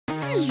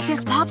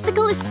This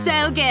popsicle is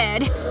so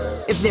good.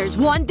 If there's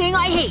one thing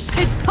I hate,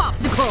 it's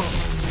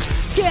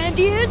popsicles.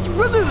 Candies,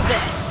 remove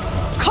this.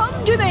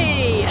 Come to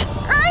me!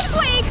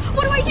 Earthquake!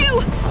 What do I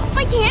do?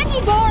 My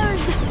candy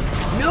bars!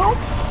 Nope.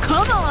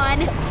 Come on.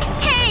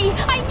 Hey,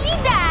 I need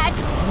that!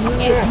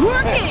 It's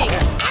working!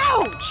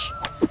 Ouch!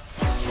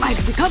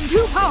 I've become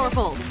too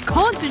powerful.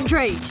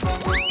 Concentrate.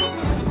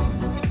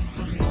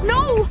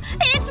 No!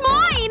 It's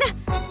mine!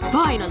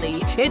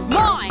 Finally, it's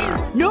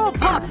mine! No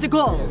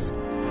popsicles!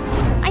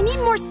 I need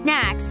more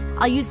snacks.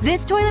 I'll use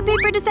this toilet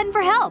paper to send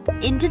for help.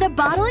 Into the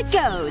bottle it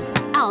goes.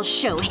 I'll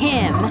show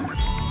him.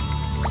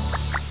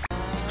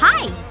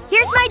 Hi!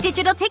 Here's my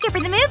digital ticket for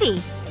the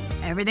movie.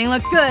 Everything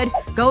looks good.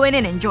 Go in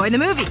and enjoy the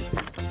movie.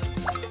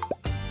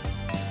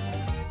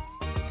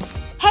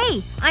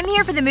 Hey! I'm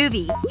here for the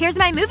movie. Here's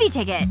my movie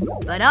ticket.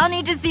 But I'll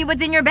need to see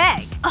what's in your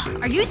bag.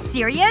 Ugh, are you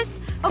serious?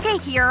 Okay,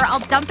 here. I'll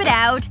dump it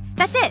out.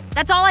 That's it.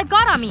 That's all I've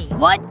got on me.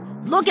 What?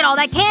 Look at all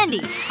that candy!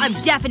 I'm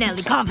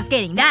definitely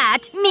confiscating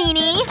that.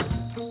 Meanie!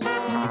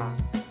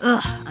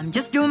 Ugh, I'm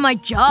just doing my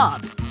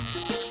job.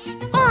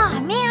 Aw,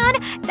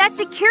 man. That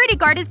security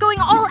guard is going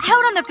all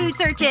out on the food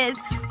searches.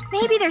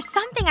 Maybe there's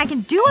something I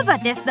can do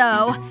about this,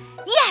 though.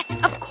 Yes!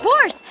 Of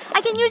course!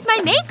 I can use my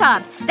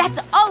makeup! That's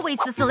always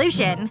the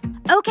solution.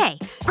 Okay,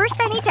 first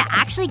I need to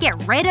actually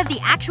get rid of the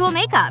actual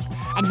makeup.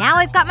 And now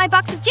I've got my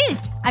box of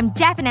juice. I'm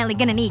definitely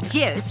gonna need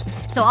juice.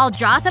 So I'll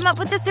draw some up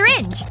with the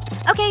syringe.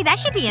 Okay, that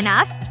should be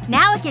enough.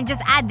 Now I can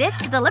just add this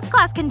to the lip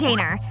gloss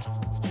container.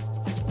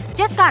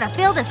 Just gotta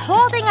fill this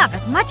whole thing up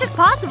as much as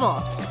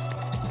possible.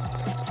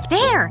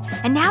 There!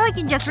 And now I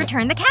can just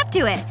return the cap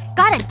to it.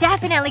 Gotta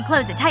definitely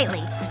close it tightly.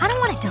 I don't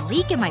want it to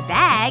leak in my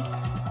bag.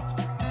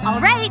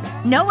 Alright.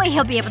 No way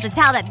he'll be able to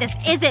tell that this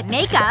isn't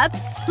makeup.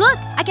 Look!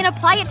 I can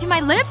apply it to my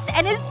lips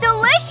and it's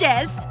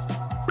delicious!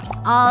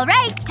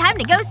 Alright. Time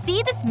to go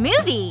see this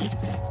movie.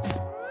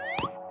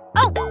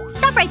 Oh!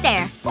 Stop right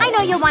there. I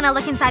know you'll want to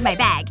look inside my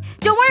bag.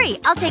 Don't worry.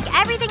 I'll take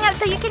everything out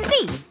so you can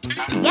see.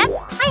 Yep.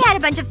 I had a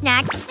bunch of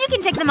snacks. You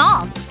can take them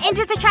all.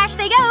 Into the trash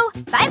they go.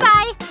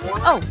 Bye-bye.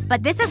 Oh,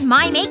 but this is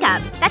my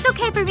makeup. That's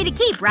okay for me to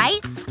keep, right?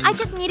 I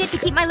just need it to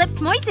keep my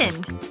lips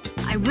moistened.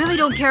 I really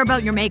don't care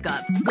about your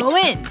makeup. Go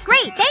in.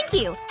 Great. Thank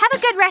you. Have a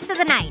good rest of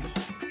the night.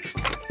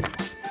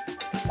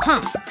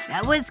 Huh.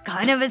 That was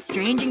kind of a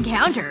strange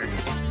encounter.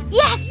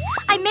 Yes!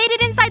 I made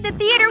it inside the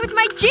theater with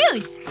my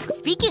juice!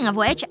 Speaking of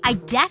which, I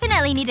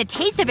definitely need a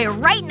taste of it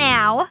right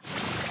now.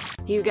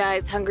 You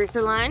guys hungry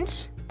for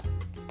lunch?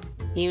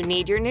 You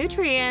need your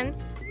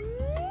nutrients.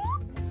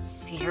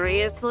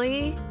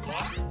 Seriously?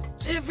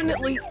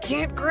 Definitely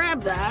can't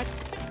grab that.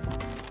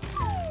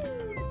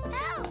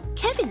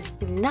 Kevin's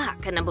not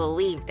gonna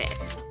believe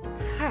this.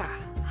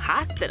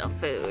 Hospital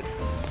food.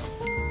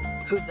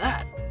 Who's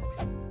that?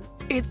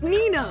 It's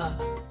Nina!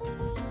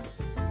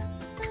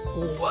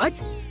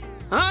 What?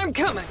 I'm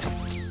coming!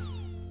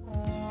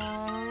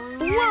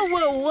 Whoa,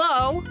 whoa,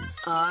 whoa!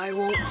 I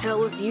won't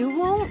tell if you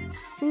won't.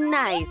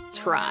 Nice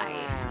try.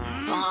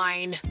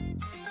 Fine.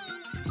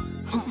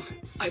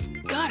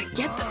 I've gotta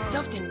get the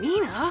stuff to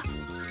Nina.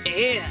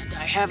 And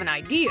I have an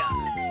idea.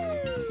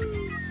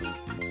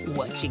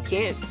 What she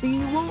can't see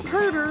won't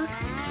hurt her.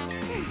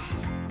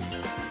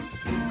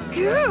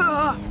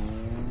 Gah!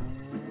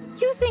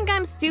 You think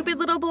I'm stupid,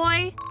 little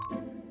boy?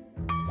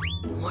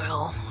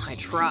 Well, I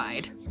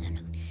tried.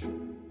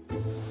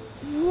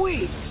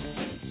 Wait!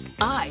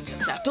 I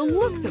just have to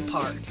look the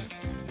part.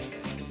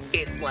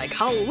 It's like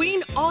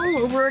Halloween all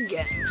over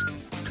again.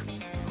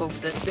 Hope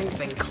this thing's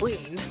been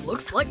cleaned.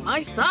 Looks like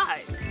my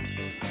size.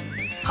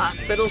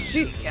 Hospital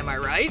chic, am I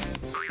right?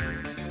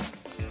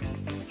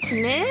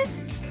 Miss?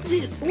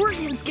 This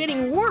organ's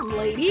getting warm,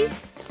 lady.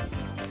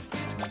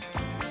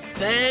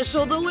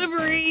 Special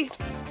delivery.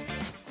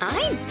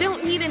 I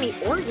don't need any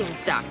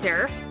organs,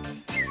 doctor.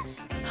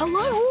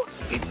 Hello?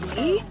 It's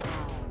me?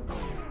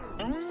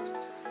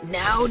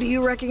 Now do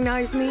you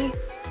recognize me?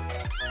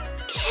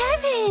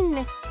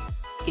 Kevin!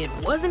 It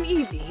wasn't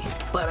easy,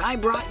 but I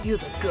brought you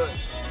the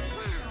goods.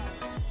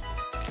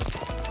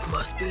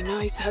 Must be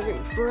nice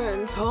having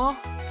friends, huh?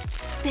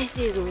 This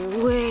is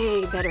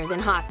way better than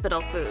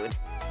hospital food.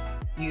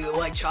 You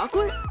like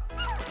chocolate?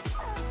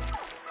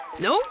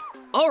 Nope?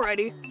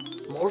 Alrighty.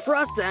 More for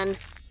us then.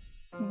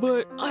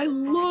 But I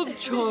love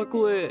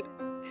chocolate.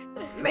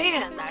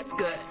 Man, that's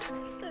good.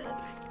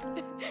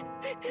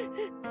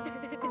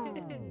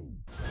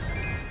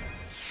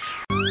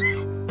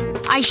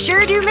 I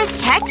sure do miss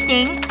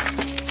texting.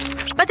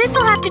 But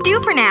this'll have to do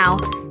for now.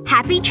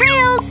 Happy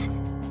trails!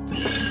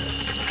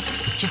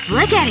 Just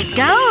look at it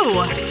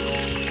go!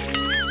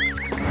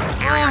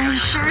 Oh, it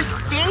sure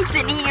stinks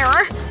in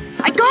here.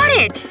 I got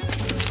it!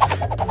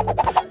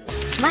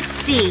 Let's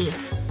see.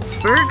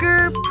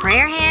 Burger,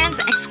 prayer hands,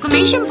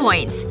 exclamation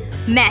points.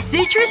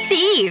 Message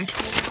received.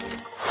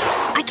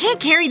 I can't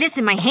carry this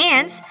in my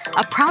hands.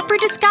 A proper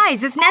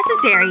disguise is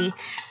necessary.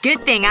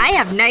 Good thing I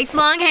have nice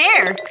long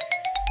hair.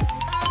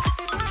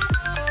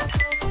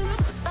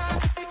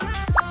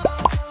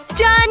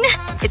 Done!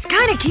 It's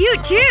kinda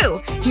cute, too.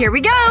 Here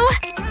we go.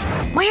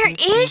 Where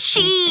is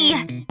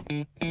she?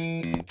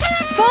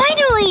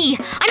 Finally!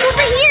 I'm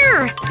over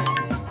here!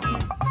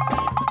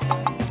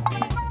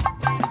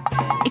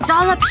 It's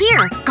all up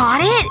here.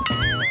 Got it?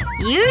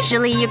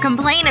 Usually you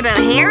complain about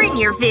hair in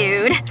your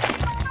food.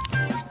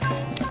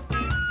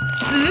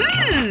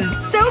 Mmm,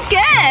 so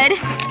good!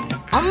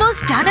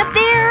 Almost done up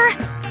there?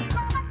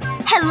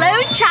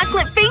 Hello,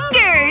 chocolate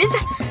fingers!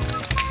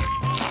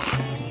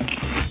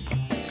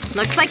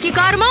 Looks like you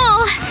got them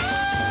all.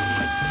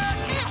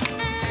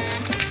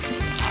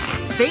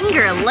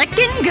 Finger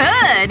licking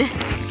good.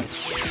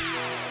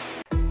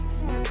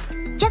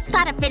 Just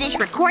gotta finish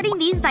recording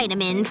these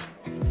vitamins.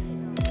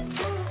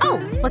 Oh,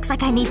 looks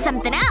like I need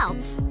something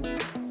else.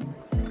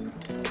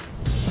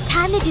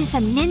 Time to do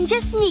some ninja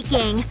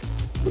sneaking.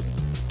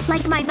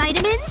 Like my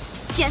vitamins?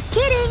 Just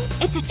kidding.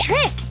 It's a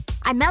trick.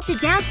 I melted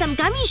down some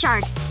gummy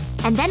sharks.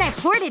 And then I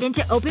poured it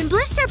into open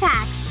blister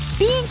packs.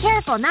 Being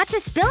careful not to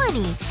spill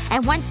any.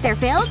 And once they're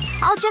filled,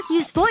 I'll just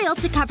use foil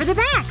to cover the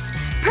backs.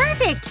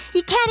 Perfect!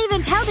 You can't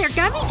even tell they're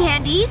gummy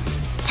candies.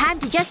 Time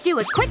to just do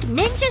a quick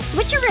ninja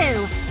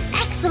switcheroo.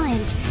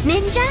 Excellent.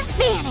 Ninja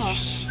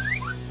vanish.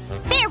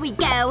 There we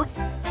go.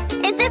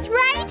 Is this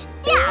right?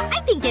 Yeah,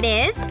 I think it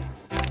is.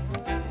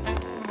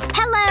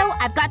 Hello,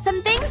 I've got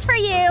some things for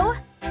you.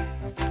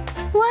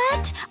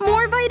 What?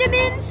 More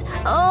vitamins?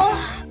 Oh.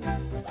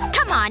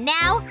 Come on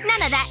now.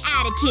 None of that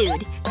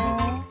attitude.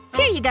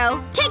 Here you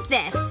go. Take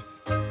this.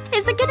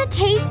 Is it gonna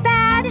taste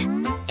bad?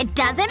 It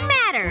doesn't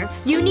matter.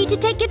 You need to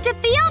take it to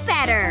feel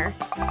better.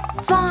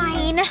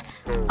 Fine.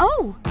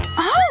 Oh.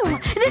 Oh!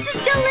 This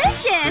is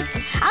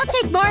delicious! I'll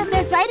take more of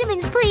those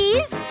vitamins,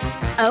 please.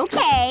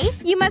 Okay.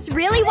 You must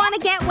really want to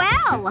get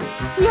well.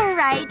 You're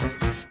right.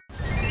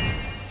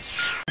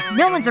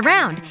 No one's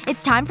around.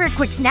 It's time for a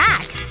quick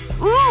snack.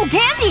 Ooh,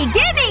 candy!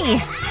 Gimme!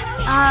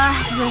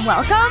 You're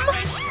welcome?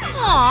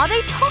 Aw,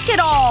 they took it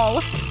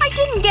all. I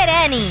didn't get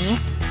any.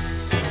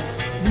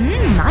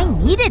 I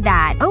needed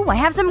that. Oh, I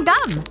have some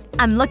gum.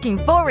 I'm looking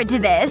forward to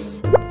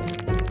this.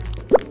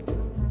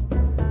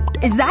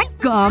 Is that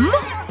gum?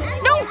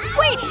 No,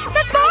 wait!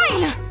 That's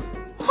mine!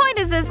 Why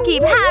does this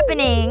keep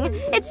happening?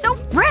 It's so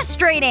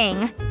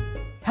frustrating.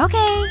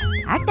 Okay.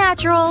 Act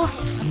natural.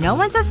 No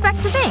one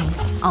suspects a thing.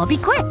 I'll be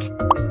quick.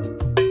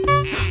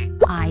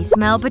 I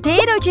smell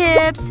potato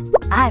chips.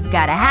 I've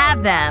gotta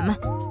have them.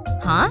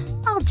 Huh?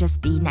 I'll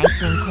just be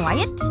nice and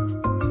quiet.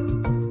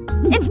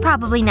 It's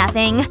probably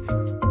nothing.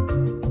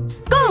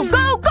 Go!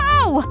 Go!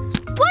 Go!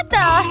 What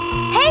the?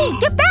 Hey!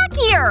 Get back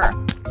here!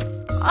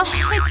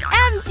 It's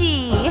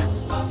empty.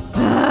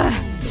 Ugh.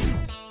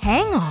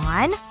 Hang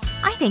on.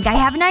 I think I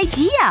have an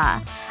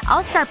idea.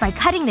 I'll start by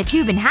cutting the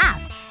tube in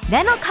half.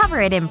 Then I'll cover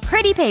it in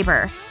pretty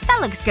paper.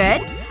 That looks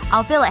good.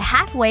 I'll fill it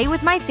halfway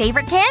with my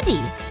favorite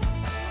candy.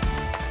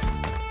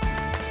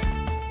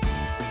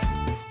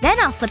 Then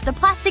I'll slip the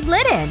plastic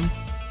lid in.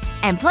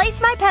 And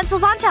place my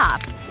pencils on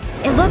top.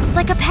 It looks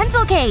like a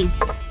pencil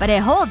case. But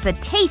it holds a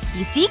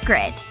tasty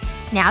secret.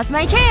 Now's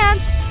my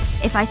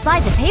chance. If I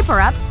slide the paper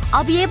up,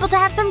 I'll be able to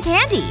have some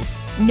candy.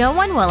 No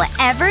one will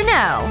ever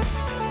know.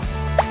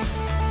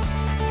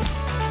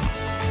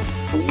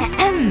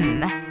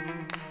 Ahem.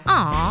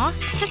 Aw,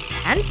 it's just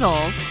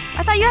pencils.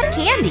 I thought you had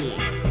candy.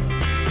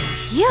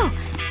 Phew.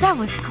 That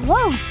was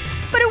close.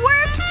 But it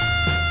worked!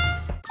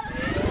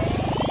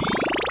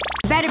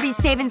 Better be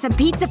saving some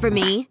pizza for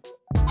me.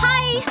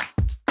 Hi!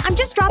 I'm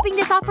just dropping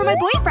this off for my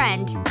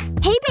boyfriend.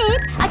 Hey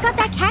babe, I got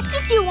that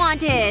cactus you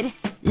wanted.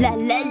 La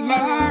la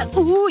la,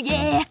 ooh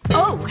yeah.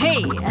 Oh,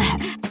 hey.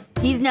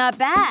 He's not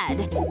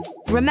bad.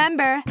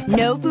 Remember,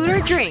 no food or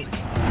drink.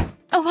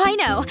 Oh, I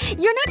know.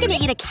 You're not gonna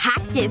eat a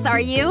cactus, are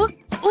you?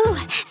 Ooh,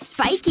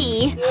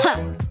 spiky.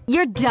 Huh.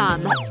 You're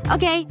dumb.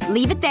 Okay,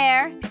 leave it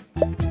there.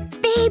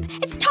 Babe,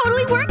 it's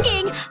totally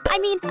working! I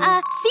mean,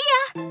 see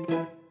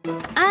ya!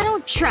 I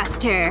don't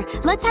trust her.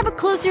 Let's have a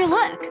closer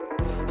look.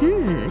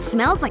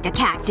 Smells like a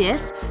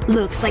cactus.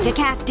 Looks like a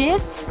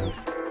cactus.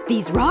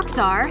 These rocks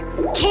are…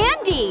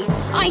 candy!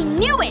 I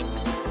knew it!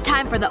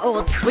 Time for the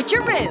old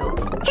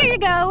switcheroo. Here you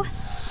go.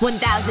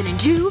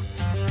 1002.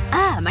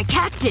 Ah, my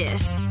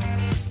cactus.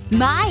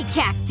 My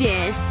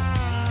cactus.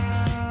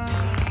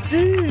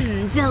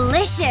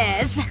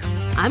 Delicious.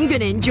 I'm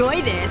gonna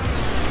enjoy this.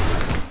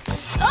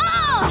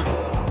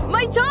 Ah!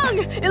 My tongue!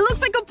 It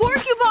looks like a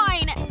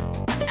porcupine!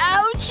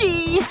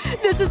 Ouchie!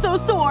 This is so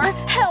sore.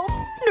 Help!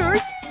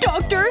 Nurse!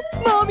 Doctor!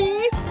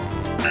 Mommy!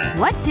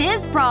 What's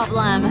his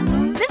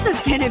problem? This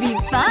is gonna be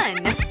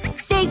fun.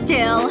 Stay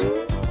still.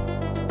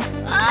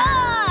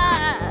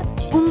 Ah!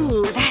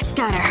 Ooh, that's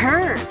gotta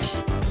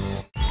hurt.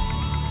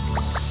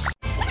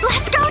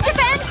 Let's go,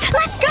 defense!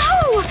 Let's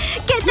go!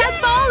 Get that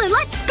ball and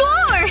let's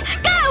score!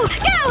 Go!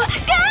 Go!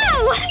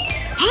 Go!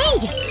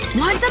 Hey!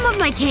 Want some of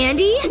my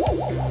candy?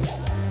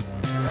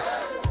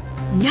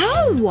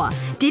 No!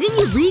 Didn't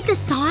you read the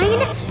sign?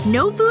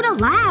 No food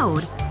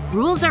allowed.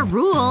 Rules are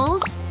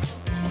rules.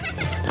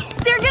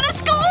 They're gonna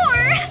score!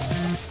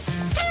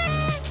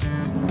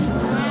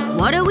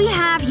 What do we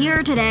have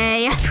here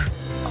today?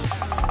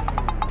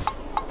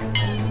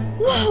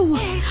 Whoa!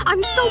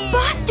 I'm so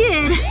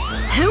busted!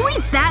 Who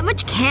eats that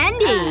much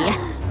candy?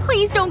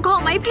 Please don't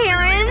call my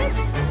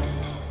parents.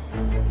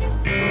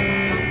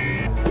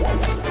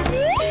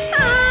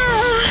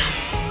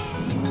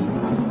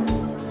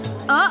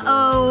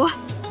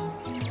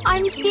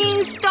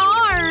 seeing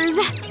stars.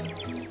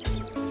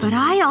 But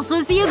I also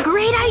see a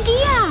great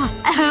idea!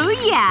 Oh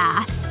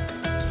yeah!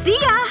 See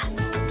ya!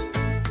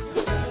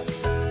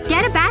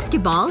 Get a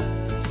basketball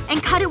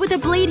and cut it with a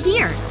blade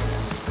here.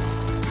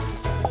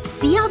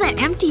 See all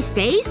that empty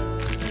space?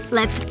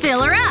 Let's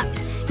fill her up.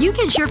 You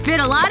can sure fit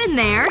a lot in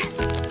there.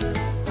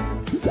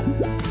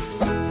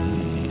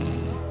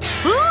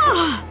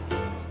 Ooh!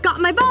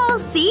 Got my ball,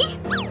 see?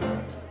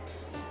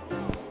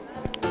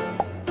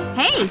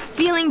 Hey,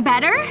 feeling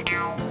better?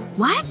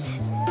 What?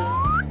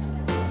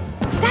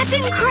 That's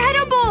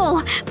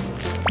incredible!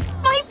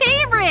 My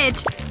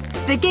favorite!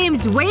 The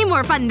game's way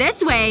more fun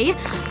this way.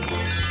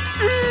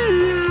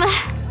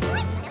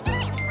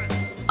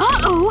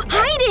 Uh-oh!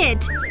 Hide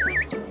it!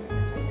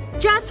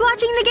 Just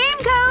watching the game,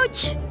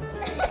 coach!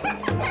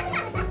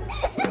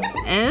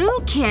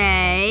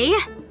 Okay…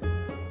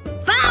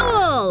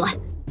 Foul!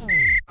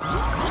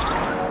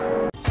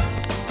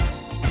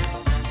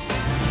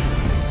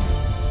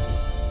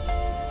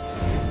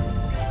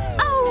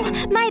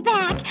 Oh, my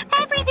back.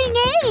 Everything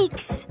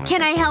aches.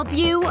 Can I help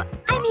you?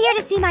 I'm here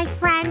to see my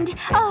friend.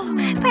 Oh,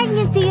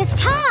 pregnancy is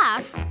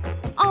tough.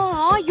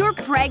 Aw, you're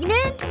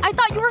pregnant? I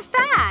thought you were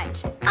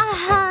fat.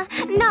 Uh-huh.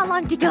 Not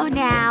long to go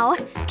now.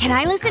 Can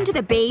I listen to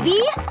the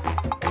baby?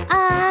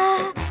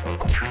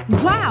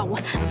 Wow.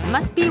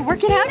 Must be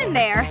working out in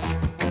there.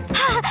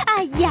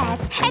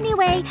 Yes.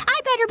 Anyway,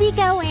 I better be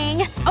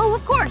going. Oh,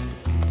 of course.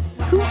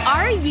 Who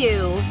are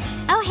you?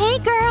 Oh, hey,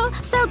 girl.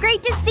 So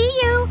great to see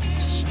you.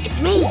 Shh. It's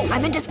me.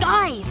 I'm in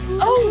disguise.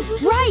 Oh,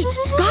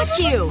 right. Got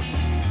you.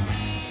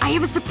 I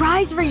have a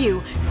surprise for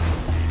you.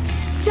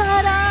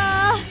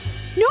 Ta-da!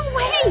 No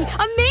way!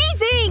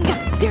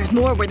 Amazing! There's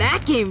more where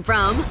that came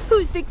from.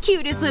 Who's the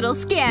cutest little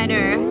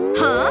scanner?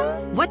 Huh?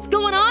 What's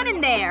going on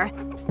in there?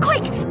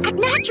 Quick! Act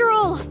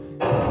natural!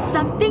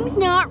 Something's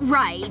not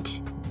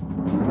right.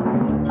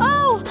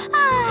 Oh!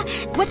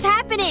 What's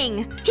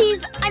happening?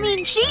 She's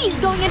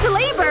going into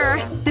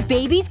labor! The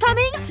baby's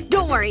coming?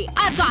 Don't worry.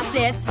 I've got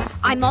this.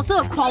 I'm also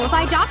a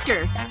qualified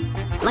doctor.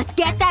 Let's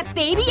get that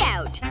baby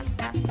out.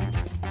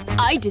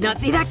 I did not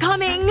see that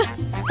coming.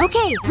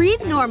 Okay,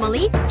 breathe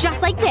normally.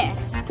 Just like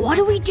this. What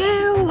do we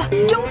do?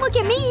 Don't look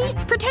at me!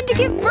 Pretend to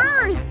give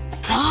birth!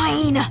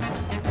 Fine.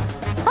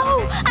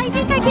 Oh, I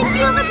think I can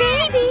feel the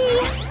baby!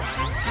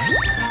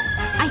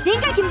 I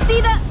think I can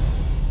see the…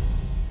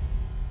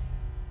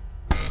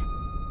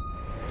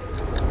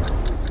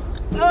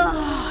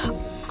 Ugh.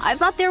 I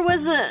thought there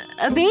was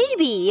a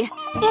baby.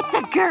 It's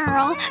a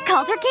girl.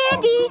 Called her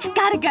Candy.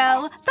 Gotta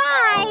go.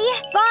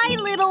 Bye! Bye,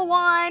 little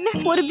one.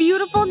 What a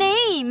beautiful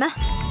name.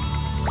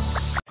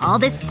 All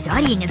this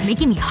studying is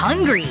making me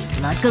hungry.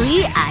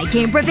 Luckily, I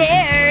came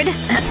prepared.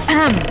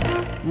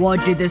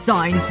 What did the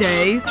sign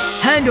say?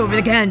 Hand over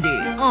the candy.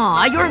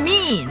 Aw, you're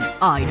mean.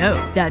 I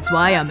know. That's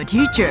why I'm a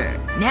teacher.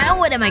 Now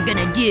what am I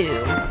gonna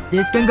do?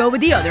 This can go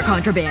with the other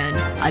contraband.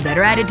 I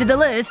better add it to the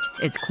list.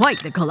 It's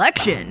quite the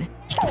collection.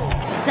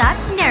 Sup,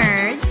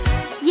 nerds?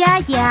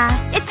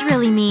 Yeah, it's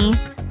really me.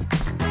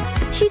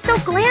 She's so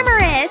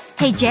glamorous.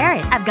 Hey,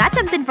 Jared, I've got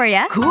something for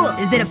you. Cool.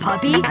 Is it a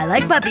puppy? I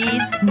like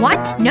puppies.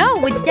 What?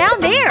 No, it's down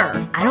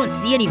there. I don't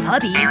see any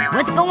puppies.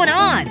 What's going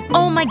on?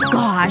 Oh my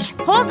gosh.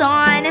 Hold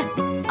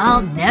on.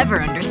 I'll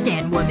never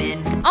understand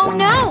women. Oh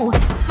no!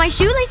 My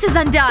shoelace is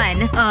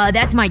undone.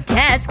 That's my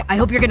desk. I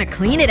hope you're gonna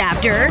clean it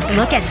after.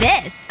 Look at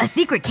this. A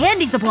secret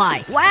candy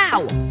supply.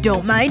 Wow.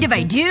 Don't mind if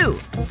I do.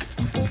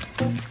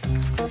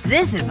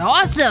 This is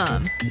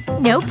awesome.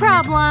 No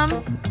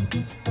problem.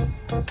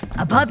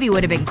 A puppy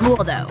would have been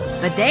cool though.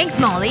 But thanks,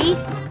 Molly.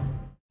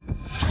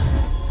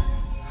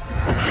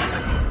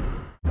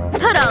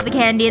 Put all the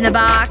candy in the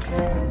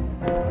box.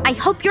 I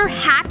hope you're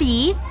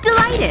happy.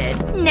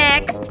 Delighted.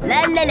 Next.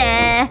 La la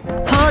la.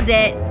 Hold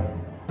it.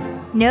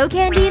 No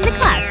candy in the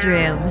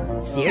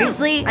classroom.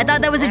 Seriously? I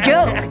thought that was a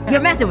joke.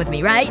 You're messing with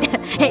me, right?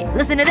 Hey,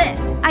 listen to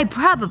this. I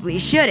probably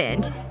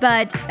shouldn't.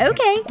 But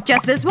okay.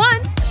 Just this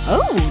once.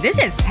 Oh, this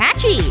is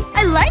catchy.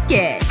 I like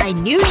it. I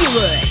knew you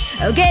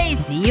would. Okay,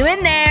 see you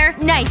in there.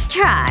 Nice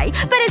try.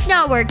 But it's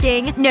not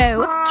working.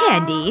 No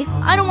candy.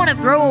 I don't want to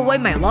throw away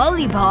my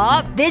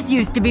lollipop. This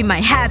used to be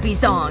my happy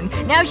song.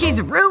 Now she's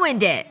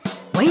ruined it.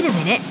 Wait a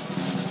minute.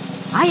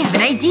 I have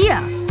an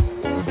idea.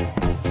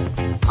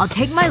 I'll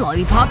take my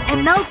lollipop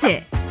and melt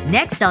it.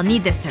 Next I'll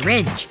need the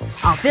syringe.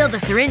 I'll fill the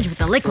syringe with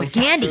the liquid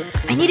candy.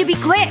 I need to be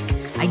quick.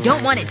 I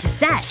don't want it to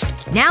set.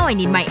 Now I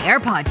need my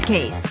AirPods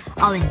case.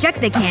 I'll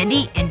inject the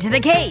candy into the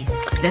case.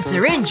 The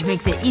syringe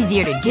makes it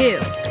easier to do.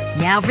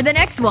 Now for the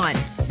next one.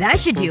 That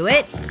should do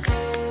it.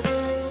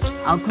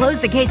 I'll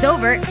close the case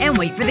over and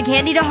wait for the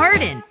candy to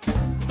harden.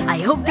 I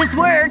hope this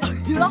works.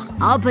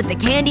 I'll put the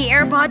candy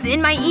AirPods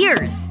in my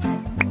ears.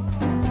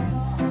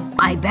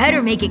 I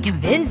better make it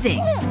convincing.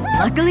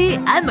 Luckily,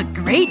 I'm a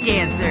great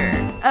dancer.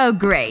 Oh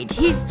great.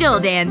 He's still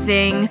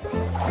dancing.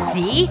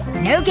 See?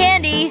 No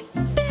candy.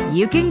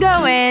 You can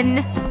go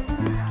in.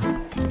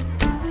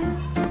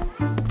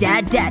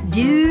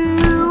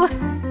 Da-da-doo.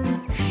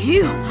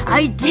 Phew.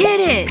 I did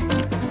it!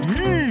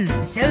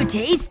 Mmm. So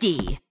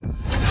tasty.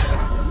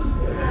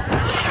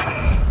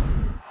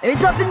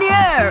 It's up in the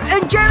air!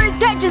 And Jared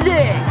catches it!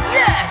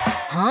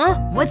 Yes! Huh?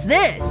 What's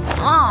this?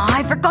 Aw,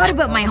 I forgot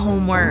about my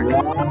homework.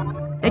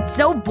 It's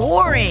so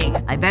boring.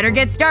 I better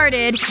get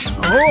started.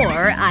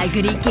 Or I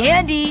could eat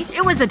candy.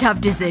 It was a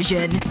tough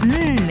decision.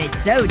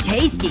 It's so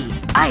tasty.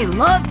 I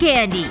love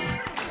candy.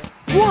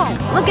 Whoa,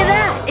 look at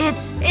that!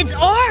 It's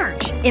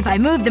art! If I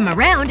move them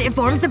around, it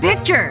forms a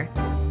picture.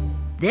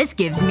 This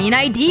gives me an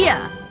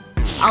idea.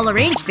 I'll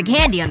arrange the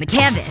candy on the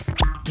canvas.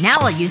 Now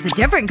I'll use a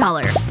different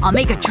color. I'll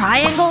make a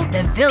triangle,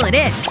 then fill it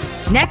in.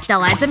 Next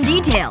I'll add some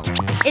details.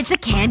 It's a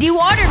candy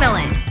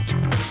watermelon.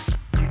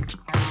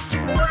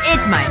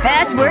 It's my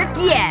best work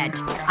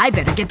yet. I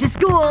better get to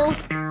school.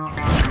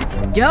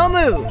 Don't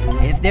move.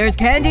 If there's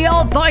candy,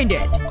 I'll find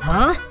it.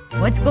 Huh?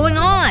 What's going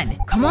on?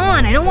 Come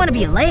on, I don't want to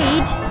be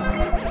late.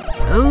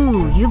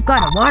 Ooh, you've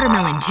got a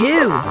watermelon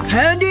too.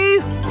 Candy?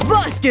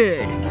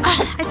 Busted!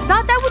 I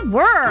thought that would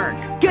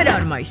work. Get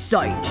out of my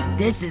sight.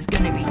 This is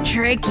gonna be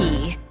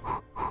tricky.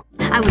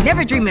 I would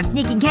never dream of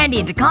sneaking candy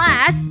into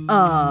class.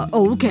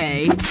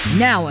 Okay.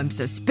 Now I'm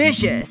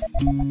suspicious.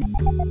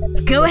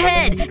 Go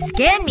ahead.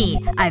 Scan me.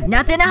 I've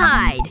nothing to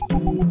hide.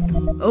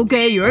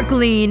 Okay, you're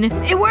clean.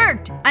 It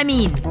worked. I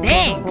mean,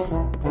 thanks.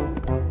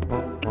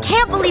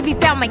 Can't believe you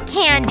found my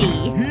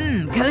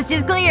candy. Coast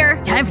is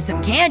clear. Time for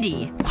some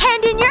candy.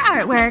 Hand in your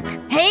artwork.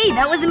 Hey,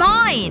 that was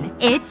mine!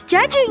 It's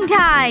judging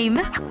time.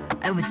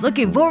 I was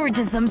looking forward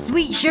to some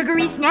sweet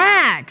sugary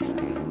snacks.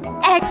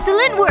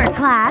 Excellent work,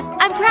 class.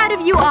 I'm proud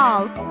of you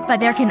all. But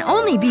there can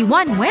only be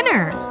one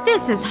winner.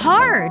 This is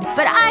hard,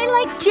 but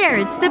I like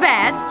Jared's the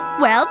best.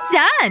 Well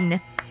done.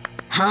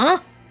 Huh?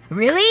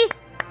 Really?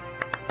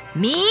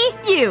 Me?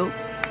 You.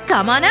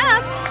 Come on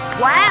up.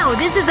 Wow,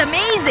 this is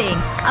amazing!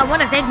 I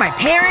want to thank my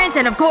parents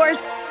and of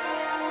course…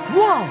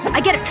 Whoa!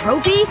 I get a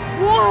trophy?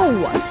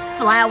 Whoa!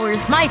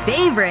 Flowers, my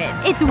favorite.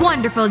 It's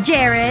wonderful,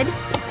 Jared.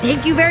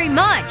 Thank you very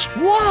much.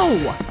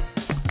 Whoa!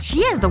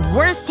 She has the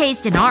worst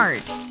taste in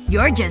art.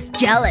 You're just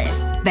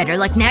jealous. Better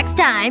luck next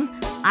time.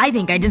 I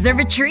think I deserve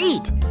a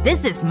treat.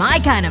 This is my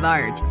kind of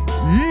art.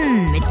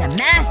 It's a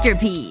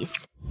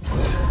masterpiece.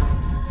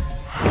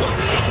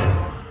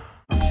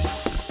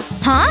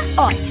 Huh?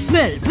 I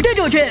smell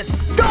potato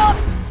chips! Stop!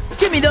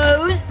 Give me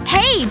those!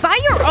 Hey, buy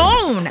your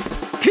own!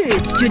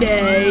 Kids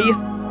today.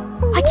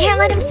 I can't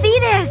let him see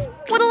this!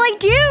 What'll I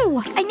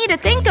do? I need to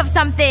think of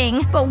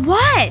something. But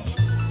what?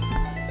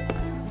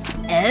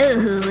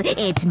 Oh,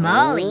 it's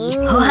Molly.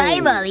 Oh, hi,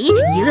 Molly.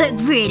 You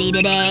look pretty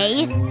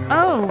today.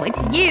 Oh,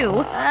 it's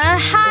you.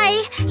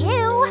 Hi.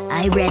 You.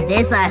 I read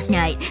this last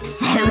night.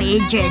 So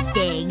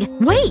interesting.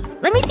 Wait,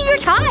 let me see your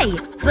tie.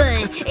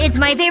 But it's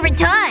my favorite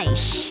tie.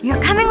 Shh,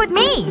 you're coming with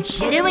me.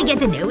 Shouldn't we get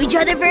to know each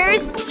other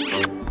first?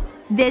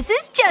 This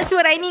is just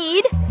what I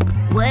need.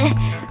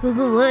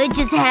 What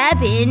just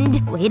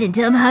happened? Wait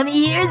until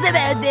Mommy hears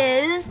about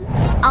this.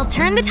 I'll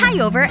turn the tie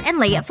over and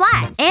lay it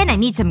flat. And I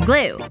need some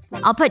glue.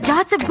 I'll put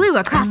dots of glue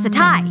across the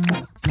tie.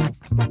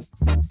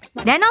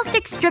 Then I'll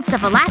stick strips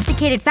of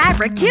elasticated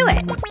fabric to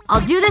it. I'll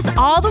do this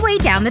all the way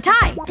down the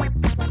tie.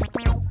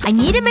 I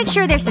need to make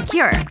sure they're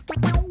secure.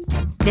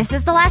 This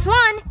is the last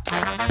one.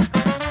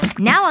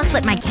 Now I'll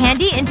slip my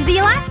candy into the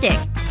elastic.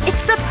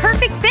 It's the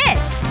perfect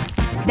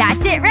fit.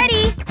 That's it,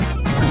 ready.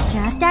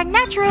 Just act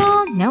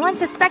natural. No one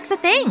suspects a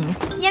thing.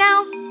 You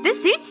know,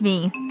 this suits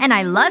me. And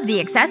I love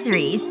the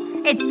accessories.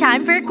 It's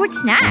time for a quick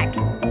snack.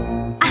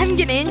 I'm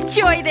gonna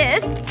enjoy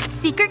this.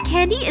 Secret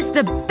candy is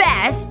the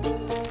best.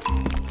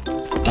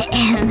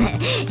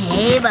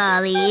 Hey,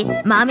 Molly.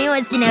 Mommy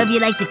wants to know if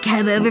you'd like to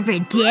come over for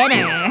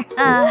dinner.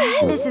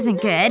 This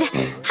isn't good.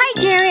 Hi,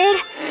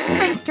 Jared.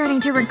 I'm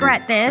starting to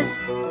regret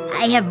this.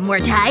 I have more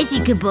ties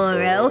you could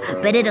borrow,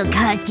 but it'll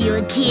cost you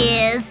a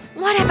kiss.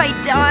 What have I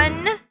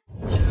done?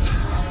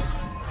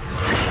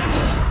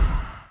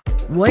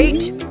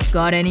 Wait.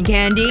 Got any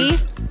candy?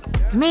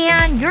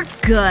 Man, you're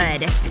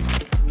good.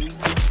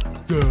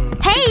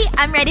 Hey,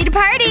 I'm ready to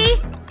party!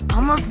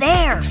 Almost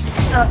there.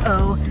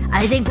 Uh-oh.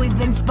 I think we've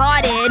been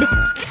spotted.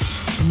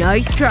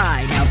 Nice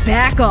try. Now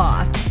back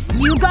off.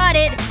 You got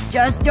it.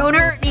 Just don't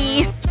hurt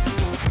me.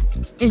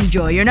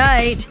 Enjoy your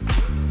night.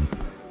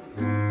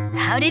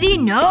 How did he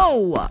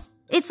know?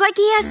 It's like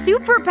he has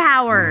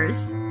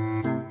superpowers.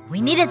 We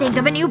need to think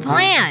of a new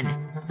plan.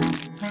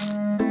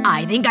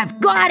 I think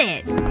I've got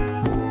it.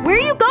 Where are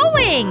you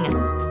going?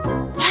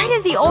 Why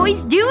does he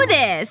always do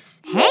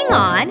this? Hang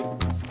on.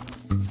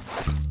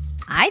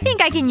 I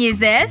think I can use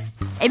this.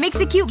 It makes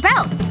a cute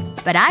belt.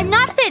 But I'm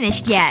not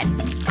finished yet.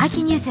 I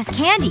can use this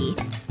candy.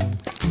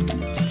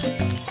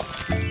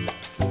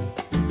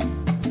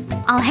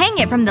 I'll hang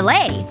it from the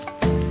lathe.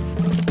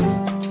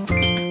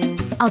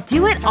 I'll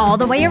do it all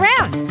the way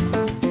around.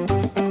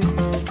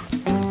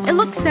 It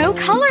looks so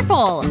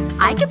colorful.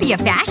 I could be a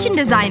fashion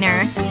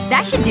designer.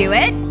 That should do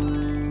it.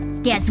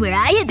 Guess where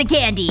I hid the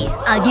candy?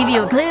 I'll give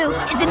you a clue.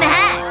 It's in the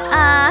hat.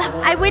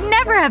 I would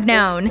never have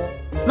known.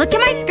 Look at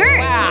my skirt.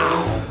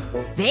 Wow.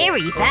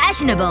 Very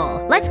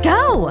fashionable. Let's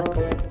go.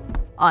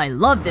 I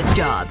love this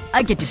job.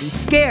 I get to be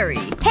scary.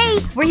 Hey,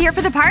 we're here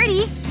for the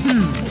party.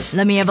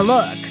 Let me have a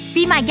look.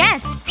 Be my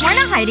guest. What We're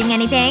not hiding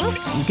anything.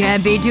 You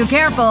can't be too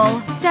careful.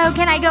 So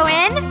can I go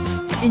in?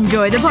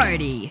 Enjoy the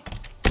party.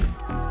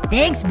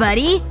 Thanks,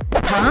 buddy.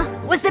 Huh?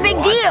 What's the big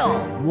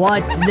deal?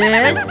 What's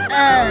this?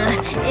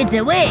 It's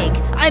a wig.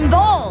 I'm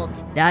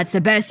bald. That's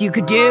the best you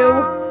could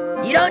do?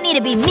 You don't need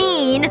to be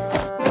mean.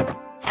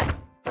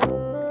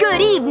 Good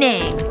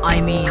evening.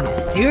 I mean,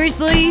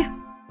 seriously?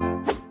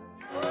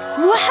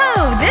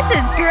 Whoa, this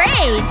is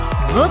great!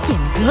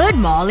 Looking good,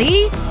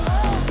 Molly.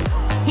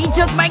 He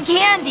took my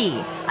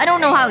candy. I don't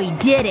know how he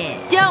did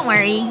it. Don't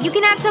worry, you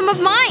can have some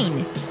of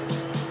mine.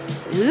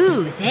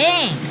 Ooh,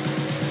 thanks.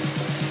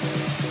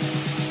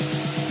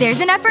 There's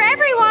enough for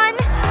everyone!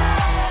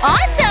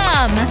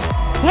 Awesome!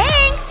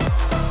 Thanks!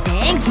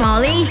 Thanks,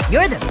 Molly.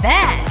 You're the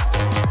best.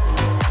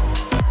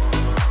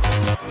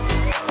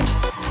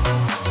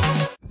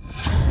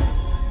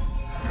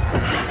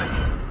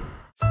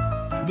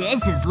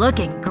 This is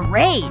looking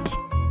great.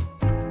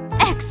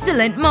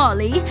 Excellent,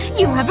 Molly.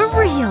 You have a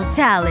real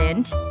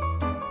talent.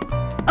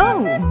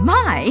 Oh,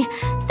 my.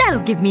 That'll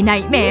give me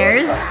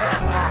nightmares.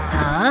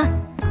 Huh?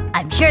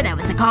 I'm sure that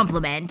was a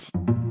compliment.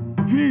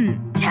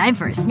 Time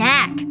for a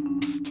snack.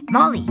 Psst,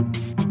 Molly,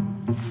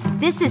 psst.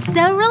 This is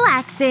so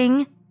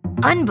relaxing.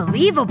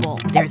 Unbelievable.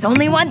 There's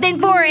only one thing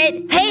for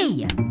it.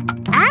 Hey!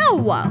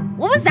 Ow!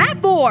 What was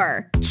that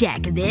for?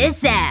 Check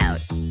this out.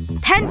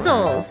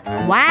 Pencils.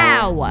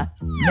 Wow.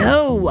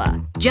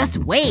 No. Just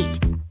wait.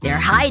 They're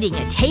hiding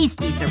a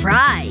tasty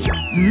surprise.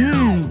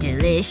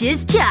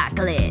 Delicious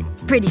chocolate.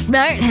 Pretty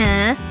smart,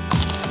 huh?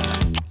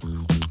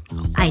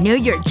 I know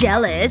you're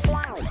jealous.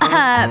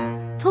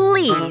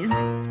 Please.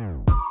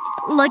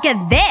 Look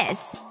at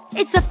this.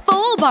 It's a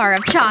full bar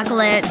of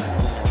chocolate.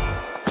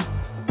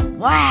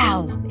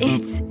 Wow.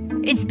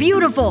 It's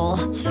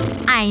beautiful.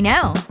 I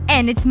know.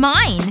 And it's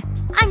mine.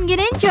 I'm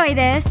gonna enjoy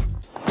this.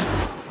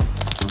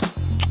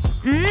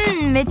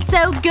 It's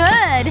so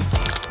good.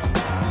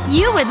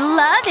 You would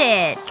love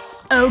it.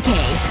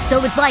 Okay,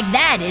 so it's like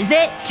that, is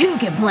it? Two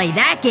can play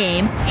that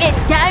game.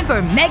 It's time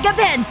for Mega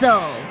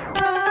Pencils!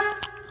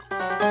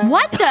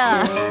 What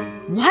the?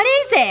 What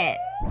is it?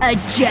 A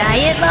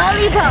giant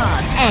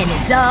lollipop! And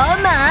it's all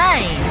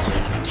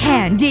mine!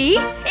 Candy?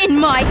 In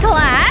my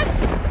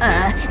class?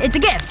 It's a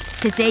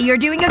gift to say you're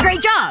doing a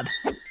great job.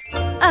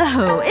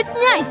 Oh, it's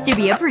nice to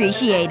be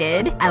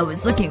appreciated. I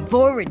was looking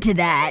forward to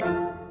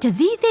that. Does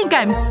he think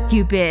I'm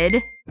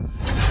stupid?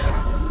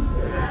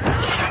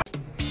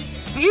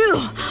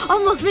 Phew!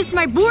 Almost missed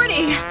my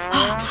boarding.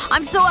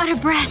 I'm so out of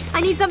breath.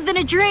 I need something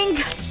to drink.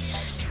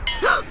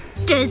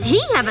 Does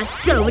he have a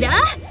soda?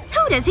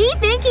 Who does he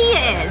think he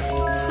is?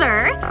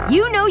 Sir,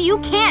 you know you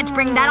can't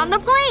bring that on the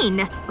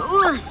plane.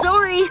 Ugh,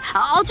 sorry.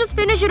 I'll just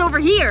finish it over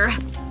here.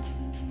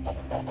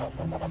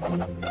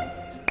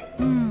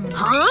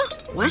 Huh?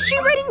 What's she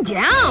writing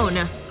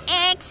down?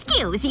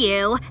 Excuse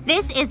you.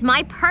 This is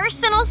my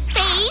personal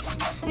space.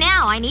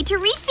 Now I need to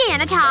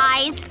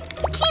re-sanitize.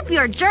 Keep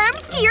your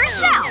germs to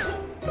yourself.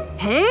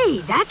 Hey,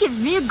 that gives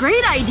me a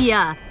great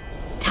idea.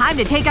 Time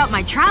to take out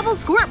my travel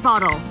squirt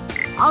bottle.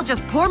 I'll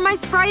just pour my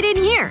Sprite in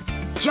here.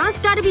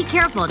 Just gotta be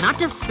careful not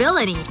to spill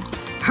any.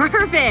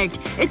 Perfect!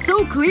 It's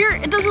so clear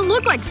it doesn't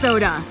look like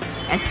soda.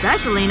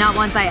 Especially not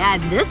once I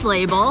add this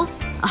label.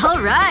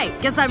 Alright,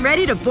 guess I'm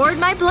ready to board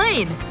my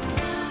plane.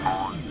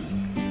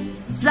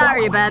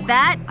 Sorry about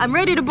that. I'm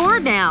ready to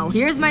board now.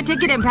 Here's my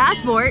ticket and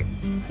passport.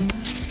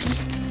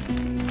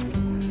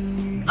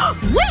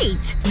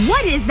 Wait!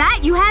 What is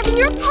that you have in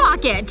your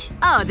pocket?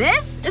 Oh,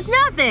 this? It's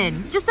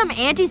nothing. Just some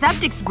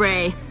antiseptic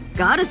spray.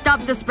 Gotta stop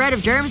the spread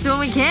of germs when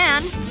we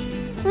can.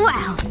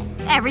 Well,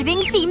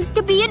 everything seems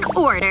to be in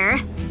order.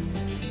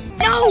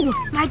 No!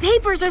 My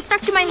papers are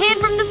stuck to my hand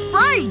from the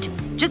Sprite!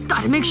 Just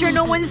gotta make sure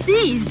no one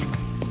sees.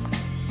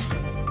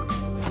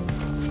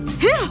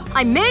 Phew!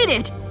 I made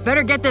it!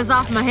 Better get this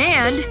off my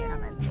hand.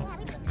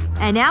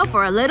 And now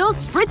for a little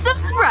spritz of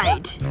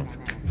Sprite.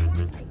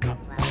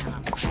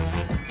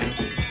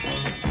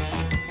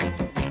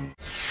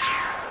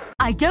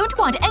 I don't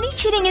want any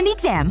cheating in the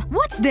exam.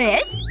 What's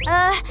this?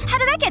 How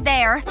did that get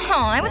there? Oh,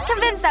 I was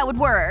convinced that would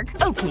work.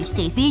 Okay,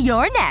 Stacy,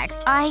 you're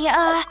next.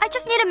 I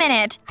just need a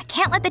minute. I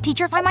can't let the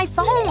teacher find my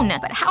phone.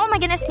 But how am I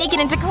gonna sneak it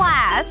into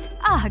class?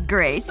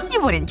 Grace,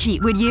 you wouldn't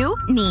cheat, would you?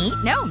 Me?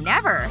 No,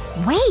 never.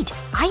 Wait,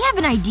 I have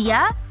an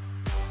idea.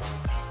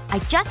 I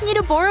just need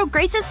to borrow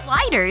Grace's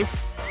sliders.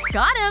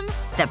 Got him!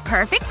 The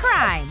perfect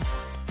crime.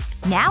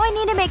 Now I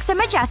need to make some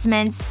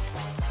adjustments.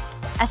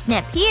 A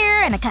snip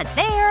here and a cut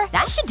there.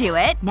 That should do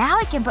it. Now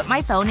I can put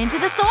my phone into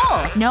the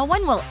sole. No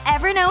one will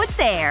ever know it's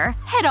there.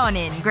 Head on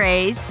in,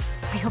 Grace.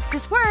 I hope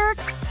this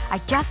works. I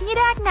just need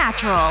to act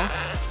natural.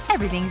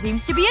 Everything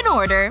seems to be in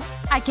order.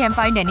 I can't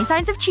find any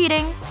signs of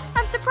cheating.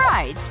 I'm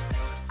surprised.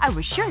 I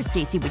was sure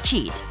Stacy would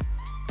cheat.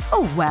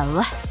 Oh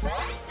well.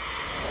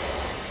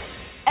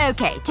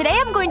 Okay, today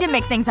I'm going to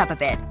mix things up a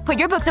bit. Put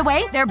your books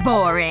away. They're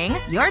boring.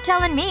 You're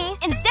telling me.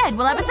 Instead,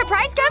 we'll have a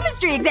surprise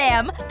chemistry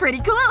exam. Pretty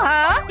cool,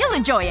 huh? You'll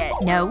enjoy it.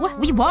 No,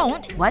 we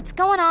won't. What's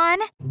going on?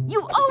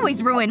 You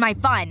always ruin my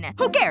fun.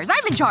 Who cares?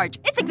 I'm in charge.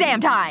 It's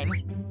exam time.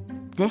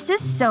 This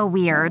is so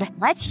weird.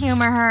 Let's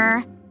humor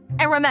her.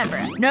 And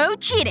remember, no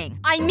cheating.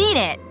 I mean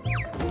it.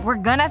 We're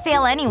gonna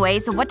fail anyway,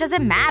 so what does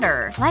it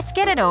matter? Let's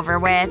get it over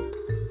with.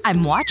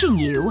 I'm watching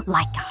you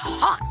like a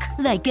hawk.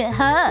 Like a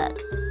hawk.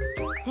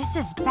 This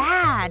is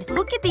bad.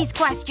 Look at these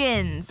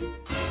questions.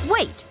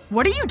 Wait,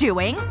 what are you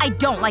doing? I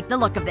don't like the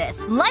look of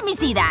this. Let me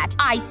see that.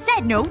 I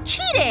said no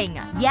cheating.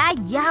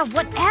 Yeah,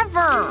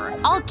 whatever.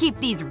 I'll keep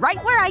these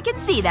right where I can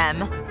see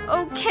them.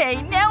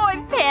 Okay, now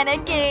I'm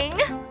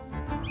panicking.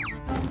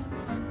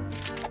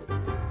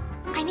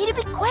 I need to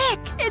be quick.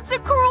 It's a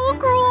cruel,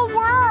 cruel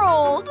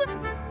world.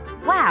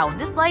 Wow,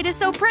 this light is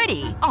so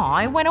pretty.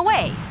 Aw, it went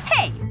away.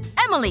 Hey,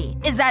 Emily,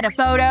 is that a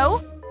photo?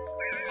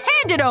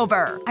 Hand it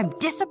over! I'm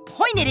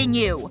disappointed in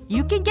you.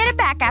 You can get it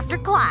back after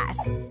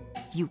class.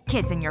 You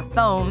kids and your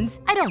phones.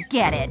 I don't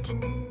get it.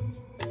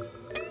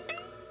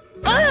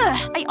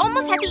 Ugh! I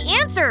almost had the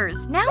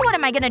answers! Now what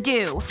am I gonna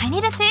do? I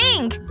need to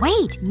think.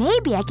 Wait,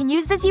 maybe I can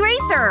use this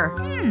eraser.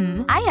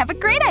 I have a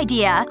great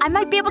idea. I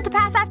might be able to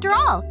pass after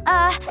all.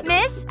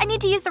 Miss? I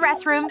need to use the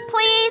restroom,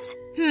 please?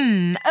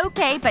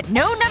 Okay, but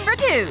no number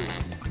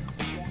 2s.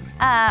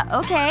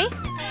 Okay.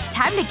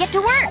 Time to get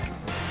to work.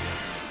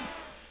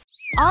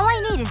 All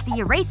I need is the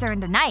eraser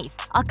and a knife.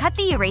 I'll cut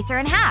the eraser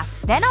in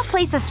half. Then I'll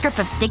place a strip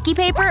of sticky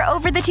paper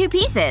over the 2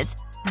 pieces.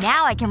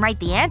 Now I can write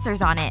the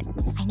answers on it.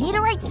 I need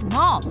to write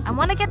small. I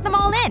want to get them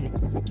all in.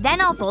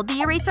 Then I'll fold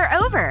the eraser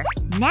over.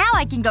 Now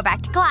I can go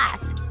back to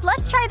class.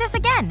 Let's try this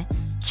again.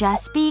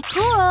 Just be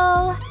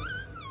cool.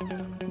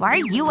 Why are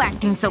you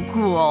acting so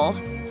cool?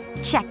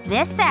 Check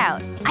this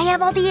out. I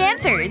have all the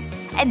answers.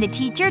 And the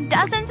teacher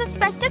doesn't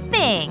suspect a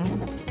thing.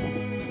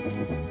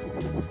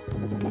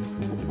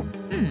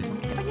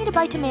 Do I need to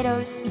buy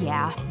tomatoes?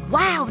 Yeah.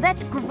 Wow,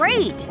 that's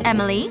great!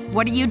 Emily,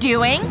 what are you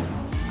doing?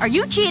 Are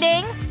you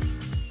cheating?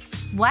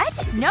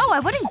 What? No, I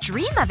wouldn't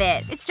dream of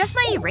it. It's just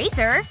my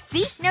eraser.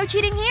 See? No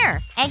cheating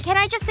here. And can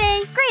I just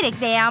say, great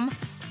exam.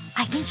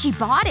 I think she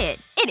bought it.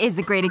 It is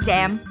a great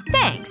exam.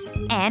 Thanks.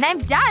 And I'm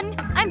done.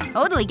 I'm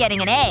totally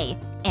getting an A.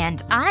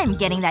 And I'm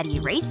getting that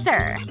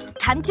eraser.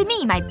 Come to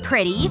me, my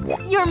pretty.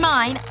 You're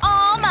mine.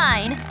 All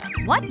mine.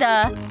 What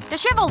the?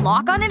 Does she have a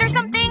lock on it or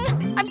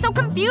something? I'm so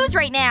confused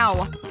right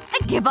now. I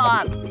give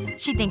up.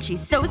 She thinks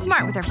she's so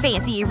smart with her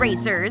fancy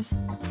erasers.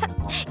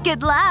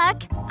 Good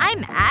luck.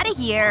 I'm outta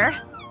here.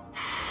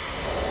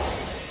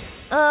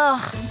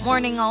 Ugh.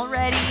 Morning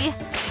already.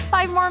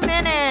 5 more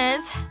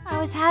minutes. I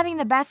was having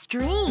the best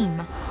dream.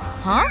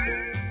 Huh?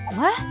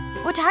 What?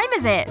 What time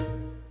is it?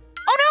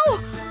 Oh no!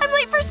 I'm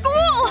late for school!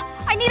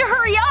 I need to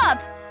hurry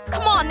up!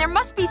 Come on, there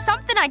must be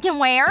something I can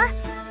wear.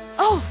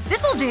 Oh,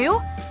 this'll do.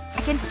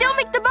 I can still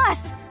make the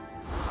bus.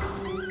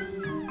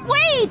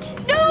 Wait!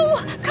 No!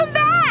 Come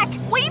back!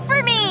 Wait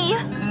for me!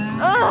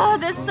 Ugh,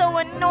 this is so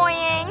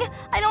annoying.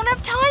 I don't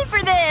have time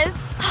for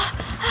this.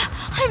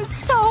 I'm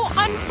so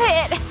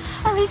unfit.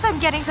 At least I'm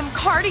getting some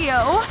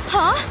cardio.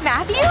 Huh?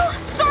 Matthew?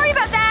 Sorry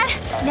about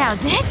that. Now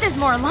this is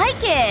more like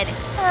it.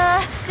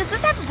 Does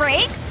this have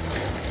brakes?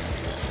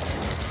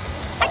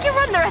 I can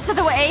run the rest of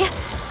the way.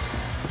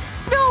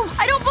 No,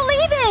 I don't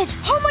believe it!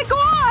 Oh my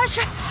gosh!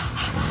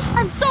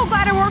 I'm so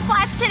glad I wore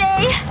flats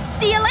today.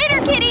 See you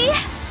later, kitty!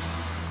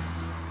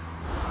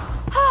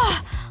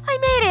 I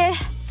made it.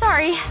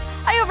 Sorry.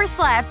 I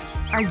overslept.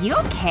 Are you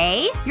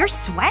okay? You're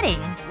sweating.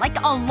 Like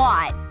a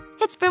lot.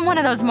 It's been one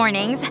of those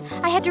mornings.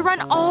 I had to run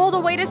all the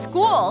way to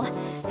school.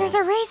 There's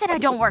a reason I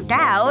don't work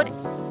out.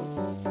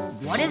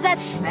 What is that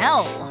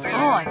smell?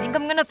 Oh, I think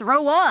I'm gonna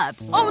throw up.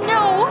 Oh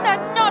no!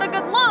 That's not a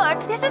good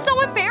look! This is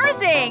so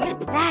embarrassing!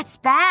 That's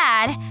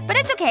bad. But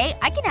it's okay.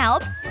 I can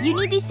help. You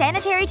need these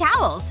sanitary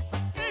towels.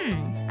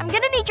 I'm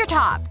gonna need your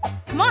top.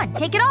 Come on,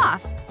 take it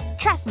off.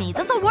 Trust me,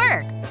 this'll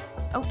work.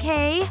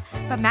 Okay.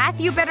 But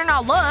Matthew better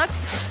not look.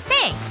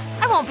 Thanks.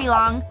 I won't be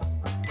long.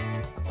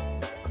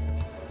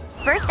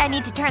 First I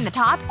need to turn the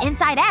top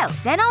inside out.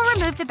 Then I'll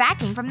remove the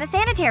backing from the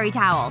sanitary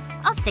towel.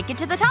 I'll stick it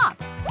to the top.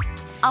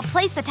 I'll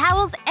place the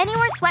towels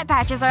anywhere sweat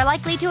patches are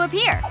likely to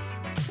appear.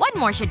 One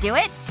more should do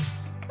it.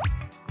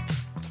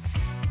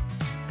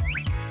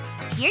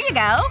 Here you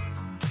go.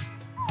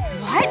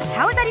 What?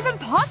 How is that even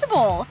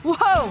possible?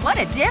 Whoa, what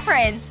a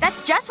difference.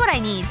 That's just what I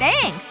need,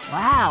 thanks.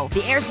 Wow,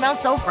 the air smells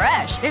so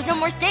fresh. There's no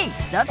more stink.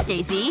 Sup,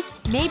 Stacy?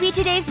 Maybe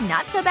today's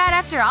not so bad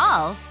after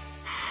all.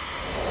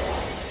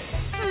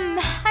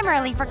 I'm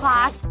early for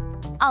class.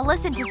 I'll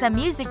listen to some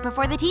music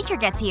before the teacher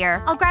gets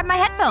here. I'll grab my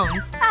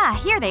headphones. Ah,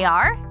 here they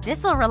are.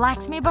 This'll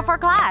relax me before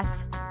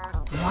class.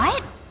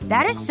 What?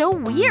 That is so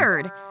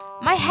weird.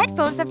 My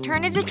headphones have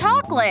turned into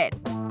chocolate.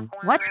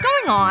 What's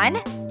going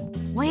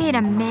on? Wait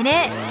a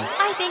minute.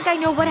 I think I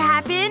know what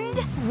happened.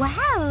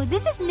 Wow,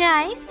 this is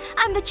nice.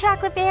 I'm the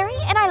chocolate fairy,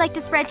 and I like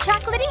to spread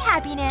chocolatey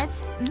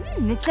happiness.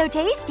 It's so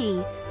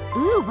tasty.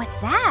 Ooh, what's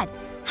that?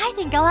 I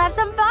think I'll have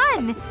some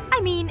fun. I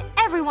mean,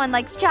 everyone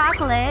likes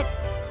chocolate.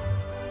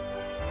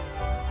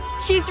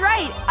 She's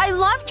right. I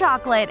love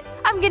chocolate.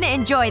 I'm gonna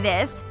enjoy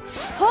this.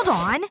 Hold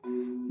on.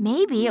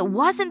 Maybe it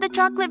wasn't the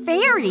chocolate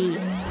fairy.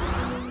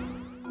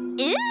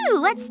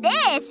 Ooh, what's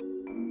this?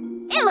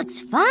 It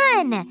looks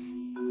fun.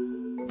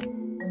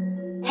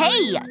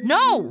 Hey!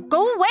 No!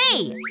 Go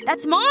away!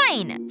 That's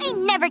mine! I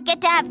never get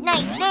to have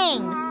nice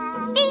things.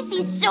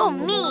 Stacy's so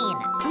mean.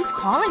 Who's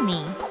calling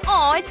me?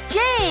 Aw, it's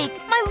Jake!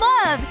 My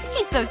love!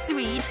 He's so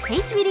sweet.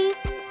 Hey, sweetie.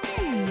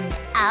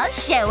 I'll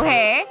show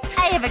her.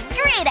 I have a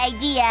great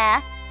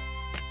idea.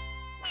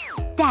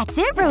 That's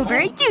it,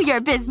 Rover. Do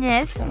your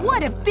business.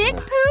 What a big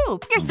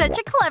poop! You're such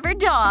a clever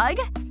dog.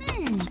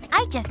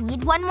 I just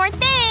need one more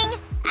thing.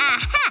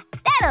 Aha!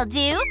 That'll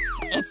do.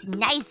 It's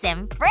nice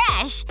and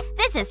fresh.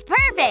 This is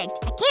perfect.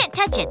 I can't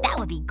touch it. That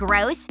would be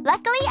gross.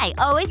 Luckily, I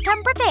always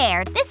come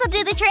prepared. This'll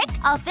do the trick.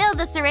 I'll fill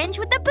the syringe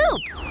with the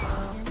poop.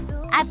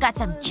 I've got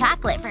some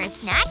chocolate for a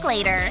snack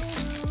later.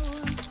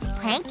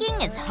 Pranking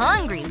is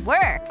hungry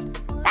work.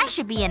 That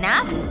should be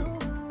enough.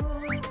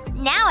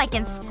 Now I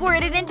can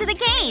squirt it into the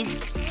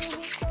case.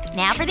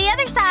 Now for the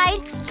other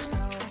side.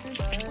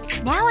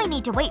 Now I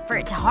need to wait for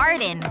it to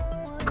harden.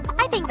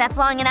 I think that's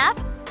long enough.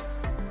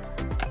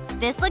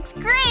 This looks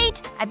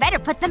great. I better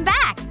put them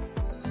back.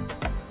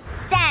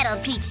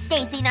 That'll teach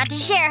Stacy not to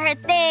share her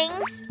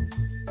things.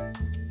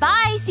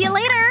 Bye. See you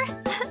later.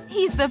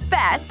 He's the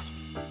best.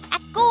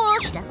 Act cool.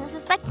 She doesn't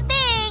suspect a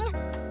thing.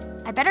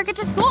 I better get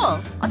to school.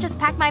 I'll just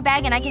pack my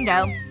bag and I can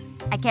go.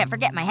 I can't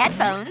forget my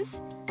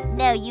headphones.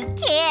 No, you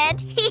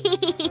can't.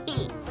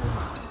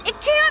 It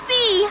can't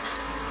be!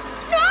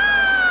 No!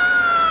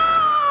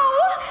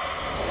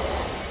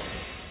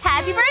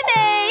 Happy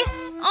birthday!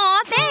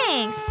 Aw,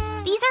 thanks.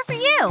 These are for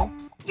you.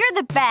 You're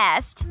the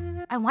best.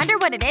 I wonder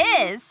what it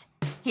is.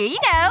 Here you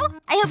go.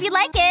 I hope you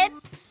like it.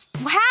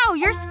 Wow,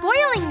 you're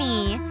spoiling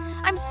me.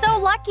 I'm so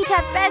lucky to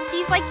have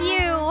besties like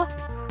you.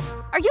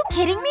 Are you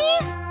kidding me?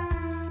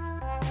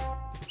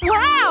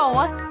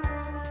 Wow!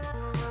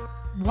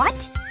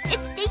 What?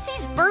 It's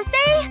Stacy's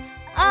birthday?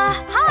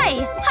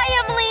 Hi. Hi,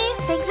 Emily.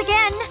 Thanks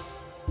again.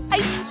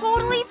 I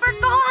totally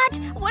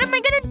forgot! What am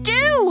I gonna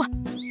do?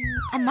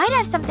 I might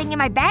have something in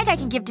my bag I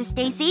can give to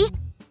Stacy.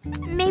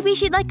 Maybe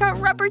she'd like a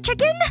rubber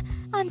chicken?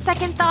 On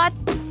second thought,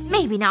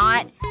 maybe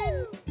not.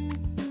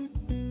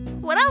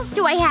 What else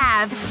do I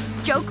have?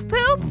 Joke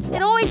poop?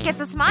 It always gets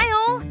a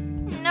smile.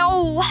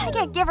 No, I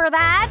can't give her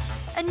that.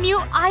 A new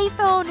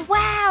iPhone.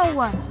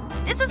 Wow.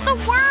 This is the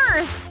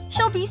worst!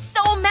 She'll be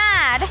so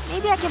mad!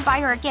 Maybe I can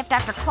buy her a gift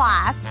after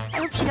class. I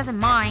hope she doesn't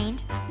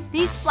mind.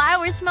 These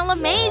flowers smell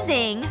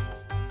amazing!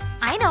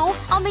 I know.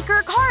 I'll make her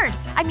a card.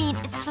 I mean,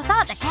 it's the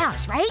thought that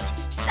counts, right?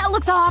 That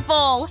looks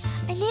awful!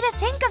 I need to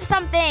think of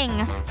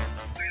something.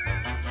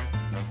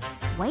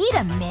 Wait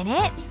a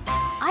minute.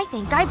 I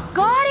think I've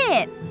got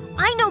it!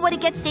 I know what to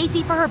get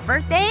Stacy for her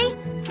birthday.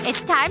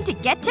 It's time to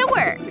get to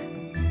work.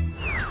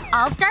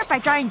 I'll start by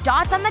drawing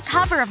dots on the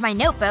cover of my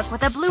notebook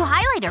with a blue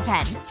highlighter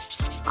pen.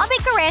 I'll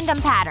make a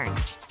random pattern.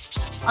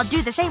 I'll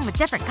do the same with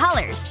different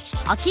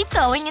colors. I'll keep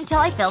going until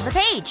I fill the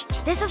page.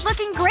 This is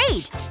looking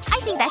great. I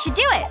think that should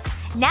do it.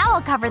 Now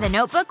I'll cover the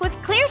notebook with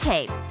clear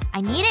tape.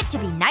 I need it to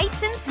be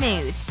nice and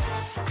smooth.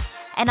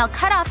 And I'll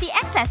cut off the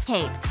excess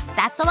tape.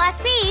 That's the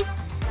last piece.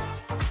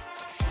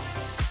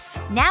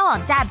 Now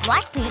I'll dab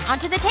black paint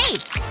onto the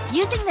tape.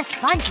 Using the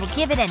sponge will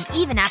give it an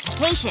even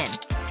application.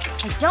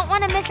 I don't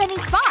want to miss any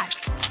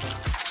spots.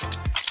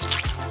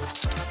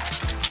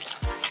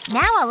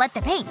 Now I'll let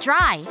the paint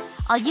dry.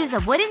 I'll use a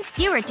wooden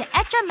skewer to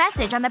etch a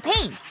message on the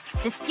paint.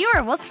 The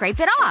skewer will scrape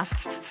it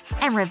off.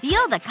 And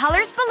reveal the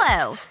colors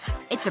below.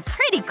 It's a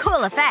pretty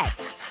cool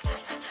effect.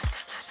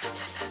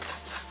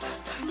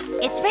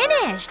 It's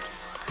finished!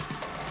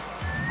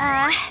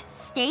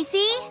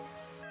 Stacy?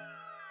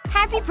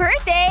 Happy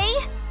birthday!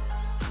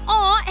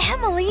 Aw,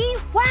 Emily!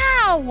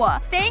 Wow!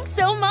 Thanks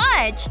so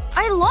much!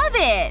 I love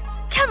it!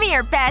 Come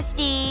here,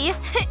 bestie!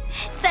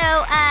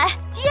 So,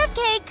 do you have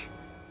cake?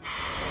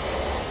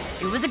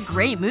 It was a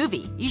great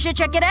movie. You should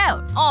check it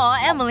out.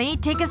 Aw, Emily,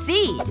 take a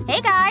seat.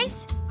 Hey,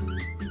 guys.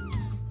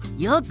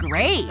 You look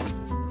great.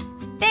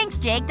 Thanks,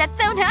 Jake. That's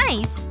so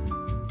nice.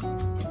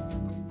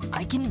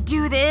 I can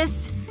do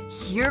this.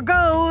 Here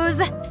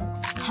goes.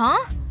 Huh?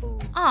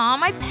 Aw,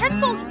 my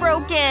pencil's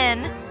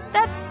broken.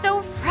 That's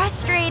so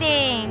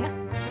frustrating.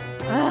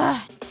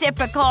 Ugh,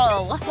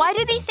 typical. Why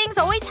do these things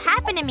always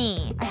happen to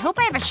me? I hope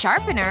I have a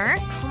sharpener.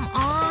 Come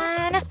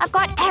on. I've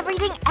got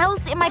everything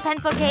else in my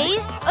pencil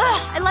case.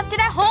 Ugh, I left it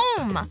at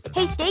home.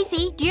 Hey,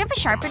 Stacy, do you have a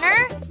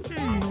sharpener?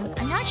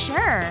 I'm not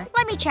sure.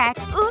 Let me check.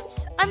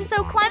 Oops, I'm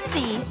so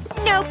clumsy.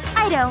 Nope,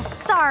 I don't.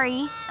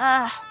 Sorry.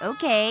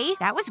 Okay.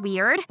 That was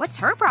weird. What's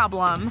her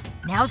problem?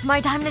 Now's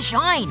my time to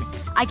shine.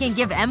 I can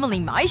give Emily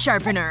my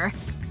sharpener.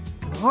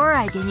 Or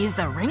I can use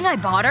the ring I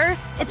bought her.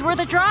 It's worth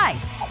a try.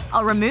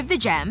 I'll remove the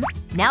gem.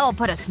 Now I'll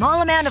put a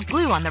small amount of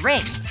glue on the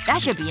ring.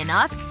 That should be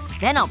enough.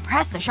 Then I'll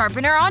press the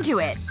sharpener onto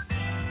it.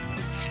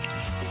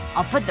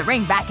 I'll put the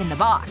ring back in the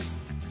box.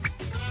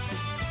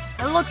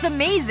 It looks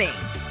amazing!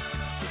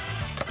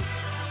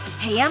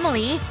 Hey,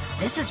 Emily.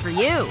 This is for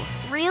you.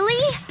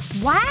 Really?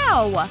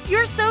 Wow!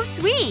 You're so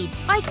sweet!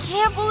 I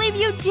can't believe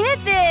you did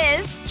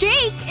this!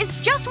 Jake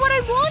is just what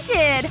I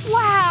wanted!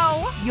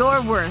 Wow!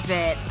 You're worth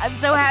it. I'm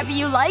so happy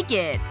you like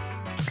it.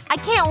 I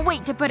can't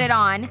wait to put it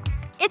on.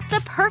 It's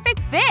the perfect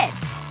fit!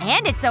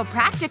 And it's so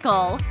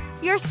practical.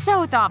 You're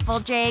so thoughtful,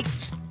 Jake.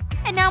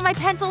 And now my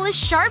pencil is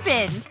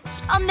sharpened.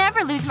 I'll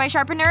never lose my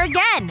sharpener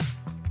again.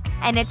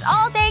 And it's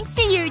all thanks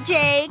to you,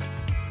 Jake.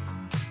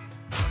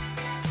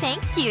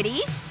 Thanks,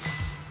 cutie.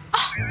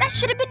 Oh, that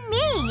should have been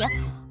me.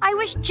 I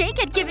wish Jake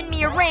had given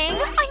me a ring.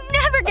 I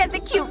never get the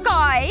cute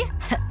guy.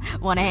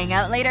 Wanna hang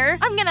out later?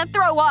 I'm gonna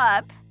throw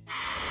up.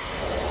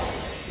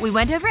 We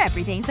went over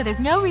everything, so there's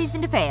no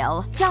reason to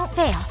fail. Don't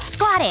fail.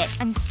 Got it.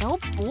 I'm so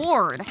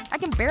bored. I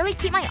can barely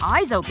keep my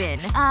eyes open.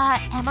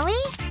 Emily?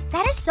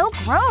 That is so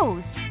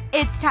gross.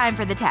 It's time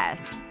for the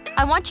test.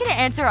 I want you to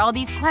answer all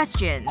these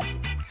questions.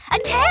 A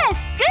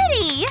test!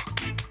 Goody!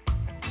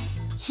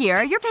 Here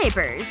are your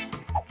papers.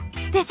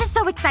 This is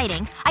so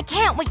exciting. I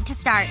can't wait to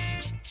start.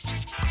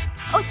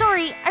 Oh,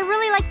 sorry. I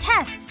really like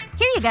tests.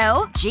 Here you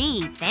go.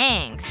 Gee,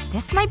 thanks.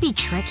 This might be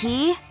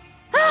tricky.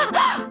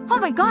 Oh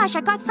my gosh,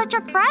 I got such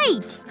a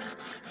fright!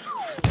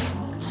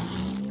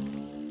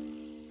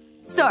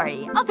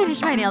 Sorry, I'll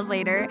finish my nails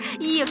later.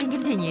 You can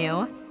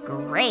continue.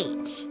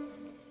 Great.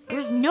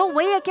 There's no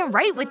way I can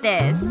write with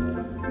this.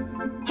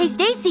 Hey,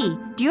 Stacy,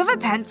 do you have a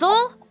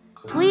pencil?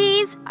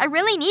 Please? I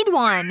really need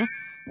one.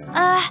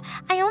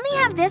 I only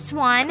have this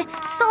one.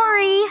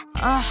 Sorry.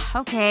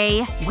 Okay.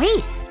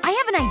 Wait, I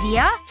have an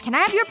idea. Can I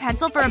have your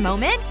pencil for a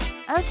moment?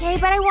 Okay,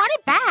 but I want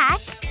it back.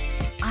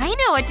 I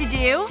know what to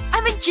do.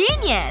 I'm a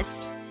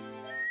genius.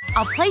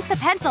 I'll place the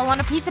pencil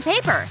on a piece of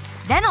paper.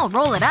 Then I'll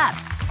roll it up.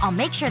 I'll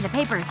make sure the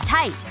paper is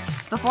tight.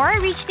 Before I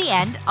reach the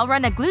end, I'll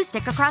run a glue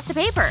stick across the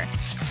paper.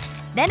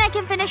 Then I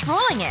can finish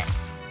rolling it.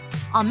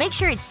 I'll make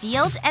sure it's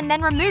sealed and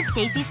then remove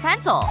Stacy's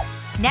pencil.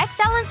 Next,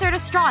 I'll insert a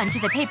straw into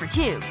the paper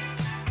tube.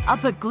 I'll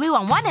put glue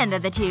on one end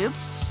of the tube.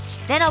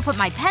 Then I'll put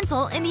my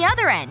pencil in the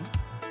other end.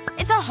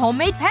 It's a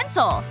homemade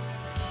pencil.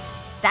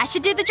 That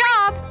should do the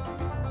job.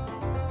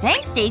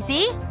 Thanks,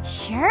 Stacy.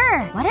 Sure.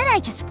 What did I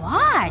just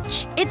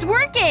watch? It's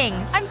working!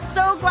 I'm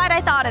so glad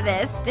I thought of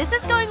this. This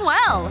is going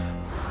well.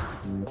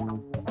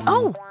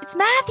 Oh, it's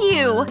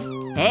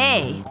Matthew!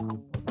 Hey.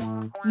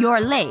 You're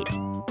late.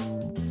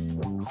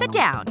 Sit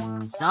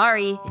down.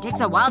 Sorry, it takes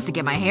a while to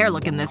get my hair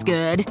looking this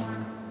good.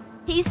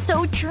 He's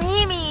so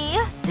dreamy.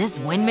 This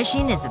wind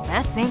machine is the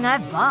best thing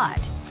I've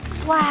bought.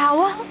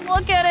 Wow,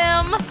 look at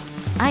him.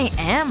 I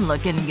am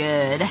looking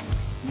good.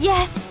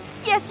 Yes!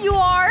 Yes, you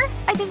are!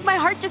 I think my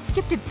heart just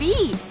skipped a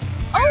beat.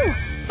 Oh!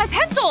 My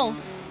pencil!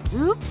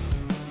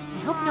 Oops. I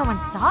hope no one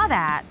saw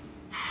that.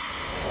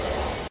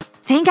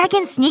 Think I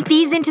can sneak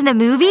these into the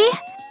movie?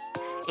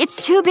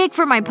 It's too big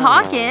for my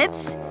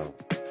pockets.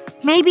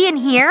 Maybe in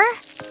here?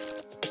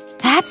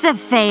 That's a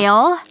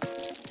fail.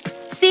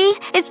 See?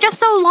 It's just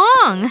so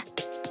long.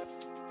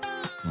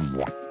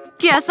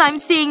 Guess I'm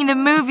seeing the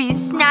movie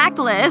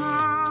snackless.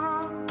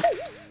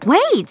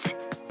 Wait!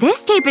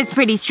 This tape is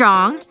pretty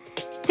strong.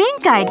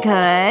 Think I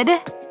could…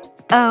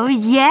 Oh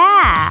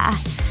yeah!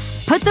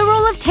 Put the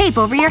roll of tape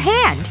over your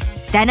hand.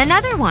 Then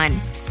another one.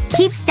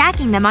 Keep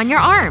stacking them on your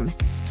arm.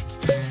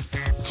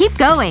 Keep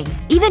going.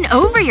 Even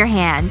over your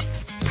hand.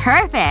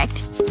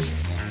 Perfect.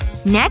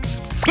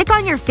 Next, stick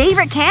on your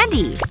favorite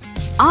candy.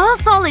 All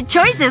solid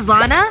choices,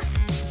 Lana.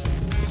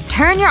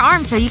 Turn your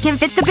arm so you can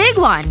fit the big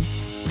one.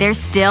 There's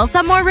still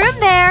some more room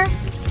there.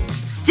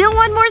 Still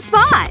one more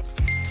spot.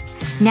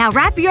 Now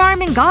wrap your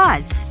arm in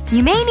gauze.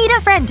 You may need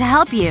a friend to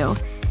help you.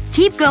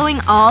 Keep going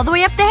all the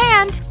way up the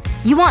hand.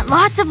 You want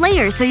lots of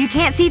layers so you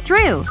can't see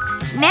through.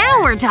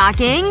 Now we're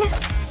talking.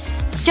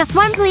 Just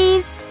one,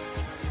 please.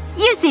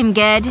 You seem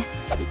good.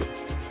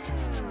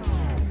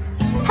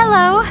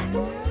 Hello.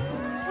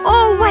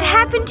 Oh, what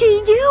happened to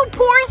you,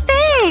 poor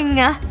thing?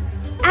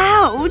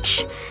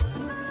 Ouch.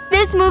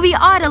 This movie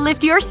ought to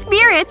lift your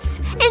spirits.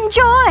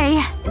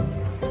 Enjoy.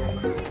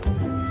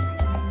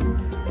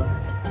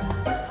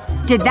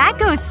 Did that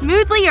go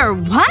smoothly or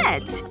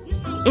what?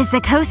 Is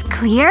the coast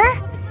clear?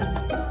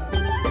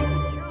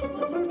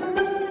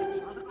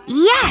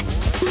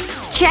 Yes!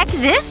 Check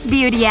this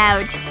beauty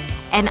out.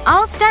 And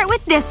I'll start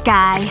with this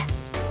guy.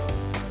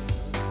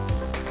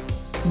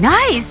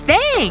 Nice,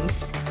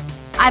 thanks!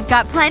 I've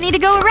got plenty to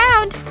go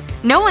around.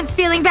 No one's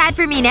feeling bad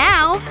for me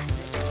now.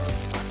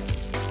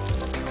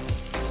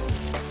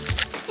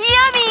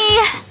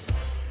 Yummy!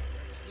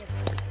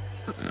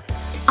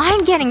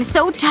 I'm getting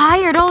so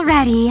tired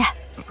already.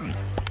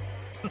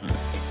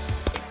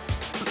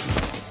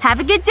 Have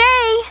a good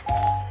day!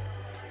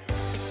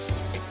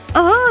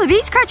 Oh,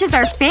 these crutches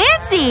are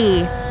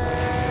fancy!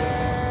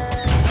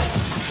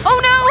 Oh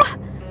no!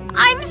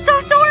 I'm so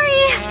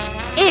sorry!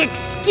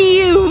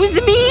 Excuse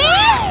me?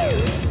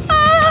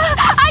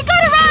 I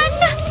gotta run!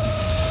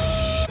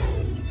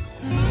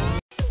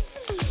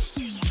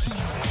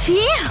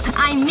 Phew!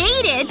 I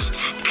made it!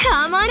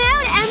 Come on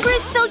out,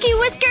 Empress Silky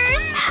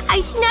Whiskers! I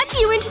snuck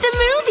you into the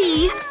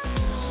movie!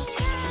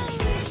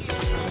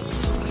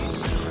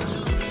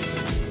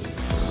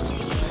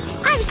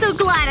 I'm so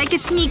glad I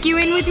could sneak you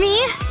in with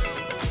me.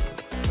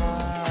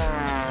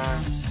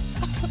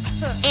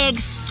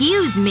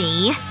 Excuse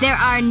me. There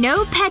are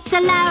no pets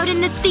allowed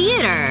in the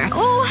theater.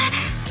 Oh.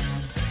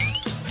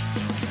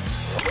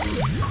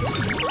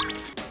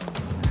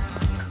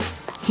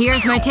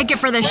 Here's my ticket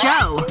for the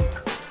show.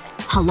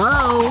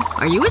 Hello?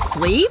 Are you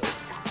asleep?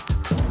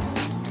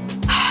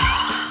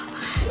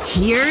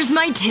 Here's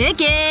my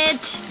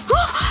ticket!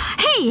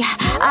 Hey!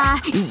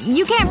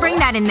 You can't bring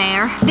that in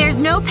there.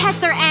 There's no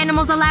pets or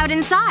animals allowed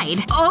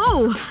inside.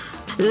 Oh!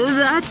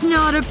 That's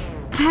not a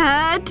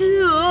pet.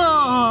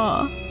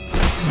 Oh.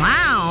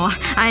 Wow.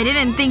 I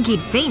didn't think he'd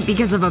faint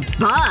because of a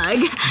bug.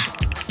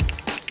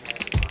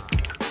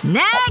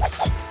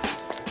 Next!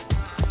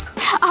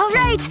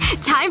 Alright,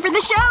 time for the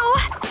show!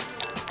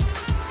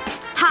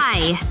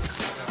 Hi.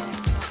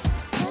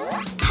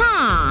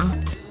 Huh.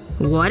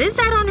 What is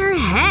that on her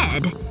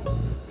head?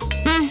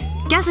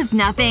 Guess it's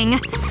nothing.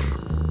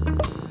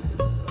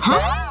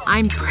 Huh?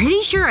 I'm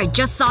pretty sure I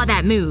just saw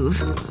that move.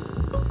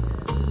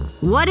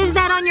 What is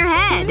that on your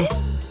head?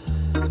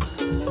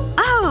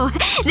 Oh,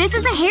 this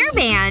is a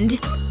hairband.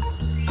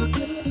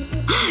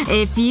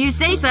 If you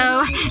say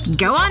so.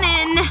 Go on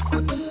in.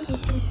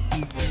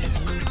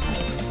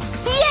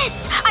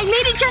 Yes! I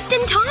made it just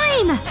in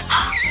time!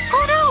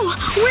 Oh no!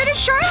 Where did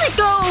Charlotte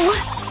go?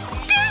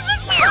 There's a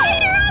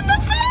spider on the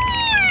floor!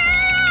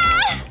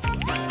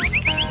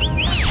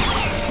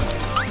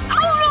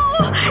 Oh no!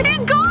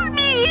 It got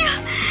me!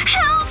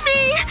 Help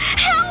me!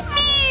 Help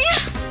me!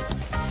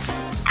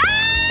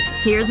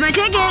 Ah! Here's my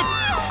ticket.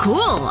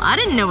 Cool. I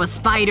didn't know a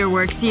spider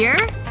works here.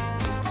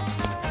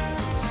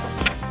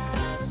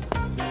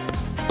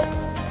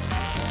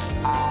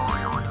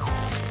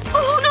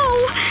 Oh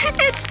no!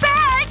 It's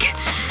back!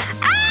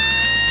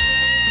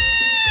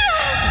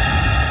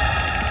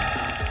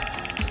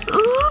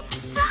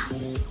 Oops.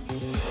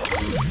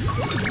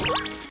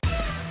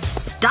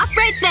 Stop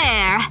right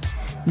there.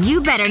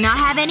 You better not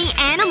have any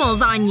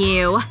animals on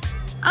you.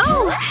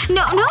 Oh!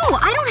 No,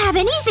 I don't have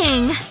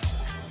anything.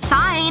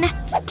 Fine.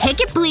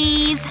 Ticket,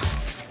 please.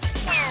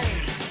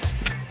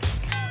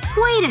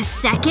 Wait a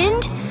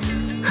second.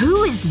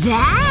 Who is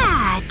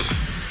that?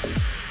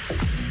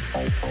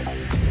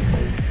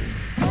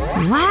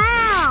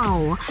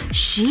 Wow.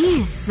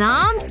 She's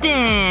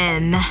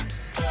something.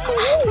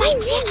 My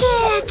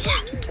ticket!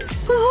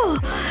 Oh,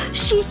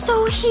 she's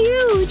so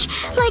huge.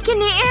 Like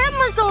an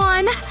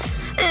Amazon.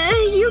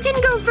 You can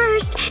go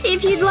first,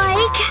 if you'd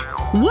like.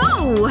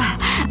 Whoa!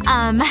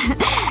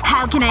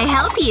 How can I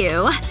help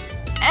you?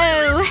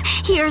 Oh,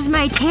 here's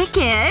my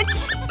ticket.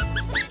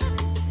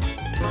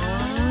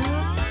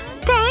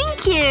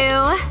 Thank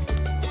you.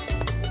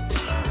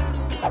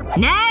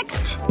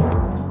 Next!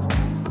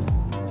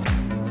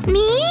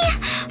 Me?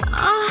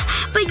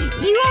 But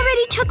you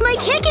already took my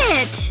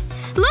ticket.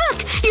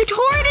 Look! You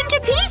tore it into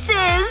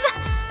pieces!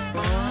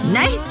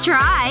 Nice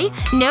try.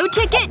 No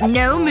ticket,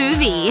 no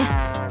movie.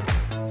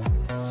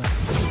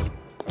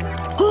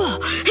 Oh,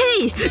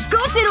 hey!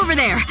 Go sit over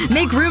there!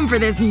 Make room for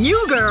this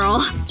new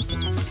girl!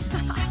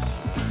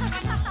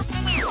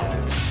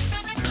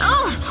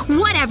 Oh,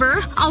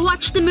 whatever. I'll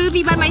watch the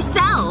movie by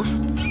myself.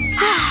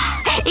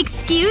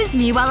 Excuse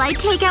me while I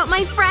take out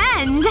my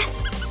friend.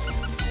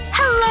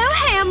 Hello,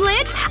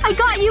 Hamlet. I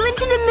got you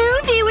into the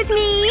movie with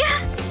me.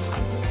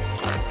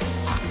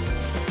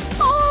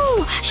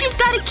 Oh, she's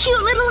got a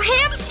cute little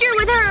hamster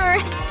with her.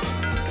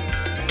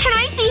 Can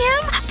I see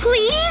him,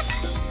 please?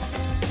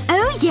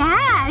 Oh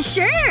yeah,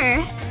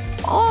 sure.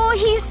 Oh,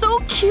 he's so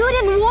cute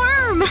and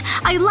warm.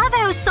 I love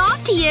how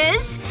soft he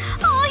is.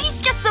 Oh, he's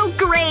just so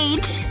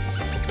great.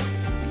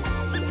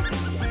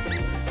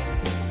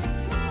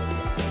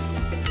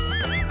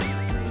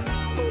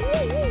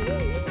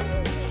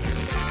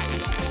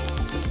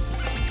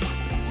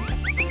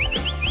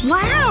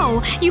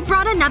 Wow! You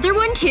brought another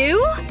one too?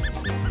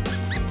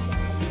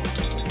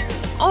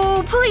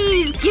 Oh,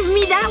 please, give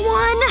me that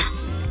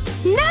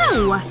one!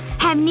 No!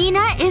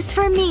 Hamnina is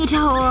for me to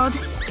hold.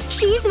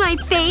 She's my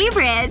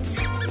favorite.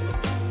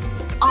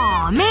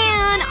 Aw,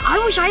 man.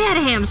 I wish I had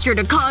a hamster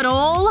to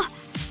cuddle.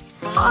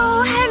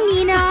 Oh,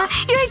 Hamnina,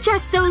 you're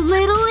just so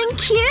little and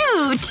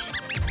cute.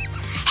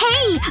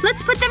 Hey,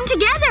 let's put them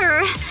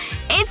together.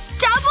 It's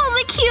double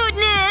the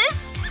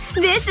cuteness!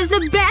 This is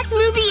the best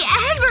movie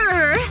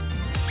ever!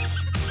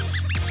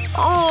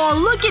 Oh,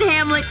 look at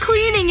Hamlet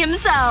cleaning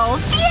himself.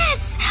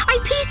 Yes! I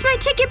pieced my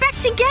ticket back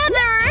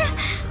together!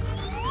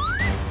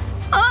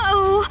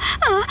 Uh-oh.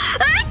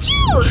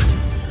 Achoo!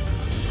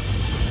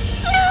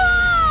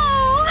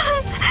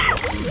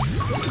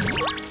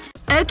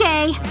 No!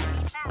 Okay.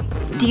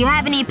 Do you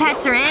have any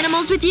pets or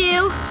animals with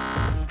you?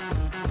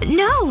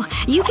 No.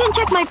 You can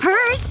check my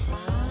purse.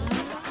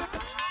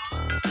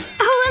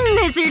 Oh, a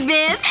lizard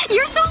bib.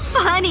 You're so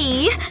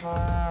funny.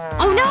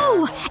 Oh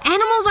no!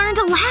 Animals aren't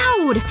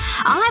allowed!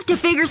 I'll have to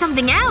figure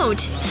something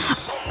out.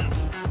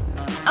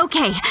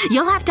 Okay,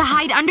 you'll have to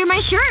hide under my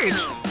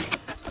shirt.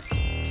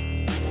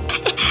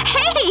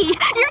 Hey!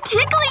 You're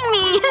tickling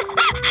me!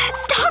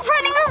 Stop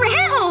running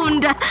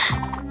around!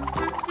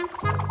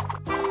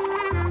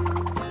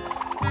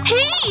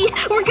 Hey!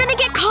 We're gonna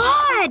get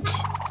caught!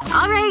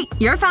 Alright,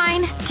 you're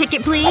fine.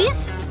 Ticket,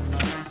 please.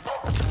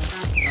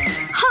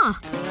 Huh.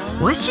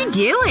 What's she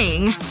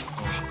doing?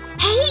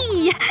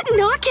 Hey!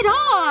 Knock it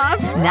off!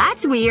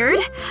 That's weird.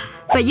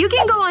 But you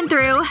can go on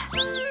through.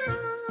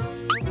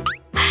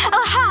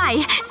 Oh,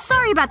 hi.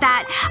 Sorry about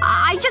that.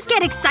 I just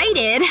get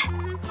excited.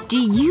 Do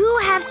you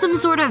have some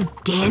sort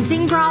of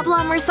dancing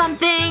problem or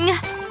something?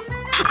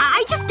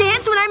 I just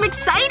dance when I'm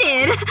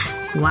excited!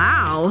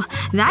 Wow.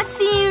 That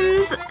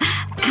seems…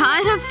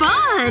 kind of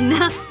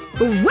fun.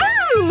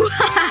 Woo!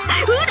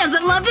 Who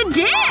doesn't love to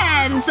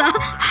dance?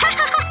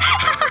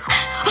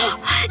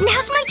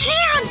 Now's my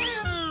chance!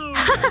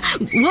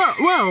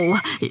 Whoa.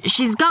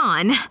 She's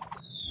gone.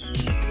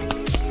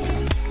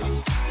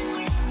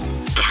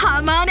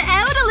 Come on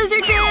out,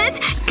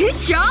 Elizabeth! Good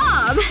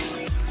job!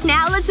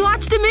 Now let's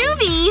watch the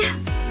movie!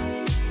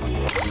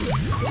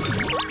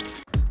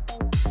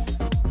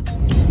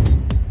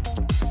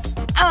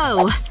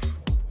 Oh.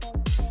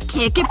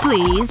 Ticket,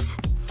 please.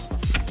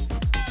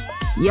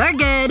 You're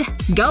good.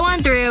 Go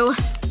on through.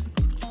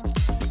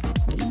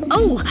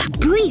 Oh,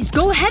 please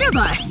go ahead of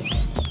us.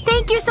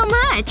 Thank you so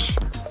much.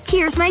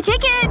 Here's my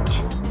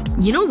ticket.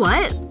 You know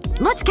what?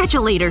 Let's catch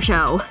a later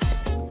show.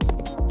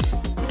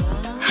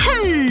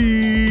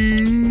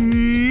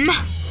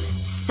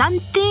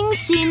 Something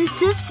seems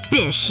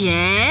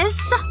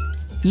suspicious.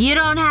 You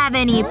don't have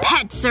any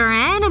pets or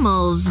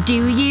animals,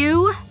 do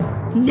you?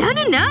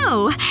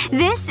 No.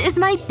 This is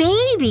my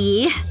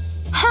baby.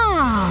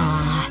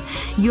 Huh.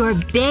 Your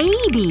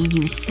baby,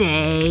 you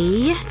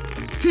say?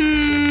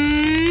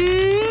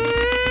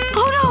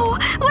 Oh no!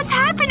 What's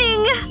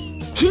happening?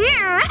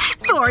 Here!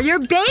 For your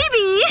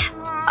baby!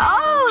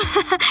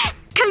 Oh!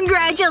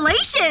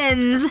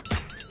 Congratulations!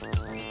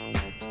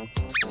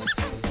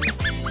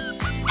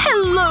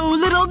 Hello,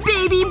 little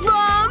baby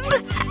bump!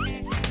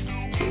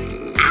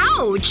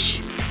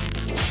 Ouch!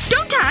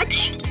 Don't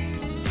touch!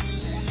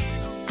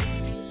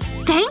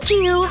 Thank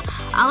you.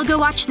 I'll go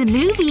watch the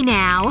movie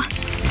now.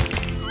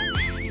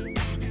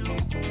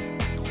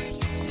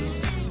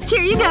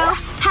 Here you go.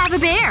 Have a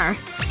bear.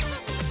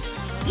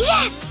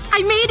 Yes!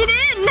 I made it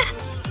in!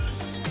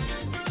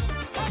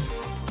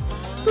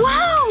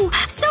 Wow!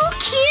 So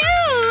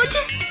cute!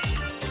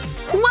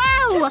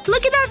 Wow!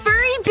 Look at that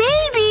furry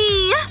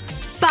baby!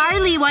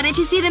 Barley wanted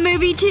to see the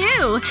movie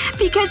too.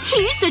 Because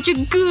he's such a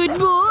good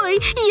boy.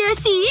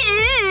 Yes, he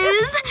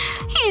is!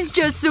 He's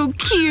just so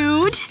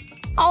cute.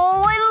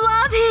 Oh, I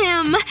love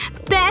him!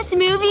 Best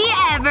movie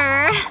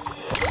ever!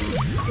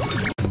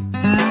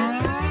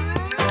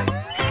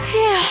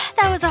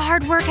 That was a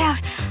hard workout.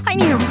 I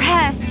need a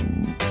rest.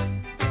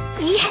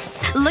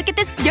 Yes! Look at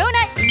this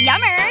donut!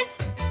 Yummers!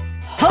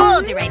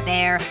 Hold it right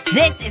there.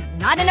 This is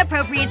not an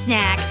appropriate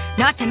snack.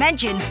 Not to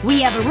mention,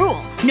 we have a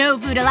rule. No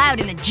food allowed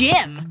in the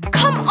gym.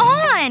 Come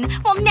on!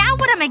 Well, now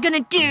what am I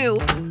gonna do?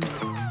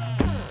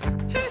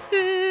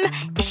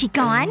 Is she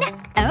gone?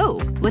 Oh,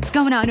 what's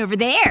going on over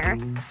there?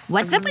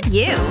 What's up with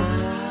you?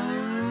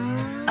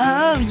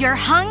 Oh, you're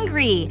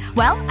hungry.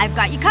 Well, I've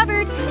got you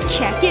covered.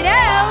 Check it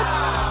out.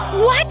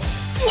 What?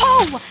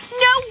 Whoa!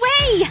 No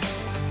way!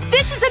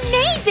 This is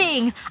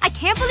amazing! I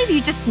can't believe you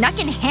just snuck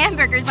in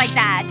hamburgers like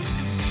that.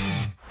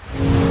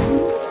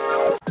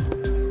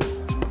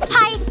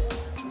 Hi.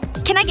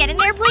 Can I get in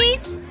there,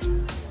 please?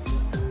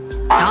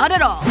 Not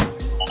at all.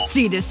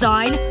 See this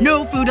sign?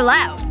 No food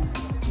allowed.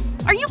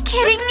 Are you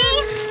kidding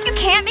me? You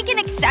can't make an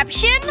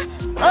exception?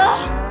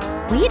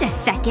 Ugh. Wait a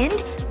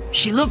second.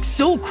 She looks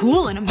so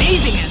cool and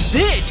amazing and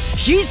fit.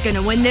 She's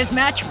gonna win this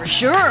match for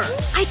sure.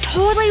 I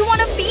totally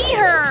want to be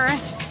her.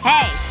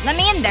 Hey, let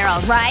me in there,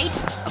 alright?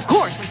 Of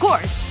course.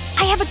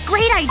 I have a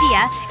great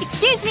idea.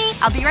 Excuse me,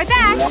 I'll be right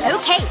back.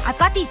 Okay, I've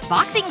got these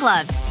boxing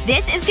gloves.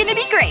 This is gonna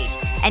be great.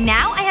 And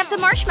now I have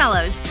some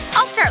marshmallows.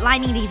 I'll start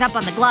lining these up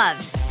on the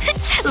gloves.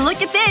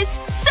 Look at this.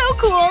 So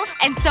cool.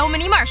 And so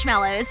many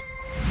marshmallows.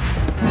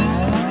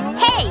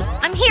 Hey,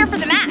 I'm here for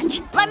the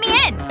match. Let me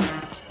in.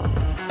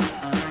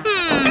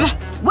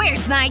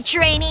 Where's my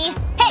trainee?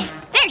 Hey,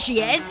 there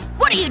she is.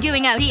 What are you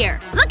doing out here?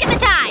 Look at the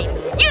time.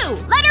 You,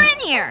 let her in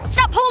here.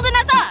 Stop holding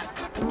us up.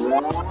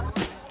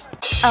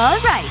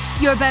 Alright,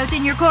 you're both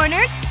in your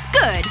corners?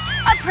 Good.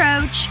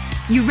 Approach.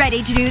 You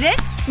ready to do this?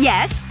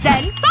 Yes?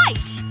 Then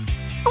fight!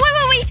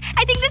 Wait.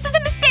 I think this is a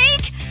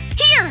mistake.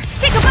 Here,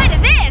 take a bite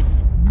of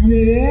this.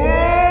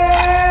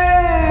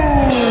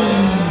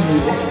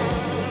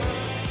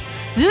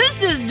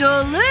 This is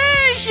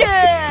delicious!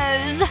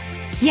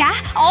 Yeah?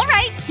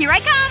 Alright, here I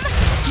come.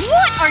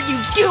 What are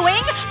you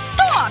doing?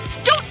 Stop!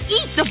 Don't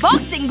eat the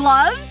boxing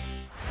gloves!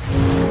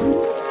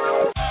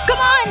 Come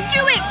on,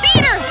 do it!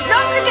 Beat her!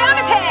 Knock her down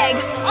a peg!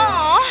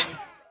 Aw.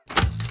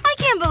 I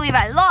can't believe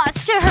I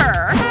lost to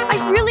her.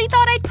 I really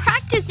thought I'd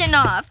practiced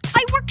enough.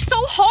 I worked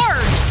so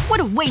hard. What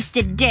a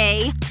wasted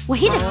day.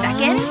 Wait a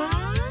second.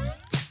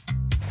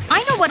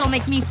 I know what'll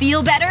make me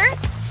feel better.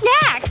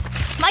 Snacks!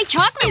 My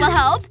chocolate will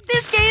help.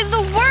 This day is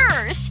the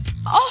worst.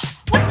 Oh,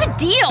 what's the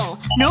deal?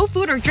 No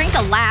food or drink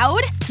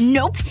allowed?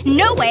 Nope.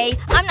 No way.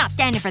 I'm not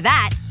standing for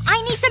that.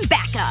 I need some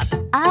backup.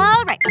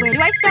 Alright, where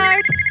do I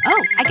start?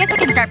 Oh, I guess I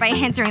can start by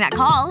answering that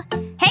call.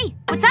 Hey,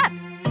 what's up?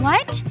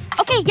 What?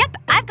 Okay, yep,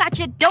 I've got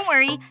you. Don't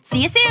worry.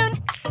 See you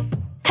soon.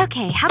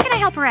 Okay, how can I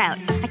help her out?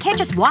 I can't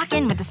just walk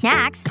in with the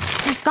snacks.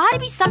 There's gotta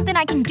be something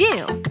I can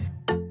do.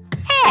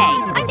 Hey,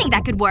 I think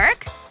that could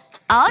work.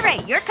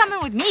 Alright, you're coming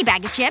with me,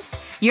 bag of chips.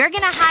 You're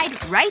gonna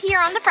hide right here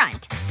on the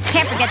front.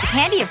 Can't forget the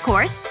candy, of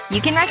course. You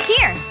can rest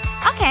here.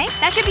 Okay,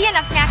 that should be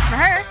enough snacks for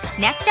her.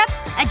 Next up,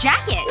 a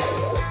jacket.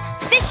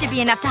 This should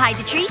be enough to hide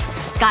the treats.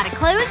 Gotta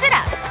close it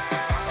up.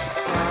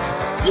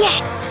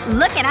 Yes!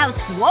 Look at how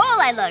swole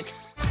I look.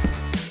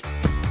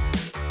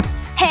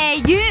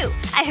 Hey, you!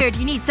 I heard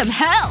you need some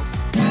help.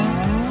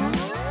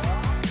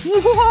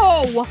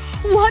 Whoa!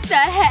 What the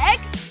heck?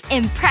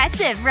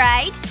 Impressive,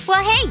 right?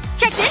 Well, hey,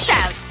 check this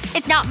out.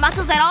 It's not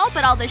muscles at all,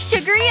 but all the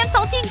sugary and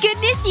salty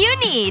goodness you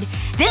need.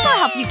 This'll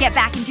help you get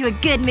back into a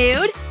good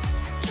mood.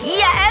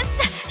 Yes!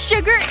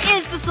 Sugar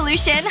is the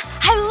solution.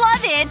 I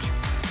love it!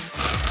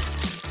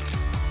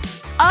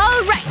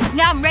 Alright,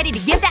 now I'm ready to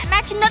give that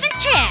match another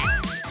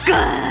chance.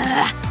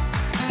 Gah!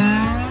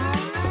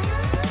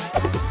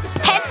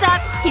 Heads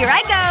up, here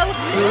I go.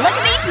 Look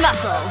at these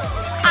muscles.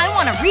 I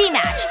want a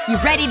rematch. You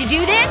ready to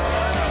do this?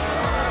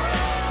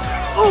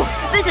 Ooh,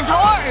 this is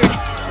hard.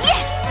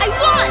 Yes! I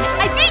won!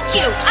 I beat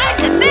you! I'm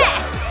the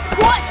best!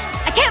 What?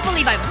 I can't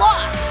believe I've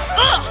lost!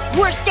 Ugh!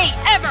 Worst day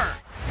ever!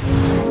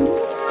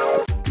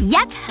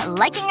 Yep,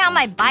 liking how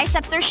my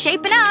biceps are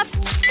shaping up.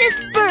 This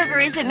burger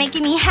isn't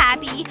making me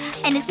happy.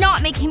 And it's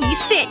not making me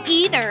fit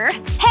either.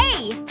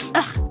 Hey!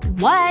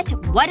 Ugh, what?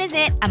 What is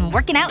it? I'm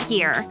working out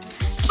here.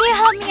 Can you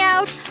help me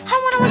out?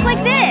 I wanna look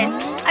like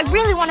this. I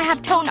really wanna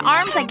have toned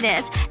arms like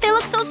this. They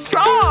look so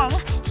strong.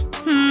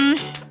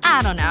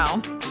 I don't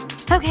know.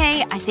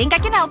 Okay, I think I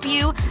can help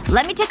you.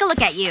 Let me take a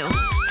look at you.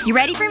 You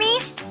ready for me?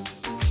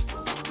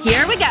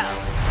 Here we go.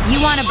 You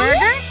want a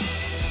burger?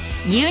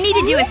 You need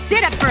to do a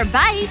sit-up for a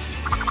bite.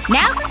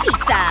 Now for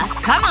pizza.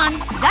 Come on.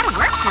 You gotta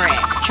work for it.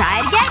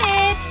 Try to get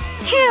it.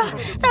 Phew.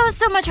 That was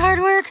so much hard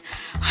work.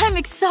 I'm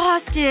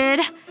exhausted.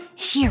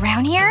 Is she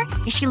around here?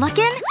 Is she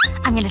looking?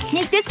 I'm gonna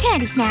sneak this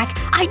candy snack.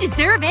 I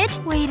deserve it.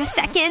 Wait a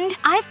second.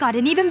 I've got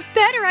an even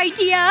better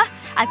idea.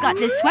 I've got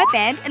this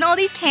sweatband and all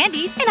these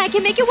candies, and I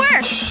can make it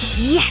work.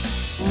 Yes!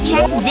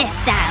 Check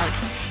this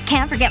out.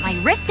 Can't forget my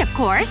wrist, of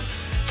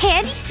course.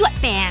 Candy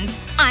sweatbands.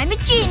 I'm a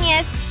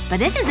genius. But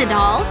this isn't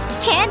all.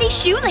 Candy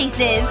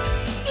shoelaces.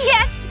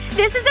 Yes!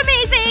 This is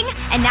amazing!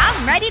 And now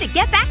I'm ready to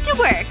get back to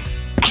work.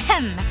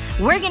 Ahem.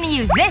 We're gonna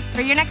use this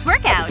for your next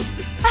workout.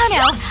 Oh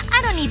no.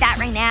 I don't need that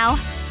right now.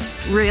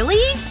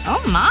 Really?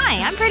 Oh my.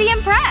 I'm pretty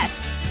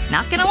impressed.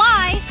 Not gonna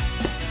lie.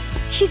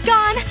 She's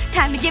gone.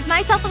 Time to give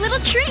myself a little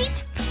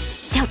treat.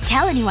 Don't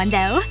tell anyone,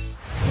 though.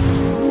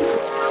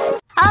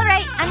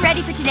 Alright, I'm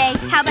ready for today.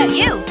 How about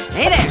you?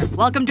 Hey there.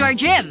 Welcome to our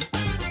gym.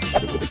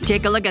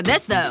 Take a look at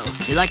this, though.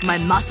 You like my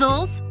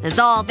muscles? It's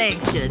all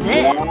thanks to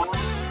this.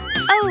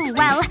 Oh,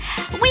 well,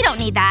 we don't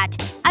need that.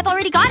 I've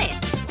already got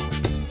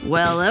it.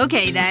 Well,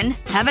 okay then.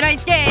 Have a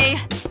nice day.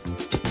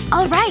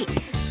 Alright.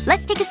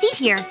 Let's take a seat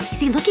here. Is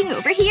he looking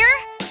over here?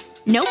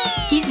 Nope.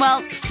 He's,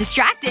 well,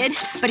 distracted.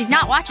 But he's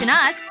not watching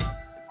us.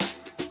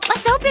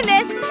 Let's open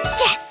this!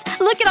 Yes!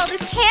 Look at all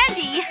this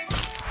candy!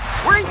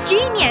 We're a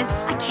genius!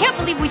 I can't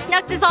believe we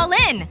snuck this all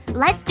in!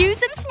 Let's do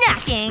some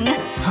snacking!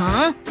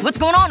 Huh? What's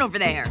going on over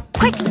there?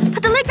 Quick!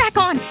 Put the lid back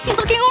on! He's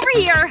looking over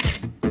here!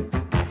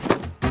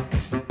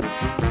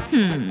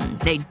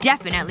 They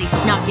definitely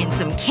snuck in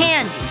some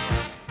candy.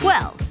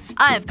 Well,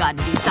 I've got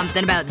to do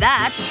something about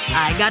that.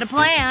 I got a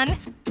plan.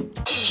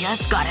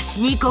 Just gotta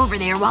sneak over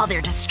there while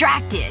they're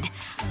distracted.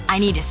 I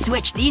need to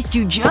switch these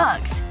two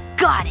jugs.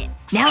 Got it.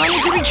 Now I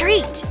need to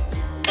retreat.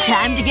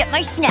 Time to get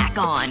my snack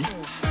on.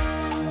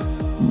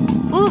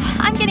 Ooh,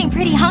 I'm getting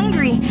pretty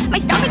hungry. My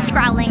stomach's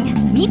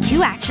growling. Me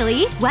too,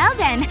 actually. Well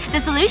then, the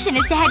solution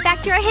is to head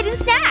back to our hidden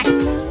snacks.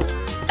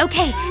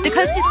 Okay, the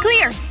coast is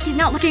clear. He's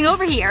not looking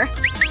over here.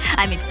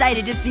 I'm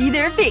excited to see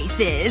their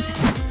faces.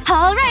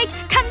 Alright,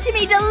 come to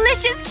me,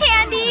 delicious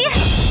candy!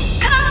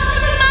 Come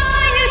to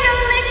mama, you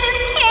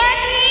delicious candy!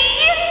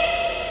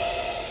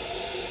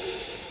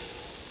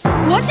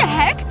 What the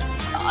heck?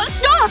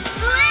 Stop!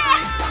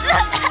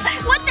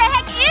 What the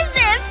heck is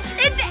this?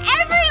 It's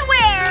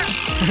everywhere!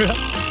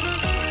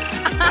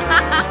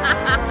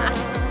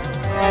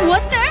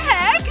 What the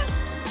heck?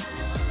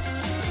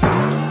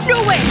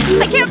 No way!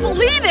 I can't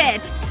believe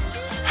it!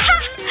 Ha!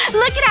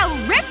 Look at how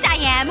ripped I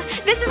am!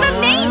 This is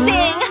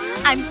amazing!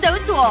 I'm so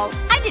swole.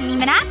 I didn't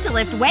even have to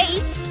lift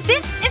weights.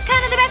 This is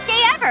kind of the best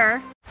day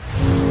ever.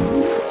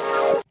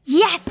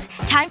 Yes!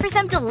 Time for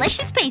some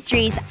delicious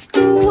pastries.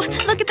 Ooh,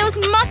 look at those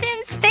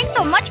muffins! Thanks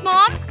so much,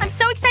 Mom! I'm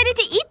so excited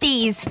to eat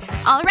these!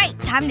 Alright,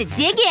 time to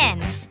dig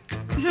in.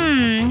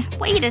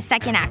 Wait a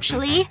second,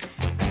 actually.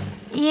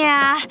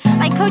 Yeah,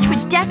 my coach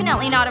would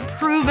definitely not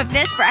approve of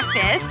this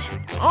breakfast.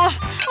 Ugh,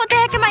 what the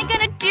heck am I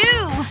gonna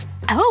do?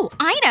 Oh,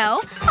 I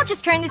know. I'll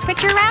just turn this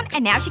picture around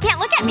and now she can't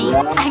look at me.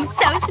 I'm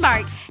so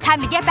smart. Time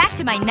to get back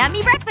to my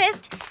nummy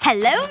breakfast.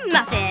 Hello,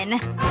 Muffin.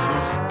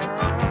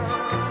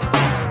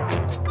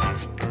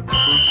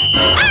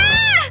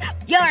 Ah!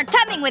 You're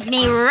coming with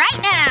me right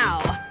now!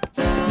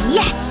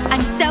 Yes!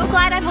 I'm so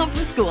glad I'm home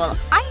from school.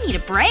 I need a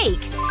break.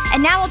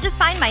 And now I'll just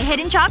find my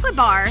hidden chocolate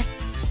bar.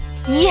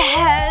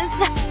 Yes!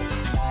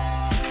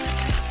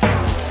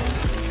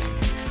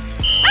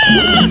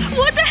 Ah!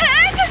 What the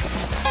heck?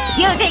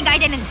 You think I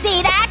didn't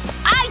see that?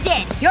 I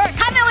did! You're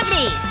coming with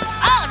me!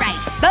 Alright,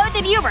 both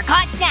of you were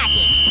caught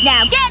snacking.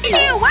 Now get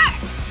to work!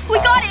 We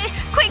got it!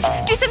 Quick!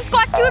 Do some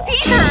squats to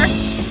appease her!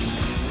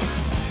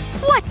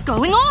 What's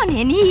going on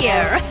in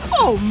here?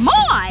 Oh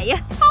my!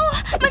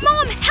 Oh, my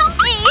mom, help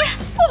me!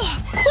 Oh,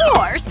 of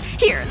course!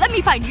 Here, let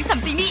me find you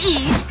something to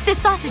eat. This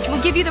sausage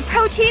will give you the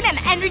protein and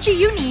energy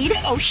you need.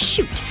 Oh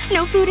shoot.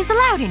 No food is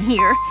allowed in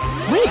here.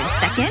 Wait a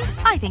second.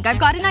 I think I've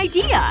got an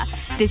idea.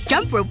 This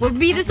jump rope will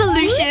be the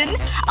solution.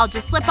 I'll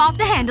just slip off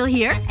the handle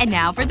here. And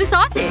now for the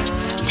sausage.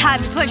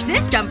 Time to push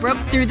this jump rope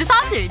through the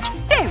sausage.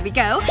 There we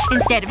go.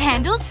 Instead of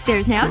handles,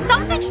 there's now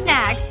sausage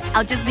snacks.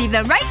 I'll just leave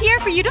them right here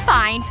for you to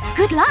find.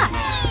 Good luck.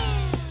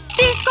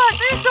 These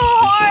squats are so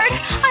hard.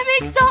 I'm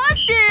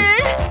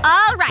exhausted.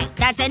 Alright,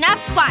 that's enough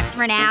squats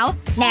for now.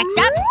 Next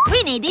up,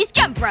 we need these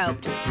jump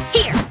ropes.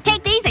 Here,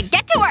 take these and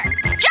get to work.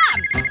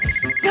 Jump!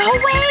 No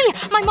way!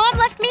 My mom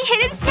left me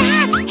hidden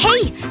snacks!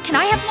 Hey, can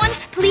I have one,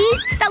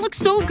 please? That looks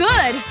so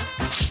good.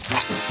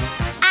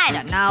 I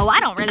don't know. I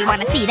don't really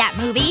want to see that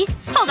movie.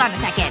 Hold on a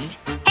second.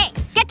 Hey,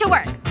 get to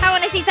work. I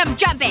want to see some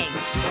jumping.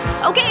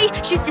 Okay,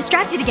 she's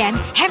distracted again.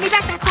 Hand me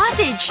back that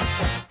sausage.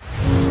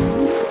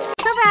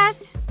 So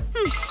fast.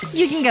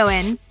 You can go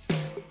in.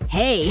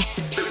 Hey.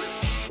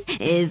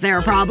 Is there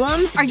a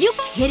problem? Are you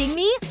kidding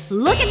me?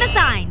 Look at the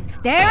signs.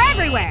 They're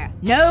everywhere.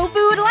 No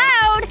food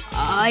allowed.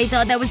 I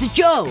thought that was a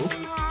joke.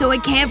 So I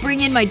can't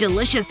bring in my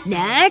delicious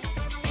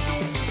snacks?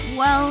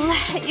 Well,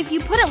 if you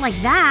put it like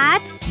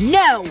that…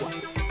 No!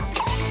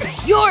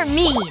 You're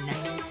mean!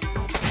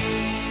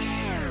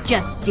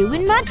 Just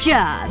doing my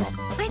job.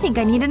 I think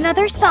I need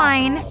another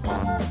sign.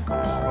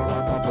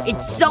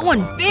 It's so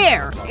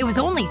unfair! It was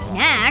only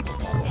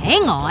snacks.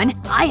 Hang on.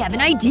 I have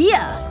an idea.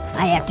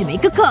 I have to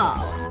make a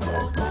call.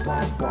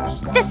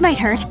 This might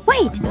hurt.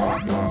 Wait.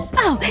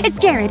 Oh, it's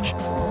Jared.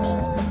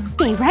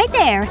 Stay right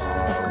there.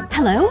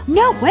 Hello?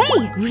 No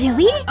way!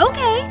 Really?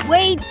 Okay.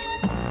 Wait!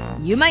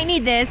 You might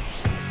need this.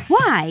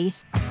 Why?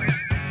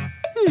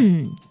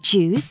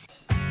 Juice.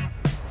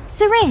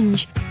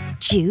 Syringe.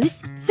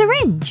 Juice.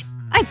 Syringe.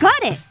 I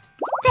got it!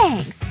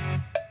 Thanks.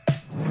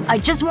 I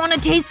just want a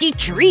tasty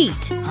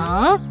treat.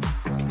 Huh?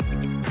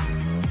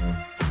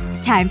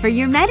 Time for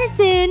your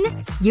medicine.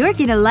 You're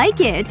gonna like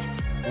it.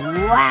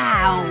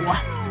 Wow.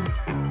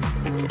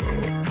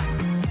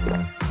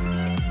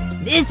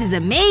 This is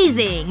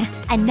amazing!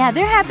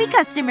 Another happy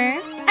customer.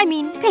 I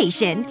mean,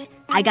 patient.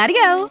 I gotta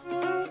go.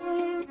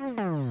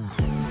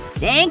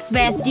 Thanks,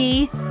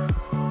 bestie.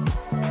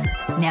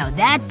 Now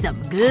that's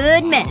some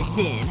good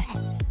medicine.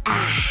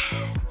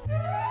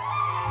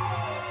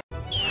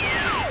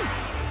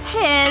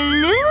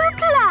 Hello,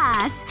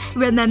 class!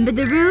 Remember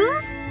the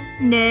rules?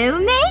 No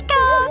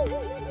makeup!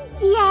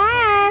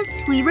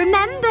 Yes, we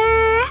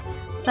remember.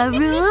 But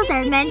rules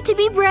are meant to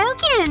be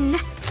broken.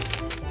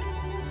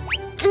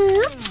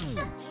 Oops.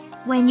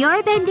 When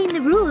you're bending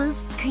the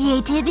rules,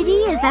 creativity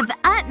is of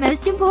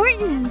utmost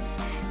importance.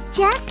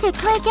 Just a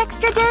quick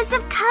extra dose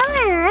of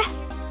color.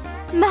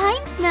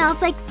 Mine smells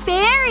like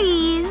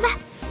berries.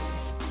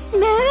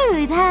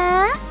 Smooth,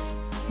 huh?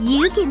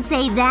 You can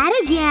say that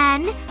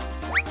again.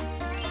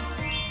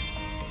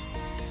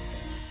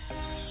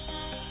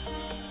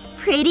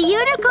 Pretty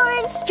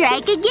unicorn,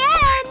 strike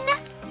again!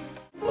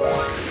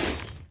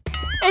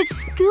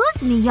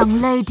 Excuse me,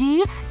 young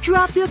lady.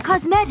 Drop your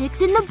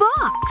cosmetics in the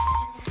box.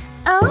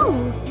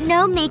 Oh,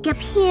 no makeup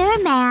here,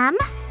 ma'am.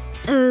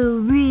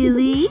 Oh,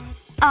 really?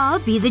 I'll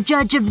be the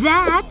judge of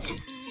that.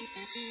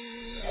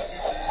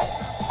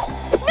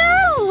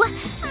 No!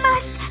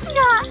 Must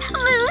not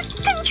lose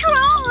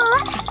control!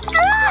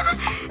 Ah!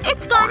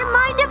 It's got a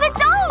mind of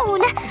its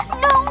own!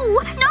 No!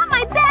 Not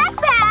my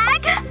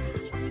backpack!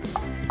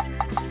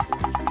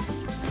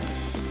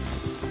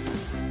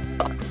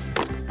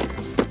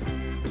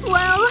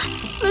 Well,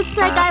 looks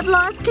like I've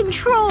lost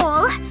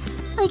control.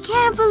 I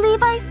can't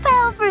believe I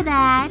fell for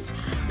that.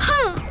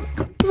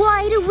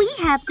 Why do we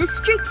have the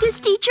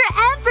strictest teacher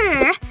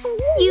ever?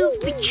 You've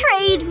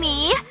betrayed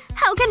me.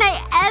 How can I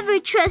ever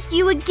trust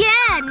you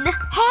again?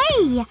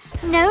 Hey!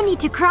 No need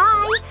to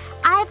cry.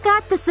 I've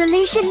got the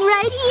solution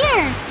right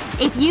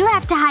here. If you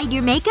have to hide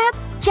your makeup,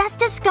 just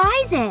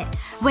disguise it.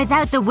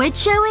 Without the wood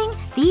showing,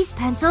 these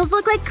pencils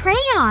look like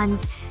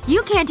crayons.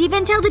 You can't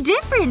even tell the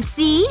difference,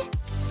 see?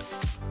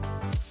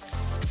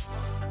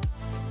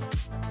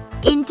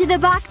 Into the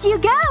box you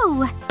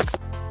go!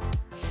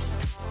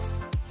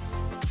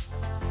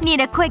 Need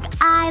a quick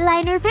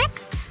eyeliner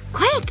fix?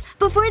 Quick!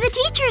 Before the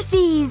teacher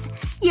sees!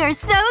 You're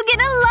so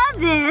gonna love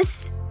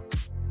this!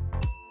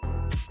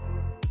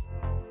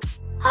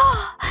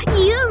 Oh,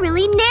 you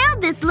really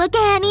nailed this look,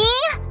 Annie!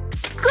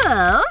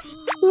 Girls?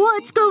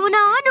 What's going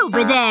on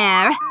over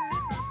there?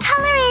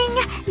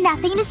 Coloring!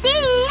 Nothing to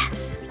see!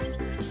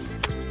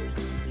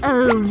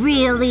 Oh,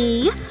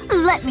 really?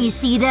 Let me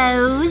see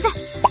those.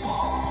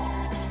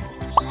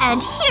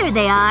 And here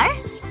they are.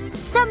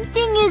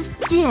 Something is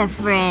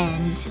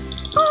different.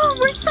 Oh,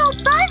 we're so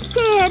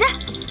busted!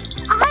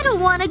 I don't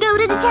want to go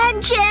to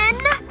detention!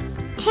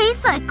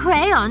 Tastes like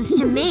crayons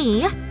to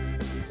me.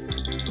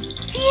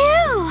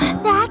 Phew!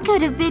 That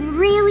could have been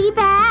really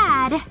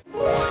bad.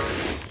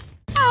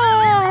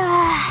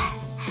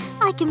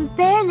 I can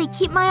barely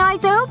keep my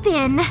eyes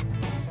open.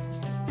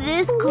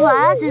 This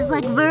class is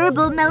like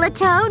verbal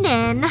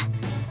melatonin.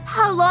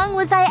 How long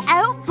was I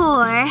out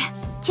for?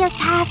 Just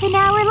half an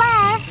hour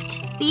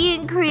left.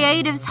 Being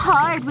creative's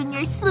hard when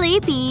you're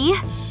sleepy.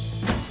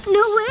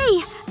 No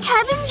way!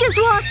 Kevin just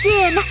walked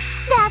in!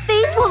 That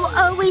face will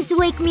always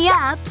wake me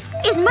up.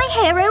 Is my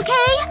hair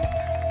okay?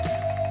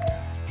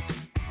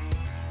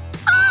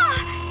 Ah!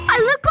 I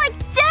look like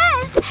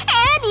death!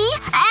 Annie!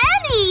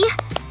 Annie!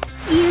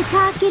 You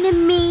talking to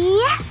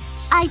me?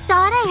 I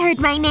thought I heard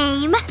my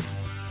name.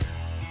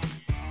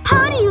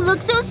 How do you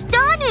look so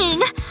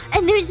stunning?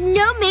 And there's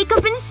no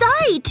makeup in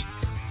sight.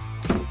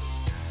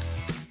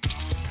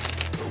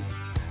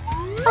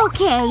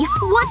 Okay,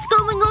 what's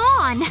going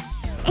on?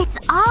 It's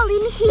all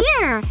in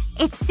here.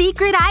 It's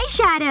secret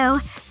eyeshadow.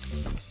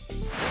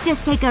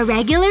 Just take a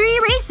regular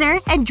eraser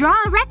and draw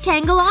a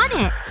rectangle on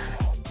it.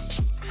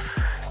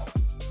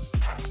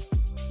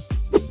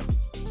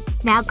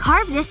 Now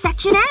carve this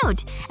section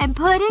out and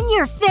put in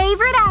your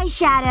favorite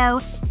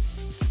eyeshadow.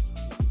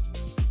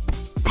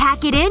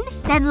 Pack it in,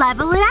 then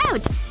level it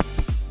out.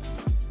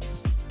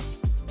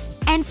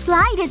 And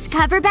slide its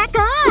cover back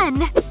on.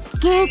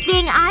 Good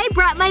thing I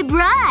brought my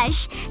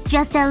brush.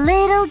 Just a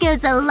little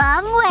goes a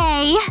long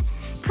way.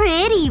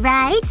 Pretty,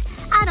 right?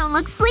 I don't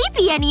look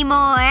sleepy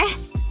anymore.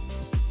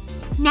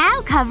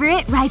 Now cover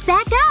it right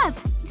back up.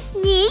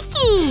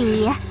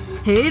 Sneaky.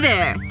 Hey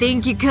there.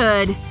 Think you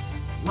could…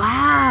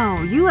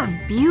 Wow, you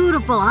have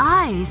beautiful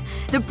eyes.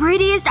 The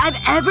prettiest I've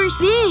ever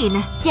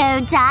seen.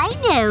 Don't I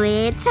know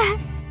it?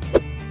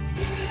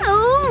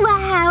 Oh,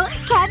 wow.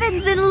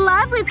 Kevin's in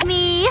love with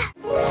me.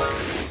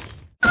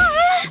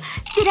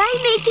 Did I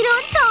make it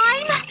on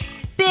time?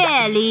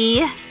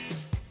 Barely.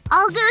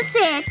 I'll go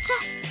sit.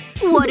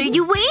 What are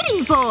you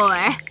waiting for?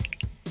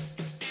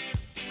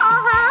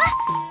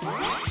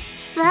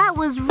 That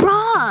was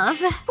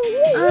rough.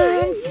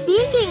 And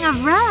speaking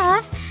of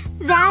rough,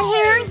 that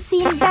hair's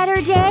seen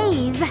better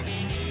days.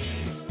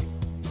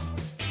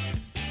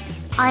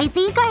 I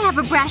think I have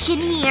a brush in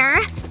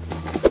here.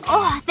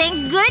 Oh,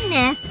 thank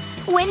goodness.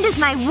 Wind is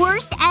my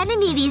worst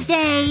enemy these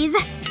days.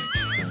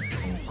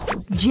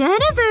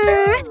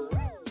 Jennifer!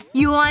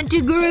 You want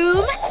to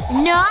groom?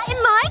 Not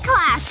in my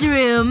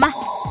classroom.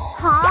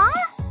 Huh?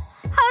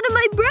 How did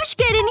my brush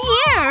get in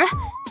here?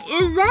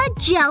 Is that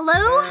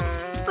Jell-O?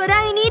 But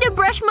I need to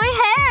brush my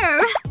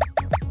hair.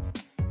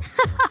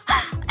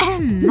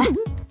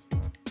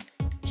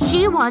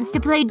 She wants to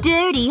play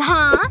dirty,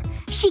 huh?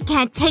 She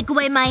can't take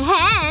away my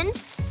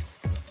hands.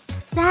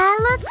 That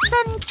looks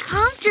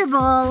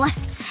uncomfortable.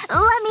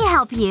 Let me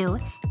help you.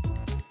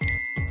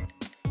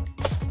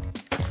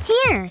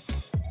 Here.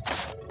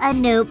 A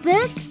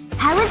notebook?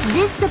 How is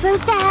this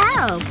supposed to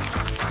help?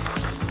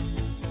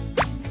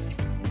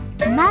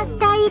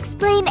 Must I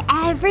explain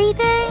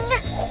everything?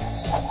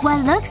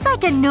 What looks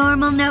like a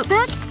normal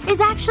notebook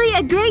is actually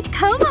a great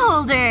comb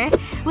holder.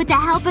 With the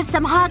help of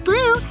some hot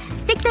glue,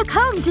 stick the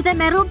comb to the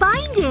metal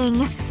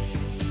binding.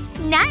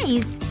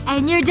 Nice!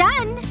 And you're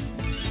done!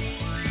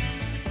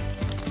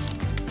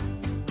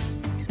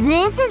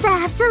 This is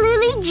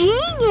absolutely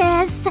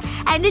genius!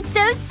 And it's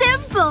so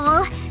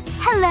simple!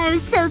 Hello,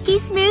 silky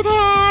smooth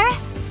hair.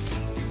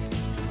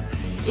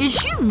 Is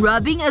she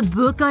rubbing a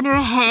book on her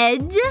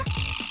head?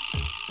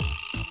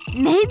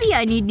 Maybe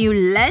I need new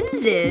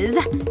lenses.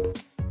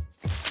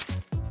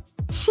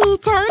 She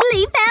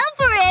totally fell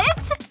for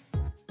it!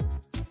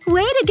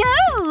 Way to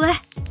go!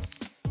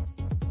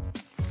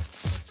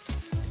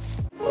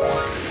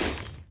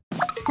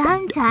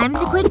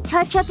 Sometimes a quick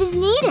touch-up is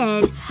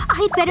needed.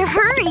 I'd better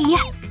hurry.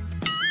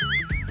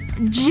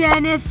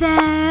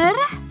 Jennifer?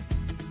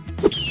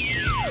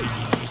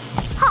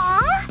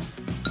 Huh?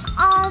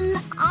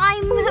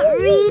 I'm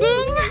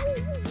reading?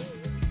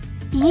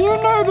 You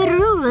know the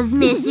rules,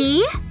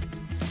 Missy.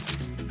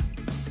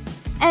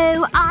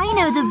 Oh, I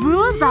know the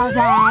rules all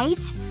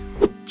right.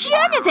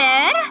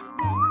 Jennifer!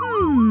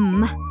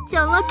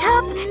 Don't look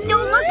up!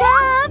 Don't look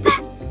up!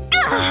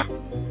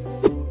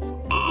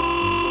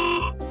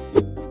 Ugh.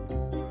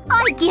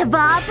 I give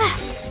up.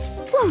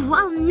 Ooh,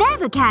 I'll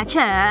never catch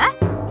her.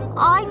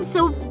 I'm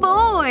so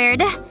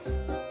bored.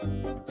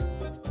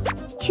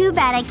 Too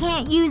bad I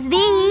can't use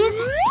these.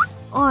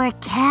 Or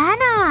can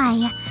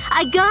I?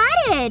 I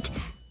got it!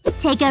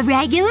 Take a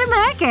regular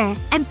marker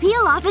and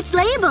peel off its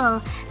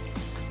label.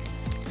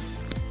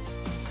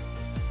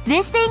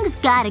 This thing's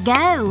gotta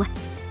go.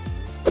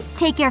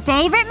 Take your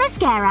favorite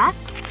mascara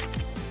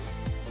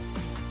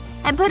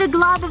and put a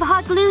glob of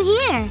hot glue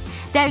here.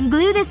 Then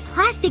glue this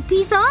plastic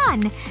piece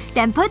on.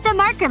 Then put the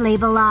marker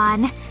label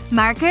on.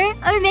 Marker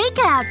or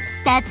makeup?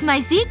 That's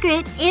my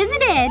secret,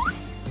 isn't it?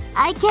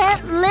 I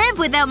can't live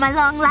without my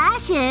long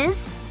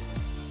lashes.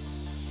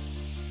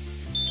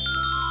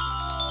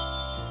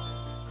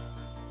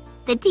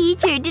 The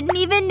teacher didn't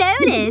even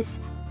notice.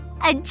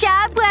 A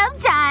job well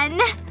done.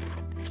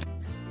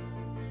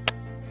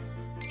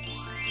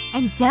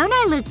 And don't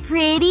I look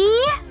pretty?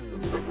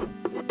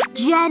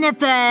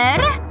 Jennifer?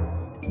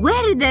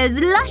 Where did those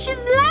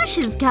luscious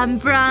lashes come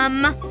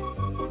from?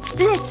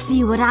 Let's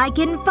see what I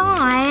can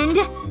find.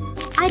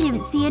 I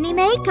didn't see any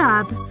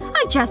makeup.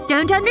 I just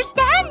don't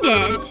understand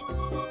find it.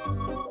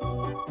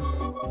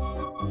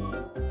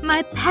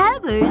 My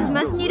powers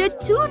must need a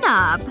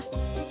tune-up.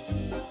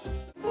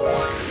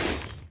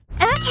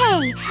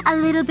 Okay, a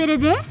little bit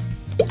of this.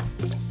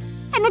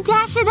 And a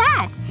dash of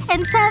that.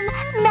 And some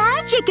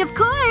magic, of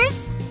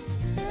course.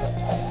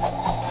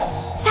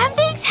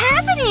 Something's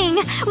happening!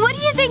 What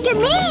do you think it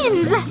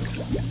means?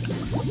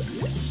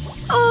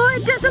 Oh,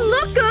 it doesn't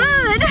look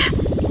good!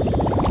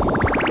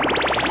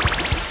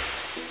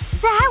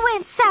 That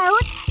went so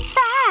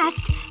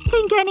fast.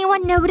 Think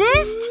anyone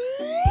noticed?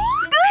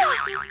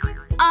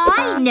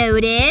 I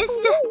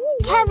noticed.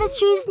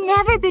 Chemistry's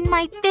never been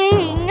my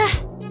thing.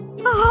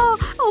 Oh,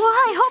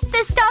 I hope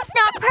this stuff's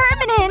not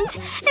permanent. Is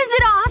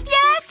it off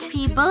yet?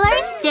 People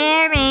are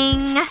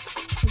staring.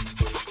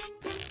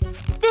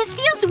 This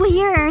feels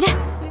weird.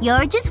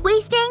 You're just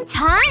wasting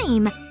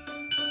time.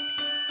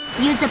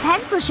 Use a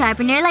pencil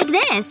sharpener like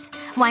this.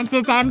 Once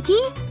it's empty,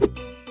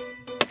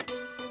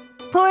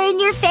 pour in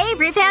your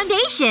favorite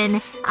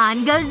foundation.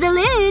 On goes the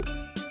lid.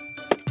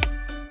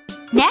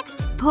 Next,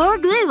 pour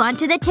glue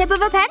onto the tip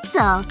of a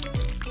pencil.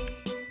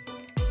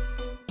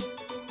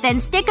 Then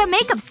stick a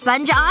makeup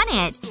sponge on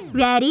it.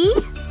 Ready?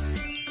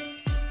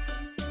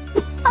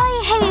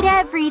 I hate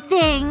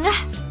everything.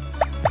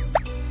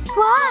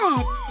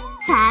 What?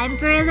 Time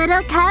for a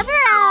little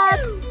cover-up.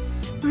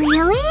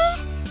 Really?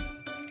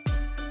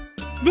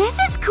 This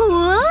is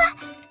cool.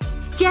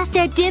 Just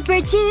a dip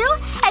or two,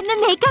 and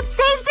the makeup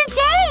saves the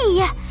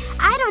day.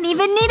 I don't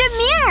even need a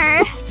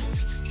mirror.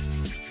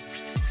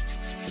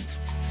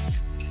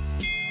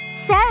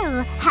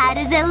 So, how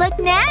does it look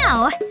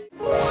now?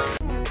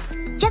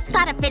 Just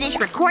gotta finish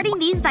recording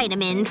these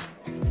vitamins.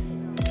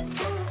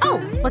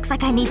 Oh, looks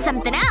like I need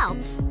something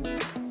else.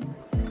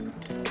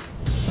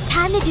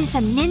 Time to do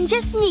some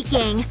ninja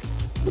sneaking.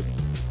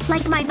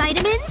 Like my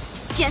vitamins?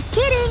 Just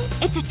kidding.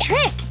 It's a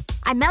trick.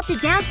 I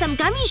melted down some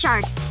gummy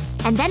sharks.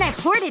 And then I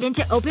poured it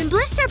into open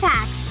blister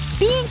packs.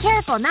 Being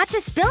careful not to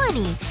spill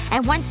any.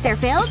 And once they're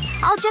filled,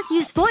 I'll just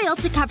use foil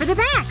to cover the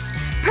backs.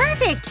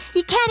 Perfect!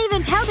 You can't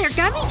even tell they're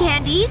gummy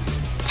candies.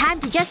 Time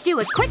to just do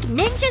a quick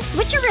ninja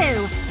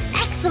switcheroo.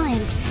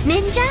 Excellent.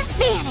 Ninja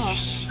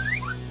vanish.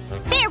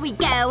 There we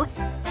go.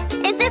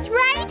 Is this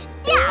right?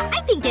 Yeah,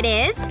 I think it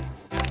is.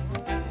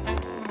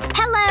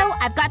 Hello,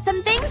 I've got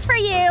some things for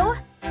you.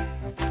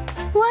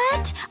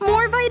 What?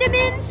 More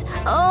vitamins?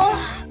 Oh.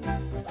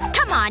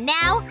 Come on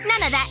now.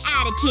 None of that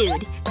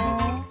attitude.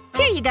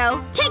 Here you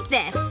go. Take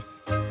this.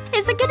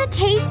 Is it gonna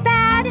taste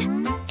bad?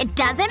 It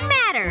doesn't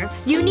matter.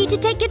 You need to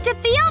take it to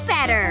feel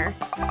better.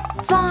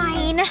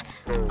 Fine.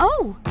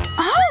 Oh.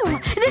 Oh!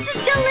 This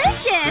is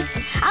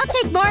delicious! I'll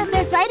take more of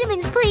those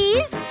vitamins,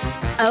 please.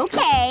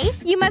 Okay.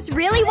 You must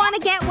really want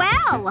to get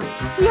well.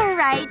 You're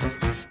right.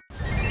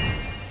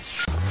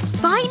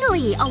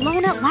 Finally!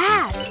 Alone at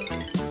last.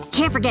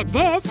 Can't forget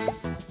this.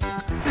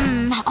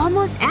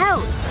 Almost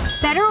out.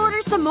 Better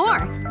order some more.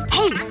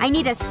 Hey, I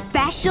need a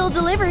special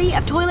delivery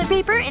of toilet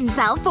paper in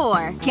cell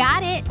 4.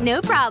 Got it.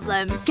 No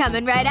problem.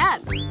 Coming right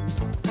up.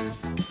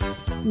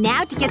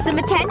 Now to get some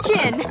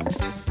attention.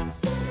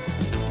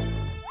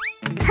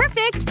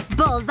 Perfect.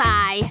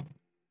 Bullseye.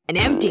 An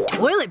empty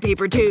toilet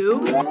paper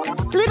tube?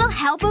 Little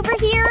help over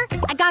here?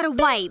 I gotta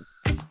wipe.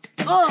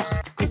 Ugh.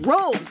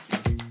 Gross.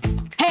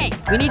 Hey,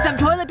 we need some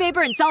toilet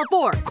paper in cell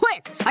 4.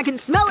 Quick! I can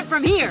smell it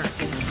from here.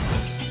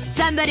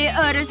 Somebody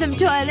order some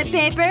toilet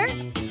paper?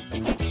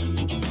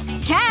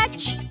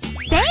 Catch!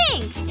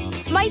 Thanks!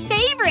 My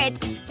favorite!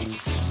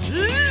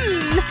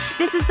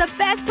 This is the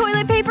best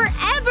toilet paper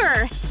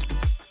ever!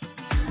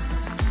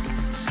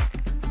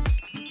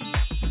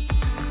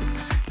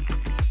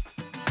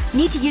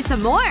 Need to use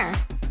some more.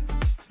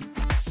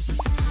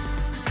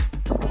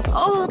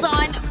 Hold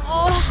on.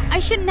 Oh, I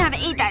shouldn't have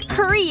ate that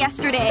curry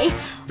yesterday.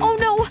 Oh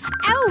no.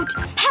 Out!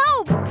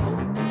 Help!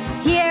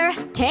 Here,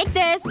 take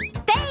this.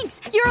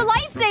 Thanks! You're a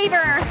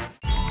lifesaver!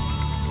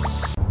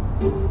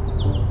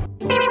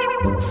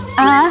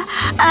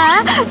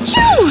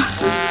 Achoo!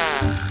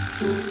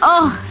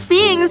 Oh,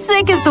 being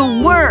sick is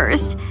the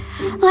worst.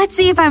 Let's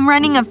see if I'm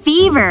running a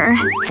fever.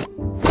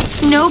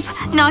 Nope.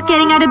 Not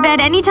getting out of bed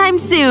anytime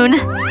soon.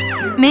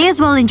 May as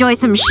well enjoy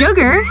some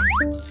sugar.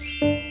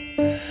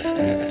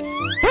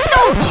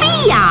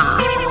 Sophia!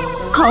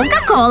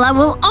 Coca-Cola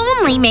will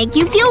only make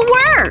you feel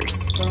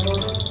worse.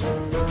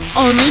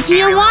 Only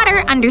tea and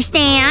water,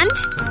 understand?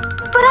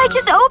 But I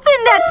just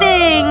opened that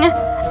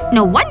thing!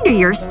 No wonder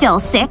you're still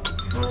sick.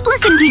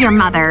 Listen to your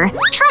mother.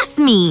 Trust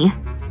me.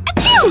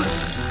 Achoo!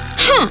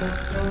 Huh.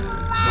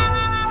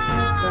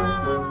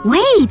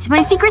 Wait,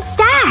 my secret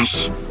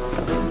stash!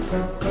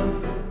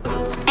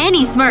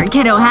 Any smart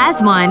kiddo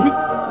has one.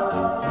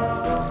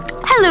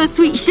 Hello,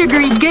 sweet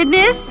sugary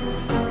goodness.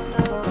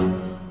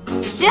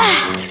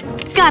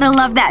 Gotta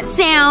love that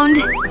sound.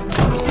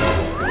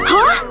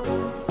 Huh?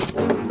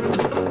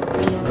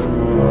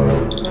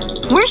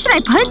 Where should I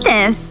put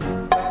this?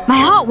 My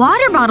hot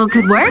water bottle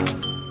could work.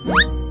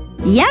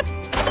 Yep.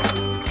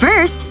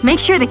 First, make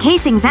sure the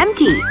casing's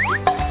empty.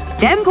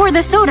 Then pour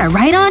the soda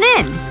right on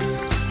in.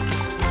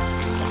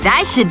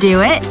 That should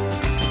do it.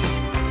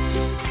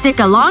 Stick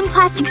a long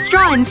plastic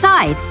straw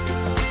inside.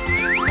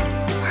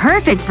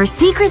 Perfect for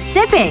secret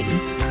sipping.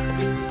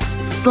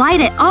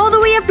 Slide it all the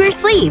way up your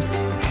sleeve.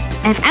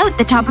 And out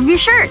the top of your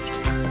shirt.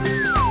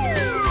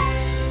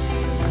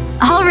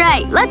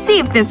 Alright, let's see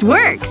if this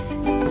works.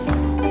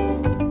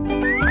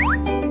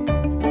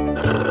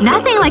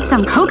 Nothing like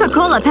some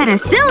Coca-Cola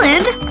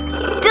penicillin.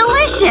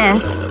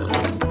 Delicious!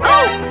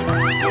 Oh!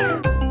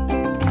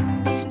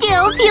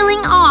 Still feeling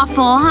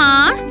awful,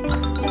 huh?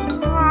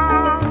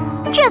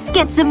 Just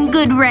get some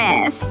good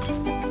rest.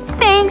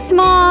 Thanks,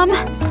 Mom.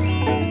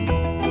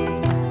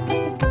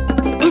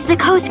 Is the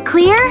coast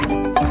clear?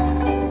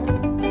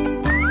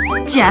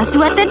 Just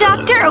what the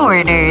doctor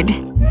ordered.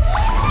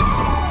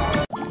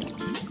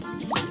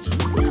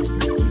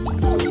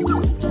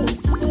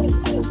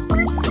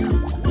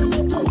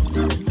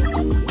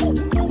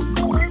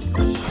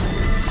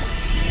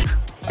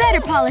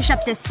 Better polish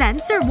up this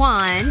sensor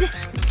wand.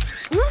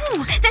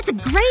 Ooh, that's a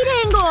great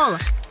angle!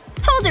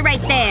 Hold it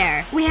right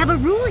there. We have a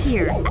rule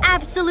here.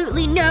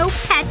 Absolutely no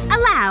pets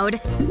allowed.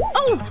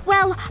 Oh,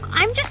 well,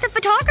 I'm just a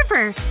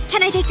photographer.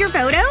 Can I take your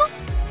photo?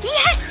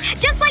 Yes!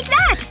 Just like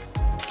that!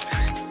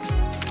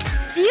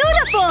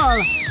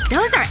 Beautiful!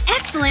 Those are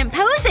excellent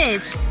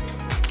poses!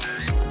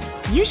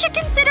 You should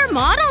consider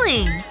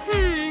modeling.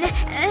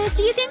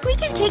 Do you think we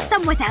can take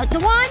some without the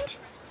wand?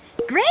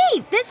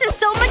 Great! This is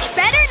so much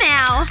better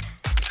now!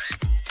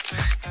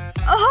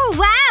 Oh,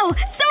 wow!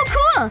 So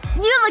cool!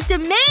 You looked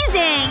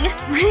amazing!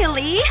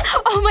 Really?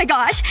 Oh my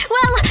gosh.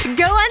 Well,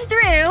 go on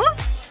through.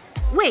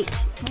 Wait.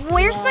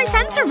 Where's my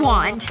sensor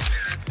wand?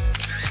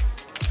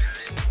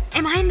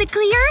 Am I in the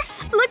clear?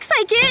 Looks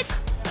like it.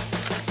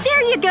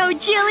 There you go,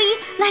 Jilly!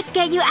 Let's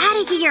get you out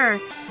of here!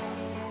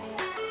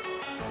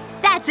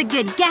 That's a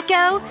good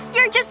gecko!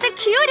 You're just the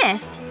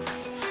cutest!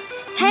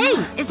 Hey,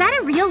 is that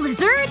a real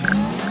lizard?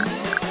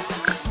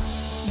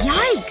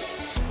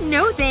 Yikes!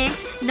 No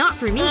thanks. Not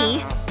for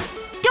me.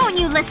 Don't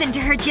you listen to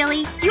her,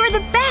 Jilly. You're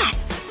the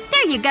best!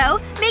 There you go.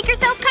 Make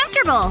yourself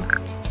comfortable.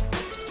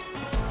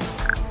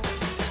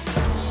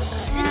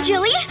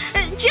 Jilly?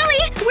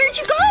 Jilly! Where'd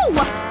you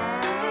go?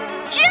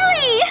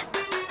 Jilly!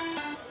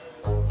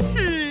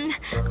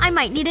 I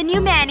might need a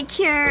new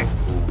manicure.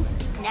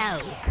 No.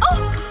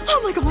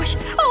 Oh my gosh.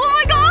 Oh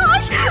my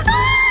gosh!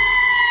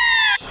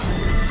 Ah!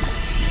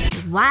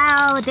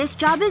 Wow, this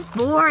job is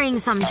boring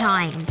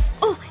sometimes.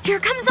 Oh, here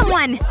comes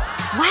someone.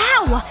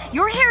 Wow,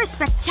 your hair is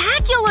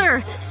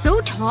spectacular. So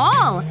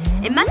tall.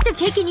 It must have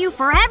taken you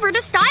forever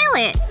to style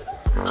it.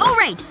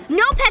 Alright,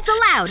 no pets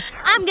allowed.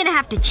 I'm gonna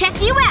have to check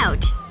you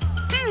out.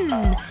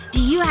 Do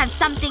you have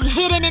something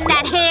hidden in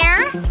that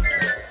hair?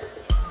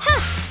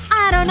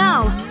 I don't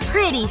know.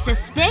 Pretty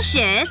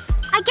suspicious.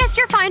 I guess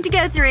you're fine to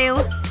go through.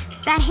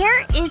 That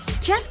hair is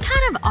just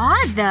kind of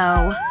odd,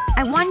 though.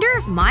 I wonder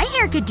if my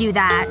hair could do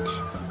that.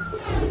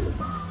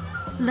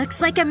 Looks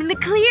like I'm in the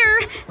clear.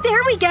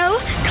 There we go.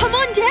 Come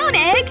on down,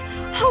 egg.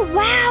 Oh,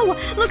 wow.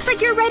 Looks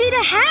like you're ready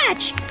to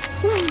hatch.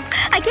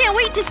 I can't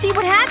wait to see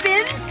what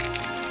happens.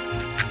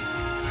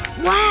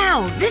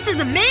 Wow, this is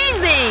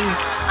amazing!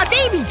 A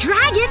baby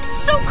dragon?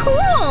 So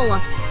cool!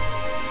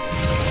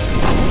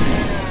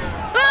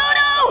 Oh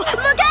no!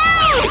 Look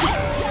out!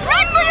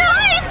 Run for your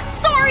life!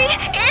 Sorry,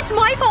 it's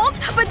my fault,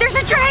 but there's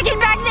a dragon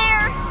back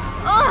there!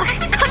 Ugh,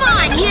 come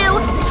on,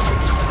 you!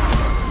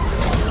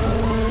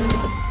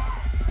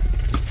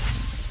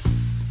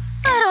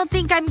 I don't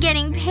think I'm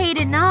getting paid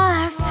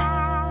enough.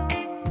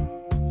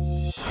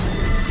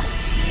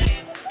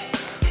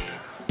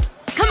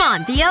 Come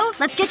on, Theo.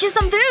 Let's get you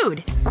some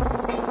food.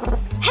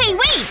 Hey,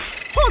 wait!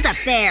 Hold up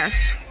there.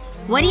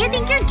 What do you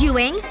think you're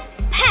doing?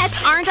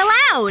 Pets aren't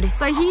allowed.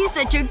 But he's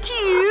such a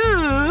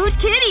cute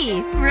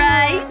kitty,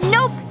 right?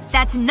 Nope.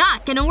 That's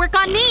not gonna work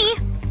on me.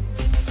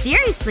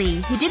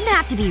 Seriously, he didn't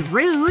have to be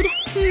rude.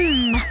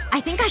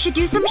 I think I should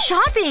do some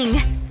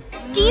shopping.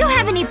 Do you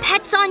have any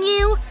pets on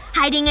you?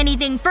 Hiding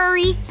anything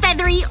furry,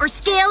 feathery, or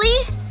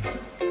scaly?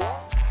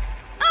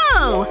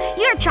 Oh,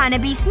 you're trying to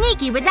be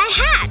sneaky with that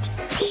hat.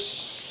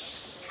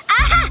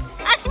 Aha!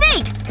 A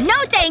snake! No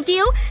thank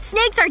you!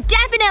 Snakes are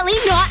definitely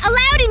not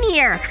allowed in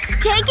here!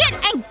 Take it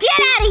and get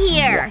out of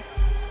here!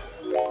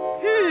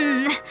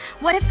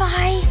 What if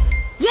I…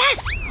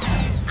 Yes!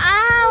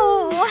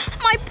 Ow!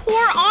 My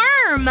poor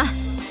arm!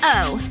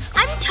 Oh,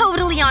 I'm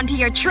totally onto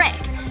your trick.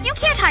 You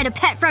can't hide a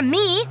pet from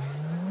me.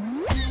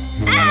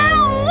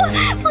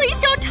 Ow! Please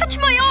don't touch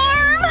my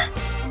arm!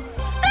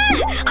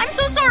 Ah, I'm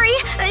so sorry.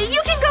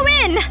 You can go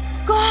in.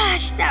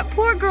 Gosh, that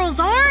poor girl's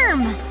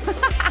arm.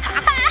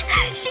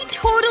 She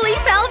totally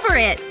fell for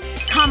it.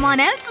 Come on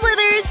out,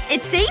 Slithers.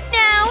 It's safe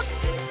now.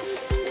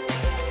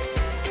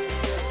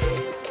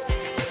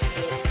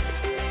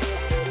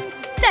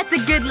 That's a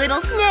good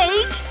little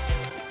snake.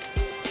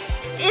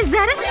 Is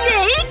that a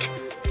snake?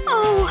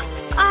 Oh,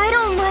 I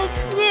don't like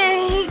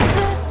snakes.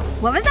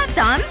 What was that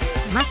thumb?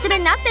 Must have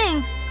been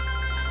nothing.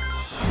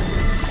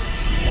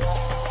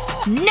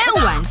 No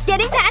one's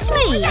getting past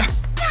me!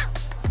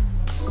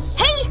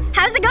 Hey!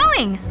 How's it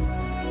going?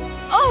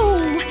 Oh!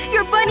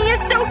 Your bunny is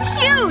so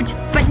cute!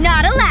 But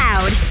not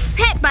allowed!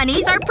 Pet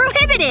bunnies are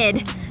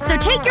prohibited! So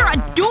take your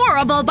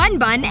adorable Bun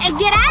Bun and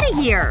get out of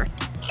here.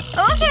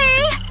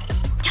 Okay.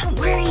 Don't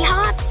worry,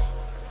 Hops.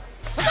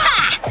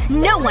 Ha!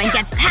 No one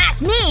gets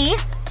past me!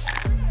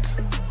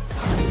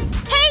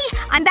 Hey,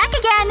 I'm back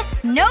again.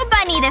 No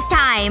bunny this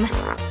time.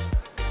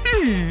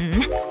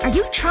 Are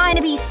you trying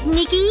to be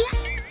sneaky?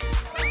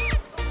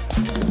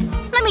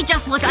 Let me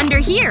just look under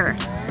here.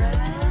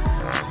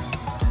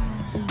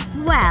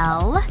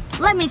 Well,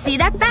 let me see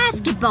that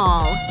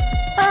basketball.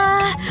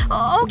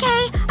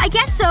 Okay, I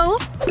guess so.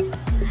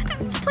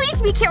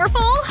 Please be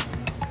careful.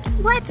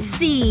 Let's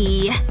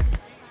see.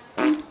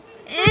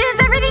 Is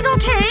everything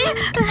okay?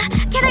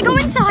 Can I go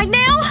inside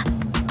now?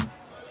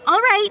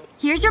 Alright,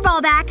 here's your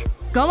ball back.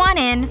 Go on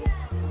in.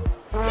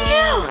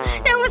 Phew!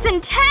 That was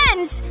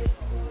intense!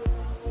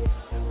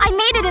 I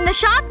made it in the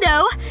shop,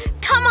 though.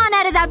 Come on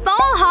out of that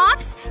ball,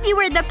 Hops. You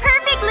were the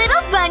perfect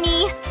little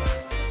bunny.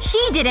 She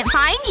didn't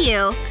find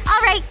you.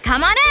 Alright,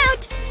 come on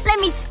out. Let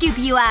me scoop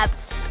you up.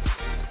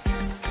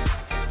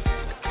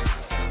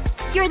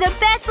 You're the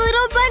best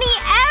little bunny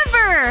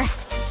ever!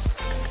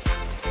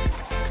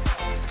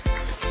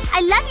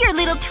 I love your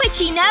little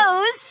twitchy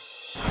nose.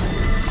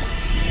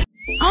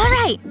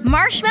 Alright,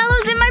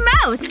 marshmallows in my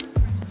mouth.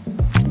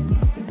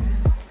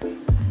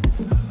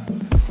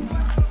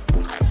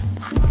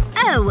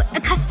 Oh, a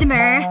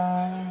customer.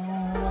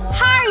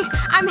 Hi,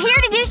 I'm here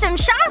to do some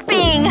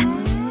shopping.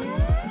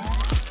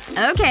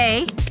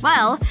 Okay.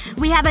 Well,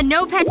 we have a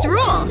no pets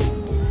rule.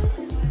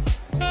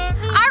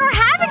 I don't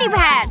have any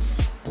pets.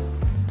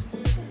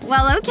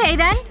 Well, okay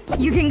then.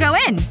 You can go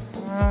in.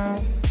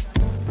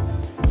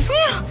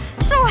 Phew,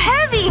 so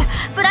heavy.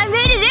 But I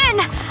made it in.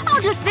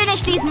 I'll just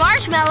finish these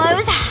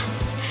marshmallows.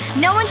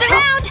 No one's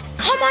around.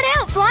 Come on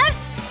out,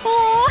 Fluffs.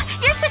 Oh,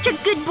 you're such a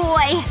good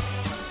boy.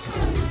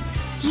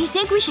 Do you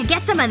think we should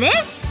get some of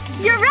this?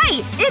 You're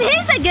right! It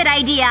is a good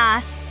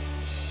idea!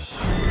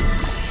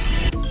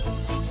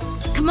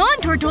 Come on,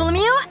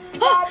 Tortolomeo!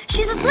 Oh,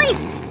 she's asleep!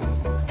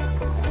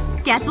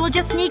 Guess we'll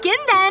just sneak in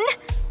then.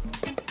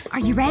 Are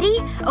you ready?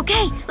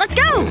 Okay, let's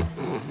go!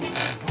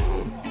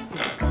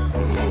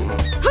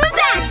 Who's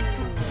that?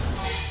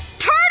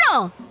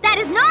 Turtle! That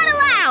is not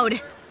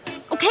allowed!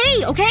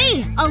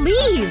 Okay, I'll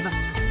leave.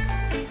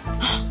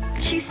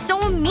 She's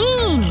so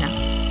mean.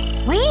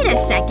 Wait a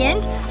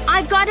second.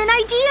 I've got an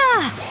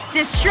idea!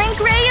 This shrink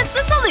ray is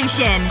the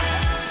solution.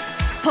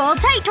 Pull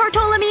tight,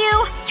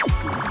 Tortolomeo.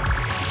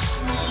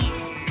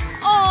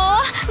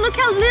 Aw, look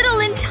how little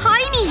and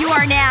tiny you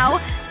are now.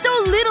 So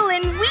little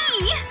and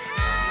wee.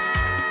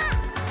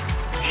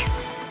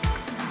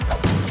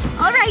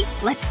 Alright,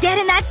 let's get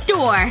in that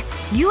store.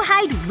 You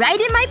hide right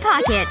in my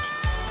pocket.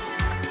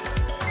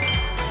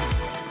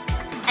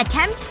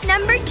 Attempt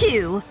number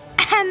 2.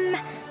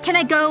 Can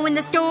I go in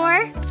the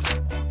store?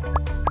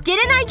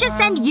 Didn't I just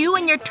send you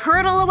and your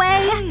turtle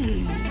away?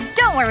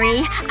 Don't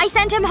worry. I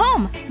sent him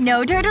home.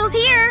 No turtles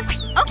here.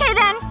 Okay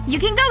then. You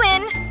can go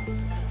in.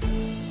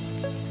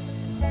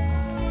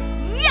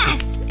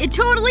 Yes! It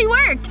totally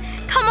worked!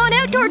 Come on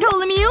out,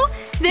 Tortolomeo.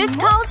 This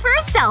calls for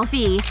a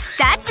selfie.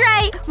 That's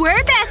right.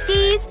 We're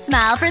besties.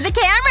 Smile for the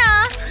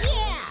camera.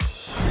 Yeah!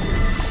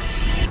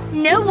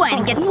 No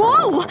one gets…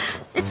 Whoa!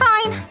 It's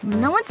fine.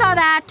 No one saw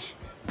that.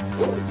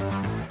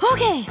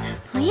 Okay.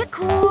 Play it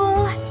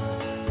cool.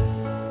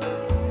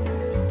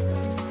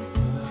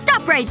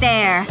 Stop right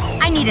there.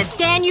 I need to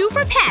scan you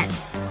for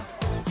pets.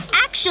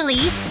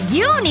 Actually,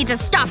 you need to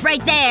stop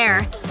right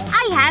there.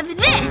 I have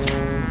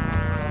this.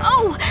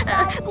 Oh,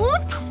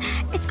 oops.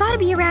 It's gotta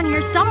be around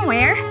here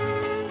somewhere.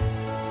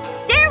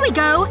 There we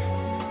go.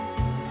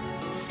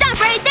 Stop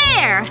right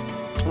there.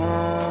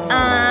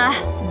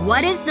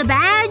 What is the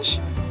badge?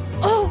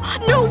 Oh,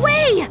 no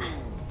way!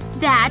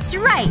 That's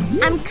right.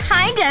 I'm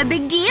kinda a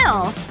big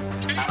deal.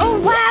 Oh,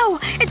 wow.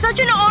 It's such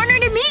an honor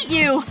to meet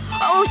you.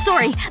 Oh,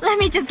 sorry. Let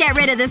me just get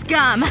rid of this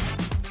gum.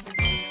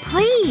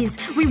 Please.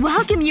 We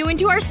welcome you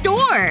into our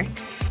store.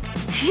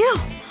 Phew.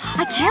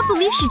 I can't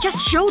believe she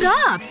just showed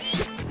up.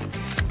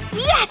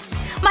 Yes!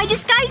 My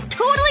disguise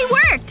totally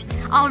worked!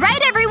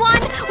 Alright,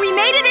 everyone. We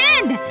made it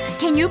in!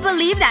 Can you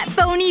believe that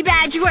phony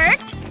badge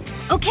worked?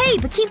 Okay,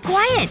 but keep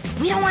quiet.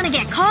 We don't want to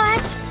get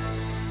caught.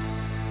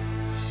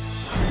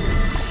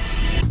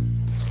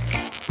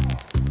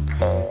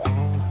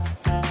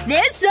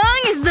 This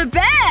song is the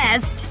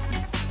best!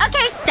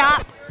 Okay,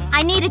 stop.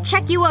 I need to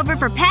check you over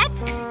for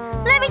pets.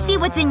 Let me see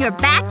what's in your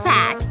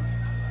backpack.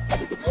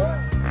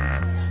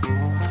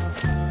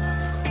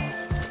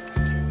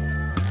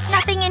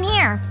 Nothing in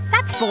here.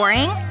 That's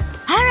boring.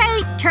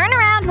 Alright, turn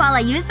around while I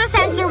use the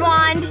sensor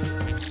wand.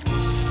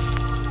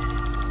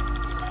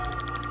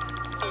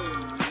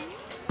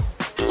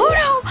 Oh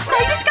no!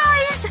 My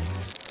disguise!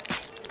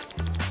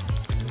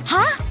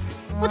 Huh?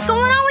 What's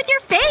going on with your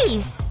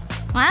face?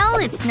 Well,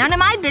 it's none of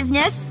my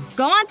business.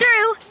 Go on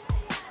through.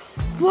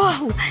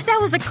 Whoa, that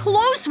was a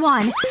close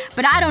one.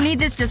 But I don't need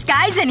this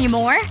disguise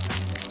anymore.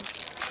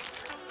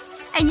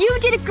 And you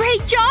did a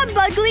great job,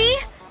 Bugly!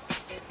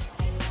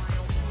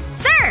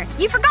 Sir!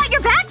 You forgot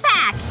your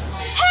backpack!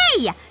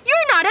 Hey!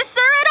 You're not a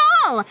sir at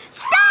all!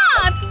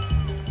 Stop!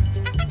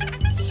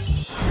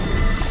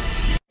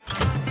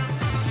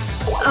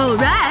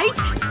 Alright.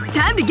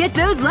 Time to get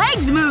those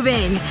legs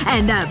moving.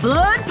 And that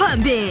blood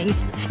pumping.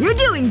 You're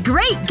doing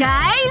great,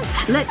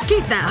 guys! Let's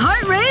keep that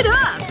heart rate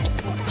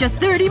up! Just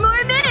 30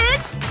 more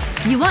minutes!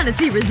 You want to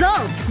see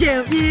results,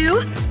 don't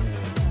you?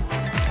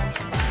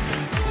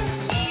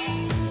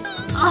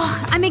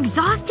 Ugh, I'm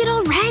exhausted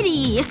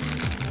already.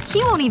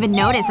 He won't even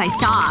notice I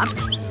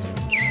stopped.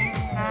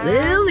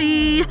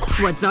 Lily!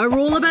 What's our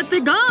rule about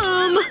the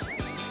gum?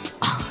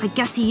 Oh, I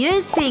guess he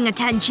is paying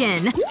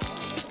attention.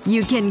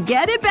 You can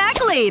get it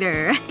back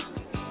later.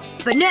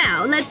 But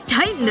now, let's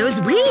tighten those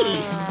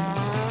waists.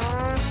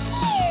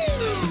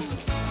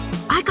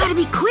 I gotta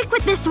be quick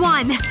with this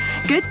one.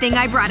 Good thing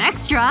I brought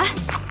extra.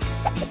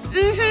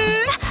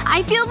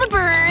 I feel the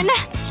burn.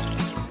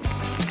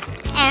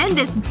 And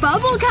this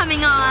bubble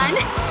coming on.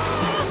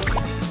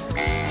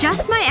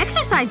 Just my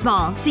exercise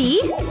ball,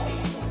 see?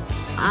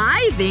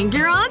 I think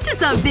you're onto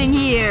something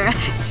here.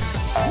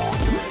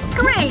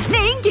 Great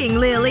thinking,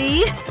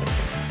 Lily.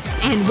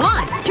 And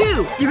 1,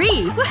 2,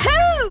 3,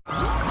 woohoo!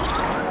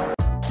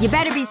 You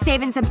better be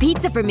saving some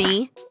pizza for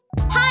me.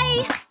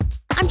 Hi!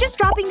 I'm just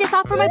dropping this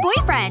off for my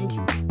boyfriend.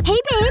 Hey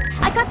babe,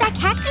 I got that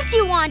cactus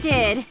you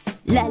wanted.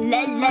 La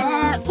la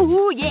la,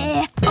 ooh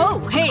yeah.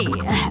 Oh, hey.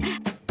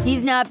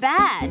 He's not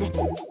bad.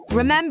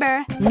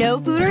 Remember, no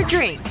food or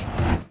drink.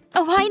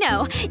 Oh, I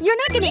know. You're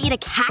not gonna eat a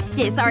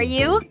cactus, are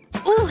you?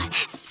 Ooh,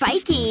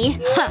 spiky.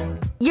 Huh.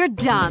 You're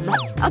dumb.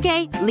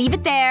 Okay, leave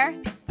it there.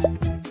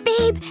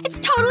 Babe, it's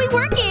totally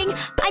working!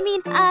 I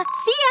mean,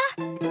 see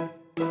ya!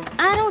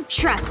 I don't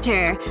trust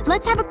her.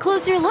 Let's have a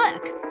closer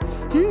look.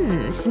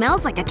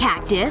 Smells like a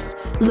cactus.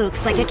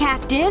 Looks like a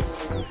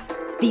cactus.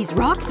 These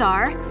rocks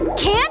are…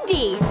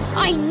 candy!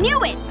 I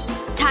knew it!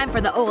 Time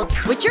for the old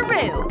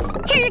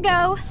switcheroo. Here you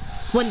go.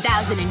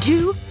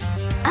 1002?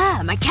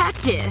 Ah, my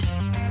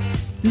cactus.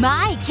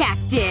 My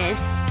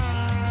cactus.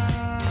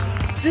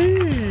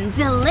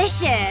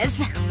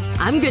 Delicious.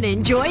 I'm gonna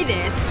enjoy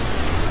this.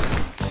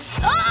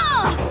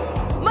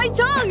 Oh! My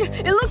tongue!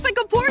 It looks like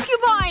a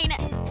porcupine!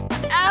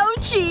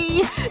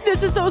 Ouchie!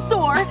 This is so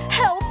sore.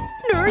 Help!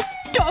 Nurse!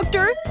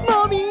 Doctor!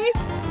 Mommy!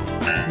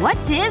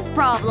 What's his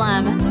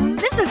problem?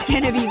 This is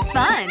gonna be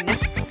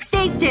fun.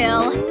 Stay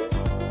still.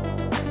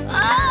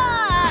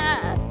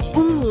 Ah!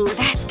 Ooh,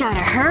 that's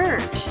gotta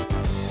hurt.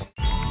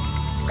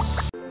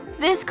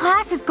 This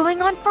class is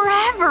going on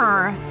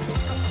forever.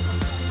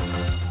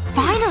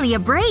 Finally a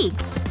break.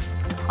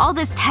 All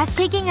this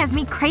test-taking has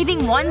me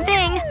craving one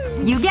thing.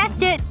 You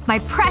guessed it. My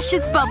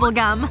precious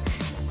bubblegum.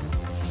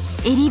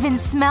 It even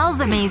smells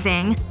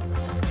amazing.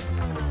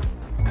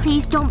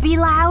 Please don't be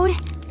loud.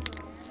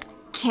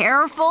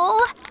 Careful.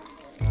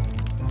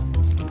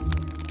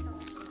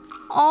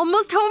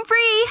 Almost home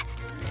free.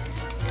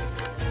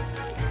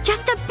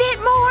 Just a bit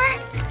more.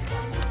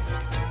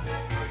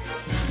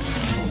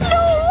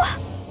 No!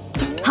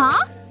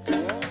 Huh?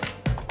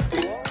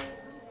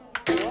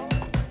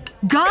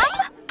 Gum?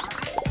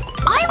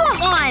 I want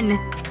one!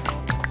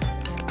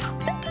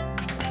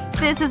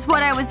 This is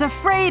what I was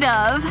afraid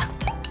of.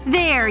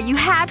 There, you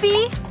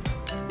happy?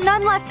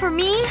 None left for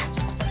me?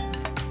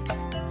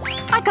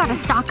 I gotta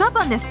stock up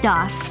on this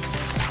stuff.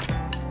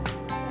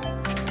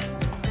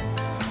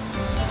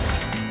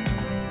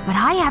 But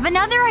I have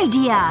another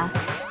idea.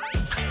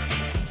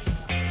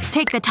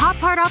 Take the top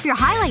part off your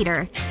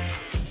highlighter.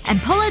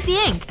 And pull out the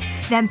ink.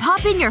 Then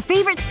pop in your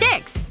favorite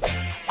sticks.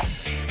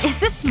 Is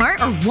this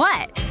smart or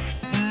what?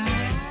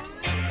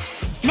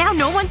 Now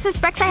no one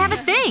suspects I have a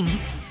thing.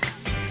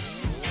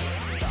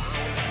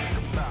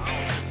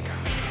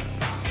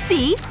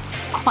 See?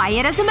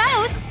 Quiet as a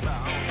mouse.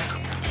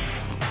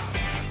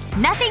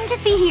 Nothing to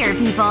see here,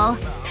 people.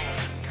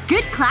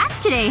 Good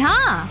class today,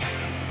 huh?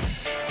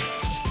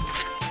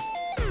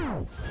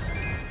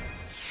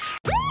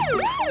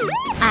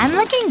 I'm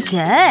looking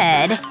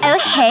good. Oh,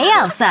 hey,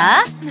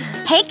 Elsa.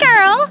 Hey,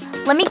 girl.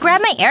 Let me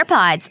grab my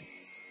AirPods.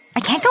 I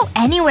can't go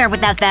anywhere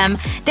without them.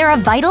 They're a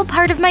vital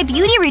part of my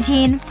beauty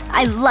routine.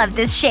 I love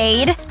this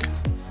shade.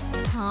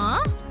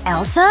 Huh?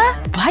 Elsa?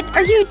 What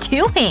are you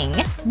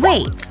doing?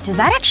 Wait, does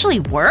that actually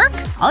work?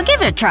 I'll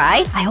give it a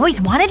try. I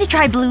always wanted to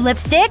try blue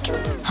lipstick.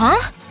 Huh?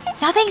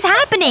 Nothing's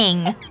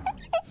happening.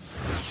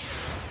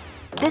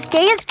 This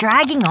day is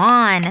dragging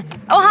on.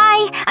 Oh,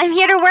 hi! I'm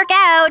here to work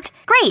out!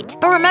 Great,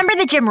 but remember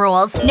the gym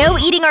rules. No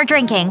eating or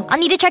drinking. I'll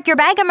need to check your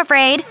bag, I'm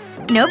afraid.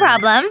 No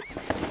problem.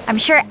 I'm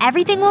sure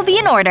everything will be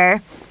in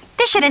order.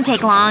 This shouldn't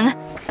take long.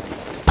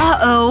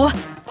 Uh-oh.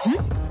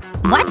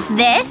 What's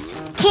this?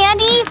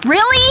 Candy?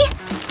 Really?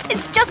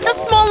 It's just a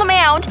small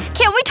amount.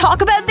 Can't we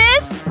talk about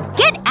this?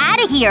 Get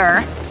out of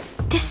here!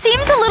 This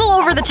seems a little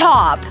over the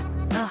top.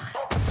 Ugh.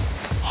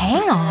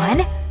 Hang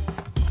on.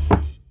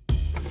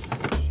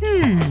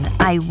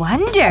 I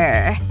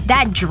wonder.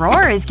 That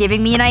drawer is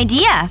giving me an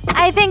idea.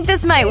 I think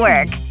this might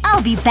work.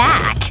 I'll be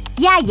back.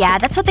 Yeah,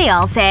 that's what they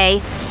all say.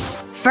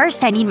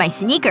 First I need my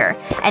sneaker.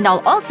 And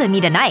I'll also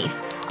need a knife.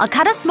 I'll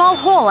cut a small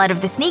hole out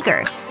of the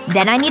sneaker.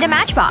 Then I need a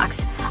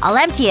matchbox. I'll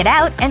empty it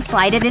out and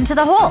slide it into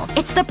the hole.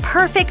 It's the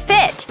perfect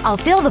fit. I'll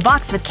fill the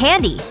box with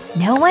candy.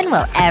 No one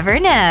will ever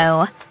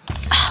know.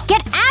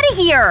 Get out of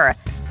here!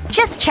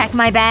 Just check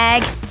my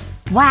bag.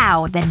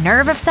 Wow, the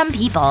nerve of some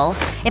people.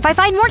 If I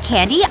find more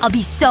candy, I'll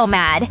be so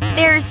mad.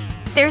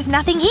 There's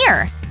nothing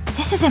here.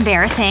 This is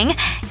embarrassing.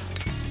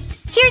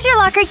 Here's your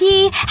locker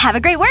key. Have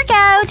a great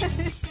workout.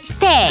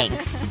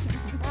 Thanks.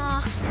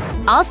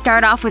 I'll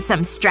start off with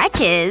some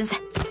stretches.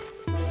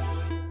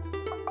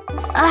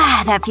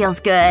 Ah, that feels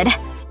good.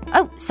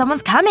 Oh,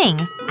 someone's coming.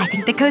 I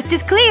think the coast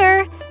is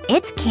clear.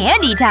 It's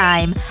candy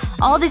time.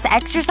 All this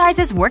exercise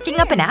is working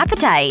up an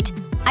appetite.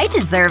 I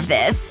deserve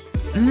this.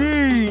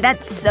 Mmm,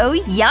 that's so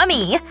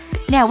yummy.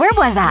 Now where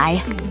was I?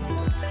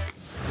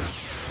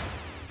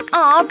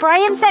 Aw,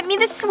 Brian sent me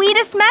the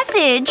sweetest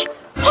message.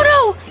 Oh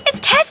no! It's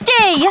test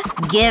day!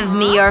 Give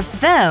me your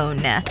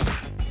phone.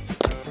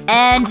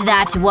 And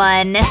that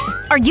one.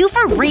 Are you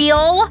for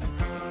real?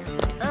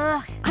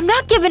 Ugh. I'm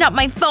not giving up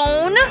my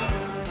phone.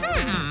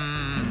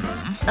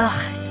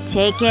 Ugh.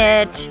 Take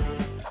it.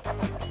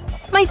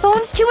 My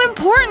phone's too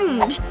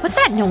important. What's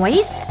that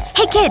noise?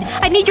 Hey kid,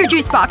 I need your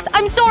juice box.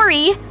 I'm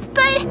sorry.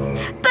 But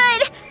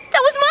that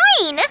was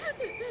mine!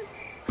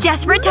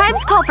 Desperate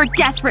times call for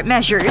desperate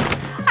measures.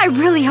 I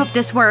really hope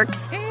this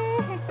works.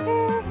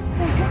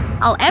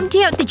 I'll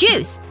empty out the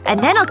juice, and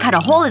then I'll cut a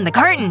hole in the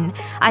carton.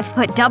 I've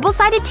put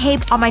double-sided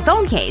tape on my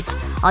phone case.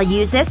 I'll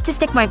use this to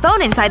stick my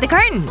phone inside the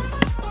carton.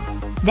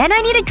 Then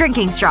I need a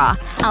drinking straw.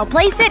 I'll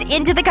place it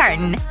into the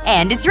carton.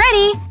 And it's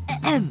ready.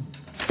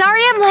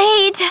 Sorry I'm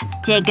late.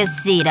 Take a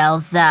seat,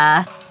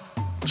 Elsa.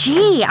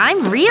 Gee,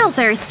 I'm real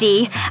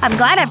thirsty. I'm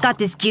glad I've got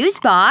this juice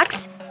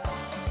box.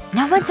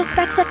 No one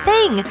suspects a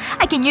thing.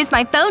 I can use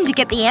my phone to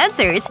get the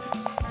answers.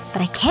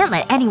 But I can't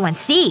let anyone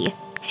see.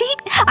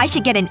 I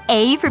should get an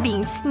A for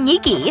being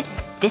sneaky.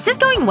 This is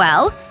going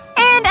well.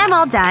 And I'm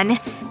all done.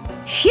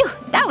 Phew,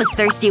 that was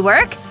thirsty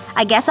work.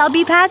 I guess I'll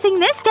be passing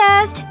this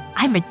test.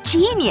 I'm a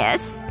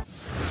genius.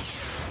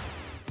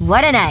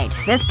 What a night.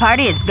 This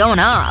party is going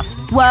off.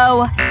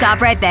 Whoa,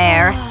 stop right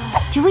there.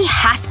 Do we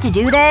have to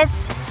do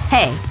this?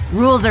 Hey,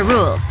 rules are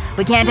rules.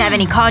 We can't have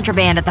any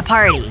contraband at the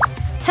party.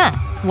 Huh.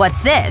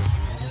 What's this?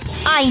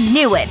 I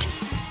knew it!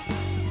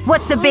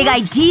 What's the big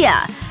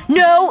idea?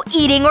 No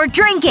eating or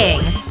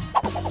drinking!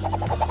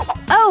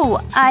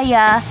 Oh,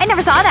 I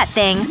never saw that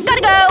thing.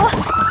 Gotta go!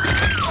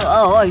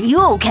 Oh, are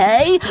you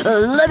okay?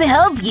 Let me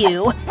help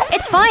you.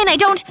 It's fine, I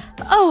don't…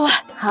 Oh.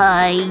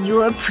 Hi,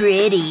 you're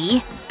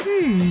pretty.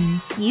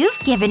 You've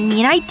given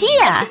me an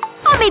idea.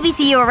 I'll maybe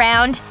see you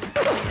around.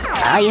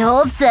 I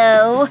hope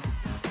so.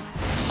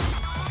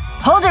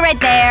 Hold it right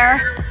there.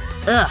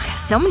 Ugh,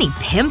 so many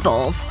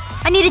pimples.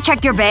 I need to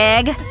check your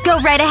bag. Go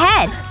right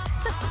ahead.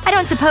 I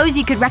don't suppose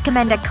you could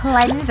recommend a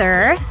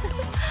cleanser?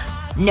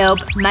 Nope,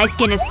 my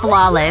skin is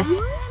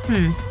flawless.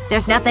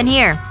 There's nothing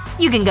here.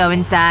 You can go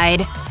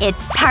inside.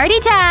 It's party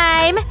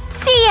time!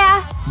 See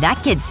ya!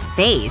 That kid's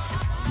face.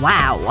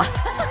 Wow.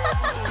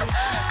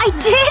 I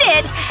did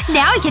it!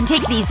 Now I can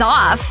take these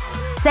off.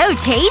 So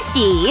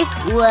tasty.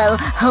 Well,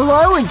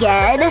 hello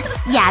again.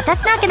 Yeah,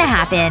 that's not gonna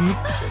happen.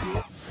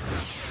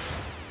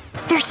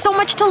 There's so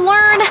much to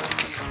learn!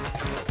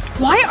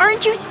 Why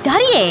aren't you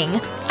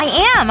studying?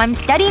 I am. I'm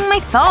studying my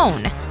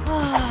phone.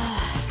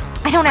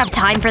 I don't have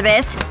time for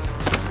this.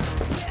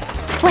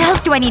 What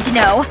else do I need to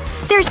know?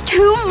 There's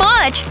too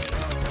much!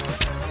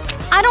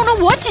 I don't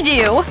know what to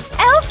do.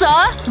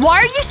 Elsa! Why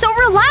are you so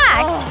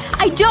relaxed?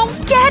 I don't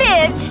get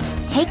it!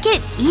 Take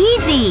it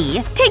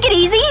easy. Take it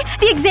easy?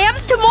 The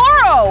exam's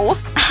tomorrow!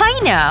 I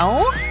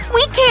know.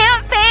 We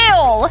can't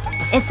fail!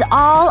 It's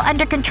all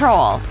under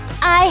control.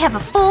 I have a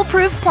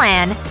foolproof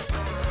plan.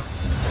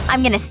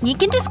 I'm gonna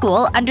sneak into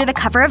school under the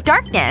cover of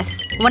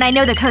darkness. When I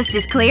know the coast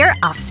is clear,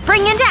 I'll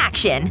spring into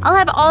action. I'll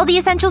have all the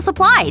essential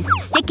supplies,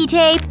 sticky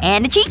tape,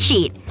 and a cheat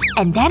sheet.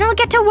 And then I'll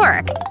get to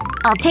work.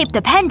 I'll tape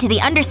the pen to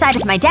the underside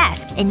of my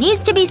desk. It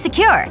needs to be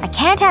secure. I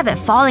can't have it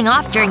falling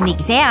off during the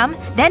exam.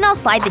 Then I'll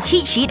slide the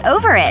cheat sheet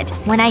over it.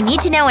 When I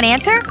need to know an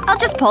answer, I'll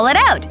just pull it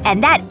out.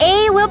 And that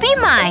A will be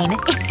mine.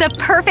 It's the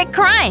perfect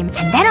crime.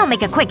 And then I'll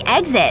make a quick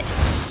exit.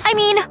 I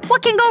mean,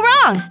 what can go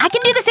wrong? I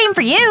can do the same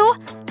for you.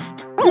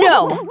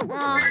 No.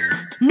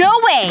 No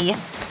way.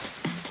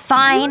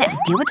 Fine.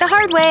 Do it the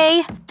hard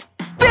way.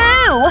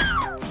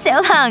 Boo!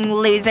 So long,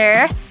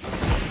 loser.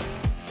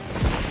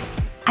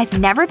 I've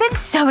never been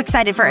so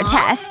excited for a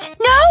test.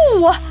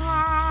 No!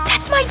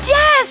 That's my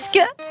desk!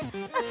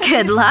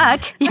 Good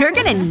luck. You're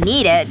gonna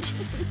need it.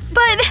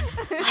 But…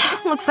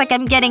 looks like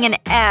I'm getting an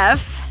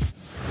F.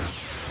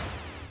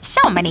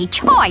 So many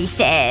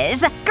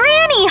choices.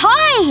 Granny,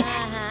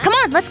 hi! Come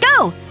on, let's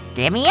go.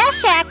 Give me a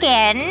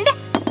second.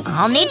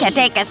 I'll need to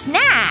take a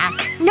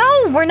snack.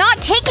 No, we're not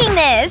taking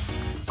this.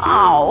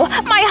 Oh,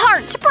 my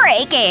heart's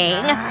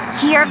breaking.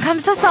 Here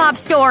comes the sob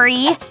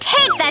story.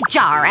 Take the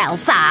jar,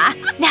 Elsa.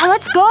 Now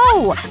let's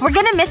go. We're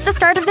gonna miss the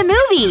start of the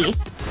movie.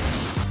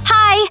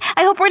 Hi.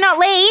 I hope we're not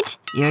late.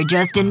 You're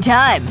just in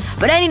time.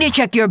 But I need to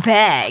check your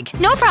bag.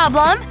 No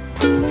problem.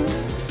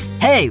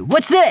 Hey,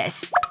 what's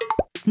this?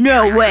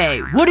 No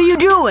way. What are you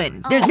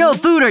doing? There's no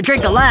food or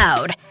drink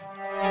allowed.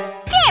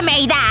 Give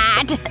me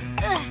that!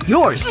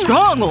 You're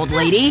strong, old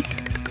lady.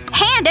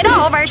 Hand it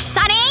over,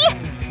 Sonny!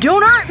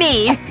 Don't hurt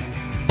me!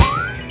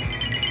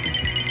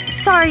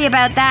 Sorry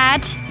about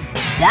that.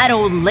 That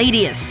old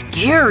lady is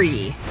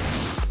scary.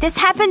 This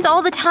happens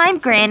all the time,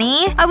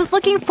 Granny. I was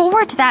looking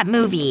forward to that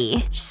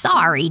movie.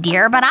 Sorry,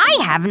 dear, but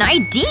I have an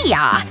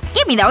idea.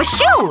 Give me those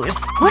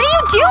shoes. What are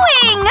you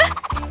doing?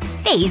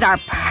 These are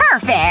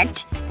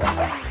perfect.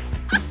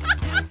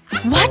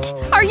 What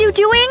are you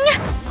doing?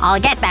 I'll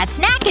get that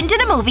snack into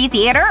the movie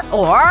theater,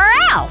 or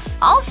else.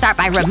 I'll start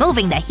by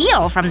removing the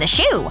heel from the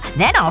shoe.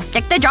 Then I'll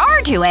stick the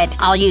jar to it.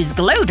 I'll use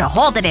glue to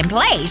hold it in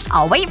place.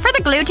 I'll wait for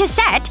the glue to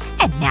set.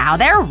 And now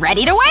they're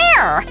ready to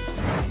wear.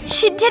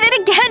 She did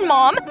it again,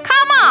 Mom.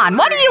 Come on,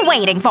 what are you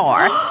waiting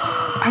for?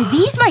 Are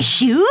these my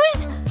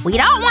shoes? We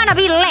don't want to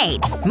be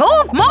late.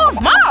 Move, move,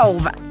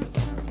 move!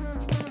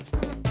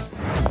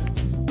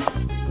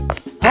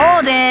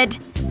 Hold it!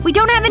 We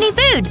don't have any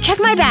food. Check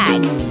my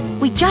bag.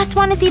 We just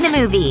want to see the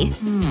movie.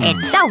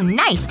 It's so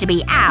nice to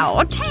be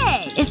out.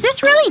 Hey! Is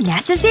this really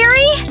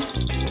necessary?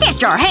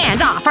 Get your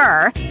hands off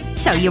her!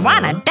 So you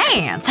wanna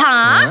dance,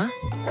 huh?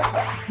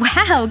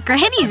 Wow,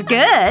 Granny's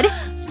good.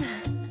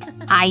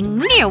 I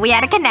knew we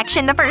had a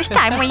connection the first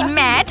time we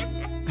met.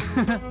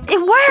 It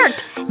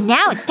worked!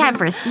 Now it's time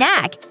for a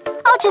snack.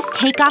 I'll just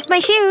take off my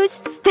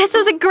shoes. This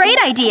was a great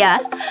idea.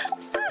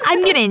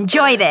 I'm gonna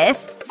enjoy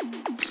this.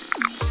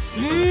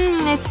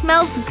 It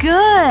smells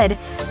good.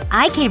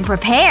 I came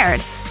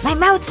prepared. My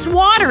mouth's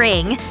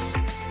watering.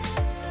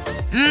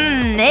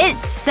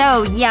 It's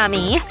so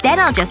yummy. Then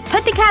I'll just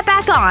put the cap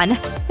back on.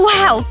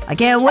 Wow! I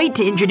can't wait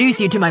to introduce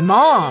you to my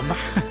mom.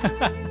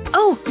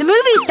 Oh, the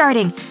movie's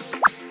starting.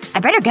 I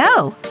better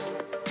go.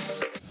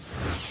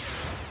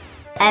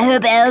 I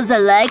hope Elsa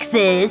likes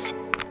this.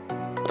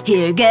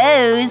 Here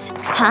goes.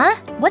 Huh?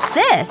 What's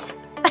this?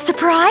 A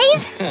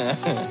surprise?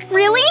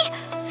 Really?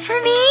 For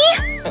me?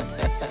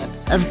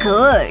 Of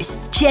course.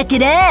 Check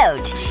it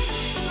out.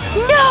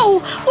 No!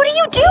 What are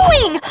you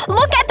doing?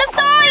 Look at the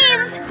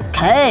signs!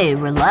 Okay,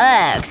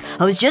 relax.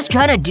 I was just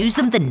trying to do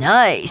something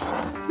nice.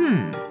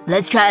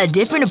 Let's try a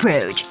different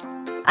approach.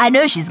 I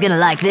know she's gonna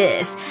like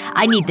this.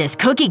 I need this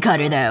cookie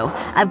cutter, though.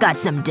 I've got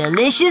some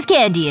delicious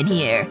candy in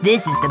here.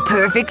 This is the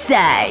perfect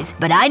size.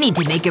 But I need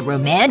to make it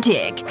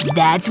romantic.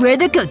 That's where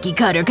the cookie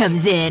cutter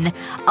comes in.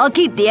 I'll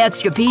keep the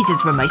extra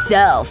pieces for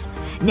myself.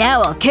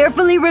 Now I'll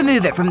carefully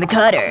remove it from the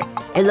cutter.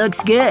 It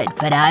looks good,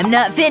 but I'm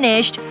not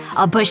finished.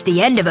 I'll push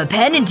the end of a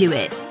pen into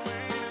it.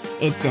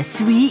 It's a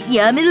sweet,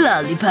 yummy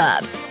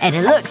lollipop. And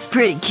it looks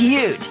pretty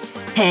cute.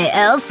 Hey,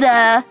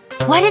 Elsa.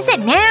 What is it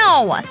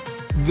now?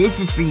 This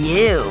is for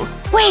you.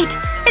 Wait,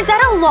 is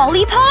that a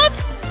lollipop?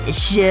 It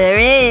sure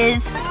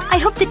is. I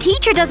hope the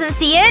teacher doesn't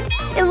see it.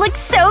 It looks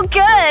so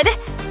good.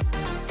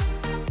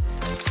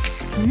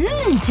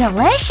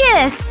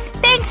 Delicious.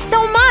 Thanks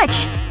so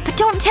much. But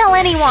don't tell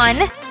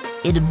anyone.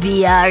 It'll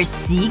be our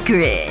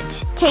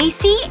secret.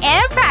 Tasty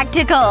and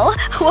practical.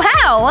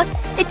 Wow!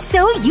 It's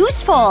so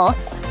useful.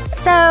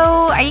 So,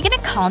 are you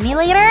gonna call me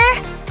later?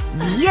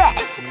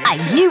 Yes! I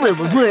knew it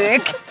would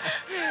work.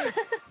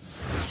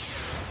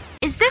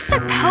 Is this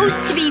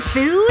supposed to be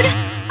food?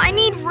 I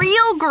need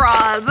real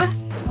grub.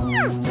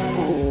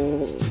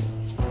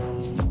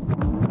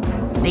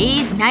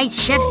 These night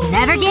shifts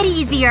never get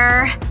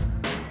easier.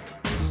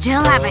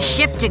 Still have a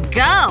shift to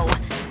go.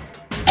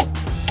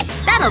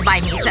 That'll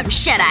buy me some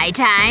shut-eye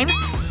time.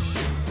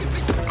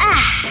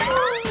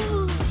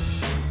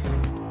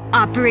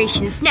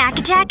 Operation Snack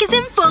Attack is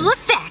in full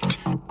effect.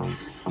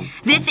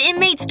 This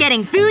inmate's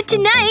getting food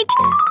tonight.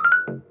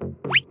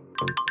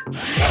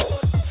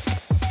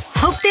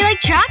 Hope they like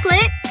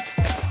chocolate.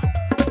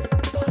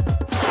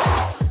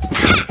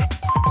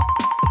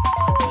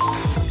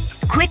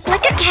 Quick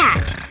like a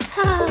cat.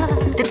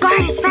 The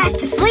guard is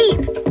fast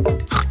asleep.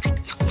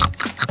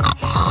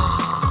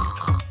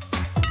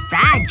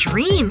 Bad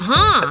dream,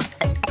 huh?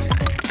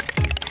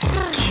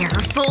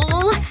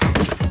 Careful.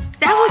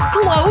 That was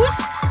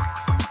close.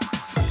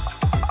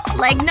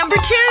 Leg number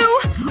 2.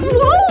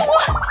 Whoa!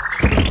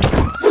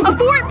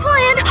 Abort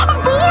plan!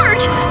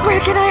 Abort!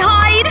 Where can I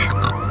hide?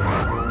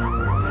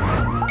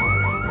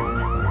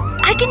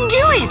 I can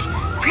do it!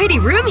 Pretty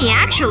roomy,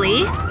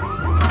 actually.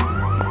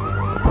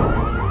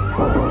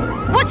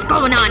 What's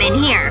going on in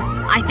here?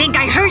 I think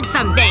I heard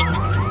something.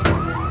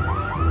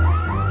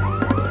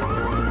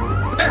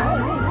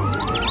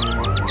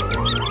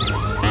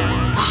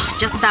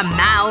 Just a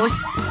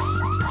mouse.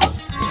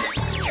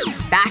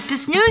 Back to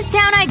Snooze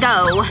Town I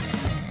go.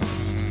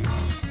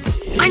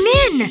 I'm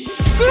in!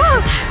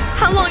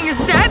 How long has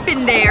that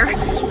been there?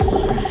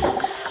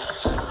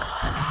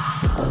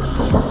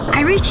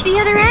 I reached the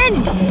other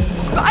end!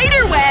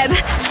 Spiderweb!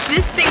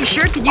 This thing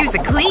sure could use a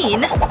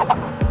clean.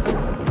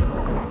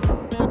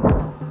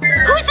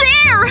 Who's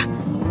there?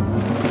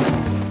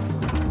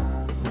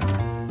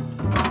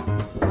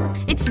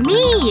 It's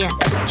me!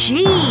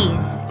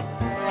 Jeez.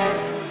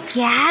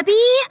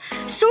 Gabby?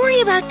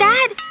 Sorry about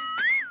that.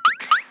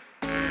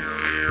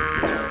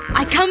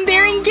 I come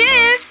bearing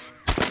gifts!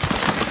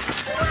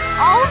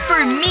 All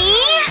for me?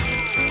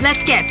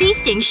 Let's get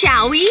feasting,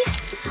 shall we?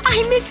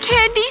 I miss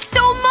candy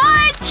so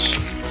much!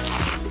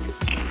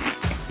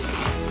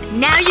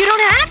 Now you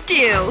don't have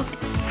to!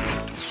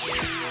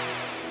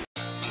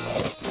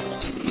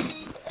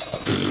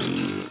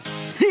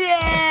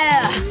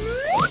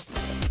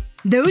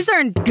 Those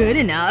aren't good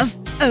enough.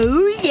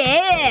 Oh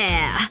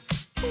yeah!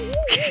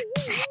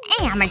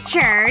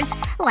 Amateurs.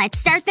 Let's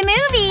start the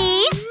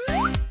movie!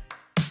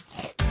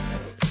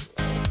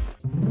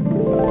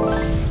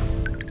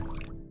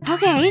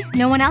 Okay,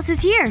 no one else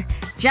is here.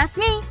 Just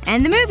me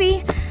and the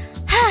movie.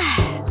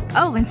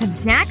 Oh, and some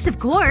snacks, of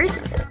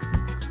course.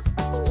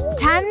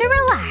 Time to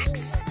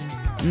relax.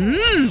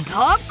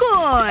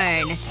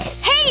 Popcorn!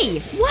 Hey!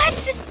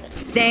 What?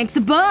 Thanks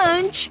a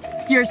bunch!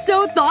 You're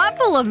so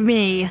thoughtful of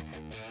me!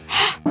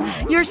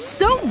 You're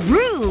so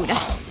rude!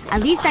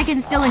 At least I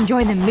can still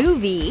enjoy the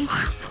movie.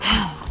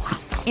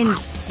 In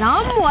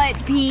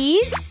somewhat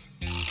peace.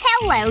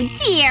 Hello,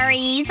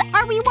 dearies.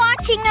 Are we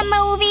watching a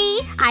movie?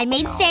 I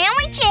made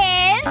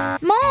sandwiches.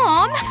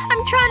 Mom!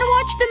 I'm trying to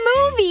watch the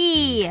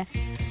movie!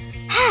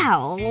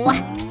 How?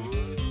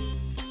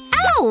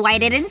 Oh, I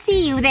didn't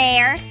see you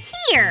there.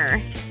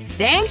 Here.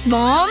 Thanks,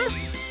 Mom!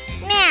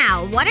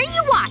 Now, what are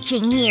you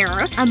watching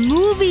here? A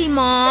movie,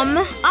 Mom.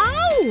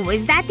 Oh,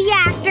 is that the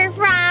actor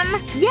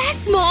from…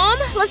 Yes, Mom!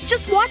 Let's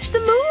just watch the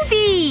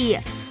movie!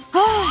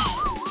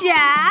 Oh,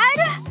 Dad?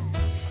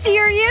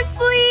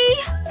 Seriously?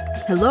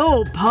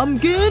 Hello,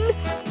 Pumpkin?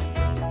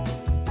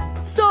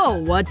 So,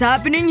 what's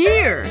happening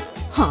here?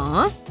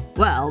 Huh?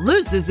 Well,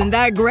 this isn't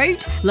that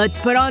great. Let's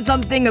put on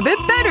something a bit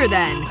better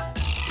then.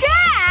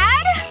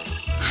 Dad!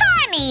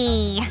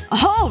 Honey!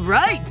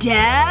 Alright,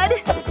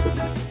 Dad!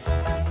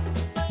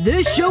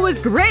 This show is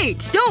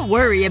great! Don't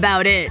worry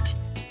about it!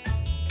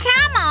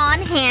 Come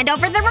on, hand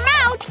over the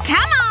remote!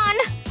 Come on!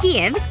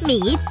 Give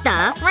me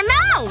the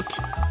remote!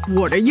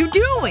 What are you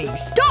doing?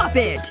 Stop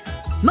it!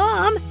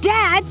 Mom!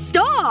 Dad!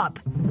 Stop!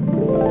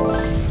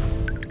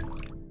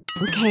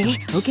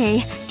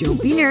 Okay.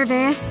 Don't be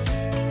nervous.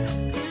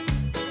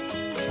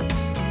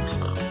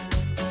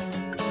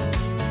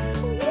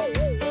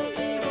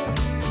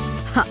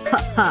 Ha ha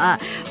ha.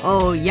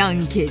 Oh,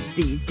 young kids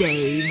these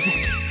days.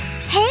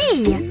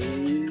 Hey!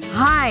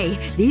 Hi.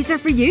 These are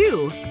for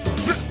you.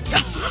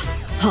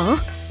 Huh?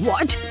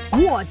 What?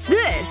 What's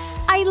this?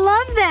 I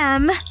love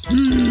them!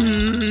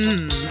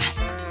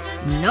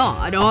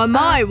 Not on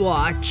my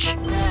watch.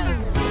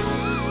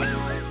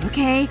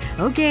 Okay.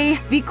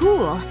 Be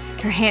cool.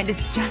 Her hand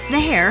is just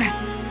there.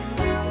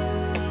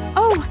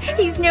 Oh!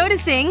 He's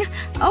noticing.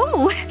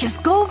 Oh!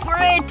 Just go for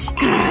it!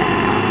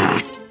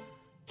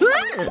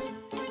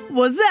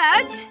 Was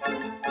that?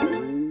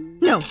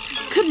 No.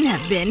 Couldn't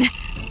have been.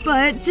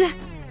 But…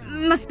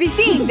 must be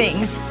seeing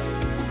things.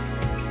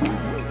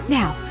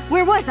 Now,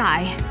 where was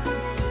I?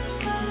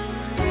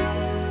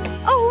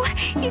 Oh!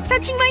 He's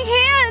touching my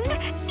hand!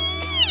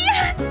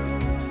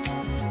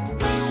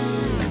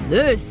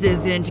 This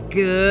isn't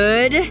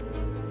good.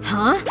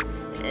 Huh?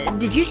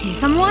 Did you see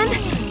someone?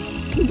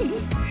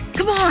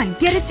 Come on,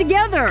 get it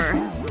together!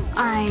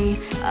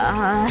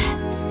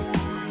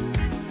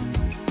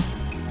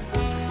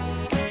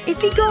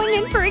 Is he going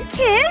in for a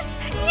kiss?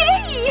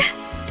 Yay!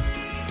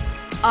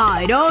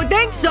 I don't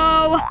think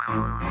so!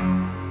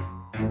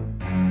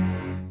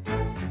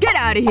 Get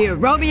out of here,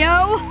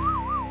 Romeo!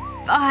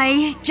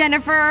 Bye,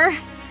 Jennifer.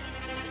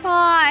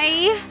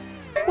 Bye.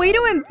 Way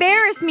to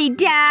embarrass me,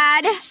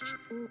 Dad!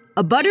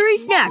 A buttery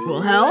snack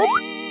will help.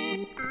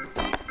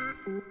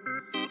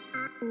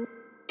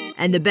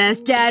 And the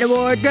best dad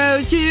award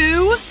goes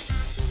to…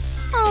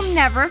 I'll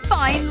never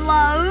find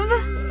love.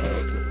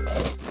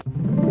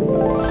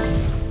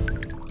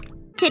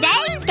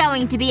 Today's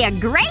going to be a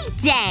great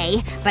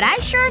day, but I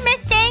sure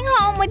miss staying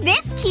home with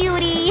this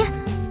cutie.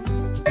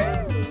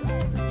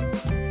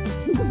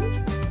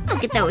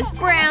 Look at those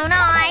brown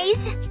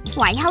eyes.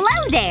 Why,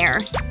 hello there.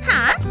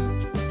 Huh?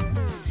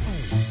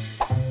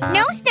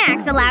 No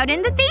snacks allowed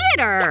in the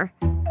theater.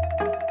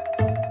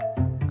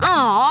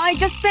 Aw, I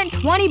just spent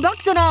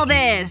 $20 on all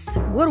this!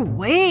 What a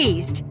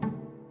waste.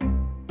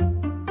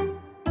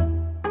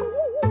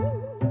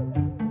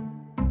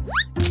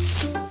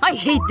 I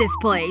hate this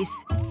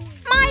place.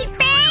 My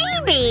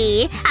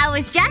baby! I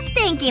was just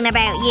thinking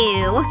about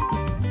you.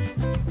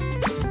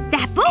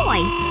 That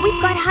boy!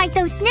 We've gotta hide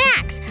those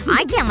snacks.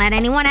 I can't let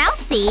anyone else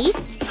see.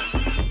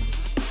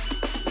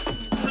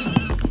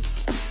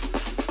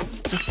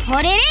 Just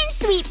put it in,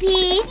 Sweet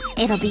Pea.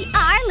 It'll be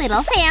our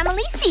little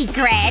family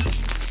secret.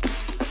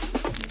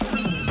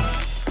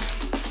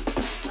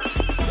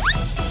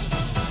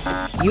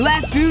 You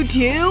have food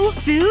too?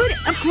 Food?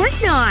 Of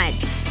course not.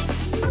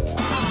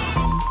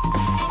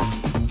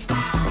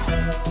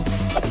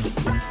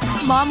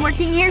 Mom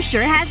working here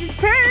sure has its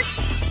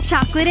perks.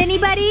 Chocolate,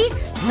 anybody?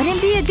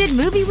 Wouldn't be a good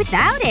movie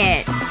without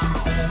it.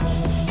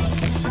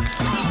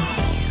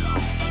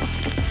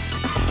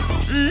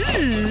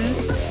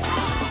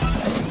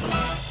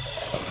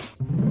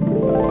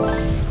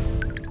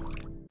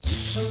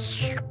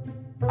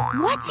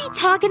 What's he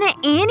talking to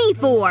Annie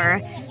for?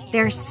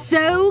 They're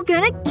so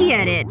gonna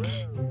get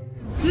it.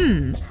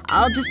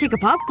 I'll just take a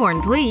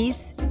popcorn,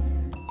 please.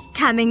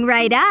 Coming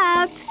right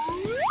up.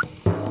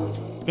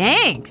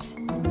 Thanks.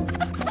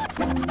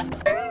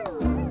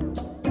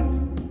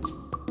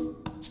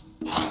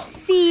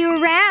 See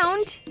you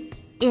around.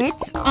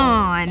 It's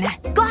on.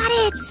 Got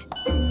it!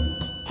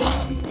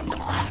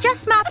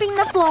 Just mopping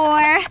the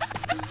floor.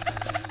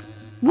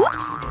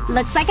 Whoops!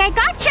 Looks like I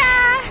gotcha!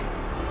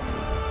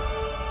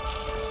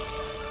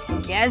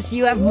 Guess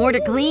you have more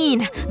to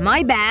clean.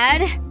 My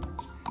bad.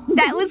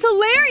 That was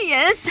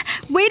hilarious!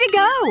 Way to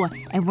go!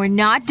 And we're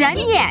not done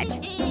yet.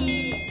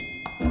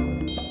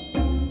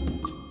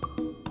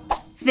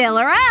 Fill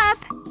her up!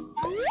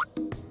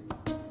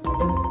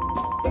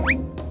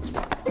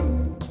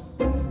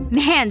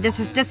 Man, this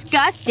is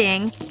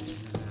disgusting.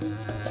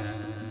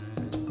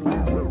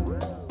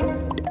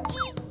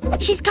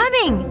 She's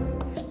coming!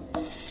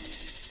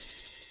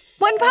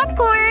 One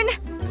popcorn!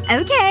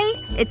 Okay,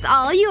 it's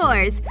all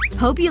yours.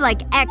 Hope you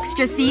like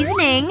extra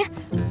seasoning.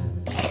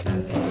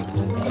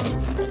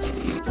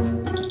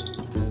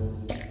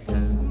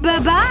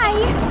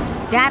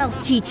 Bye-bye! That'll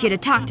teach you to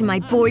talk to my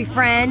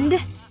boyfriend.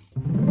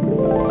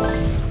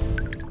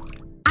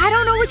 I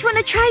don't know which one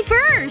to try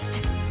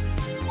first.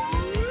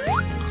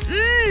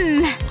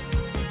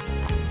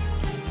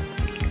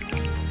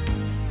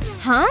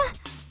 Huh?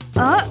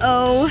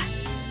 Uh-oh.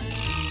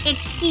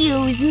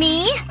 Excuse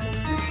me?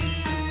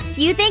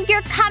 You think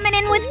you're coming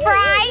in with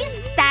fries?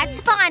 That's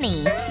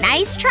funny.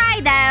 Nice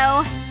try,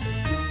 though.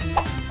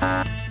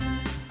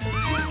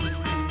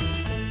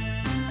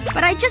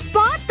 But I just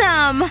bought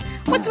them!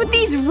 What's with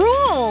these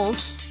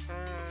rules?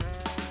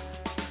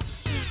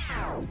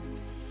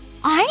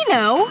 I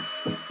know!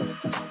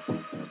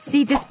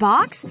 See this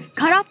box?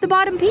 Cut off the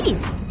bottom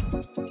piece.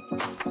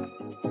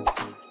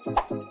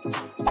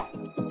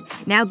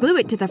 Now glue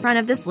it to the front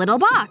of this little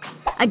box.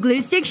 A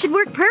glue stick should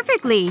work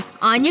perfectly.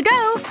 On you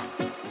go!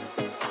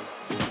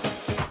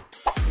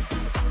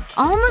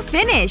 Almost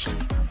finished.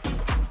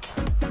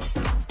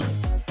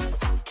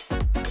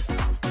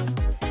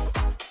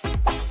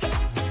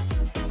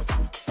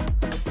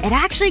 It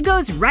actually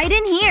goes right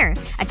in here.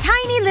 A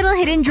tiny little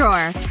hidden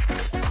drawer.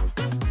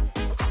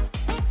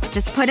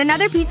 Just put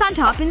another piece on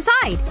top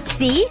inside.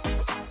 See?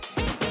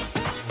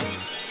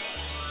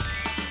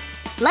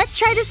 Let's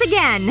try this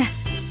again.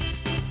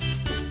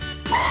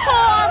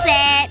 Hold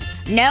it!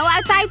 No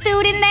outside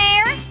food in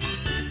there?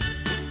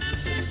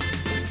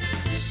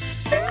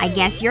 I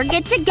guess you're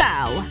good to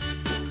go.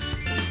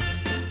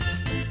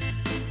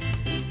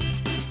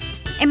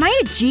 Am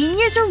I a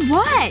genius or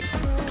what?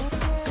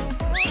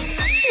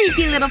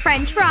 Sneaky little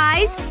french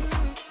fries.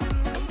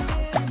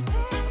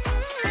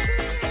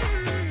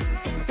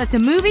 Let the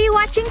movie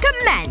watching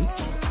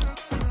commence.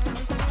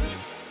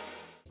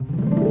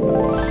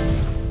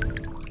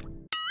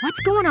 What's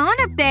going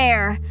on up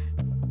there?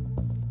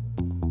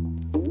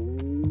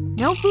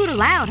 No food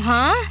allowed,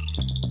 huh?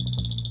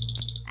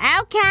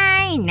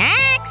 Okay,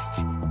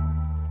 next!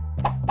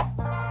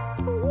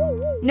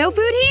 No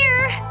food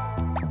here!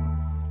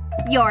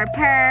 Your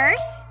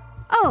purse?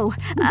 Oh,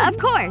 of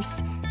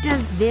course.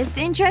 Does this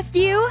interest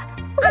you?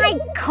 I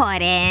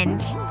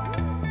couldn't.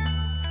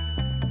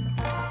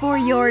 For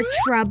your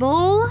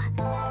trouble?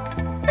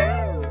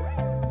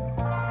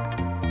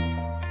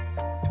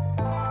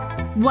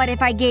 What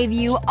if I gave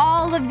you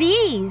all of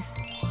these?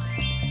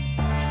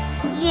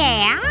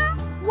 Yeah?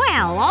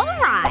 Well,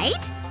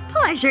 alright.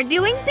 Pleasure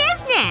doing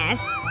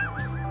business.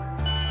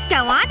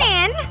 Go on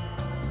in.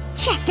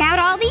 Check out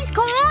all these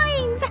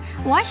coins.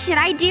 What should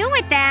I do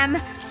with them?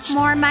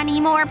 More money,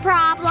 more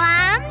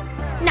problems?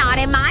 Not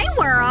in my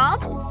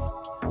world.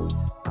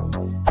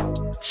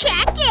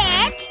 Check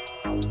it!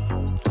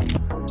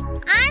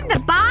 I'm the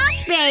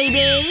boss,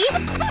 baby!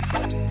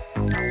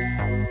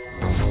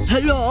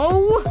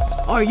 Hello?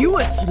 Are you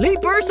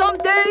asleep or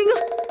something?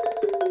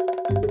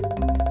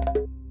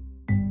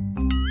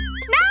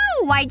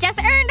 No! I just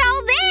earned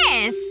all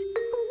this!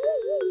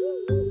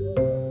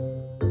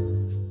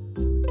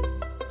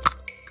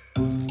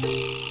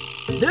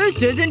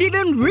 This isn't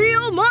even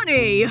real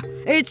money!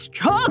 It's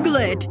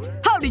chocolate!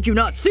 How did you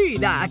not see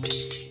that?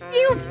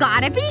 You've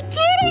gotta be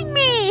kidding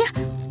me!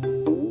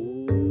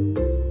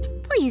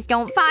 Please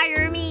don't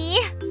fire me.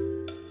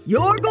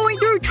 You're going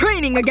through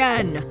training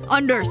again!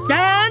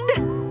 Understand?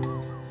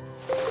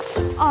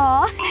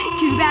 Aw,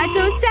 too bad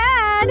so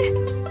sad.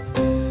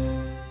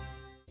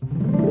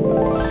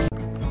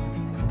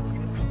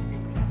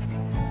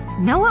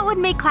 Know what would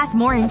make class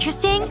more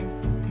interesting?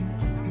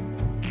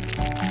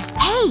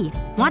 Hey!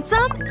 Want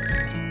some?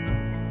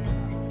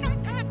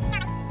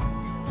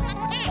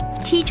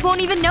 Teach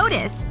won't even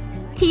notice.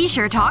 He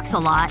sure talks a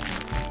lot.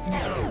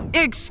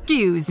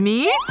 Excuse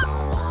me?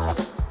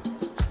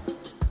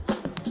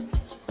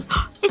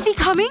 Is he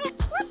coming?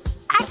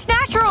 Act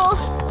natural!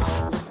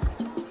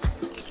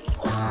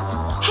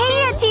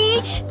 Hey,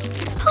 Teach!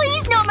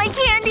 Please not my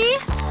candy!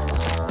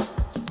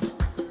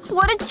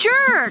 What a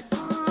jerk!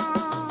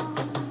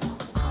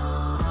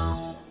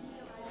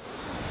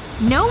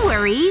 No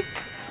worries.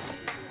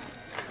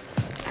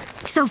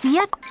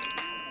 Sophia?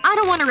 I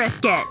don't want to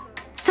risk it.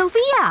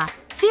 Sophia!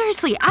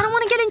 Seriously, I don't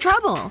want to get in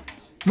trouble.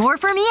 More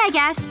for me, I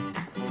guess.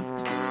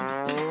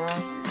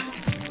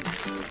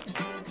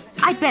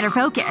 I'd better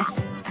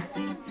focus.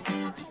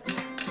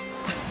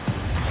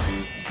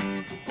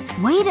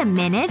 Wait a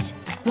minute.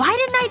 Why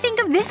didn't I think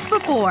of this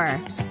before?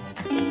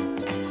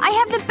 I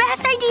have the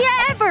best idea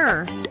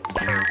ever!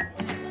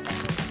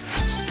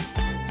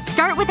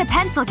 with a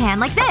pencil can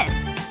like this.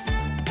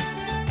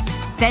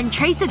 Then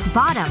trace its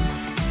bottom.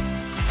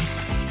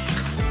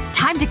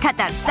 Time to cut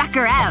that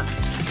sucker out.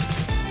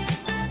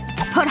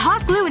 Put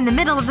hot glue in the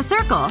middle of the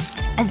circle.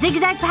 A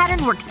zigzag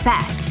pattern works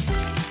best.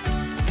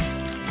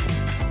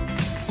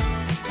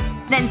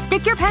 Then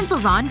stick your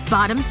pencils on,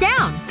 bottoms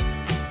down.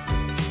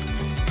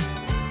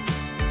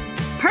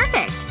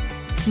 Perfect!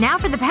 Now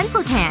for the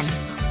pencil can.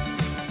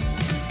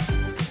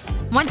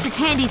 Once the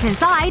candy's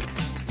inside,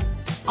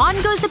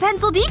 on goes the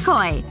pencil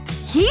decoy.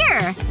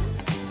 Here!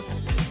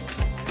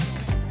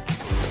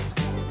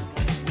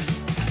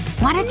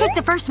 Wanna take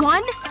the first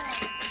one?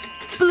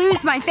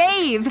 Blue's my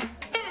fave.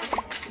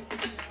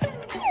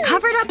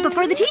 Cover it up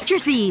before the teacher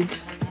sees.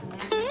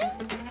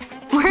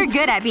 We're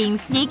good at being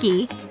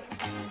sneaky.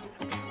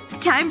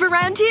 Time for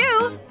round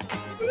 2!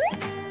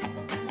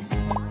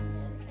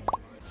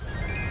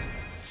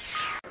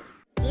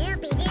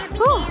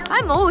 Whew,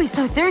 I'm always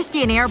so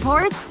thirsty in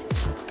airports.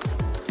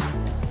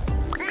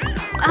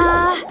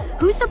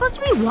 Who's supposed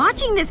to be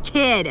watching this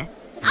kid?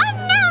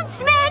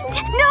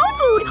 Announcement! No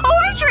food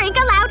or drink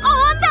allowed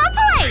on the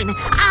plane!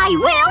 I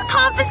will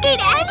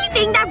confiscate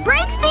anything that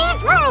breaks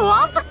these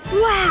rules!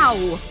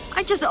 Wow.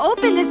 I just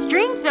opened this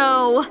drink,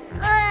 though.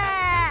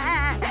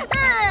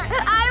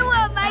 I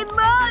want my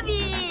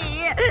mommy!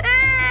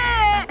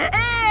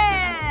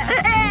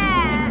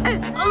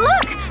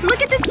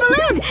 Look at this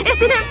balloon!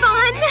 Isn't it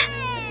fun?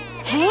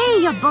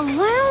 Hey, a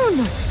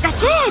balloon!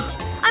 That's it!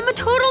 I'm a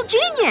total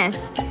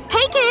genius!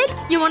 Hey kid,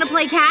 you wanna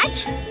play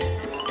catch?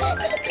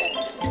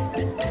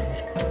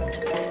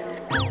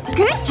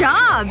 Good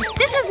job!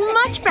 This is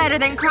much better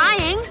than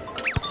crying.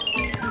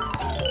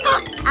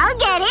 I'll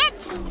get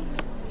it!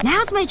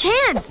 Now's my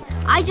chance!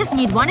 I just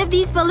need one of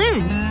these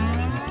balloons.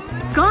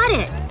 Got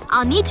it!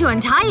 I'll need to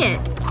untie it.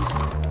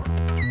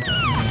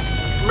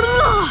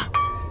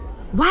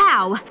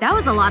 Wow, that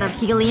was a lot of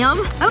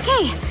helium.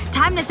 Okay,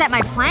 time to set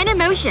my plan in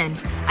motion.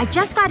 I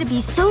just gotta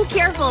be so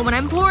careful when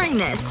I'm pouring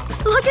this.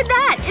 Look at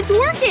that! It's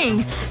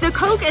working! The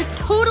Coke is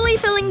totally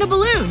filling the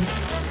balloon.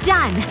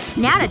 Done.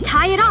 Now to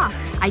tie it off.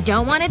 I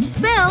don't want it to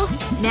spill.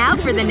 Now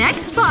for the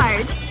next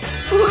part.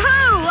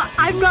 Whoa!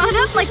 I've gone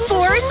up like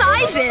 4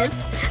 sizes!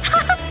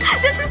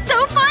 This is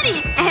so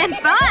funny! And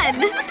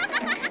fun!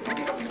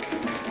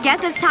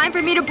 Guess it's time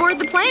for me to board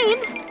the plane.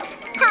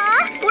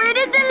 Huh? Where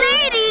did the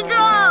lady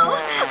go?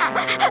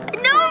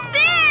 No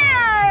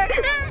fair!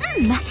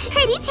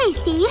 Pretty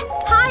tasty.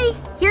 Hi.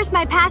 Here's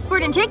my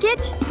passport and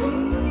ticket.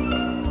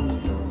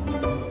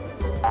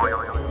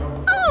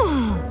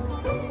 Oh.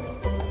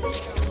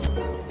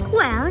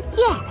 Well,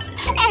 yes.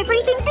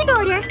 Everything's in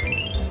order.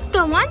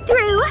 Go on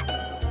through.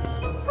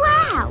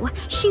 Wow.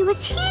 She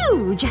was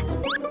huge.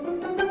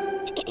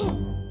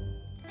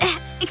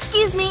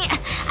 Excuse me.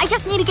 I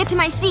just need to get to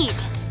my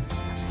seat.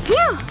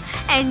 Phew.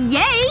 And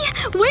yay!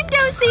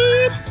 Window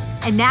seat!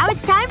 And now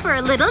it's time for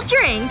a little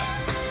drink.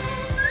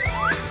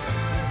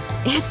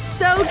 It's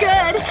so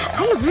good!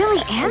 I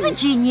really am a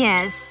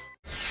genius.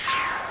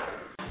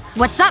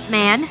 What's up,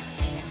 man?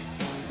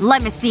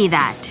 Let me see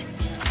that.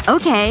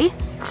 Okay.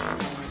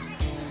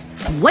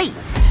 Wait.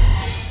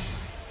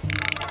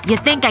 You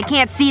think I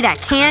can't see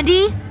that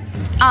candy?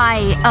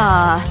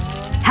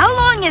 How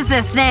long is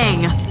this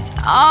thing?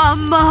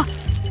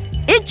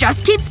 It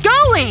just keeps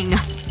going!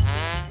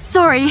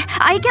 Sorry,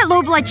 I get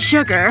low blood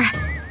sugar.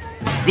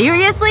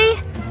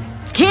 Seriously?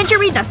 Can't you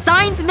read the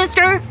signs,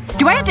 mister?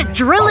 Do I have to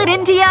drill it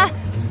into ya?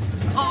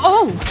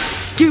 Oh,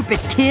 stupid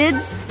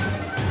kids.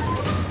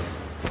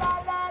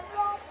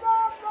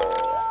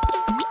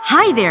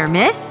 Hi there,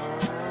 miss.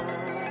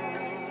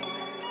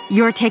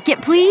 Your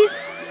ticket, please?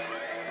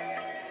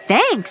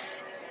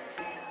 Thanks.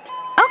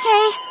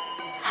 Okay.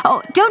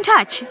 Oh, don't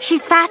touch.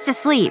 She's fast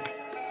asleep.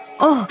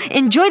 Oh,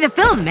 enjoy the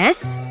film,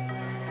 miss.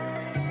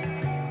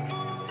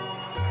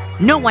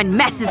 No one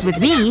messes with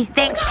me,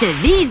 thanks to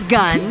these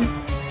guns.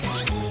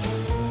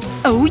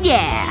 Oh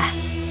yeah.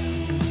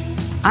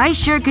 I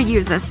sure could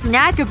use a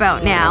snack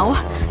about now.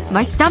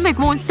 My stomach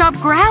won't stop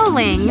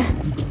growling.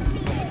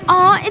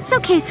 Aw, it's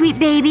okay, sweet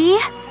baby.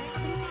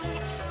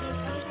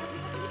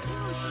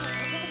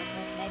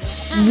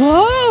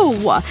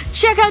 Whoa!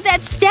 Check out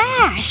that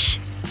stash!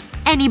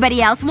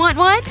 Anybody else want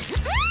one?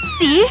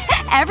 See?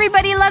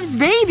 Everybody loves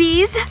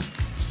babies.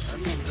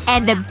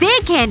 And the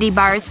big candy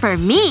bar is for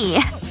me.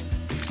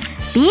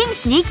 Being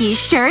sneaky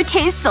sure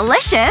tastes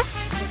delicious.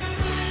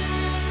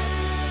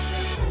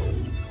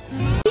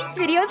 These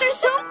videos are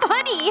so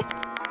funny!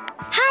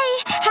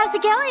 Hi, how's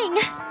it going?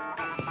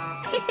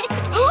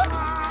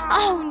 Oops!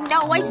 Oh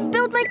no, I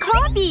spilled my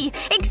coffee!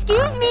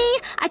 Excuse me!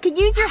 I could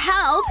use your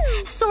help.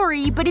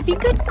 Sorry, but if you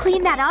could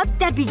clean that up,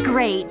 that'd be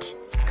great.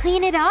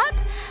 Clean it up?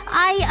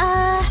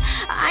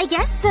 I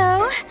guess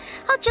so.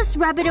 I'll just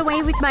rub it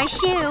away with my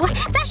shoe.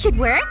 That should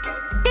work.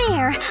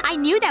 There! I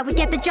knew that would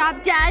get the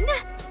job done.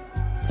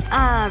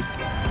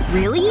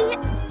 Really?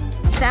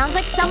 Sounds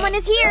like someone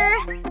is here.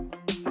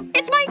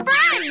 It's my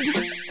friend!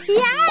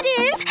 Yeah, it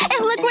is!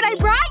 And look what I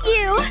brought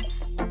you!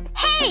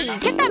 Hey!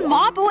 Get that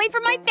mop away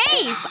from my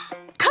face!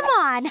 Come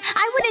on!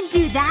 I wouldn't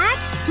do that!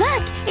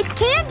 Look! It's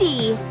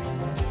candy!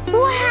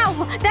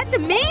 Wow! That's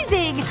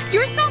amazing!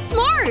 You're so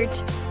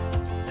smart!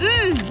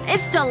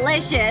 It's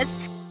delicious.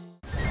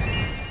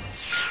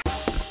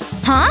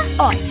 Huh?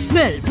 I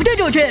smell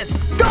potato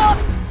chips! Stop!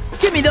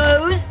 Give me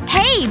those!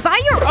 Hey, buy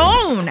your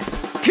own!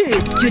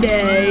 Kids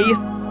today.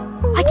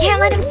 I can't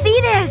let him see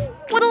this!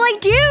 What'll I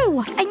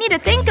do? I need to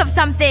think of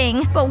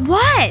something. But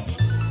what?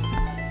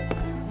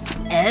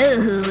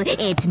 Oh,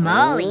 it's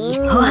Molly.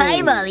 Oh,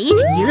 hi, Molly.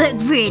 You look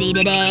pretty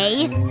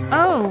today.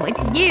 Oh,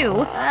 it's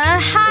you.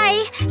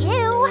 Hi.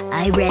 Ew.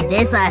 I read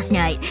this last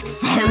night.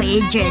 So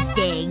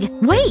interesting.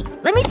 Wait,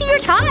 let me see your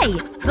tie.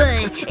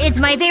 But it's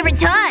my favorite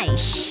tie.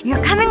 Shh,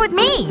 you're coming with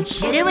me.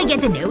 Shouldn't we get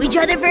to know each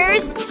other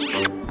first?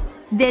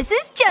 This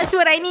is just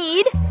what I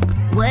need.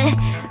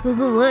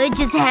 What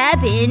just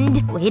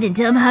happened? Wait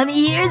until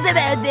Mommy hears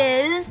about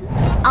this.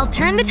 I'll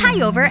turn the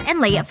tie over and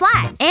lay it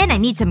flat. And I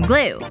need some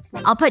glue.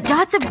 I'll put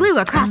dots of glue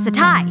across the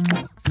tie.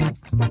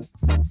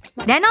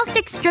 Then I'll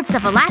stick strips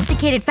of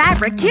elasticated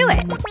fabric to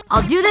it.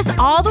 I'll do this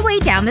all the way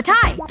down the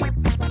tie.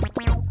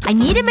 I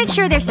need to make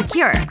sure they're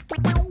secure.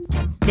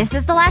 This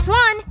is the last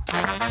one.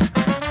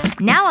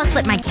 Now I'll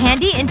slip my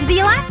candy into the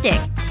elastic.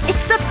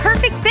 It's the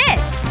perfect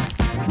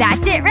fit.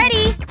 That's it,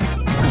 ready.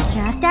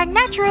 Just act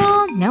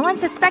natural. No one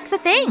suspects a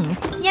thing.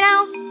 You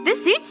know,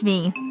 this suits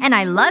me. And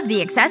I love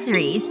the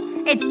accessories.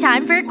 It's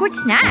time for a quick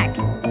snack.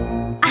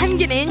 I'm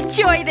gonna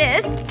enjoy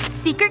this.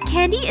 Secret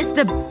candy is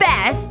the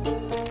best.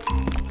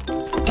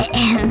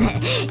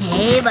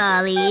 Hey,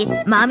 Molly.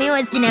 Mommy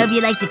wants to know if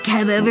you'd like to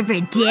come over for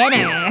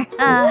dinner.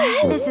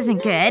 This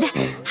isn't good.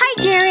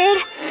 Hi,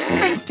 Jared.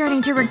 I'm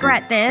starting to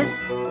regret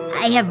this.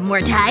 I have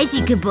more ties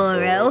you could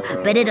borrow,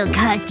 but it'll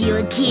cost you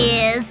a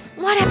kiss.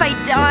 What have I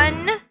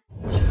done?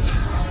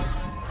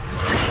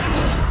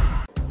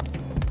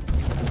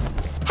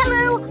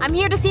 Hello! I'm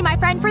here to see my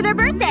friend for their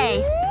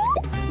birthday.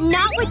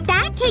 Not with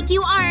that cake,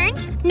 you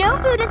aren't. No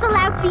food is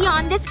allowed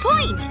beyond this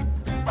point.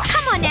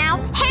 Come on now.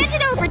 Hand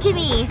it over to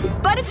me.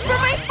 But it's for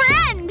my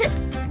friend!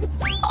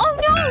 Oh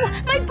no!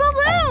 My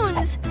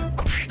balloons!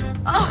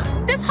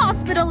 Ugh, this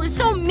hospital is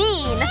so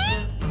mean.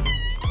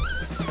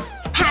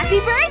 Happy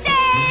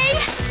birthday!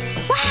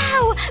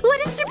 Wow!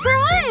 What a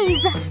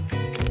surprise!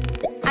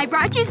 I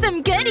brought you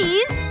some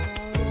goodies.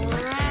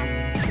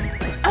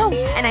 Oh,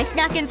 and I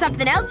snuck in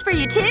something else for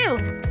you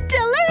too.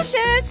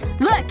 Delicious!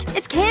 Look,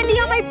 it's candy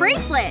on my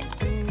bracelet.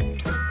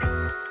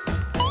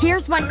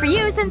 Here's one for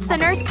you since the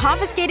nurse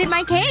confiscated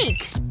my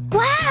cakes.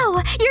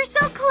 Wow! You're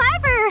so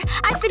clever!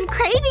 I've been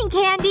craving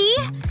candy.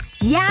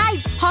 Yeah,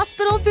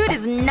 hospital food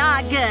is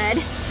not good.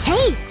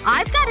 Hey,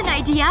 I've got an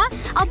idea.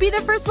 I'll be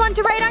the first one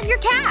to write on your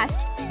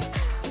cast.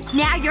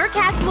 Now your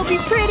cast will be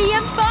pretty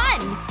and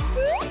fun.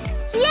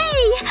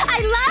 Yay!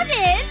 I love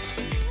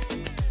it!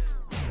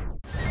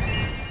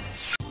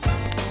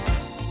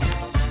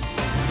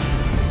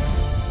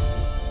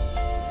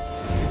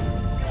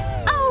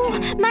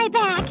 Oh, my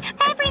back.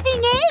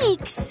 Everything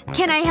aches.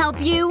 Can I help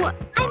you?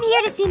 I'm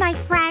here to see my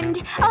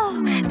friend.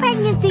 Oh,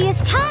 pregnancy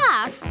is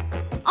tough.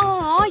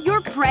 Aw,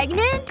 you're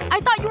pregnant? I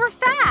thought you were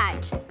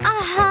fat.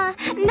 Uh-huh.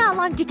 Not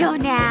long to go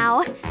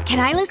now. Can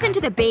I listen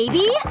to the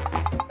baby?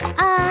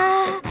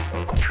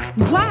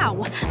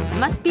 Wow.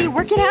 Must be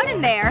working out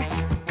in there.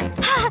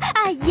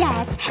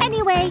 Yes.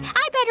 Anyway,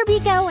 I better be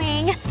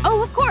going.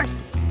 Oh, of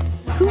course.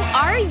 Who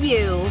are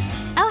you?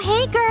 Oh,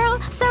 hey girl.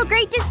 So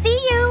great to see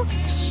you.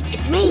 Shh,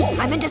 it's me.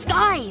 I'm in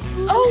disguise.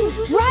 Oh,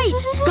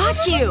 right.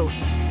 Got you.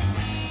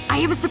 I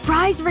have a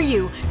surprise for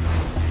you.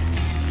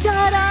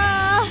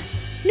 Ta-da!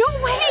 No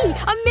way!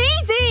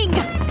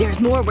 Amazing!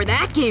 There's more where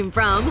that came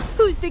from.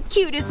 Who's the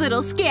cutest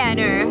little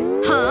scanner?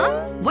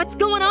 Huh? What's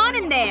going on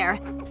in there?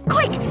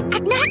 Quick!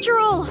 Act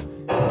natural!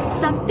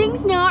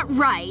 Something's not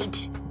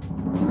right.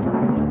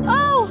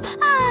 Oh!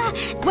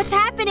 What's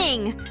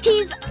happening?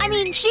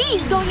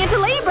 She's going into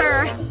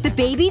labor! The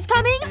baby's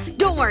coming?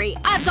 Don't worry,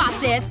 I've got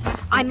this.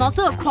 I'm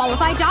also a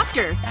qualified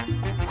doctor.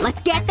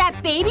 Let's get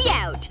that baby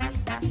out.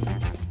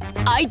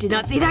 I did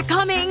not see that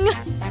coming.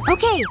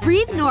 Okay,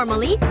 breathe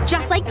normally,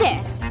 just like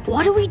this.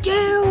 What do we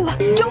do?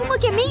 Don't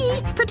look at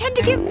me! Pretend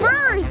to give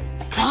birth!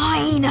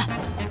 Fine.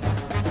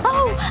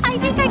 Oh, I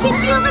think I can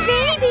feel the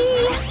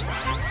baby!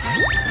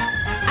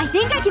 I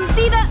think I can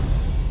see the…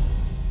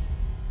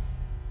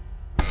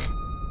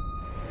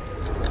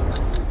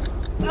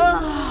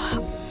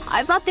 Ugh.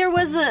 I thought there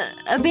was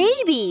a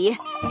baby.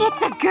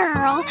 It's a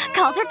girl.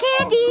 Called her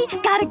Candy.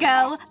 Gotta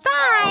go.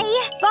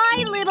 Bye!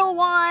 Bye, little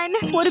one.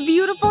 What a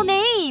beautiful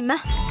name.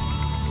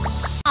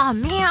 Aw,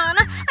 man.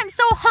 I'm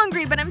so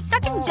hungry, but I'm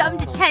stuck in dumb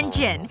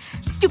detention.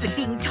 Stupid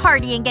being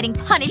tardy and getting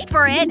punished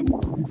for it.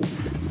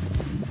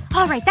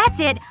 Alright, that's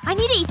it. I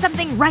need to eat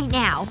something right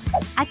now.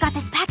 I've got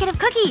this packet of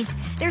cookies.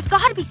 There's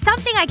gotta be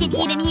something I can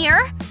eat in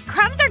here.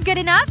 Crumbs are good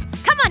enough.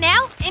 Come on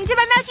now. Into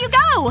my mouth you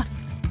go.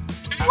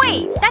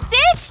 Wait, that's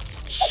it?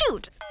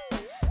 Shoot.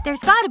 There's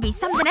gotta be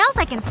something else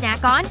I can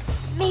snack on.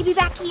 Maybe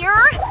back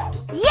here?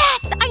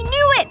 Yes! I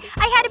knew it!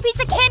 I had a piece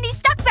of candy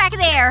stuck back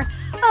there!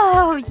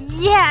 Oh,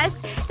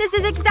 yes! This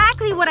is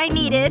exactly what I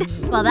needed.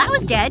 Well, that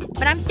was good,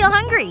 but I'm still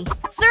hungry.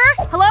 Sir?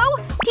 Hello?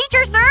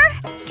 Teacher, sir?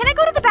 Can I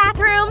go to the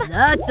bathroom?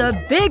 That's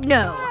a big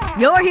no.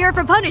 You're here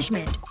for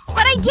punishment.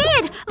 But I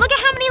did! Look at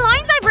how many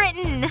lines I've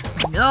written!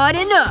 Not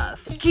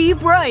enough.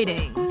 Keep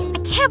writing. I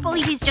can't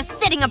believe he's just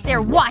sitting up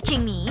there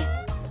watching me.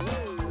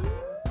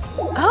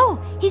 Oh,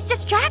 he's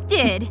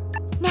distracted.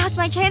 Now's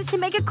my chance to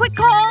make a quick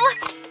call.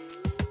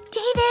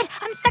 David,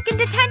 I'm stuck in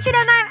detention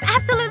and I'm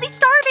absolutely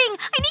starving.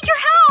 I need your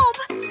help!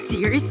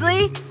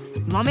 Seriously?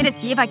 You want me to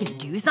see if I can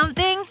do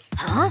something?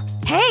 Huh?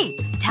 Hey!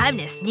 Time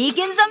to sneak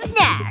in some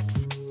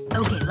snacks.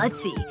 Okay,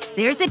 let's see.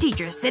 There's the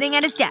teacher sitting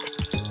at his desk.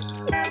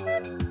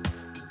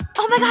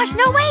 Oh my gosh,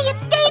 no way!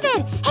 It's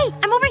David! Hey,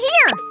 I'm over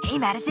here! Hey,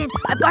 Madison.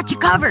 I've got you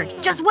covered.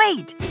 Just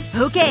wait.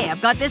 Okay,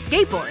 I've got this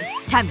skateboard.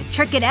 Time to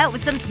trick it out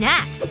with some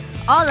snacks.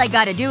 All I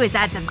gotta do is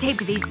add some tape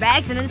to these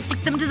bags and then stick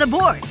them to the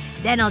board.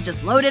 Then I'll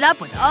just load it up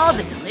with all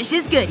the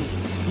delicious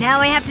goodies. Now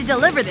I have to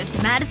deliver this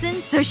to Madison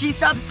so she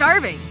stops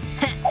starving.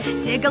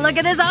 Take a look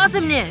at this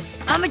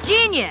awesomeness. I'm a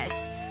genius.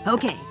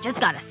 Okay, just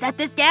gotta set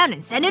this down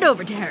and send it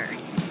over to her.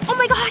 Oh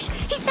my gosh!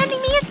 He's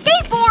sending me a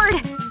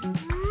skateboard!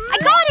 I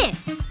got it!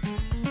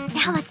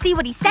 Now let's see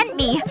what he sent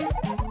me.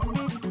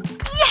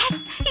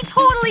 Yes! He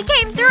totally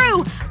came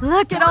through!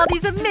 Look at all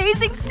these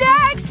amazing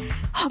snacks!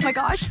 Oh my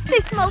gosh, they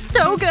smell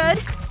so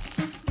good!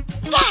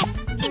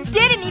 Yes! He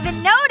didn't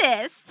even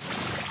notice!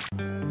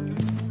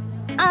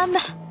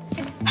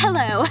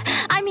 Hello.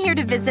 I'm here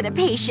to visit a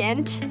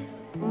patient.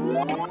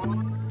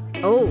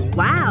 Oh,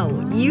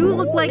 wow. You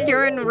look like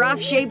you're in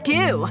rough shape,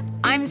 too.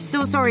 I'm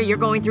so sorry you're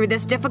going through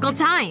this difficult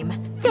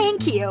time.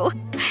 Thank you.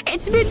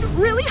 It's been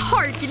really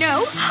hard, you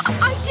know?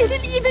 I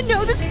didn't even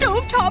know the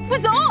stovetop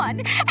was on!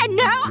 And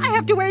now I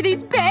have to wear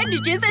these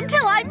bandages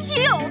until I'm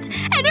healed!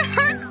 And it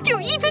hurts to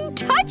even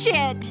touch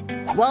it!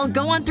 Well,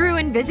 go on through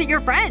and visit your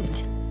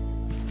friend.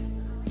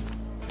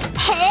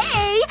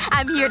 Hey!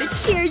 I'm here to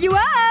cheer you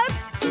up!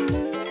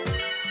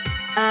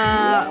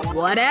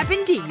 What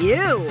happened to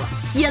you?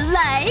 You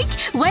like?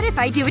 What if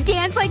I do a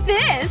dance like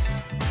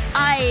this?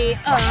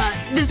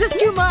 This is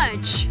too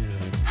much.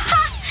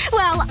 Ha!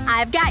 Well,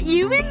 I've got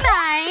you in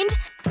mind.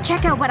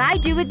 Check out what I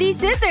do with these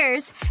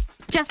scissors.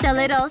 Just a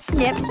little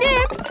snip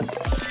snip.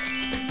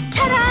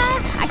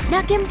 Ta-da! I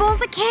snuck in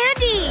bowls of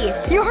candy!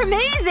 You're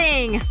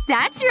amazing!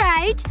 That's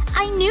right.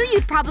 I knew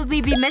you'd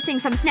probably be missing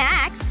some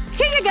snacks.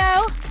 Here you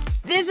go.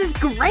 This is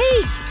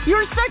great!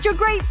 You're such a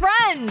great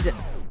friend!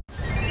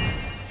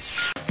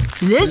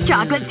 This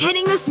chocolate's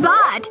hitting the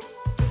spot!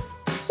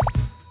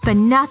 But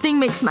nothing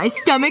makes my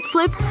stomach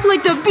flip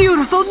like the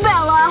beautiful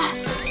Bella!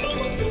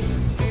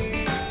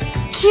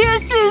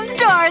 Kisses,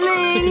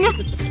 darling!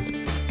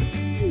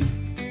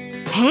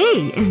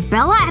 Hey, is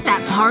Bella at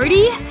that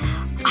party?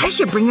 I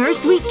should bring her a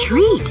sweet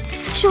treat.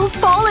 She'll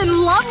fall in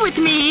love with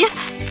me!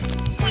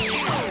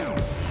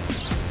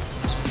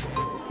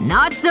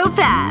 Not so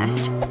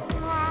fast.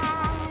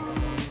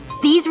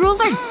 These rules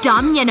are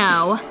dumb, you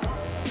know.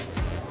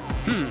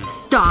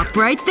 Stop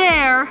right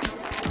there.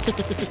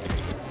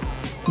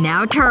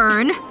 Now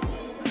turn.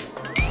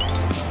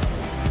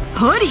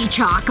 Hoodie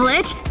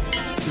chocolate?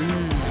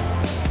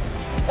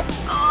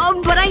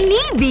 Oh, but I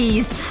need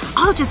these.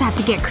 I'll just have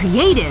to get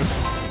creative.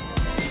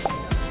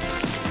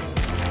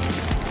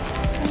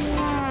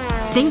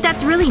 Think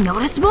that's really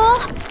noticeable?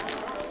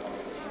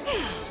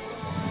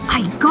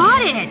 I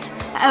got it!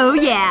 Oh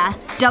yeah.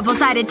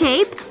 Double-sided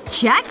tape?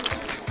 Check.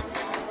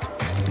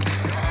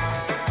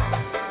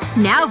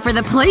 Now for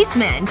the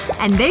placement.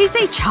 And they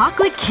say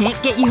chocolate can't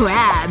get you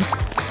abs.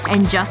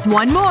 And just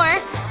one more.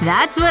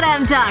 That's what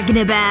I'm talking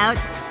about.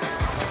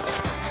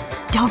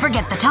 Don't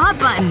forget the top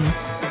button.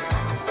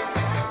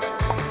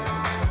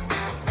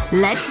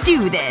 Let's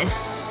do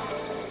this.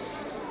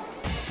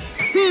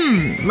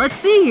 Let's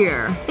see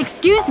here.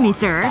 Excuse me,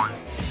 sir.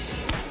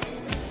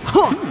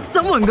 Oh,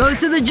 someone goes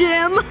to the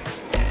gym.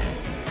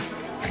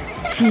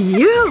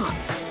 Phew.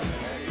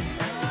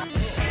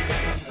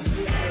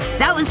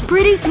 That was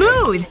pretty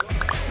smooth.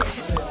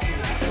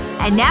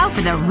 And now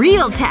for the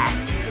real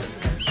test.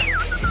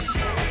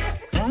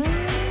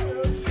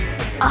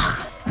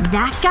 Ugh,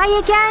 that guy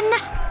again?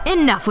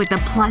 Enough with the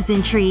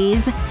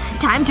pleasantries.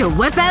 Time to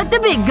whip out the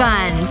big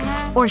guns.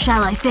 Or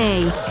shall I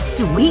say,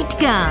 sweet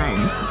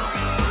guns.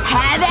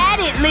 Have at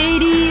it,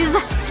 ladies!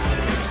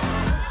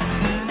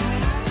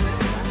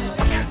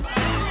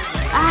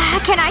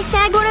 Can I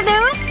snag one of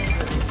those?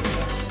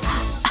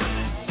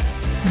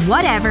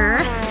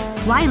 Whatever.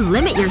 Why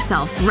limit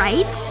yourself,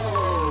 right?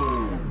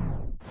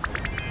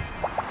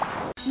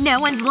 No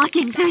one's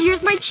looking, so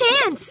here's my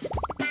chance.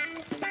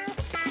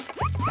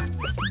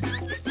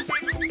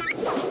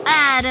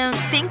 I don't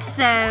think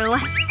so.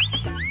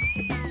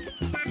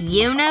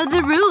 You know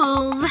the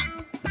rules.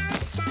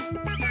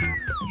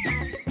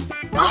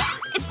 Oh,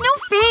 it's no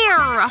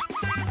fair!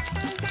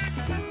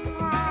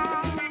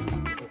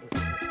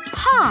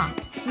 Huh.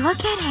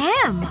 Look at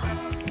him.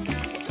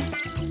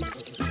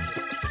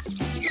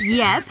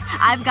 Yep,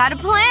 I've got a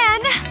plan.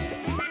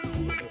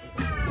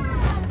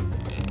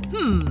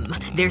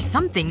 There's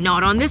something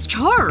not on this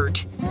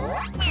chart.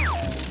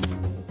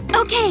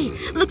 Okay,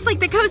 looks like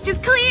the coast is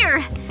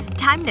clear.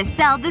 Time to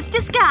sell this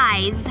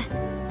disguise.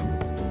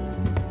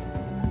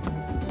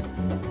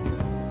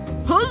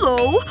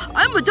 Hello.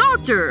 I'm a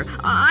doctor.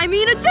 I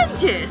mean a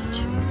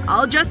dentist.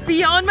 I'll just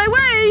be on my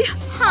way.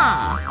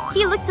 Huh.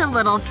 He looked a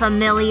little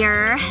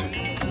familiar.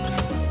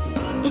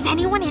 Is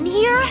anyone in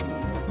here?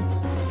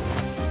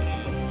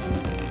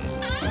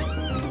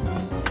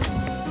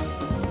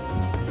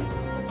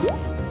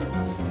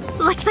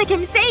 Looks like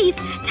I'm safe.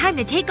 Time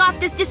to take off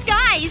this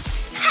disguise.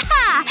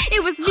 Haha!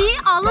 It was me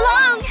all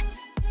along!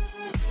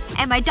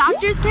 And my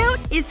doctor's coat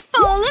is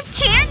full of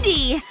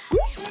candy!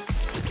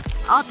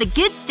 All the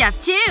good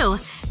stuff, too.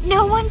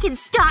 No one can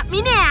stop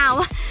me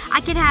now.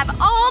 I can have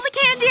all the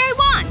candy I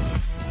want.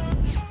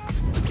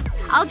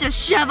 I'll just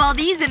shove all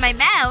these in my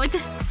mouth.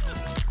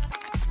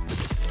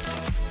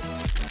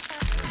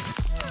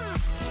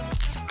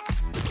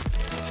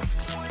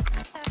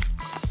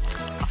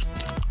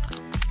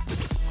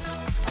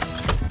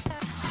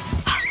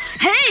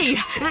 Hey!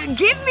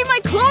 Give me my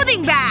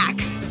clothing back!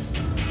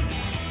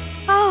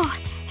 Oh,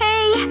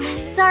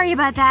 hey. Sorry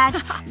about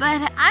that.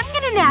 But I'm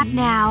gonna nap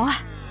now.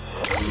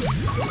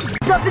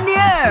 It's up in the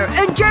air!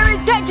 And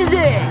Jared catches it!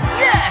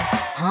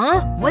 Yes!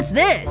 Huh? What's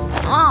this?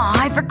 Aw,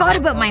 I forgot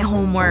about my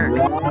homework.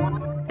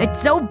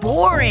 It's so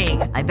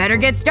boring. I better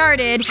get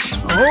started.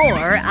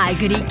 Or I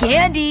could eat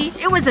candy.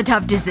 It was a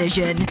tough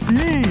decision.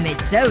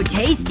 It's so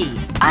tasty.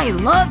 I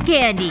love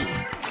candy.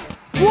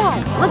 Whoa,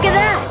 look at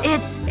that!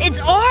 It's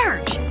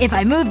art! If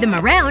I move them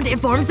around, it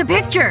forms a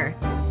picture.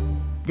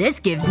 This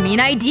gives me an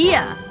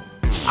idea.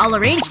 I'll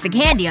arrange the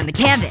candy on the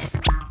canvas.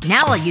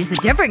 Now I'll use a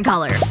different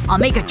color. I'll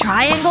make a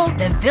triangle,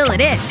 then fill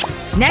it in.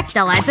 Next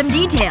I'll add some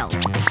details.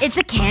 It's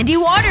a candy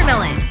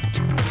watermelon.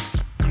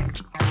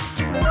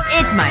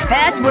 It's my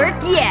best work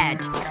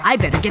yet. I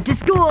better get to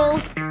school.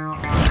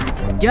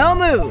 Don't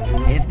move.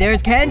 If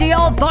there's candy,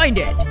 I'll find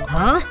it.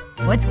 Huh?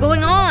 What's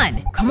going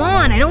on? Come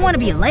on, I don't want to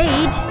be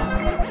late.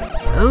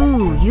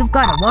 Oh, you've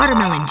got a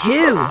watermelon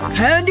too.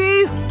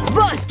 Candy?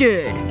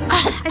 Busted!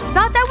 I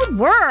thought that would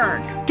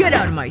work. Get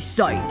out of my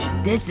sight.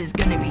 This is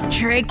gonna be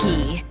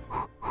tricky.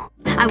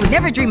 I would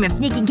never dream of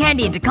sneaking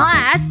candy into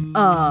class.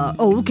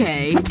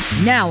 Okay.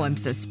 Now I'm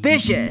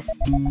suspicious.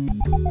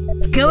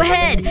 Go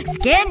ahead.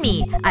 Scan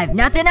me. I've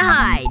nothing to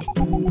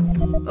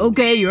hide.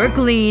 Okay, you're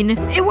clean.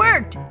 It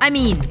worked! I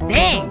mean,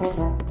 thanks.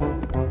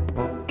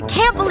 I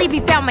can't believe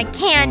you found my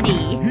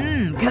candy.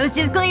 Coast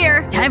is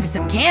clear. Time for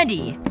some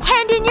candy.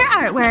 Hand in your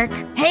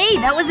artwork. Hey,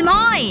 that was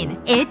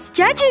mine! It's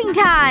judging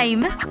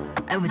time.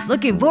 I was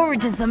looking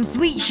forward to some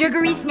sweet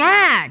sugary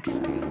snacks.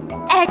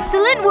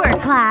 Excellent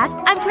work, class.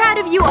 I'm proud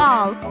of you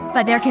all.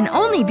 But there can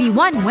only be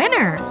one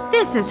winner.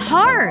 This is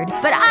hard,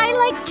 but I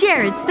like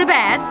Jared's the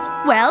best.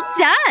 Well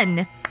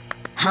done.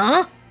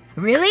 Huh?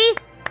 Really?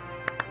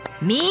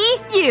 Me?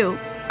 You.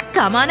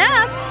 Come on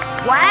up.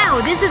 Wow,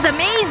 this is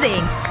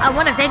amazing! I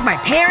want to thank my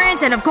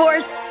parents and of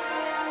course…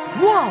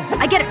 Whoa!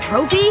 I get a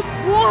trophy?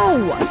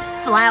 Whoa!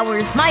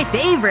 Flowers, my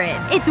favorite.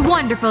 It's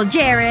wonderful,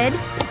 Jared.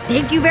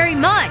 Thank you very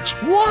much.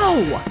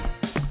 Whoa!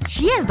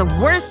 She has the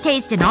worst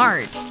taste in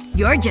art.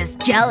 You're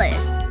just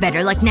jealous.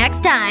 Better luck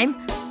next time.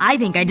 I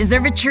think I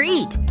deserve a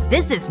treat.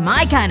 This is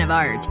my kind of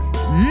art.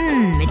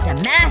 It's a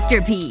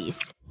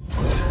masterpiece.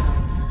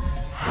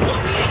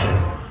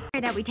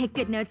 That we take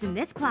good notes in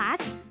this class.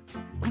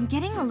 I'm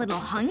getting a little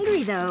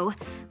hungry, though.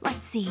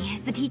 Let's see.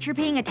 Is the teacher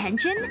paying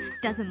attention?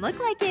 Doesn't look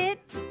like it.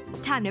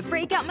 Time to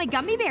break out my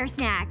gummy bear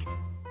snack.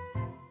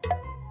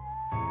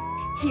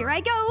 Here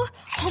I go.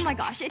 Oh my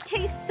gosh, it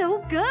tastes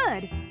so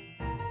good.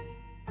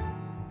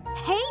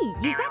 Hey,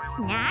 you got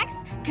snacks?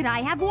 Could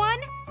I have one?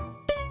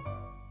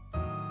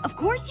 Of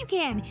course you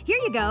can. Here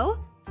you go.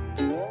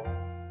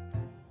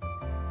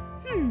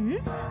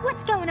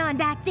 What's going on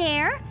back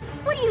there?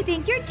 What do you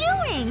think you're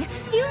doing?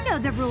 You know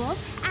the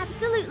rules.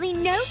 Absolutely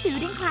no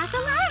food in class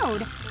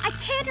allowed. I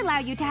can't allow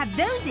you to have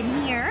those in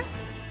here.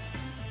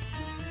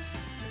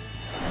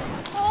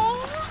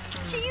 Oh,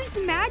 she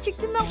used magic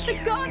to melt the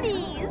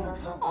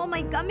gummies. All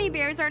my gummy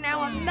bears are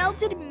now a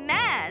melted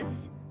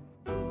mess.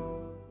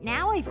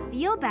 Now I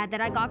feel bad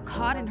that I got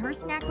caught and her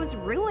snack was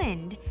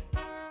ruined.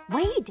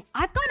 Wait,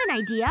 I've got an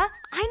idea.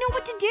 I know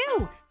what to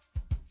do.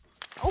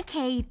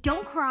 Okay,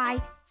 don't cry.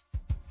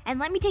 And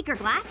let me take your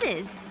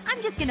glasses.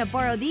 I'm just gonna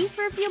borrow these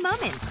for a few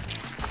moments.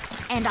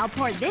 And I'll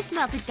pour this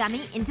melted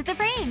gummy into the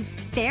frames.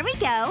 There we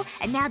go.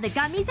 And now the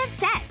gummies have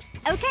set.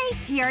 Okay,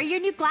 here are your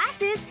new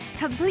glasses.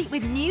 Complete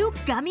with new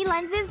gummy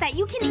lenses that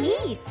you can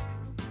eat.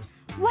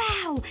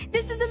 Wow,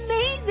 this is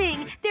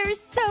amazing! They're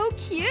so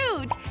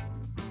cute!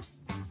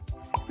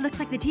 Looks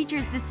like the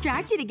teacher's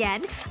distracted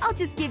again. I'll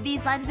just give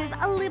these lenses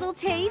a little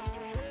taste.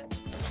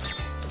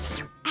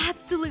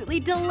 Absolutely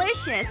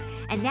delicious!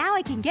 And now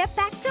I can get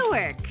back to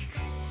work.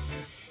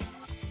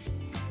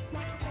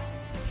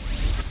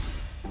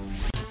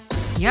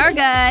 You're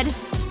good.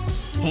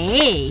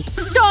 Hey.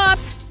 Stop!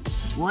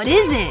 What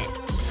is it?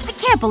 I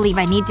can't believe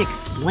I need to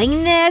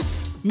explain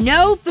this.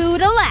 No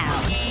food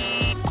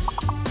allowed.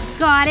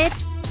 Got it.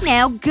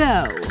 Now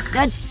go.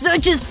 That's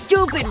such a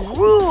stupid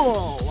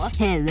rule!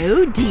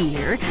 Hello,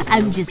 dear.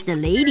 I'm just a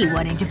lady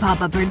wanting to pop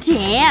up her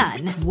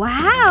tan.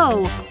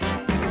 Wow.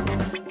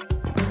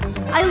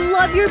 I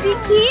love your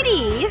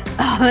bikini!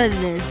 Oh,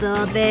 this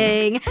little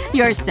thing.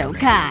 You're so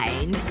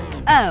kind.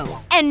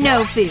 Oh, and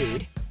no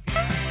food.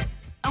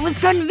 I was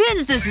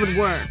convinced this would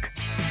work.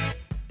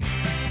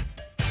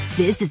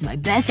 This is my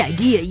best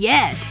idea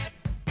yet.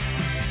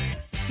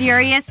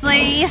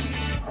 Seriously?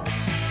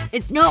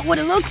 It's not what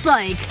it looks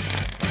like.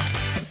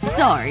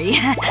 Sorry.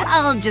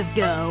 I'll just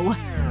go.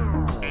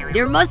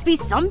 There must be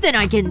something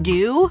I can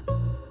do.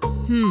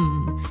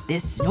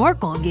 This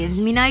snorkel gives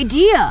me an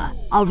idea.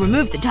 I'll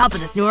remove the top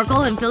of the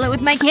snorkel and fill it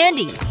with my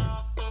candy.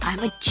 I'm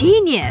a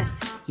genius.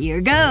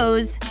 Here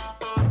goes.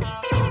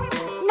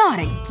 Not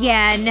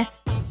again.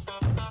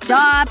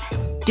 Stop.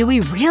 Do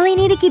we really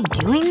need to keep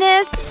doing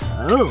this?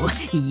 Oh,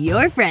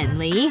 you're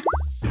friendly.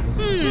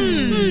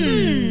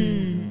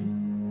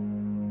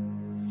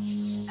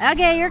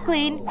 Okay, you're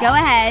clean. Go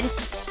ahead.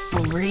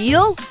 For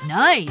real?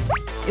 Nice.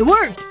 It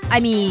worked. I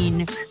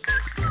mean…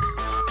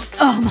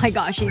 Oh my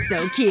gosh, she's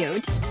so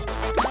cute.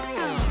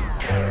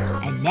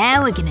 And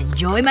now I can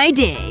enjoy my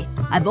day.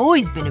 I've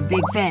always been a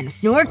big fan of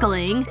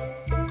snorkeling.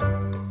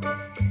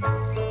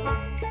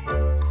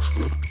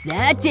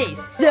 That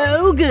tastes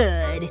so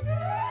good.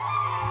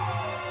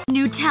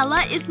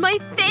 Nutella is my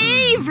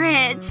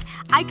favorite!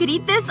 I could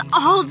eat this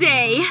all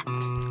day.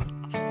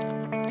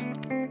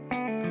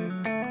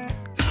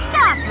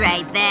 Stop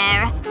right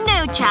there.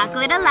 No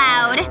chocolate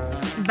allowed.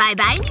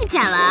 Bye-bye,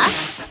 Nutella.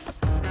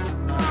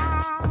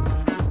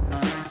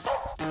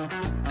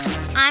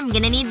 I'm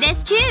gonna need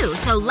this too,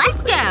 so let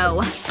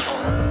go.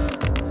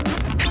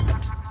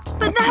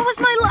 But that was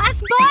my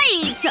last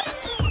bite!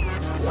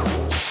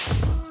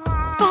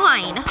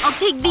 Fine. I'll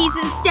take these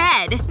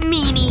instead.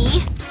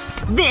 Meanie.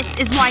 This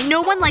is why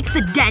no one likes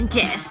the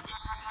dentist.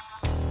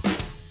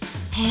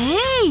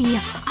 Hey!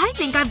 I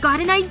think I've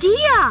got an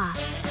idea!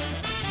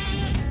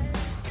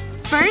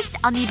 First,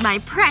 I'll need my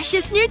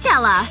precious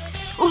Nutella.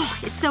 Oh,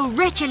 it's so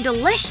rich and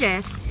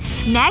delicious.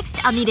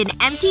 Next, I'll need an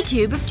empty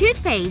tube of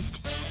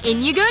toothpaste.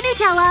 In you go,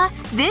 Nutella.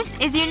 This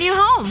is your new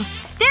home.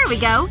 There we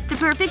go. The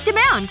perfect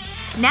amount.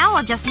 Now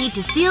I'll just need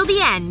to seal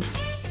the end.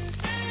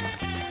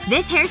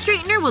 This hair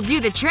straightener will do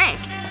the trick.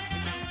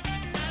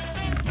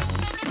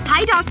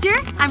 Hi, doctor.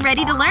 I'm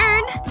ready to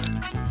learn.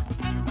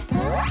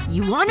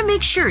 You want to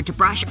make sure to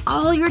brush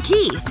all your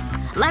teeth.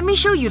 Let me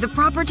show you the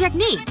proper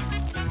technique.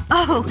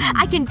 Oh,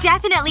 I can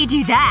definitely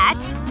do that.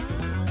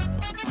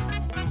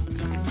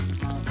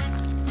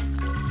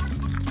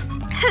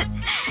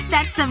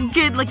 That's some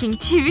good-looking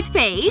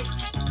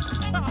toothpaste.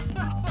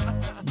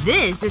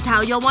 This is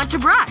how you'll want to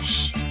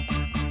brush.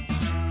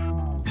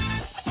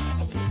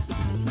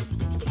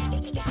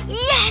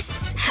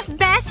 Yes!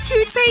 Best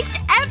toothpaste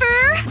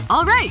ever!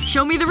 Alright,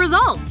 show me the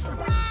results.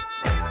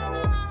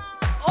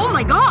 Oh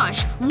my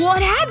gosh!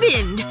 What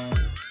happened?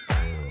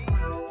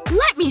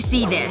 Let me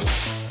see this.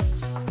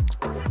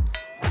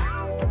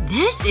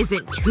 This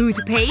isn't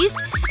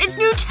toothpaste. It's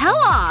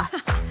Nutella!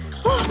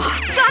 Oh,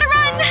 gotta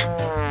run!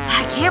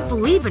 I can't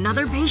believe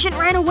another patient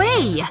ran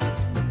away.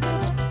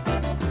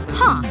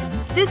 Huh.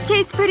 This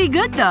tastes pretty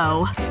good,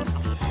 though.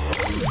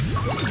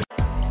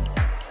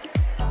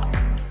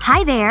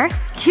 Hi there.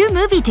 2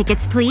 movie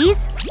tickets,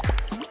 please.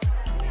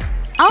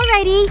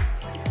 Alrighty.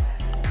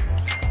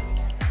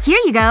 Here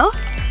you go.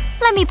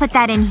 Let me put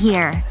that in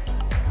here.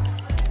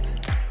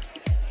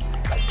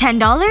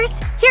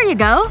 $10? Here you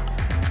go.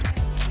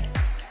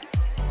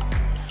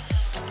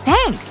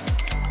 Thanks.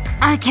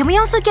 Can we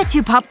also get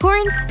 2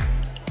 popcorns?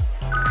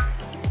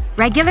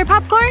 Regular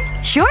popcorn?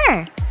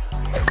 Sure.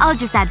 I'll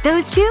just add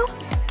those 2.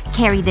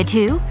 Carry the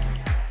 2.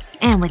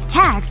 And with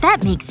tax,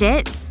 that makes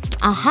it…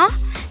 Uh-huh.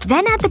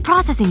 Then add the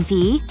processing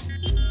fee.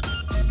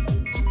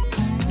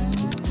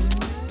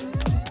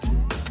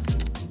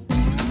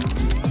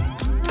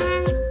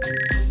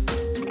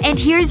 And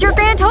here's your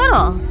grand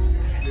total.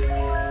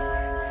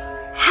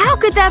 How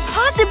could that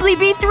possibly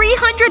be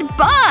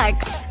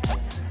 $300?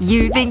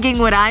 You thinking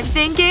what I'm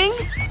thinking?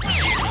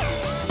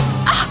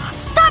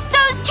 Stop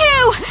those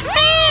 2!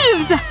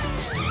 Thieves!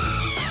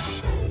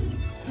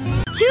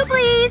 2,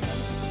 please.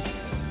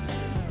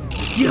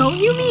 Don't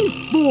you mean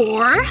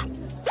 4?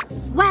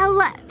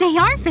 Well, they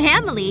are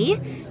family.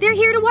 They're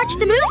here to watch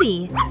the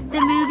movie.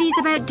 The movie's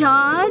about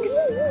dogs.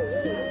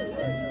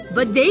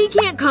 But they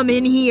can't come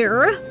in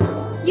here.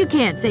 You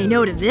can't say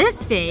no to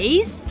this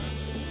face.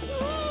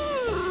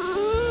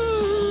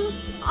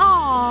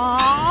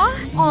 Aww.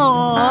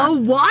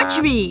 Aww, watch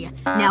me.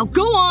 Now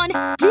go on,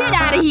 get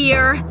out of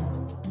here.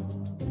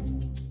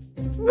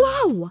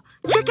 Whoa!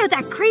 Check out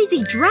that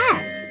crazy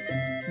dress.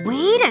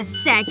 Wait a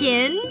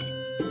second.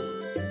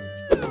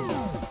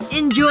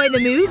 Enjoy the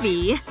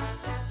movie.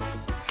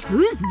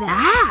 Who's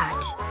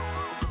that?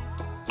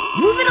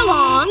 Move it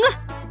along.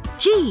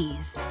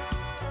 Jeez.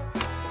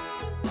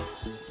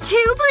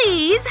 2,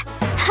 please.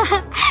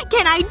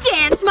 Can I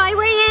dance my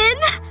way in?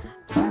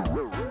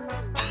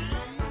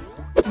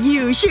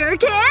 You sure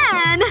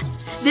can!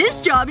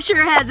 This job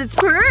sure has its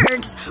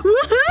perks.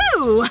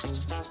 Woohoo!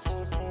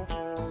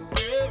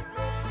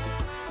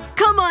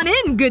 Come on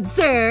in, good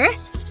sir.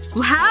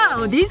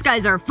 Wow, these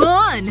guys are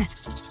fun.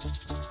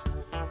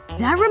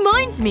 That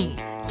reminds me.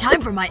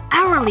 Time for my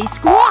hourly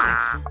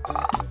squats.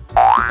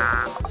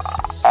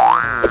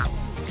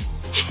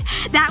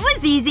 That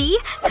was easy.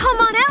 Come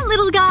on out,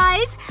 little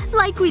guys.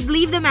 Like we'd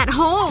leave them at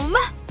home.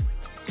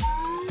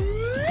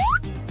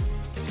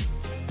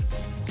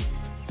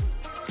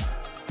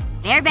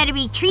 There better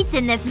be treats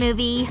in this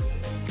movie.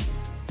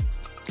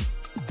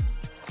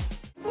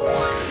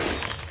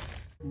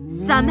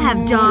 Some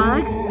have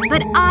dogs,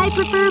 but I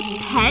prefer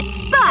pet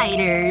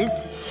spiders.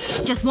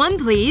 Just one,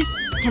 please.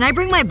 Can I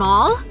bring my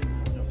ball?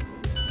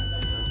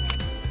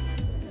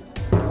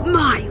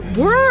 My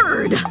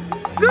word!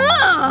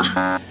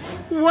 Ugh!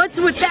 What's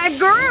with that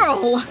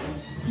girl?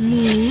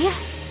 Me?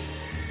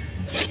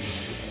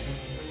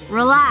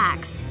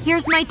 Relax.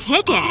 Here's my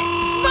ticket.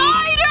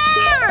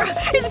 Spider!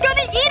 It's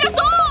gonna eat us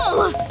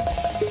all!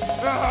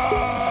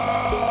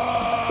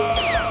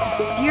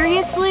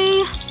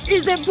 Seriously?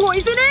 Is it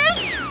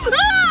poisonous?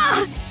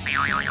 Ah!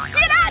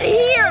 Get out of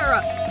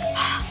here!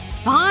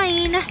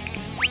 Fine.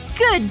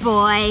 Good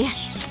boy.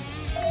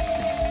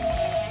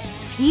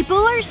 People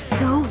are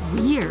so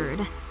weird.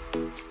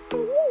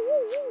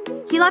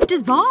 He left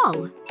his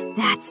ball.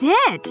 That's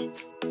it.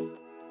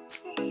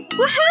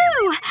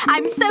 Woohoo!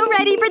 I'm so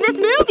ready for this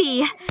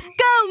movie!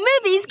 Go,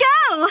 movies,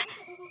 go!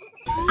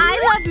 I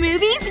love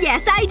movies,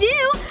 yes I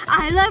do!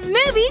 I love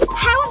movies,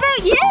 how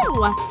about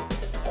you?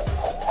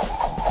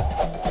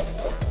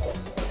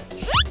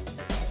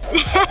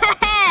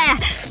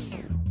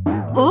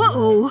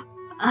 Uh-oh.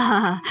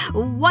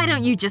 Why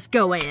don't you just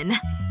go in?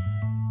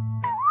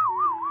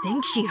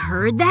 Think she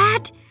heard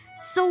that?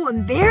 So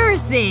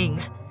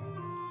embarrassing.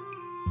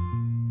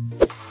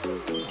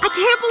 I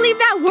can't believe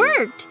that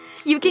worked!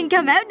 You can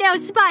come out now,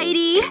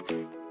 Spidey!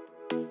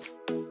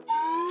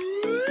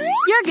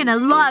 You're gonna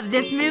love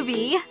this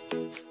movie.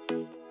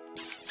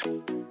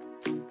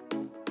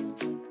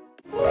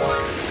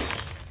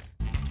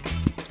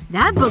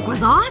 That book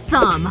was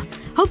awesome!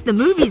 Hope the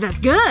movie's as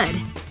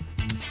good.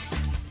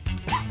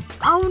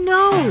 Oh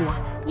no!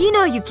 You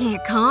know you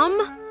can't come.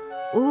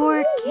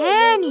 Or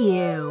can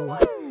you?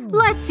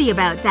 Let's see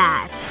about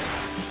that.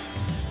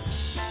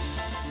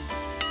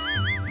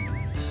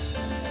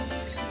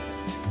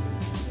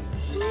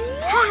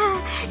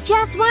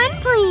 Just one,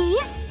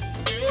 please.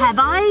 Have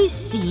I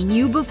seen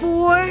you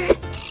before?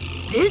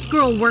 This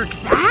girl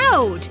works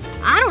out!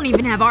 I don't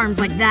even have arms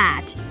like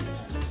that.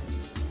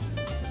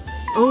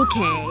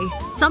 Okay.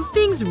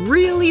 Something's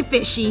really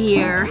fishy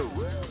here.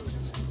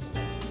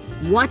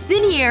 What's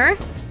in here?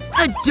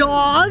 A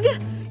dog?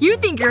 You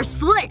think you're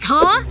slick,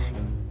 huh?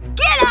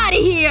 Get out of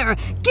here!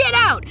 Get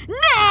out!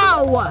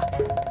 Now!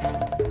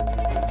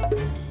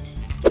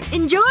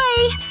 Enjoy!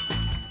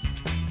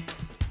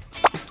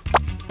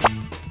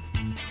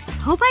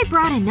 Hope I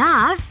brought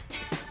enough.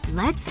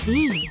 Let's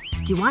see.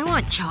 Do I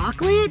want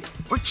chocolate?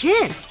 Or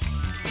chips?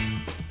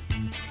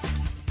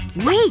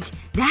 Wait!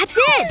 That's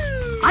it!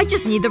 I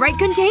just need the right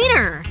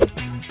container.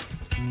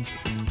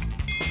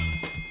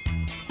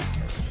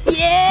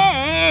 Yeah!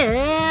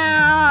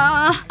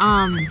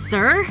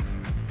 Sir?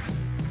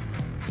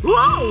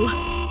 Whoa!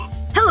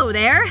 Hello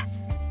there.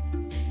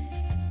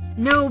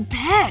 No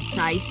pets,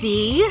 I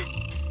see.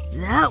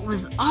 That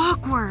was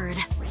awkward.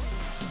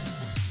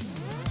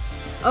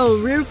 Oh,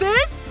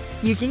 Rufus?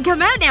 You can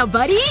come out now,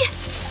 buddy.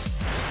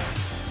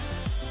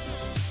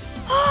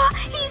 Oh,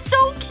 he's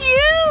so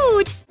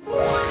cute!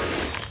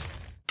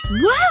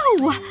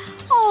 Whoa!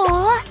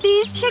 Aw,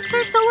 these chicks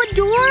are so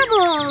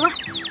adorable!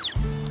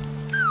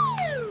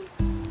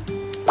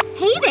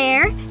 Hey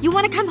there! You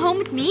wanna come home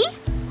with me?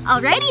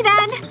 Alrighty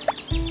then!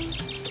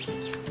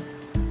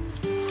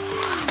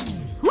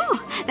 Whew,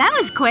 that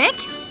was quick!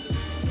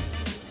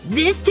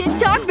 This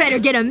TikTok better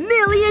get 1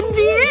 million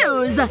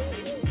views!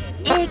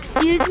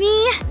 Excuse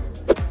me?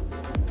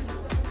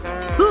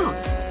 Whew,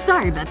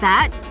 sorry about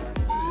that.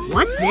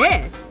 What's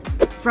this?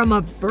 From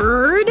a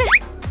bird?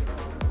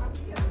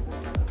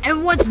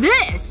 And what's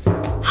this?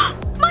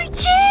 My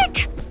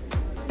chick!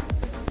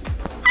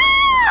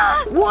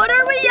 Ah! What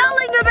are we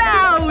yelling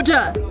about?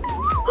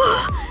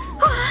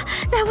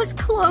 That was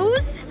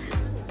close.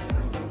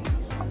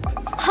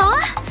 Huh?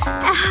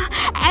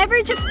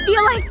 Ever just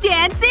feel like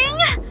dancing?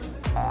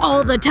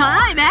 All the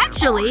time,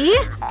 actually.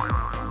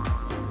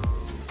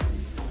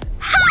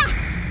 Ha!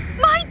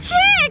 My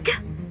chick!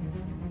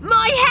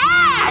 My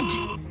hat!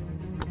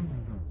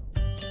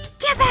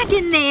 Get back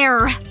in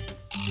there!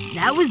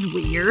 That was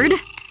weird.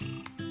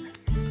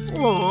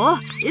 Aw,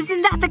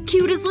 isn't that the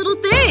cutest little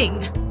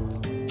thing?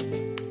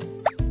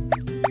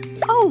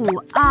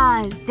 Oh,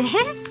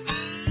 this?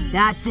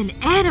 That's an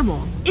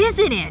animal,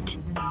 isn't it?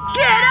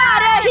 Get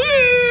out of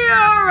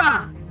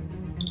here!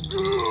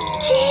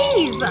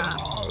 Jeez!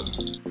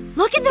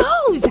 Look at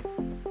those!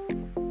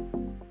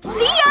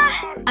 See ya!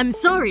 I'm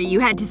sorry you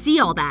had to see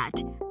all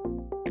that.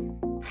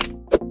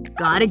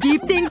 Gotta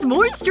keep things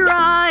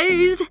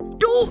moisturized.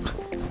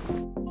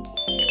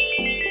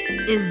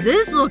 Does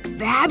this look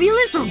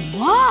fabulous or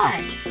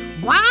what?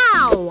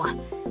 Wow!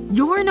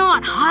 You're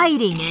not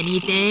hiding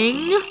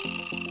anything.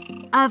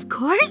 Of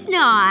course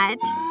not.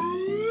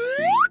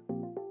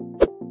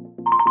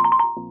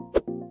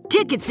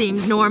 ticket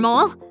seems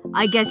normal.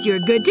 I guess you're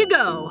good to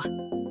go.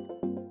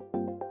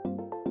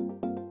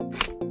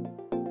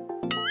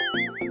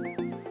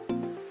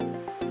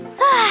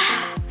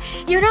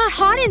 You're not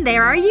hot in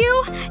there, are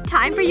you?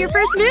 Time for your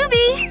first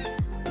movie!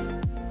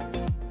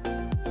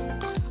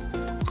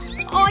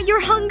 Aw, you're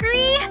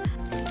hungry?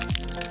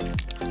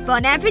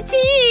 Bon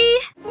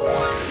appetit!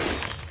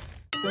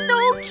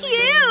 So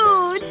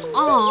cute!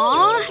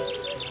 Aw.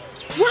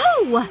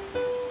 Whoa!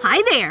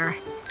 Hi there.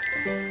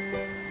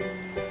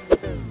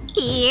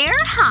 Here,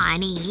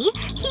 honey.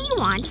 He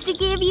wants to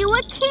give you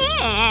a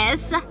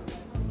kiss.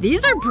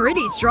 These are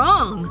pretty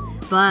strong.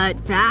 But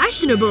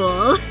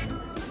fashionable.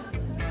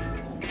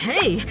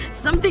 Hey,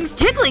 something's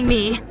tickling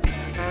me.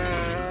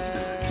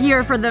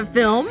 Here for the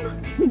film?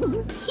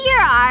 Here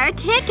are our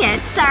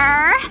tickets,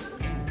 sir.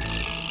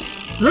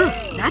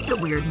 Ugh, that's a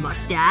weird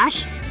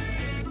mustache.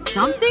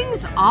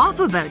 Something's off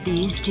about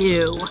these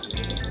two.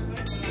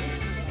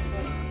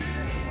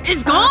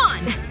 It's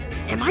gone!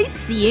 Am I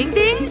seeing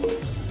things?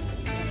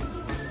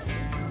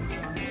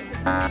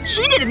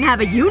 She didn't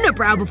have a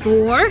unibrow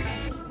before.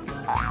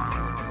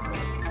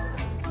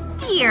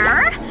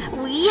 Dear,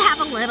 we have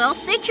a little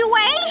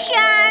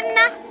situation.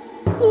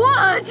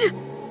 What?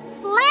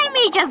 Let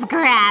me just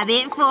grab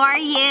it for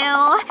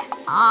you.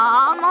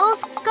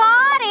 Almost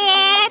got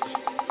it.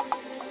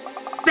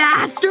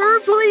 Faster,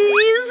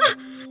 please?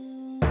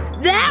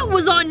 That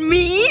was on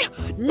me!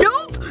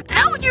 Nope!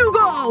 Out you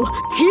go!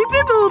 Keep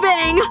it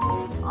moving!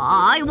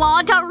 I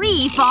want a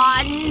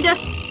refund.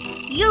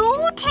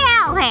 You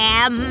tell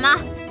him.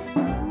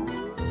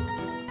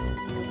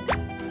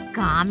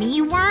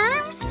 Gummy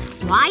worms?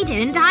 Why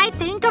didn't I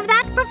think of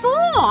that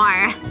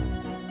before?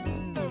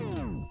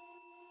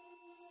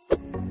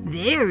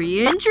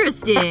 Very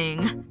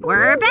interesting.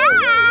 We're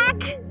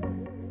back!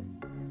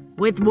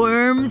 With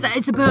worms, I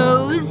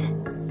suppose?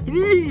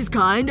 These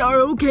kind are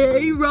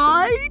okay,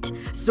 right?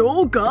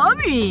 So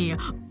gummy!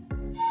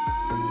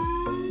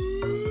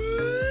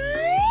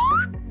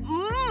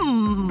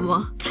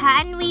 Mmm.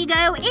 Can we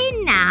go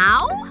in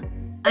now?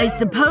 I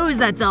suppose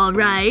that's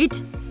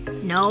alright.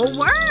 No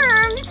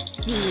worms.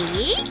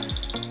 See?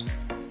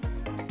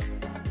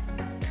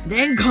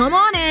 Then come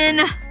on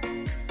in.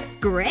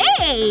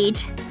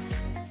 Great!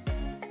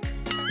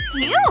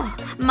 Phew!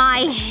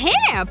 My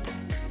hip!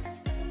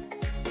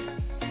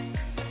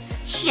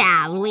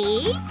 Shall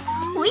we?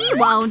 We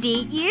won't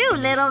eat you,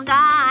 little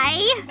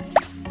guy.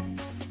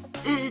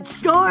 It's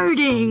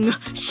starting.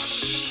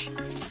 Shh.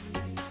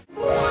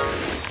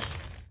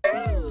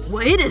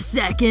 Wait a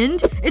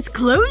second. It's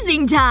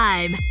closing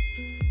time.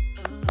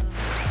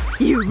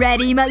 You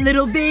ready, my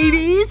little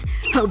babies?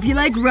 Hope you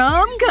like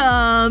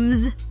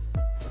rom-coms.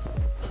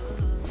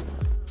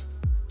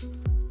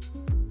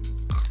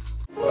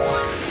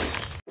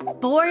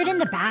 Bored in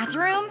the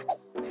bathroom?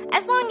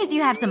 As long as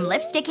you have some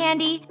lipstick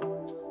handy.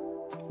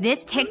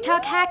 This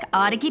TikTok hack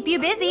ought to keep you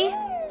busy.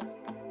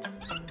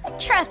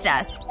 Trust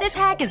us, this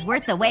hack is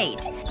worth the wait.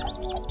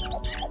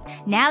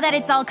 Now that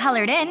it's all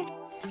colored in,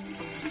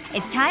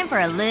 it's time for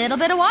a little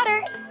bit of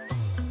water.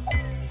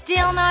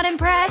 Still not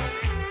impressed?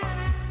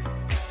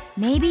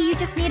 Maybe you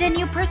just need a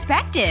new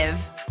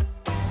perspective.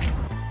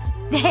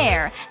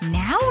 There,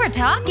 now we're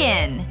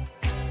talking.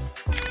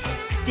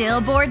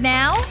 Still bored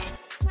now?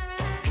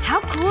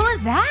 How cool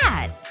is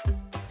that?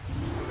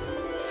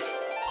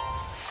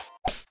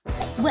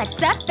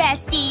 What's up,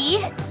 bestie?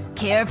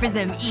 Care for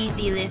some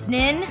easy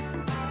listening?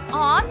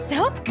 Aw,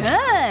 so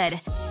good!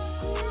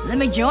 Let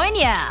me join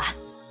ya!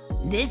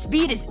 This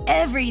beat is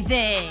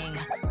everything!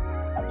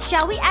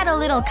 Shall we add a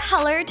little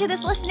color to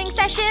this listening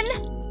session?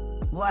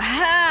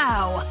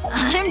 Wow!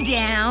 I'm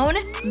down!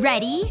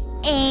 Ready?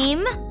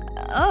 Aim!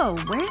 Oh,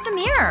 where's the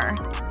mirror?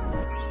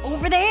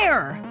 Over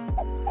there!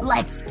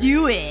 Let's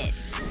do it!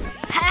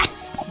 Ha!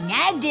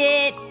 Snagged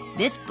it!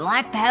 This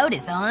black pout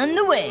is on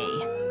the way.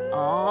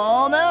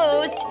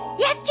 Almost!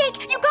 Yes,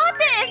 Jake! You got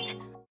this!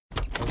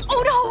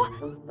 Oh no!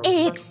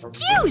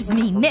 Excuse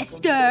me,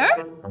 mister!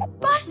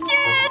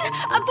 Busted!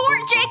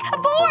 Abort, Jake!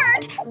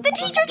 Abort! The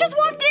teacher just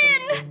walked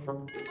in!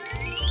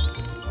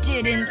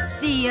 Didn't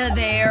see you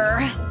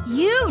there.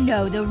 You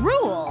know the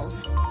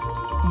rules.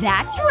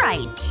 That's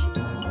right.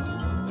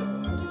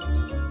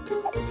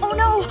 Oh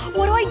no!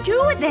 What do I do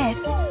with this?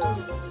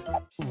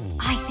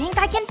 I think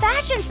I can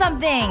fashion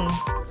something!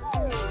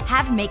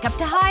 Have makeup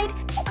to hide?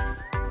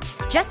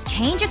 Just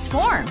change its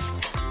form.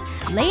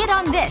 Lay it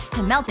on this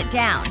to melt it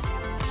down.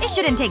 It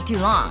shouldn't take too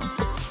long.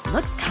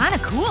 Looks kinda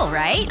cool,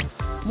 right?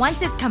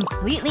 Once it's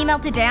completely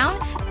melted down,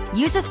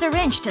 use a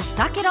syringe to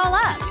suck it all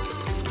up.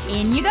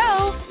 In you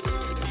go.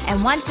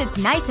 And once it's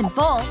nice and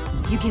full,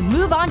 you can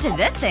move on to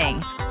this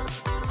thing.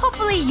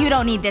 Hopefully you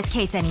don't need this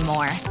case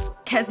anymore.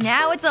 'Cause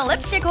now it's a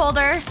lipstick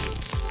holder.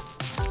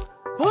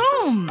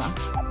 Boom!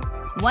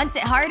 Once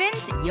it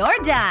hardens, you're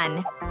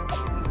done.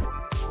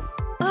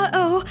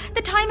 Uh-oh,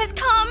 the time has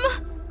come!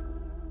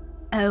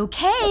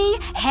 Okay,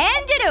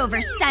 hand it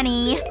over,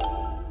 Sonny.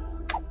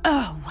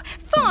 Oh,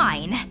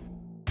 fine.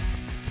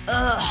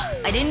 Ugh,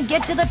 I didn't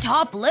get to the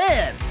top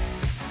lip.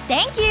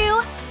 Thank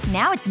you!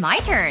 Now it's my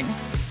turn.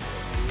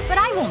 But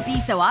I won't be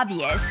so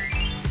obvious.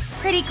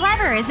 Pretty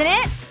clever, isn't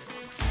it?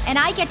 And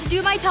I get to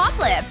do my top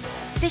lip.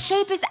 The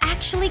shape is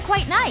actually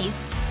quite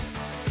nice.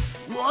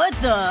 What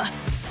the…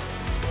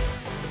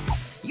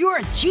 You're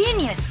a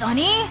genius,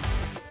 Sunny!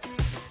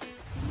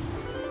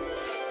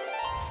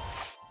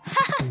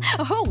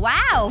 Oh,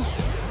 wow.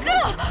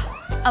 Ugh.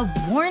 A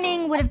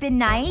warning would have been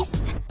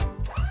nice.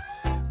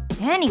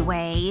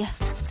 Anyway.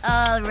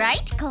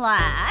 Alright,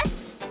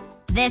 class.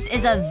 This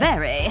is a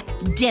very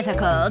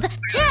difficult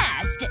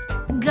test.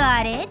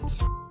 Got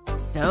it?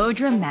 So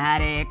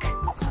dramatic.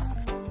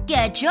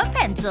 Get your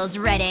pencils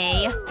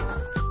ready.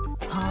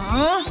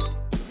 Huh?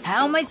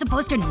 How am I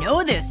supposed to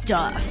know this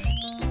stuff?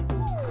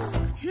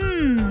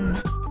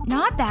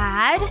 Not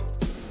bad.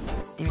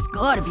 There's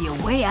gotta be a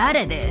way out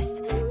of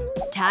this.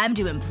 Time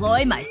to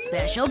employ my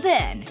special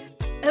pen.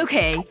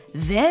 Okay,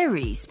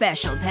 very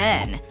special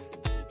pen.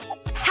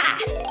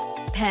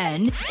 Ha!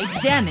 Pen,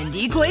 examine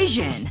the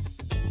equation.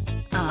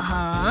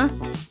 Uh-huh.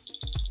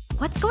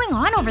 What's going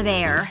on over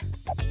there?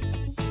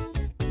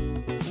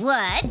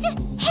 What?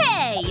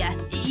 Hey!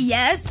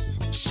 Yes?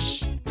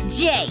 Shh!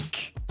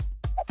 Jake!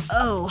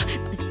 Oh,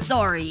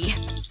 sorry.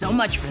 So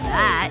much for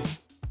that.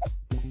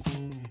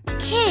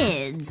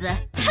 Kids.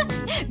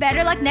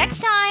 Better luck next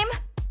time.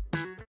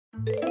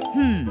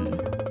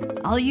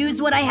 I'll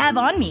use what I have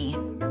on me.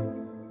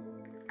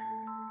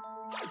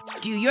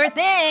 Do your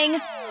thing!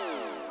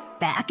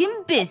 Back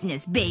in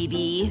business,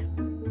 baby.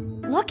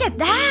 Look at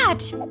that!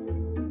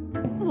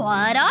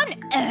 What on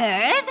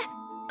earth?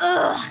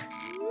 Ugh.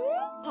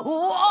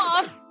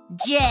 Off!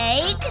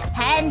 Jake,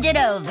 hand it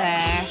over.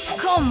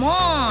 Come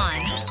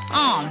on!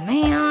 Aw,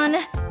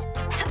 man.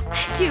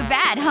 Too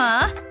bad,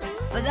 huh?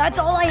 But that's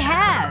all I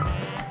have.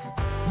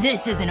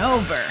 This isn't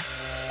over.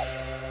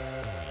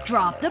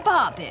 Drop the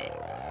poppet.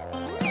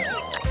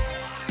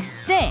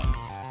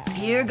 Thanks.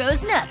 Here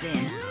goes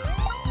nothing.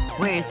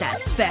 Where's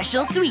that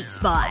special sweet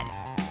spot?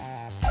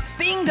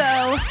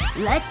 Bingo!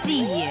 Let's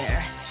see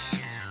here.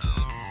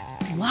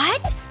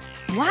 What?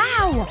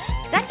 Wow!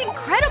 That's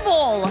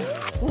incredible!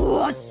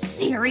 Oh,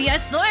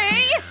 seriously?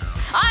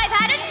 I've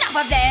had enough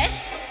of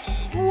this!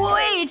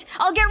 Wait!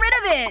 I'll get rid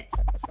of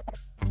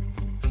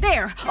it!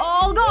 There.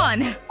 All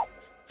gone.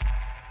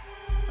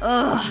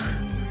 Ugh.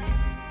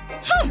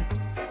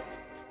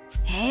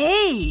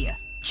 Hey!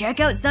 Check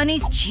out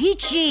Sunny's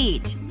cheat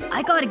sheet!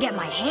 I gotta get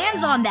my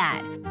hands on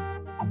that!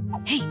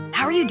 Hey,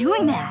 how are you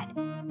doing that?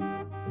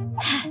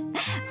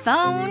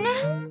 Phone.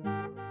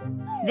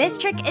 This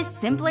trick is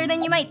simpler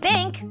than you might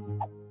think.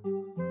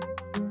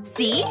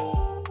 See?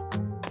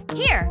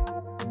 Here.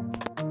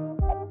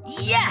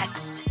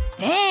 Yes!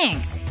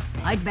 Thanks!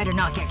 I'd better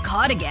not get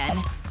caught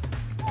again.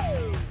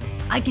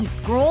 I can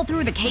scroll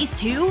through the case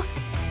too?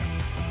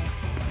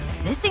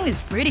 This thing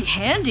is pretty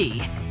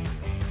handy.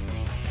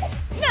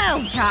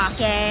 No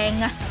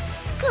talking.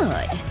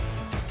 Good.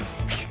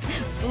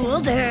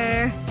 Fooled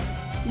her.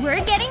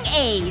 We're getting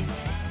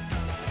A's.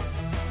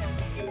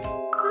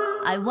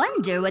 I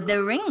wonder what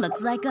the ring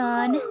looks like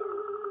on.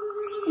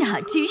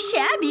 Not too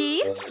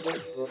shabby.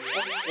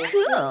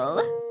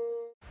 Cool.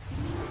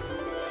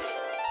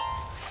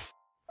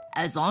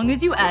 As long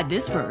as you add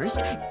this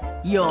first,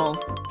 you'll…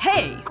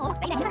 Hey!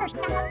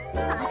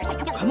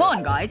 Come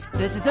on, guys.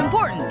 This is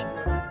important.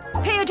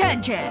 Pay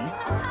attention.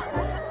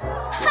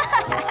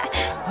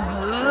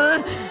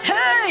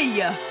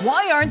 Hey!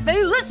 Why aren't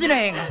they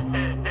listening?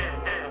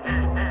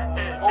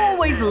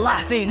 Always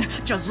laughing.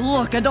 Just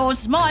look at those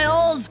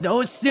smiles.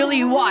 Those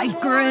silly wide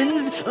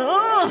grins.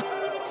 Ugh!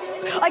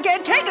 I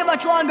can't take it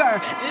much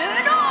longer.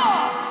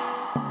 Enough!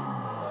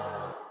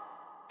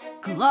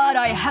 Glad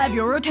I have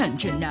your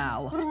attention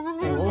now.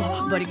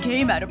 Oh, but it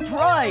came at a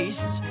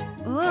price.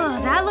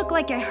 Ugh, that looked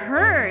like it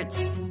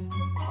hurts.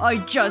 I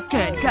just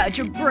can't catch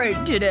a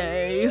break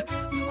today.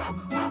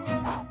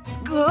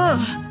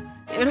 Ugh,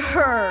 it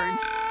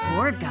hurts.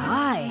 Poor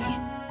guy.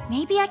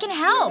 Maybe I can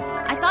help.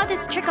 I saw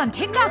this trick on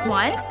TikTok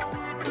once.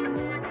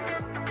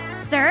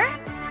 Sir?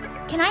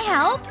 Can I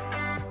help?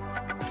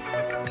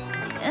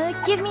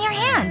 Give me your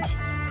hand.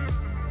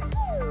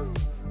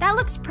 That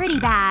looks pretty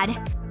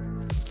bad.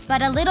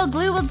 But a little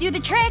glue will do the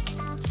trick.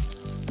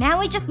 Now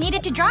we just need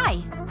it to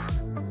dry.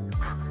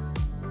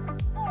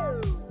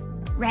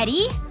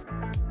 Ready?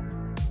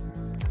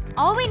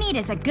 All we need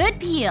is a good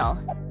peel.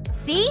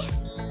 See?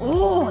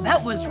 Oh,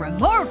 that was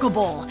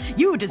remarkable!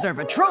 You deserve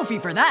a trophy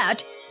for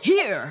that.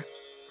 Here.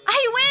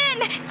 I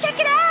win! Check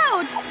it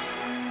out!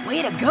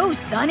 Way to go,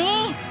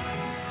 Sunny!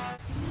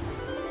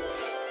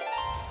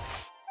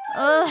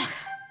 Ugh.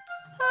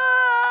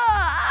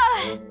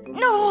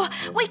 No!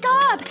 Wake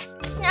up!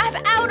 Snap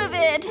out of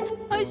it!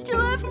 I still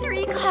have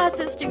 3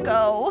 classes to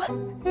go.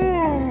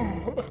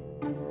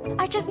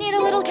 I just need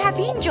a little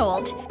caffeine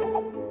jolt.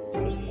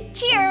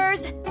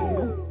 Cheers!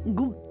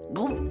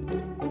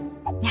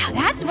 Now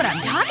that's what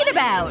I'm talking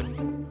about!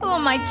 Oh,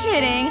 am I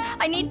kidding?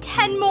 I need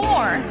 10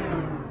 more!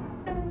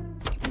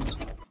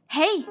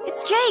 Hey,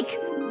 it's Jake!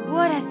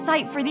 What a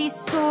sight for these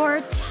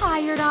sore,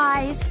 tired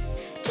eyes.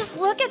 Just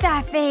look at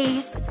that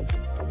face.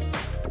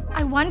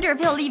 I wonder if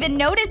he'll even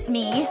notice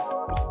me.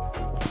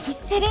 He's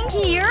sitting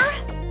here?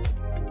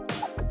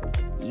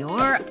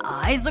 Your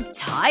eyes look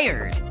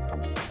tired.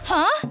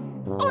 Huh?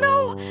 Oh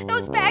no!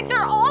 Those bags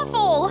are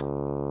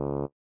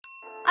awful!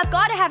 I've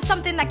gotta have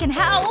something that can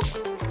help.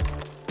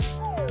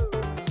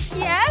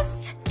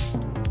 Yes?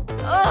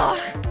 Ugh.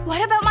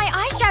 What about my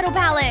eyeshadow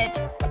palette?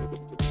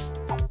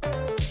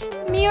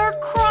 Mere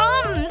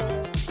crumbs!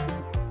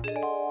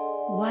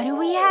 What do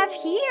we have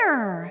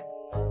here?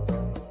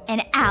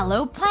 An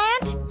aloe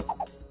plant?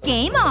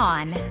 Game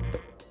on!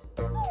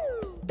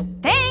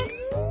 Thanks!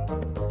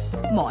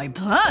 My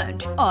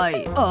plant?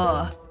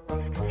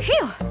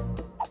 Phew!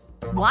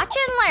 Watch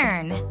and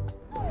learn.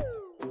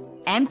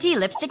 Empty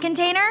lipstick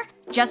container?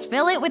 Just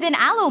fill it with an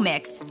aloe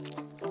mix.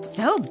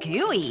 So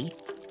gooey.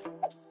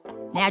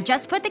 Now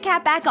just put the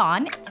cap back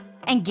on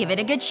and give it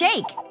a good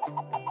shake.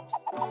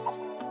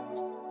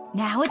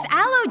 Now it's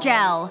aloe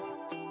gel.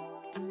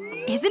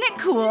 Isn't it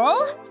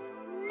cool?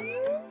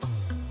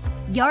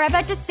 You're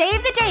about to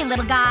save the day,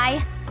 little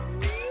guy.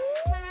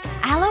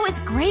 Aloe is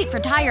great for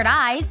tired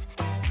eyes.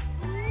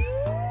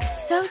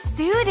 So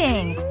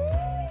soothing.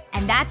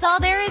 And that's all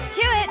there is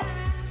to it.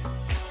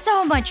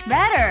 So much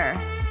better.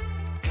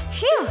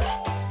 Phew.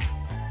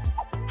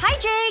 Hi,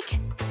 Jake.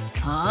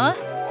 Huh?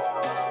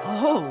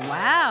 Oh,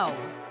 wow.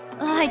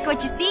 Like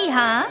what you see,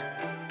 huh?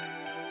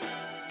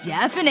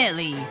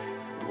 Definitely.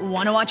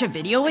 Wanna watch a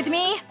video with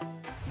me?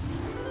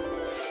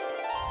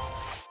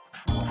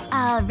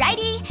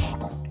 Alrighty.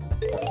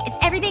 Is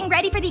everything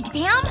ready for the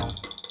exam?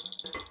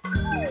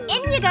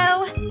 In you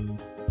go.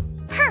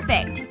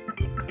 Perfect.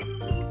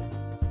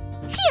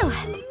 Phew.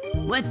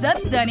 What's up,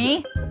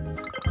 Sunny?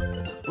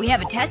 We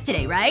have a test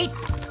today, right?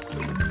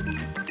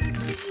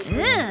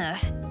 Ugh.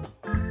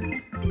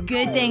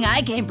 Good thing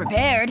I came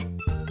prepared.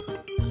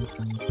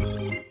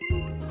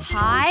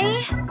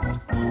 Hi?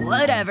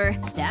 Whatever.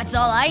 That's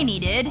all I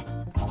needed.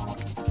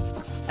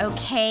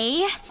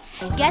 Okay.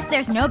 Guess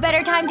there's no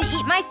better time to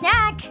eat my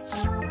snack.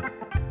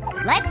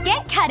 Let's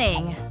get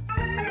cutting.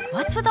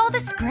 What's with all the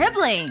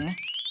scribbling?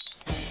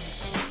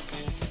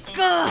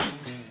 Ugh.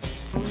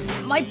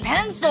 My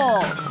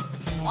pencil!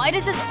 Why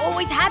does this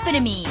always happen to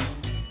me?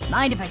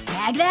 Mind if I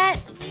snag that?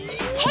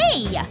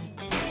 Hey!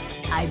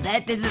 I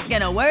bet this is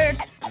gonna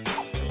work.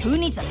 Who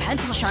needs a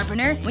pencil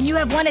sharpener when you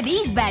have one of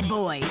these bad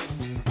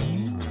boys?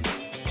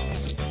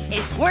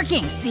 It's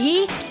working,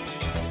 see?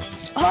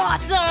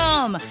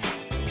 Awesome!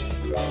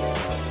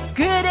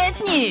 Good as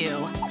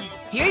new.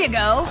 Here you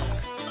go.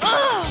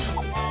 Ugh!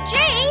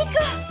 Jake!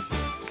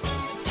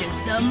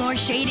 Just some more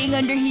shading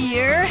under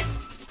here.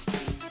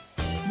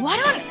 What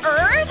on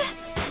earth?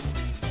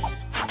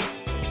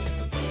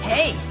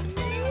 Hey.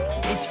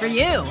 It's for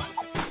you.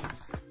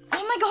 Oh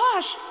my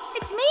gosh!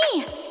 It's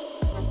me!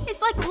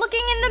 It's like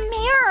looking in the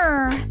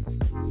mirror.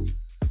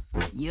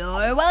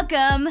 You're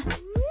welcome.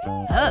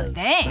 Oh,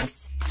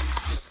 thanks.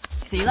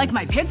 So you like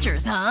my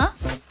pictures, huh?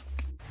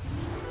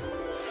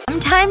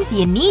 Sometimes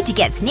you need to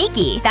get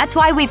sneaky. That's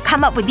why we've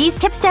come up with these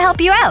tips to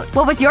help you out.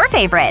 What was your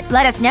favorite?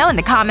 Let us know in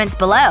the comments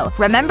below.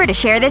 Remember to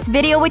share this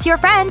video with your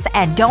friends,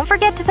 and don't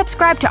forget to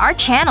subscribe to our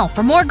channel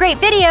for more great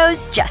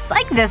videos just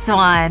like this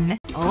one.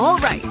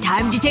 Alright,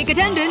 time to take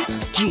attendance.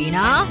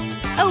 Gina?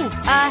 Oh,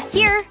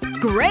 here.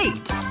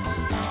 Great.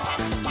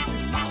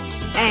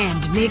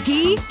 And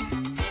Mickey?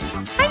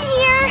 I'm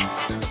here.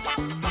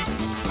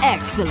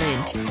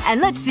 Excellent.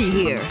 And let's see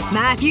here.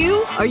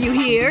 Matthew, are you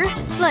here?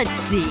 Let's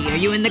see, are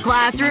you in the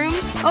classroom?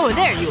 Oh,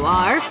 there you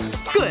are.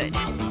 Good.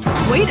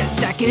 Wait a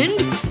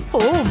second.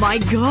 Oh my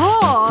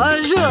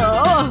gosh.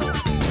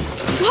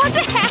 What the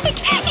heck?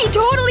 He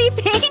totally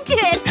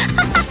painted!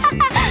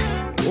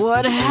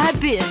 What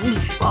happened?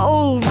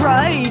 Oh,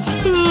 right.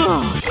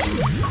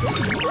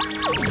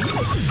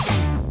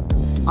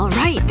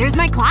 Alright, there's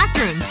my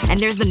classroom. And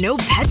there's the no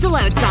pets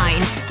allowed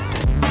sign.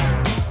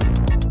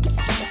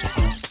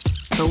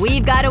 But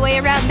we've got a way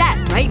around that,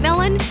 right,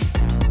 Melon?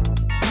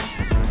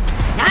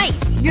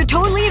 Nice! You're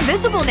totally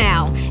invisible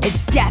now!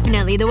 It's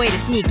definitely the way to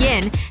sneak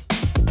in.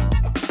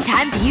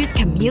 Time to use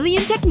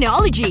chameleon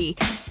technology!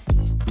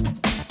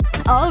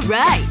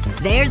 Alright,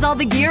 there's all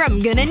the gear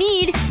I'm gonna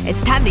need.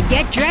 It's time to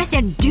get dressed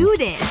and do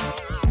this.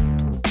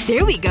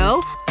 There we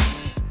go.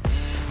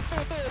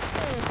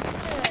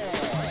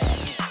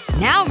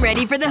 Now I'm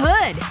ready for the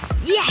hood.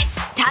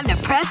 Yes! Time to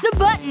press the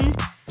button.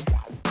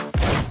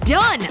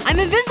 Done! I'm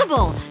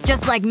invisible!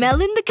 Just like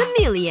Melon the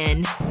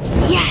chameleon.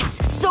 Yes!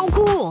 So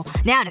cool!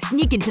 Now to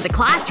sneak into the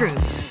classroom.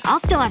 I'll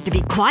still have to be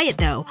quiet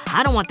though.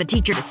 I don't want the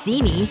teacher to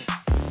see me.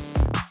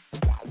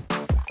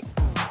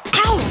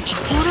 Ouch!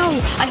 Oh no!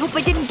 I hope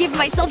I didn't give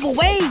myself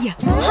away!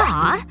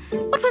 Huh?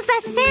 What was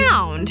that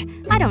sound?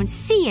 I don't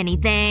see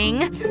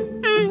anything.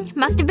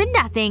 Must have been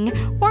nothing.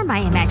 Or my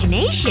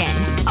imagination.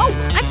 Oh!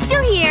 I'm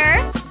still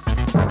here!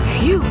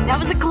 Phew, that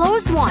was a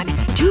close one.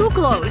 Too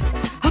close.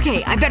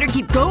 Okay, I better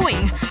keep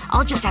going.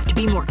 I'll just have to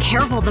be more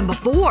careful than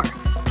before.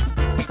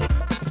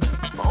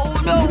 Oh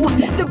no!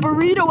 The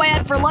burrito I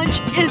had for lunch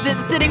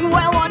isn't sitting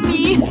well on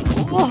me!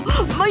 Oh,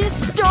 my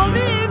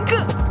stomach!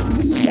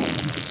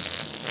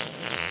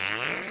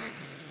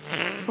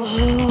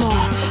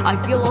 Oh, I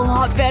feel a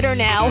lot better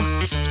now.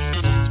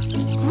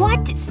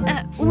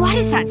 What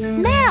is that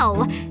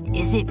smell?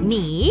 Is it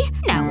me?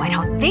 No, I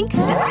don't think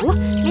so.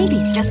 Maybe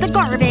it's just the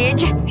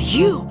garbage.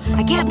 Phew.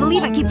 I can't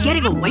believe I keep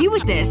getting away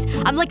with this.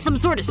 I'm like some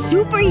sort of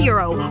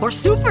superhero. Or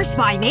super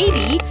spy,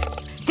 maybe.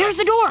 There's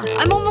the door.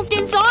 I'm almost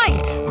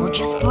inside. I'll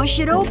just push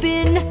it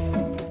open.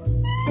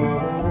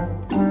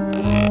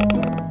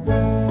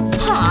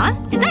 Huh?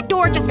 Did that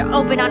door just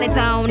open on its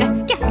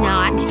own? Guess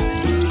not.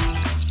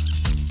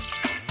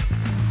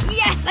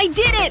 Yes! I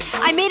did it!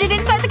 I made it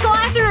inside the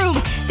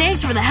classroom!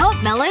 Thanks for the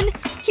help, Melon.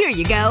 Here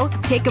you go.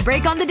 Take a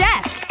break on the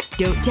desk.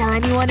 Don't tell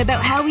anyone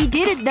about how we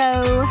did it,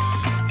 though.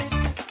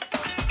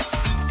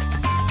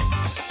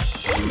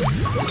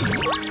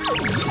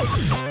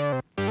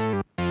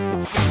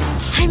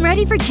 I'm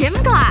ready for gym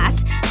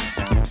class.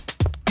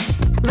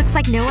 Looks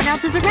like no one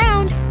else is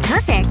around.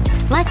 Perfect.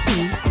 Let's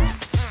see.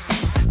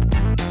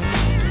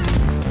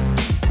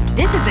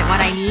 This isn't what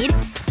I need.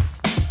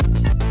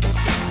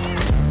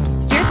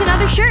 Here's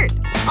another shirt.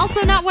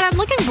 Also not what I'm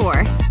looking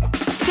for.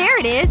 There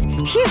it is.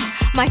 Phew.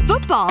 My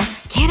football.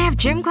 Can't have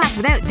gym class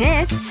without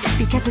this.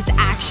 Because it's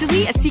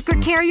actually a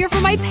secret carrier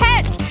for my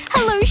pet.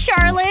 Hello,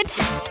 Charlotte.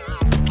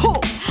 Oh,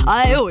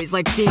 I always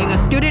like seeing a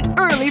student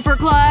early for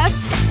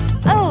class.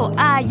 Oh,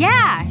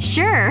 yeah.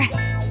 Sure.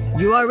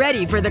 You are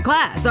ready for the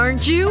class,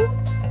 aren't you?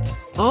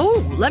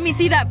 Oh, let me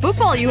see that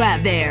football you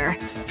have there.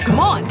 Come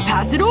on,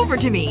 pass it over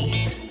to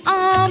me.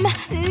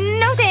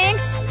 No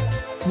thanks.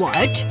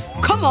 What?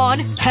 Come on,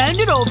 hand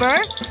it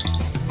over.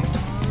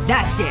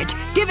 That's it.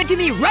 Give it to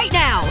me right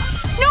now.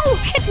 No!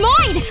 It's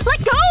mine!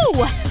 Let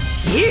go!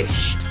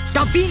 Yeesh.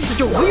 Stop being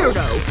such a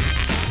weirdo.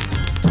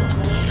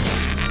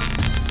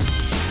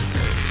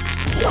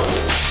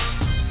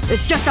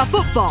 It's just a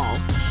football.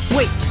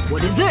 Wait,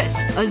 what is this?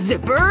 A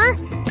zipper?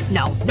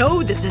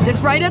 No, this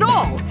isn't right at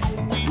all.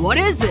 What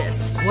is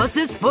this? What's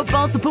this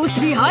football supposed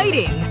to be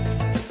hiding?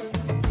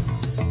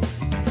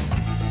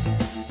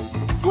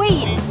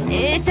 Wait,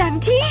 it's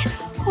empty?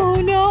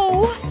 Oh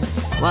no.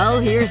 Well,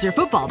 here's your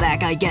football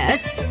back, I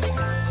guess.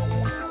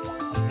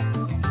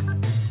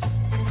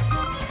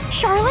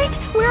 Charlotte?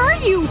 Where are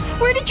you?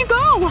 Where did you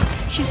go?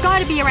 She's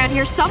gotta be around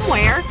here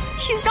somewhere.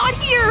 She's not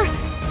here.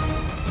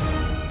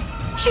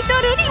 She's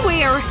not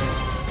anywhere.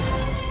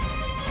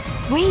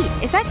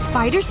 Wait, is that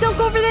spider silk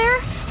over there?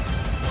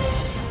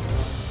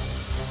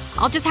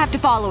 I'll just have to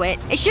follow it.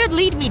 It should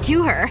lead me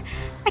to her.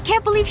 I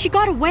can't believe she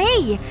got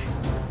away.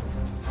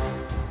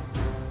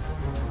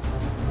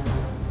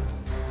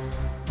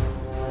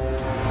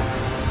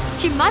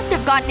 She must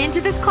have gotten into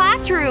this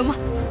classroom.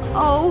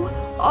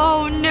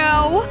 Oh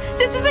no.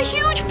 This is a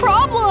huge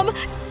problem.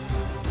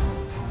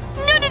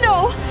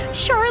 No.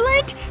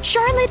 Charlotte,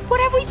 what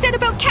have we said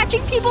about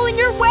catching people in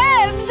your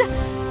webs?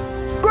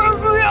 Get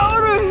me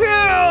out of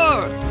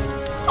here!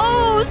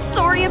 Oh,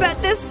 sorry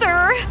about this,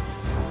 sir.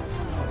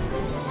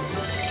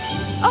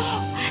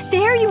 Oh,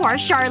 there you are,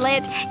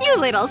 Charlotte. You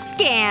little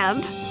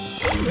scamp.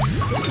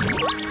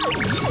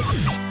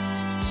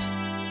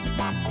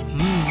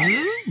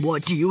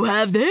 What do you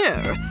have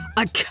there?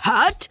 A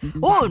cat?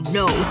 Oh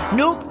no.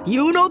 Nope.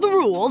 You know the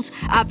rules.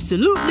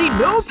 Absolutely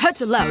no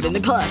pets allowed in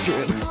the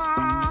classroom.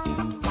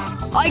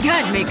 I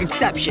can't make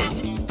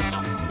exceptions.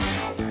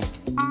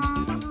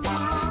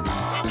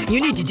 You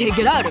need to take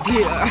it out of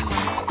here.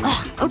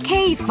 Ugh,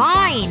 okay,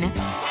 fine.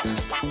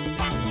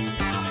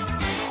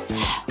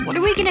 What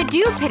are we gonna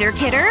do, Pitter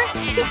Kitter?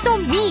 He's so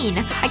mean.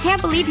 I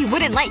can't believe he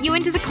wouldn't let you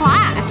into the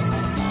class.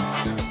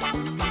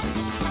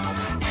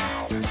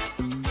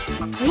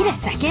 Wait a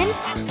second.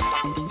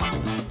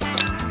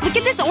 Look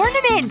at this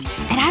ornament!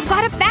 And I've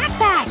got a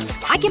backpack!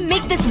 I can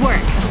make this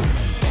work.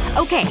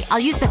 Okay, I'll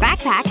use the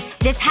backpack,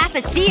 this half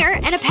a sphere,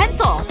 and a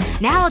pencil.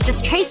 Now I'll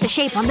just trace the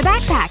shape on the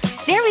backpack.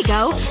 There we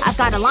go. I've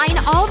got a line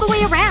all the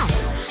way around.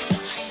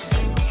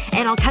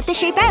 And I'll cut the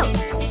shape out.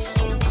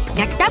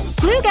 Next up,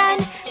 glue gun.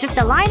 Just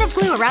a line of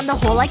glue around the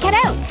hole I cut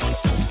out.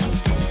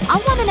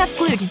 I'll want enough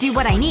glue to do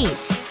what I need.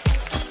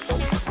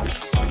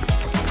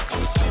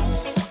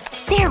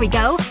 There we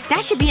go.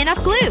 That should be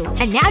enough glue.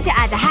 And now to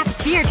add the half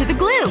sphere to the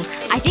glue.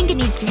 I think it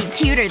needs to be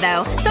cuter,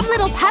 though. Some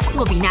little puffs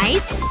will be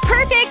nice.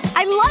 Perfect!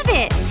 I love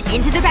it!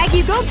 Into the bag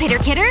you go, Pitter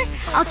Kitter.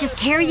 I'll just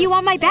carry you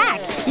on my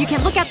back. You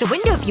can look out the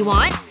window if you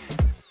want.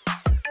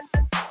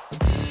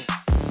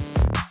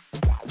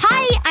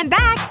 Hi! I'm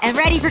back! And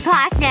ready for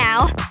class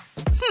now.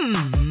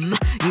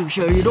 You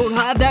sure you don't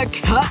have that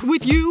cat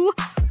with you?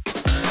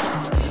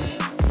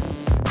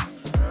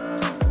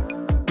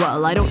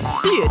 Well, I don't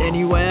see it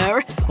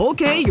anywhere.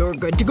 Okay, you're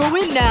good to go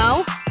in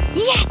now.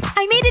 Yes!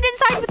 I made it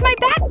inside with my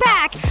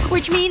backpack!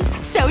 Which means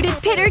so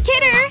did Pitter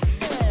Kitter!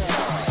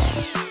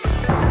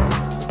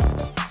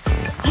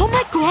 Oh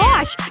my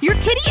gosh! Your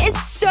kitty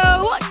is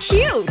so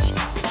cute!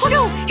 Oh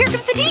no! Here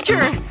comes the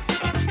teacher!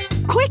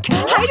 Quick!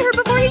 Hide her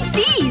before he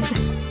sees!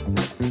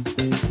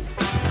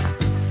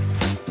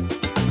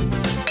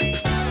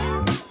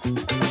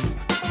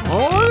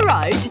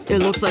 Alright, it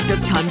looks like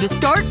it's time to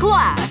start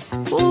class.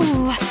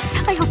 Ooh,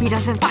 I hope he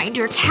doesn't find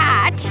your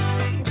cat.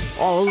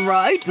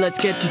 Alright,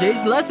 let's get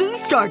today's lesson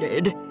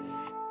started.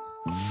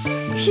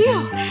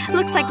 Phew.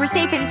 Looks like we're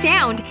safe and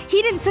sound.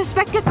 He didn't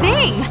suspect a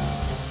thing.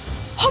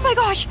 Oh my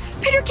gosh!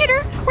 Pitter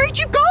Kidder! Where'd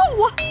you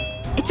go?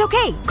 It's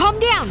okay. Calm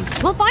down.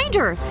 We'll find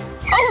her.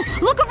 Oh!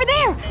 Look over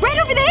there! Right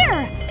over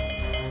there!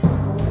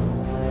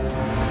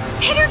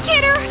 Pitter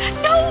Kidder!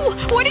 No!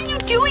 What are you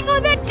doing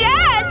on that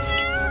desk?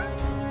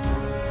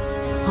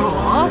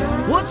 Huh?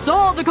 What's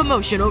all the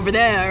commotion over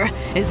there?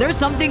 Is there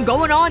something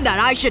going on that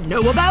I should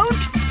know about?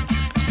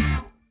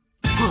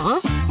 Huh?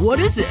 What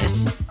is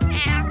this?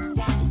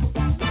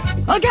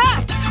 A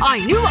cat! I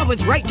knew I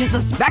was right to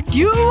suspect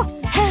you!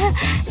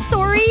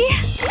 Sorry.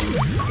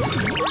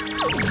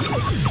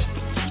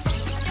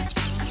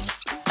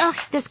 Ugh,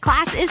 this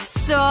class is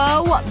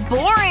so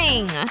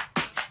boring.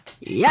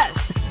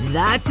 Yes,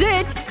 that's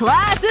it!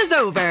 Class is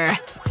over!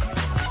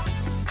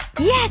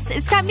 Yes,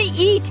 it's time to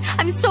eat!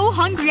 I'm so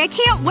hungry, I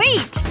can't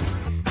wait!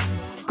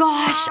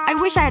 Gosh, I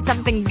wish I had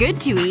something good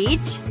to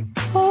eat.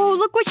 Oh,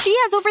 look what she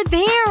has over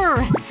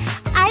there!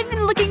 I've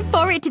been looking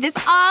forward to this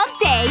all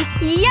day!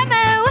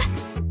 Yummo!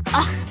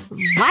 Ugh,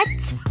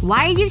 what?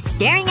 Why are you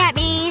staring at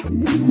me?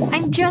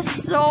 I'm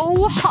just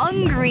so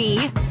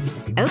hungry.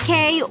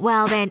 Okay,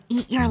 well then,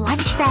 eat your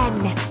lunch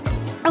then.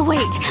 Oh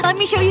wait, let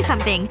me show you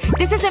something.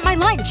 This isn't my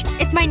lunch.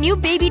 It's my new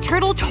baby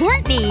turtle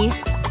Tortney.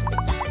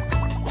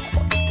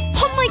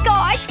 Oh my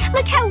gosh!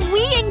 Look how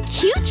wee and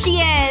cute she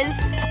is!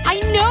 I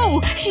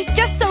know! She's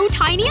just so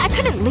tiny, I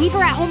couldn't leave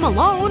her at home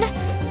alone.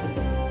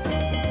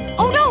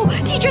 Oh no!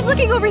 Teacher's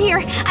looking over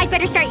here! I'd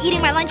better start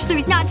eating my lunch so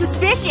he's not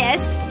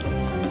suspicious.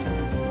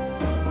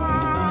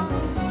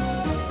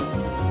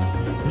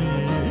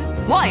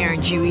 Why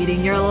aren't you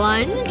eating your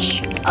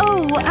lunch?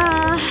 Oh,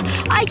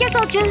 I guess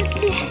I'll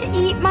just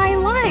eat my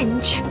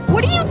lunch.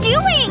 What are you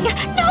doing?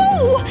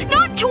 No!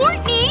 Not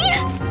Tortney!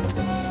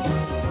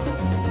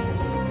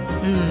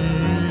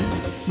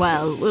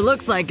 Well, it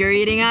looks like you're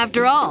eating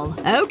after all.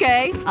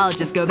 Okay, I'll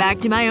just go back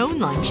to my own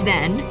lunch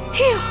then.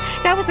 Phew,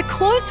 that was a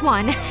close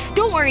one.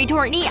 Don't worry,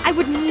 Tortney, I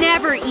would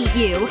never eat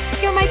you.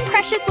 You're my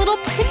precious little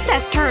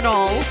princess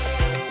turtle.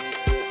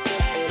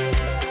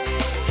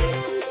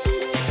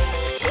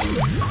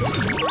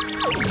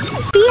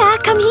 Fia,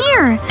 come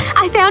here!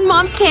 I found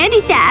Mom's candy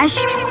stash.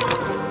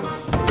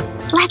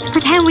 Let's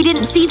pretend we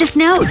didn't see this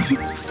note.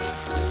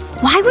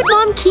 Why would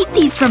Mom keep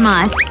these from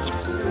us?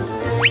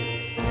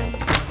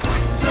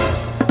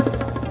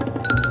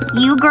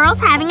 You girls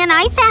having a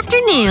nice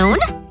afternoon?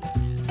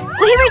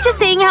 We were just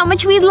saying how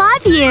much we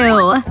love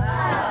you.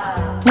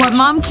 What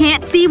Mom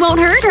can't see won't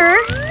hurt her.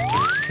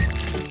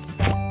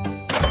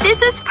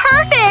 This is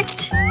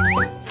perfect!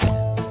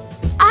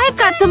 I've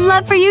got some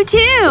love for you,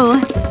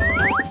 too.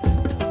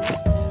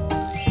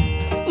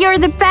 You're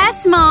the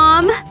best,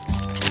 Mom.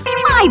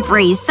 I've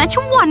raised such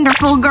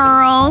wonderful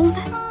girls.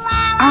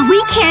 Are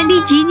we candy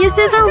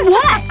geniuses or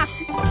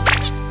what?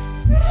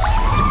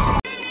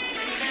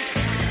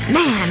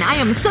 Man, I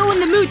am so in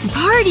the mood to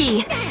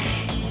party.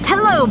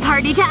 Hello,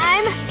 party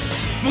time.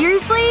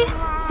 Seriously?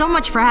 So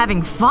much for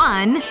having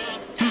fun.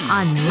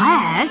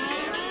 Unless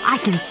I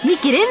can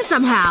sneak it in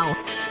somehow.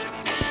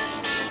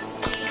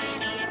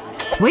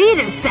 Wait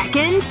a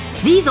second.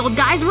 These old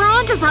guys were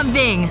onto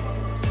something.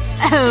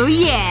 Oh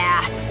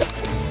yeah.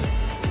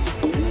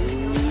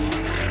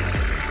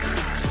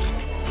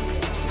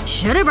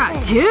 Should've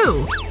brought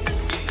two.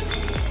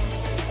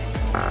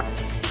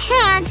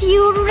 Can't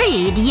you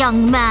read,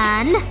 young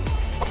man?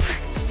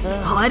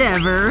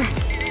 Whatever.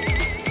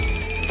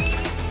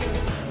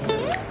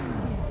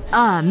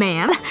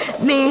 Ma'am.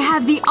 May I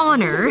have the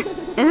honor?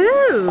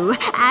 Oh,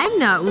 I'm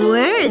not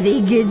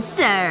worthy, good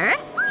sir.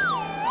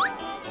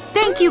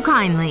 Thank you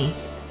kindly.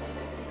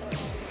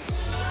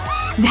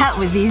 That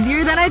was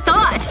easier than I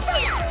thought.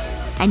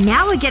 And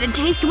now I get a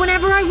taste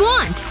whenever I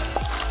want.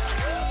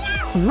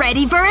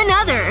 Ready for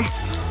another.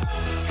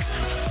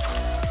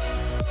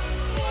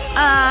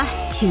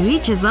 To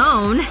each his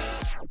own.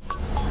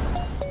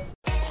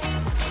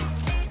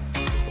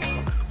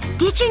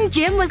 Ditching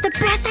gym was the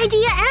best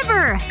idea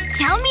ever!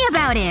 Tell me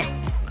about it.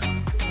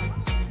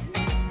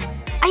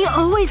 I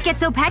always get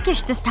so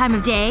peckish this time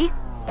of day.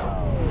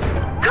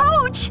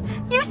 Coach!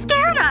 You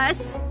scared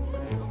us!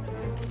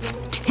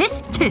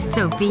 Tisk tisk,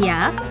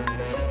 Sophia.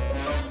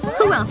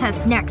 Who else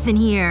has snacks in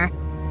here?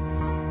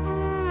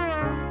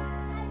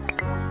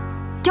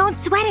 Don't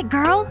sweat it,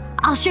 girl.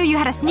 I'll show you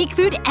how to sneak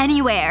food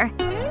anywhere.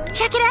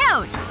 Check it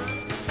out!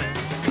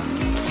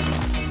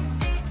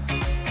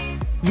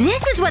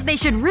 This is what they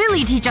should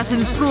really teach us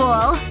in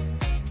school.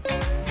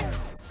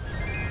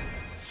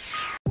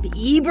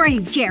 Be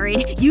brave,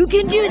 Jared. You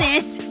can do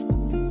this.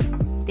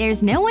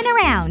 There's no one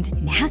around.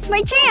 Now's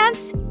my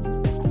chance.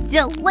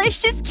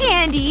 Delicious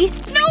candy.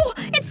 No!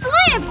 It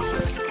slipped!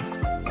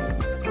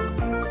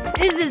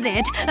 This is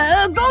it.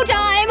 Go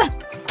time!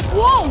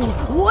 Whoa!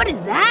 What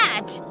is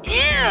that?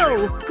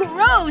 Ew!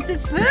 Gross!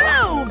 It's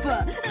poop!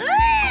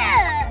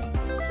 Ugh!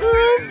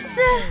 Oops.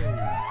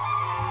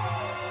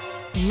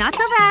 Not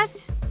so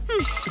fast.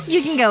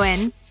 You can go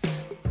in.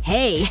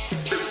 Hey.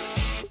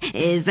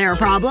 Is there a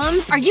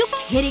problem? Are you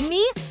kidding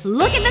me?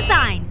 Look at the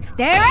signs.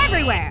 They're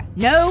everywhere!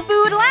 No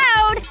food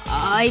allowed!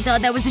 I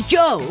thought that was a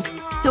joke.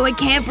 So I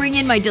can't bring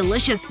in my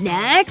delicious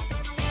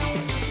snacks?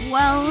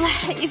 Well,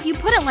 if you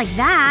put it like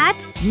that…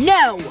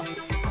 No!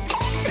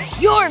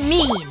 You're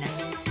mean!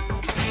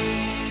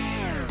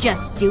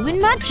 Just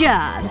doing my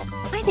job.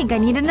 I think I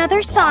need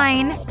another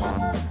sign.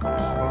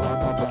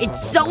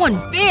 It's so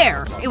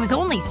unfair! It was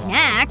only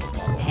snacks.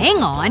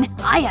 Hang on.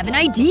 I have an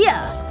idea.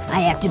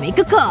 I have to make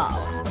a call.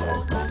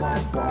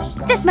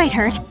 This might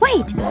hurt.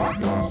 Wait.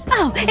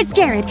 Oh, it's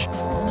Jared.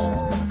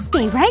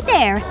 Stay right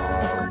there.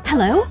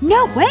 Hello?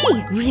 No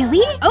way.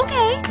 Really?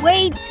 Okay.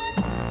 Wait!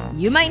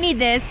 You might need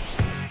this.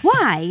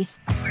 Why?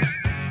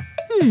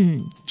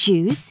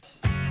 Juice.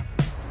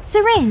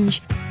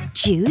 Syringe.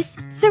 Juice.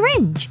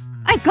 Syringe.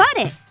 I got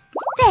it.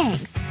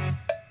 Thanks.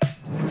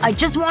 I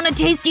just want a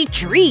tasty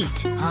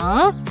treat.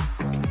 Huh?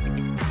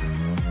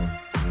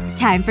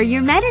 Time for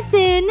your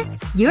medicine.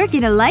 You're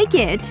gonna like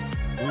it.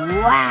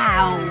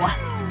 Wow.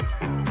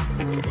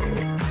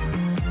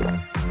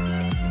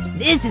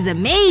 This is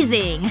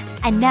amazing!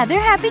 Another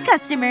happy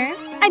customer.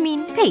 I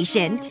mean,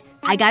 patient.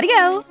 I gotta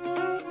go.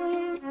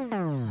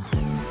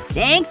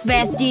 Thanks,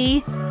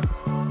 bestie.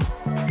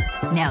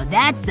 Now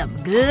that's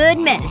some good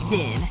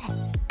medicine.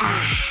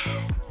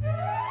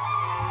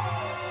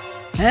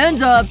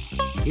 Hands up.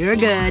 You're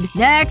good.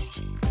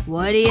 Next.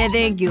 What do you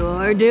think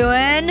you're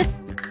doing?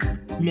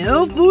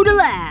 No food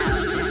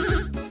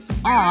allowed.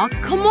 Aw,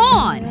 come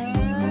on.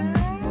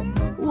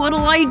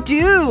 What'll I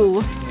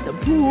do? The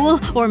pool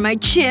or my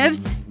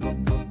chips?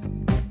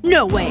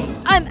 No way.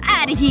 I'm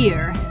outta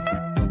here.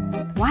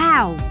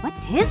 Wow,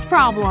 what's his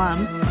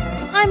problem?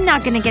 I'm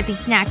not gonna get these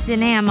snacks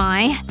in, am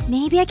I?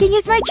 Maybe I can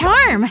use my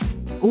charm.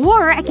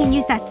 Or I can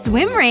use that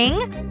swim ring.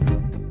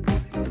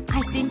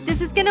 I think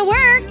this is gonna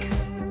work.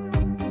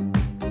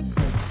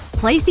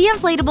 Place the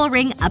inflatable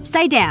ring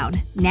upside down.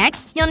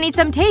 Next, you'll need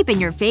some tape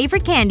and your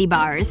favorite candy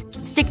bars.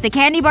 Stick the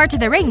candy bar to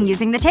the ring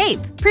using the tape.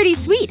 Pretty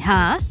sweet,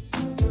 huh?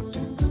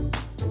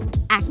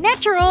 Act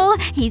natural.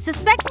 He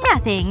suspects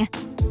nothing.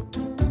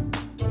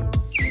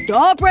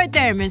 Stop right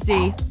there,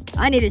 Missy.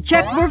 I need to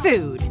check for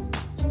food.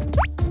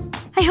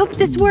 I hope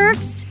this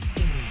works.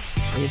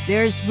 If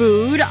there's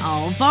food,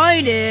 I'll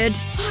find it.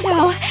 Oh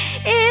no.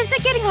 Is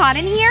it getting hot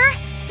in here?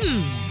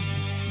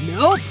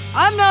 Nope.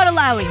 I'm not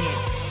allowing it.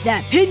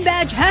 That pin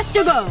badge has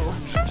to go.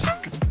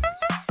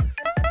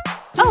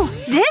 Oh,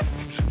 this?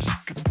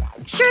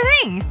 Sure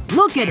thing.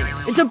 Look at it.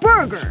 It's a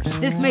burger.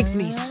 This makes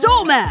me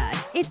so mad.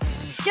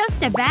 It's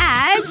just a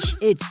badge.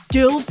 It's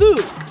still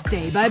food.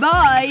 Say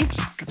bye-bye.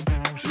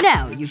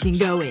 Now you can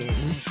go in.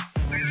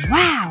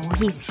 Wow,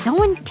 he's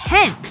so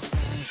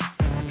intense.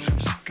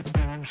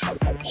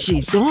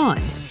 She's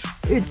gone.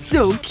 It's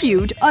so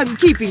cute. I'm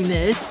keeping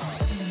this.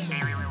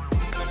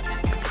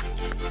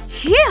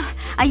 Phew!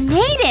 I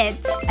made it!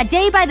 A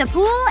day by the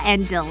pool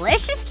and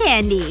delicious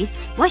candy.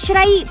 What should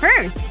I eat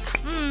first?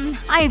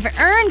 I've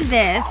earned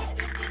this.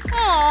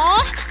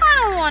 Aw,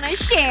 I don't want to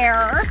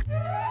share.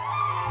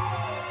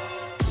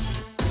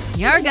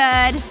 You're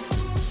good.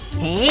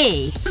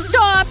 Hey.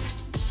 Stop!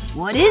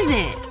 What is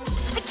it?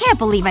 I can't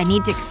believe I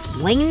need to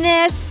explain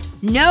this.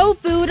 No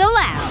food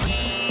allowed.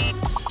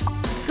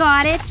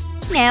 Got it.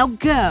 Now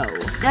go.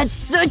 That's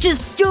such a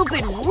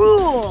stupid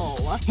rule!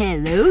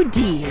 Hello,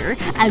 dear.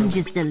 I'm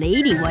just a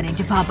lady wanting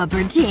to pop up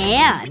her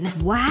tan.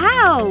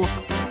 Wow.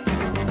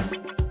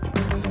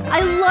 I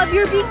love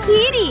your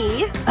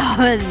bikini.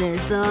 Oh,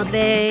 this little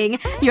thing.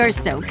 You're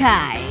so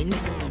kind.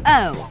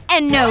 Oh,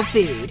 and no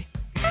food.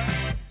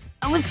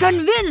 I was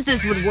convinced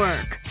this would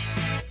work.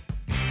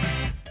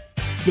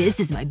 This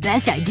is my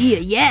best idea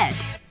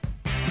yet.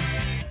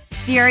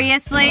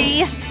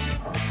 Seriously?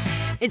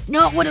 It's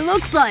not what it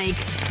looks like.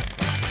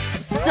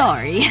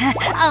 Sorry.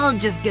 I'll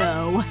just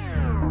go.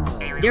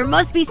 There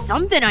must be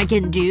something I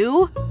can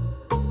do.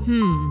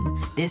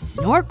 This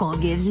snorkel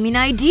gives me an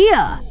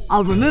idea.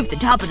 I'll remove the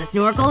top of the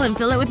snorkel and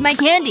fill it with my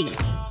candy.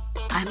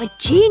 I'm a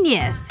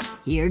genius.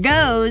 Here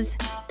goes.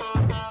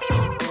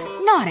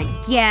 Not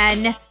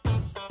again.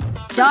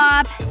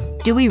 Stop.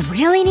 Do we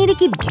really need to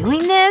keep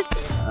doing this?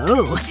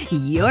 Oh,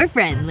 you're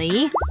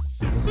friendly.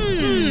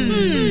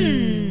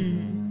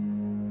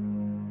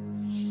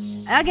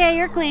 Okay,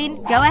 you're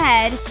clean. Go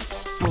ahead.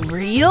 For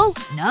real?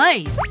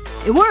 Nice.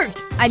 It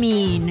worked. I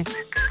mean…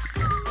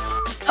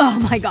 Oh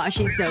my gosh,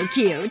 he's so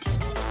cute.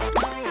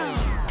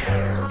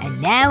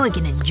 And now I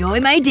can enjoy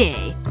my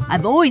day.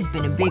 I've always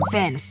been a big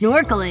fan of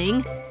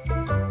snorkeling.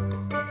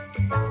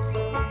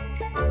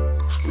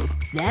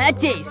 That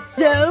tastes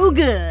so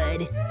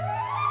good.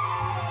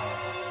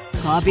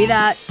 Copy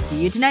that.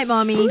 See you tonight,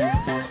 Mommy.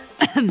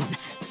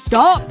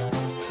 Stop!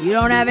 You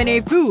don't have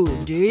any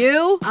food, do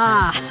you?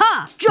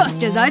 Aha!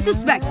 Just as I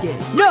suspected.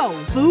 No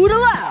food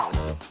allowed.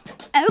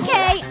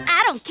 Okay,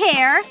 I don't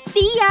care.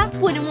 See ya.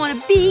 Wouldn't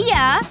want to be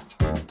ya.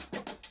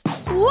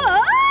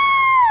 Whoa!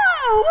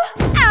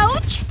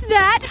 Ouch!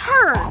 That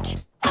hurt.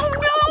 Oh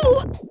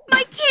no!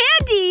 My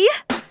candy!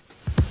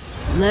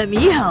 Let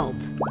me help.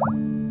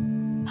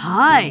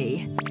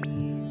 Hi.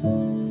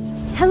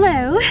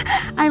 Hello.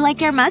 I like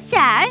your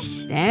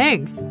mustache.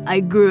 Thanks. I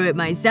grew it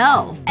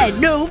myself.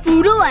 And no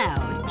food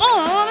allowed.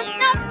 Oh, that's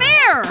not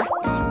fair!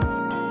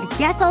 I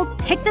guess I'll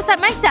pick this up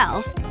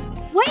myself.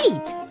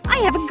 Wait! I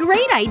have a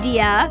great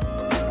idea!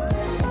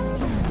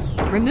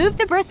 Remove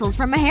the bristles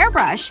from a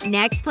hairbrush.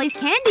 Next, place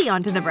candy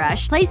onto the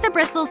brush. Place the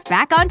bristles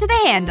back onto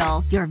the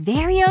handle. Your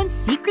very own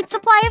secret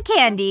supply of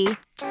candy.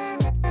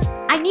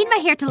 I need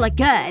my hair to look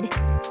good.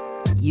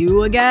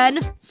 You again?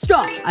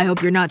 Stop. I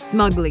hope you're not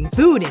smuggling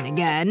food in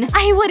again.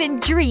 I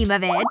wouldn't dream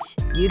of it.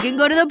 You can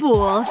go to the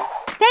pool.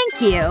 Thank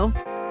you.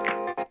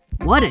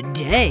 What a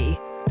day.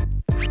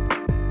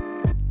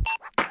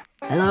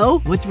 Hello?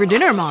 What's for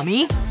dinner,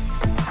 Mommy?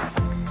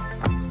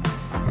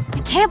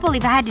 I can't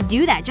believe I had to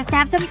do that just to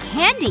have some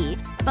candy.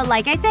 But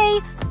like I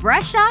say,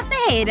 brush off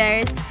the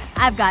haters.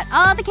 I've got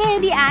all the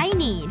candy I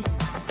need.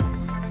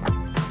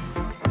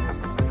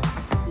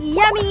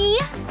 Yummy!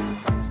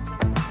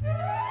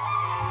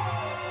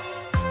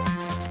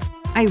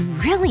 I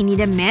really need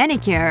a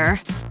manicure.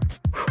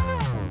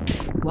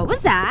 What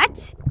was that?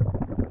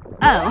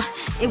 Oh,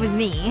 it was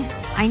me.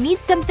 I need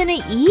something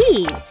to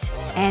eat.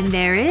 And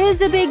there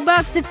is a big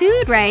box of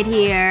food right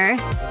here.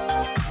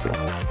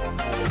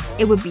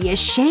 It would be a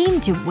shame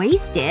to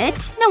waste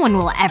it. No one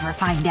will ever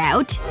find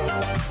out.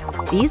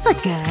 These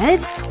look good.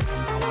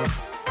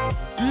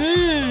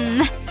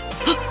 Mmm.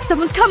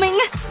 Someone's coming!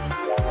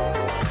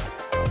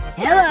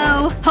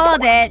 Hello! Hold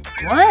it.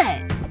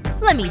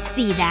 What? Let me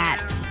see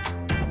that.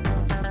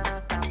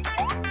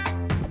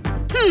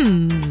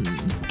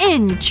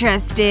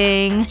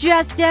 Interesting.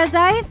 Just as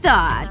I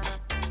thought.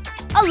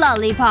 A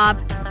lollipop.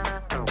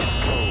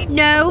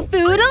 No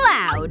food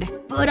allowed.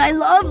 But I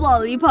love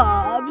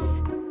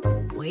lollipops.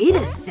 Wait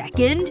a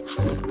second.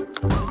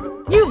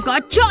 You've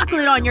got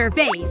chocolate on your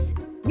face.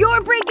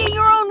 You're breaking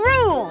your own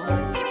rules.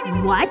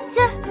 What?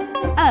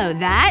 Oh,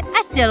 that?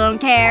 I still don't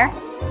care.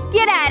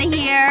 Get out of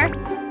here.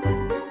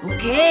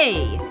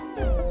 Okay.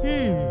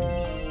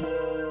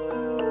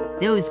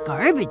 Those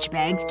garbage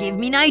bags gave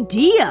me an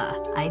idea.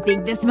 I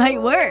think this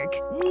might work.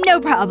 No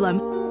problem.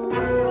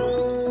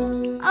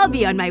 I'll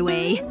be on my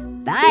way.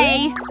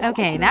 Bye.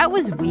 Okay, that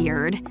was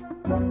weird.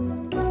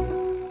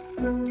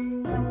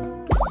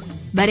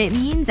 But it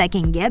means I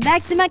can get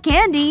back to my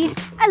candy.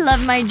 I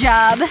love my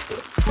job.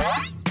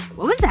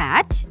 What was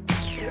that?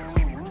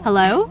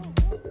 Hello?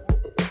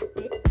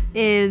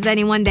 Is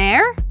anyone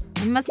there?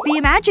 I must be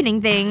imagining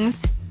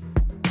things.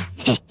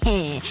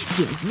 Heh,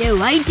 she has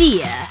no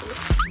idea.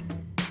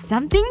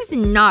 Something's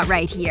not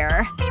right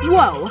here.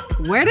 Whoa.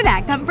 Where did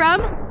that come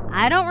from?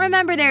 I don't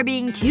remember there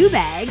being 2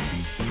 bags.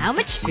 How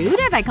much food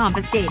have I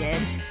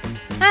confiscated?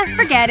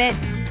 Forget it.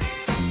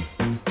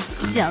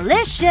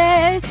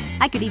 Delicious!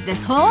 I could eat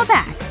this whole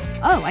pack.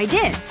 Oh, I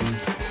did.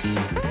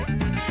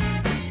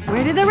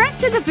 Where did the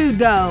rest of the food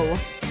go?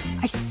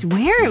 I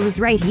swear it was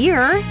right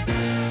here.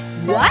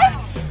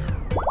 What?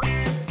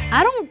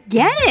 I don't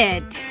get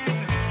it.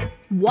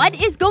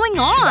 What is going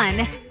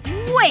on?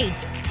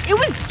 Wait! It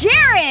was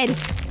Jared!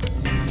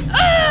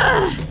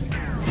 Ugh!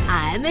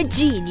 I'm a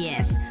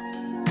genius.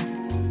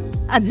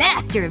 A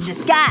master of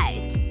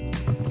disguise.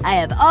 I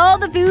have all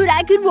the food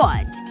I could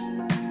want.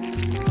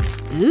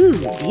 Ooh,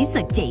 these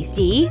look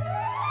tasty.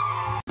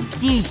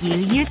 Do you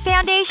use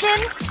foundation?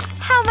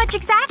 How much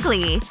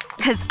exactly?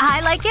 'Cause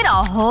I like it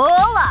a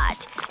whole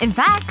lot. In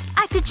fact,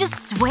 I could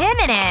just swim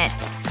in it.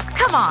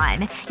 Come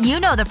on. You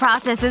know the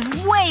process is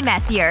way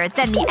messier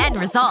than the end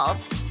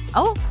result.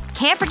 Oh,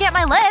 can't forget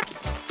my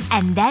lips.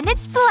 And then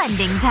it's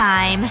blending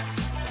time.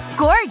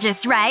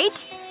 Gorgeous, right?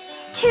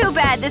 Too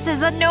bad this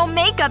is a no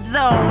makeup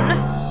zone.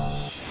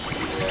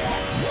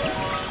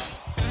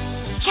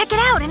 Check it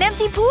out, an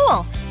empty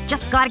pool.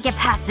 Just gotta get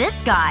past this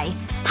guy.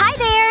 Hi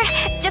there.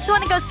 Just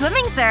wanna go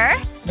swimming, sir?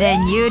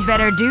 Then you'd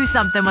better do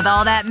something with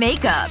all that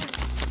makeup.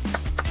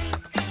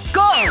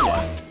 Go!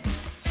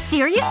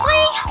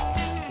 Seriously?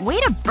 Way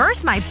to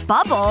burst my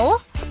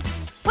bubble.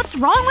 What's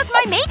wrong with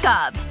my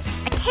makeup?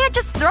 I can't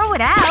just throw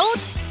it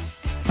out.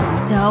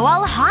 So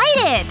I'll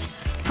hide it.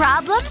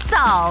 Problem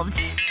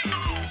solved.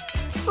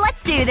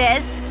 Let's do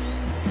this.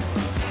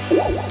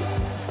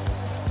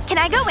 Can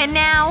I go in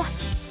now?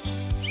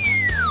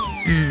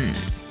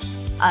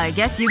 I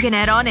guess you can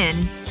head on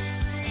in.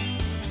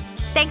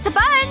 Thanks a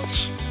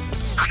bunch!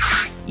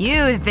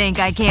 You think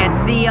I can't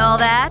see all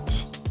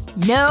that?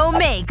 No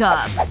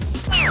makeup.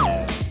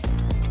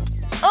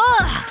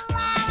 Ugh!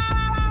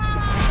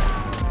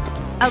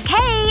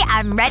 Okay,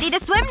 I'm ready to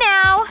swim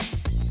now.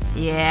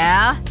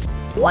 Yeah?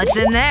 What's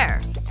in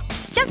there?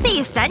 Just the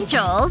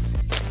essentials.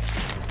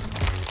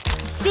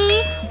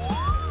 See?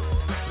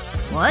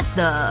 What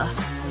the…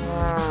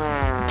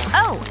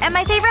 Oh, and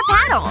my favorite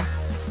paddle.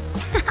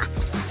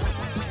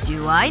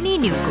 Do I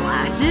need new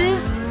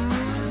glasses?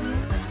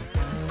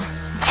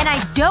 And I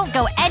don't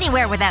go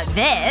anywhere without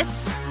this.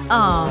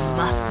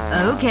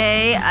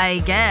 Okay,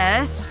 I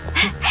guess.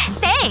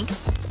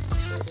 Thanks.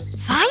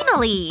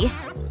 Finally.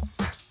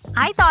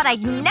 I thought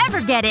I'd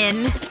never get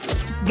in.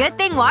 Good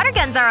thing water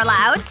guns are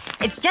allowed.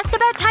 It's just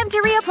about time to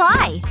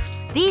reapply.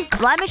 These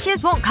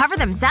blemishes won't cover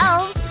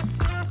themselves.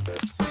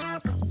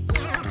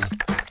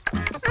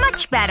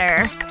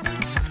 better.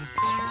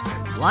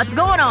 What's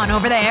going on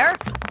over there?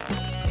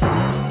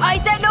 I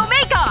said no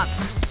makeup!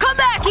 Come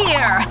back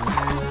here!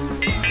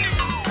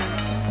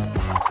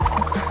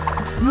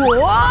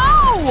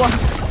 Whoa!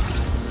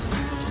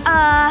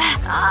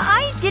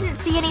 I didn't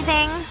see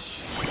anything.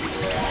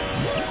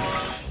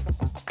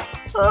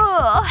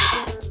 Ugh.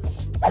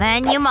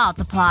 Then you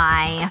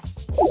multiply.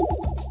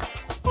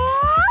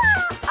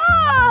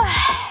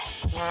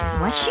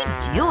 What's she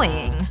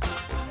doing?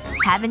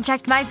 Haven't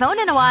checked my phone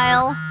in a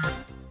while.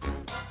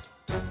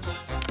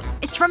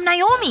 It's from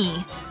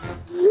Naomi.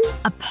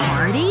 A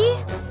party?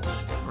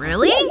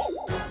 Really?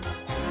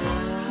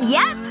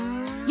 Yep.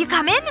 You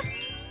come in?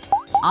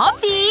 I'll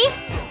be.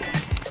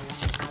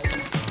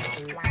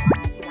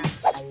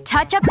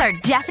 Touch-ups are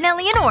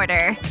definitely in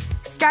order.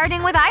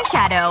 Starting with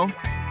eyeshadow.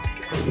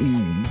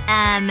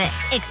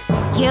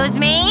 Excuse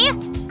me?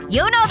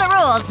 You know the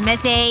rules,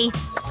 Missy.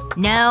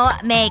 No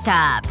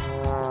makeup.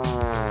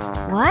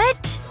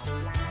 What?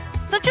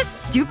 Such a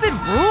stupid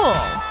rule.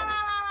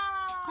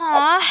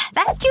 Aw,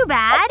 that's too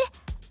bad.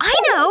 I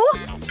know!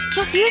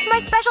 Just use my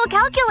special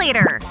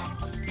calculator.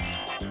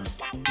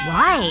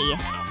 Why?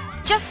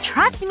 Just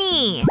trust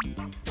me.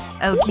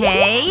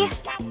 Okay.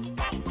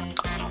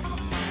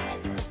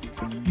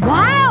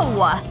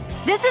 Wow!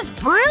 This is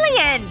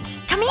brilliant!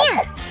 Come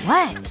here.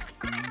 What?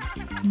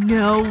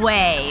 No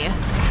way.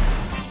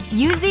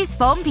 Use these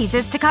foam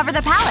pieces to cover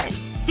the palette.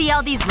 See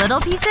all these little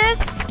pieces?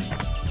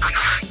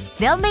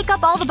 They'll make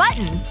up all the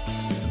buttons.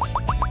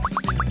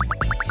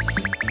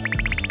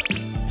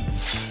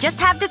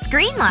 Just have the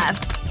screen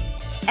left.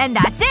 And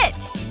that's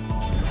it.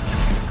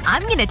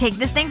 I'm gonna take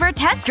this thing for a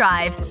test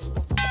drive.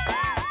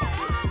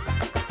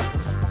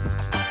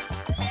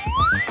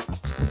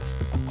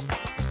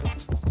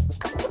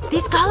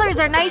 These colors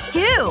are nice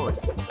too.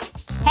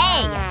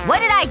 Hey, what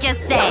did I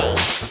just say?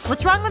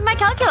 What's wrong with my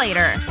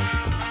calculator?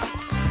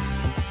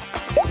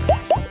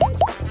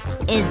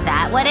 Is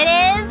that what it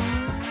is?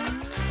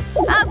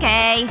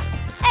 Okay.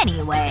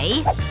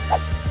 Anyway.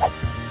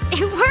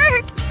 It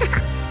worked!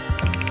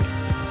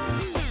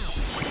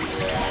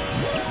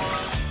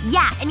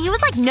 Yeah, and he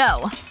was like,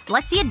 no.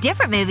 Let's see a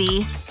different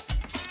movie.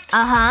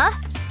 Uh-huh.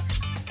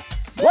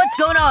 What's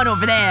going on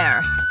over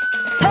there?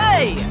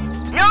 Hey!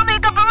 No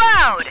makeup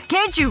allowed!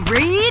 Can't you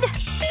read?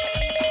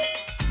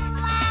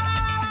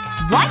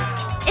 What?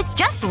 It's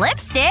just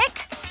lipstick?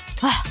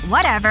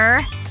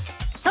 Whatever.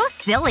 So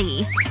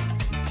silly.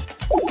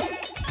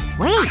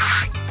 Wait.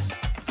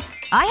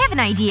 I have an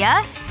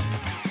idea.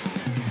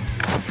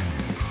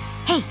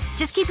 Hey,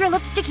 just keep your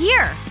lipstick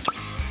here.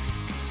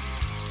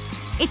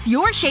 It's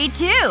your shade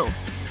too.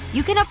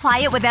 You can apply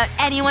it without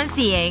anyone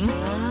seeing.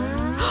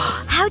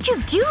 How'd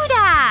you do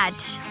that?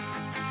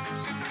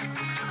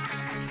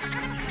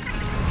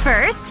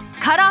 First,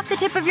 cut off the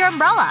tip of your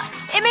umbrella.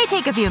 It may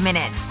take a few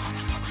minutes.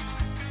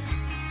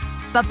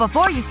 But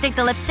before you stick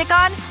the lipstick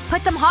on,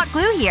 put some hot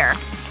glue here.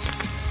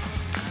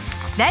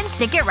 Then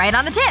stick it right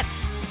on the tip.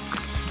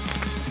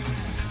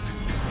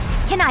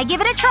 Can I give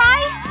it a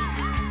try?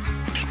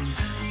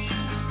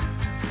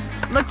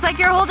 Looks like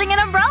you're holding an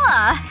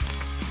umbrella.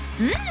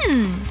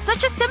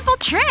 Such a simple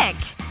trick.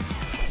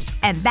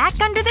 And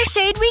back under the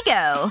shade we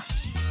go.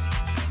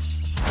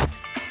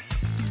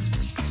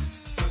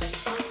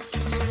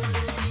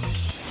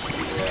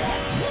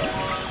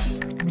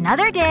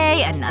 Another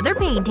day, another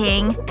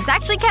painting. It's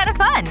actually kind of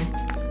fun.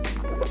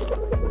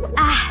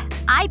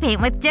 I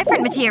paint with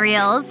different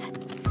materials.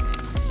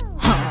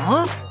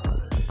 Huh?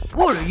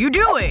 What are you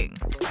doing?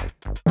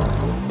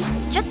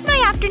 Just my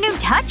afternoon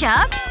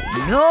touch-up.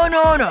 No,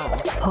 no, no.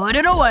 Put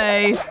it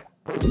away.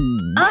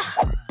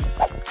 Ugh.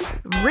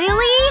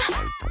 Really?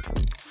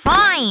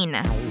 Fine.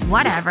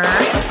 Whatever.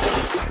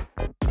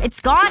 It's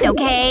gone,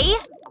 okay?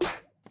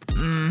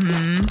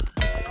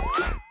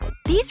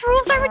 These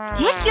rules are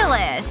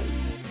ridiculous.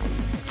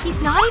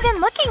 He's not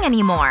even looking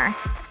anymore.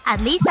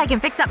 At least I can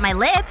fix up my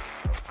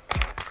lips.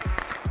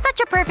 Such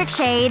a perfect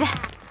shade.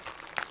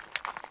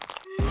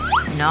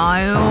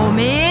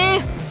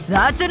 Naomi?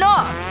 That's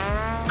enough.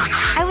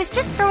 I was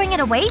just throwing it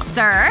away,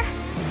 sir.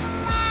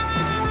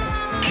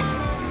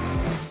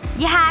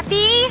 You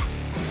happy?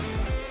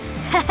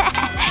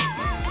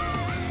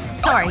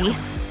 Sorry.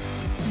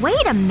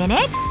 Wait a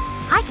minute.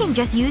 I can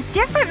just use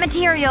different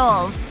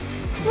materials.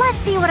 Let's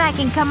see what I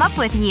can come up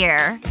with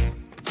here.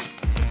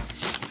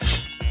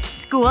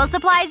 School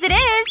supplies it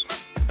is.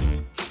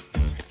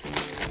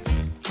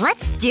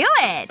 Let's do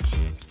it.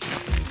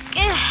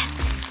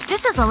 Ugh,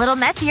 this is a little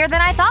messier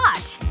than I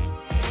thought.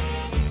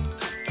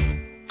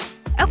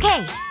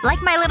 Okay,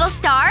 like my little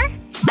star?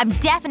 I'm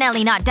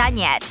definitely not done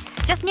yet.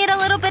 Just need a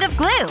little bit of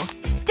glue.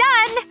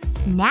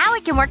 Done! Now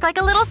it can work like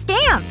a little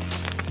stamp.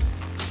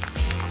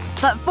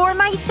 But for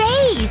my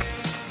face!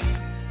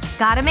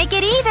 Gotta make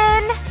it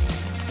even.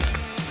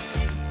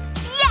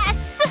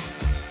 Yes!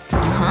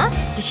 Huh?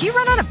 Did she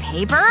run out of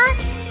paper?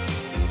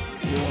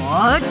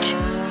 What?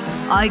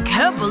 I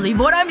can't believe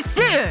what I'm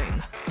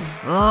seeing.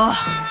 Ugh.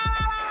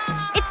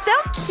 It's so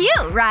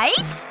cute,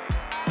 right?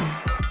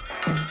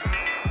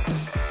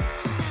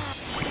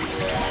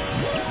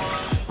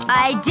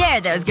 I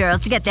dare those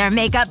girls to get their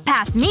makeup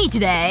past me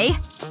today.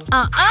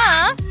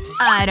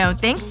 I don't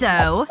think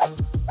so.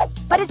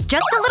 But it's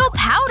just a little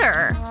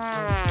powder.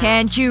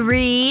 Can't you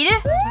read?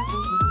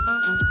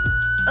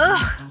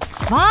 Ugh.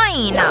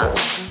 Fine.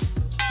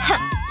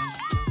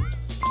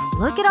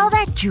 Look at all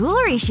that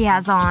jewelry she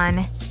has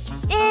on.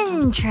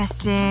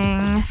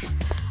 Interesting.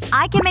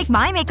 I can make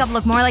my makeup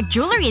look more like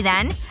jewelry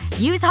then.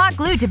 Use hot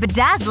glue to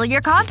bedazzle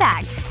your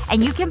compact.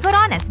 And you can put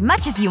on as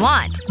much as you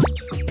want.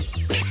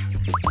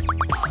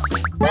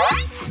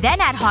 Then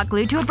add hot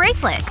glue to a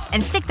bracelet.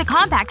 And stick the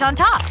compact on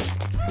top.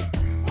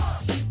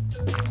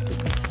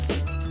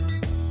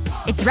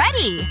 It's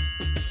ready!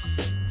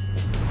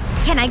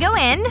 Can I go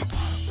in?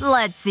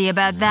 Let's see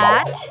about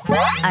that.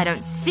 I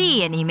don't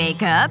see any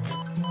makeup.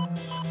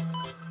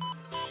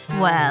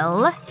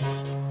 Well…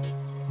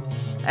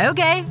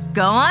 Okay,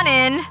 go on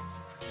in.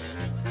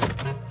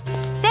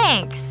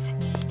 Thanks.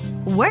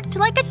 Worked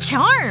like a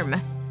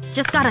charm.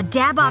 Just gotta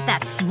dab off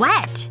that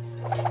sweat.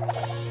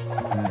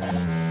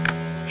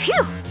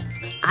 Phew.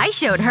 I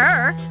showed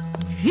her.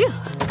 Phew.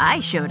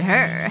 I showed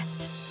her.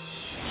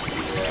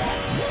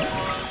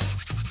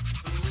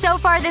 So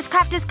far this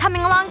craft is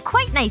coming along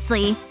quite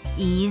nicely.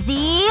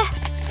 Easy.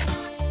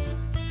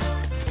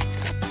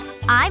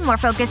 I'm more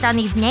focused on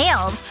these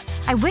nails.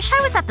 I wish I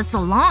was at the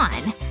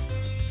salon.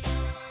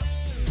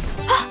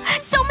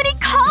 So many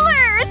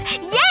colors!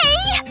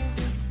 Yay!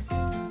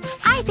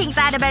 I think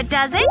that about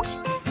does it.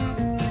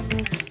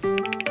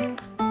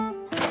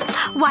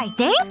 Why,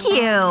 thank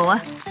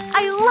you!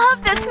 I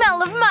love the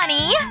smell of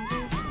money!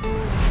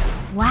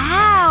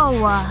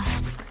 Wow.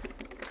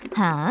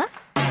 Huh?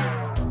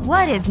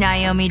 What is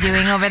Naomi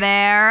doing over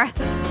there?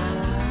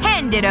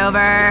 Hand it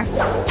over.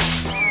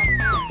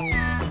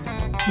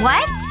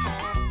 What?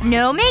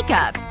 No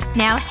makeup.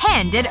 Now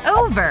hand it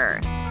over.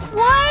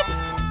 What?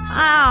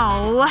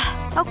 Ow.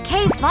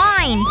 Okay,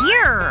 fine.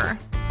 Here.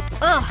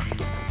 Ugh.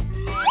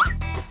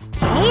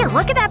 Hey,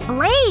 look at that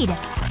blade!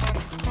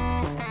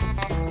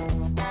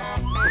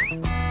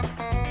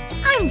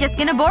 I'm just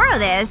gonna borrow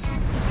this.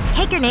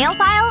 Take your nail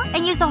file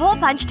and use the hole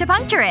punch to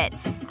puncture it.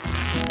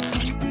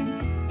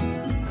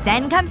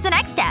 Then comes the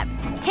next step.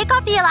 Take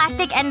off the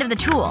elastic end of the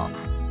tool.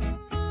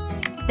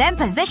 Then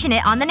position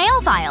it on the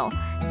nail file.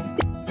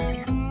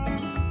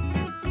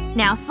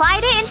 Now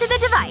slide it into the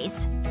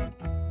device.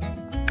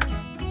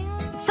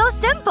 So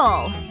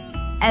simple.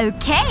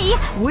 Okay,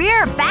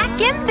 we're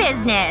back in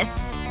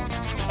business.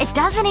 It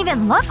doesn't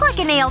even look like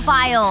a nail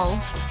file.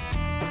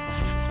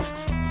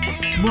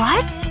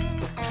 What?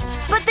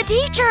 But the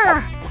teacher!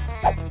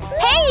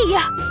 Hey!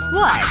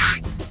 What?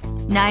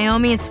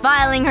 Naomi is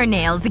filing her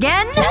nails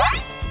again?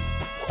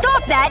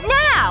 Stop that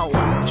now!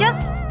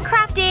 Just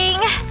crafting.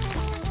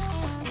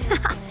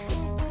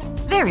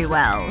 Very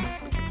well.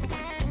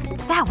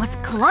 That was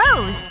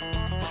close.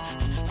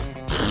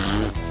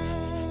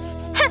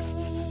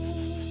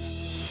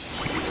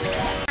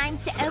 Time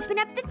to open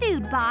up the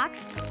food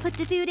box, put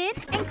the food in,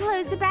 and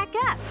close it back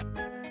up.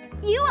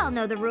 You all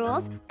know the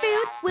rules.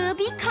 Food will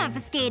be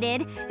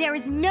confiscated. There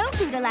is no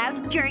food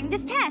allowed during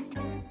this test.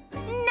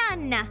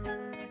 None.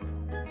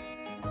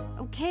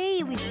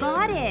 Okay, we've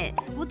got it.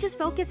 We'll just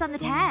focus on the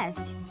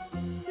test.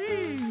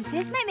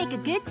 This might make a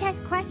good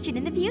test question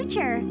in the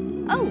future.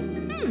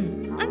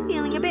 I'm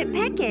feeling a bit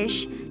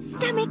peckish.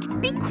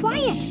 Stomach, be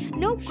quiet!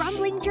 No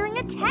grumbling during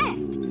a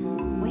test.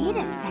 Wait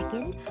a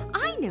second.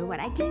 I know what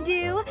I can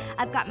do.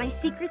 I've got my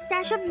secret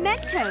stash of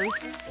Mentos.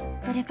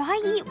 But if I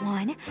eat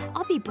one,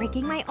 I'll be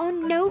breaking my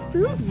own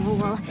no-food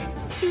rule.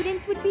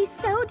 Students would be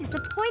so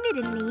disappointed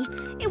in me.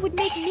 It would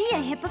make me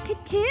a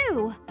hypocrite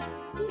too.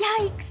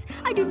 Yikes!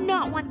 I do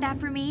not want that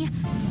for me.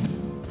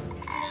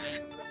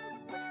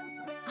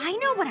 I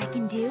know what I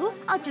can do.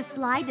 I'll just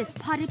slide this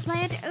potted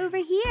plant over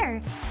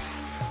here.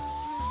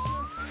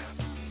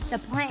 The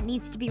plant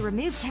needs to be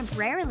removed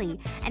temporarily,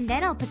 and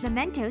then I'll put the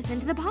Mentos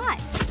into the pot.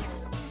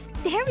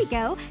 There we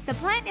go. The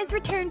plant is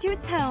returned to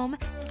its home.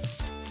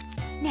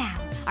 Now,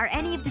 are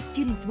any of the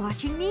students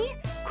watching me?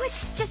 Quick,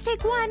 just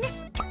take one.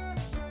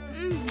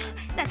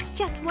 That's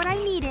just what I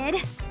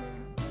needed.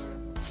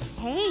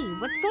 Hey,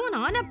 what's going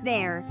on up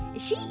there?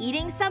 Is she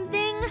eating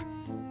something?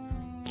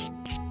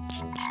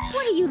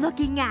 What are you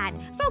looking at?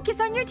 Focus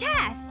on your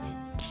test!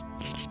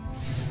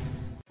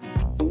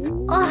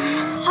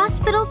 Ugh,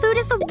 hospital food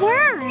is the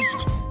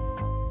worst!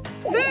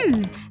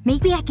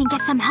 Maybe I can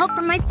get some help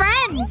from my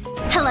friends.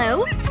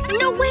 Hello?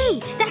 No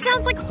way! That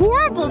sounds like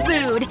horrible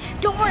food!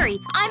 Don't worry,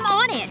 I'm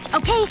on it,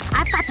 okay?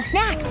 I've got the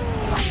snacks.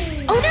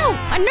 Oh no!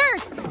 A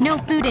nurse! No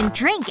food and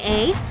drink,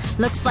 eh?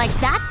 Looks like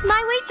that's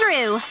my way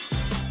through.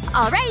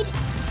 Alright.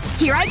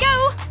 Here I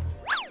go!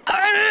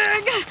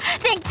 Arrgh!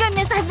 Thank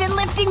goodness I've been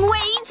lifting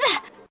weights!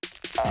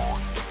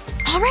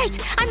 Alright,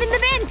 I'm in the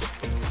vents!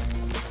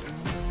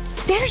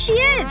 There she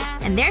is!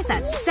 And there's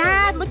that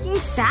sad-looking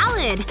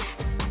salad.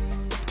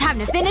 Time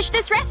to finish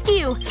this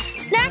rescue!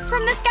 Snacks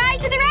from the sky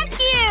to the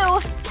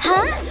rescue!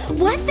 Huh?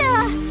 What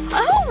the…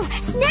 Oh!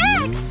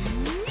 Snacks!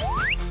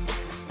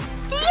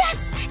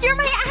 Yes! You're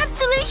my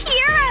absolute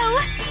hero!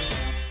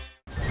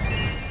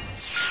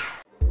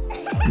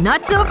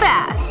 Not so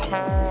fast.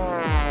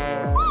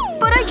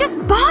 But I just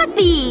bought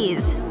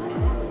these!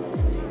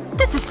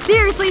 This is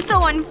seriously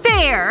so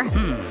unfair!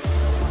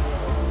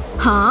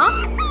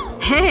 Huh?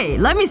 Hey,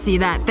 let me see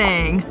that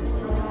thing.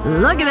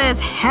 Look at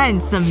this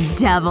handsome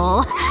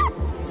devil.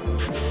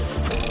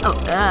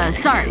 Oh,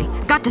 sorry.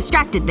 Got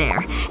distracted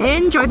there.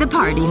 Enjoy the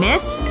party,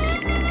 miss.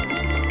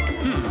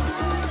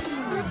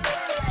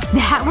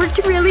 That worked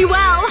really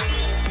well.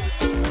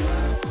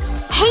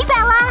 Hey,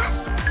 Bella!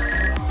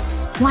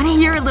 Wanna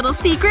hear a little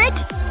secret?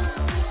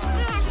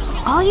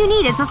 All you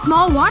need is a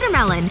small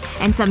watermelon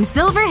and some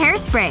silver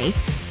hairspray.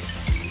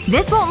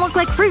 This won't look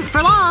like fruit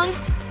for long.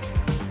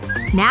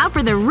 Now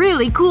for the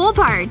really cool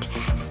part.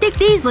 Stick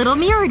these little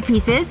mirrored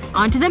pieces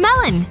onto the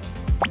melon.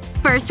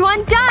 First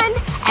one done!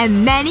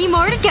 And many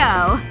more to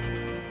go.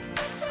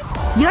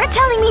 You're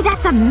telling me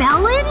that's a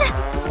melon?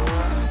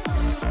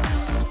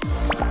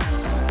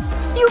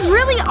 You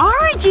really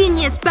are a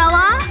genius,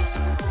 Bella!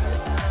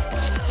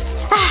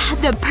 Ah,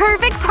 the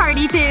perfect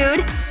party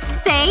food.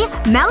 Say,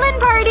 melon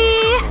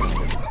party!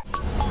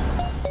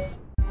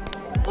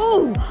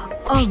 Ooh!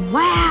 Oh,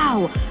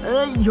 wow!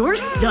 You're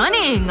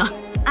stunning!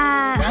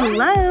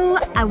 Hello?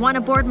 I want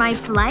to board my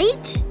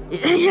flight?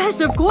 Yes,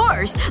 of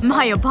course.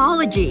 My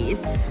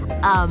apologies.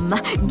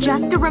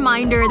 Just a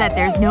reminder that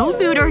there's no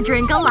food or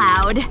drink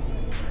allowed.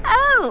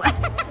 Oh.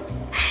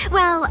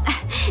 Well,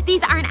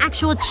 these aren't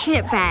actual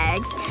chip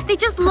bags. They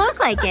just look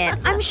like it.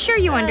 I'm sure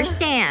you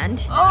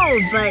understand. Oh,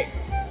 but…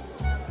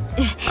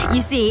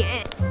 You see,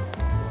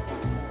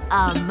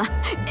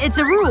 it's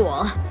a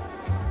rule.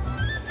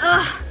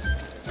 Ugh.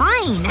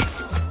 Fine.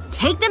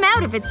 Take them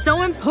out if it's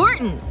so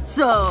important.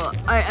 So,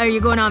 are you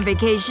going on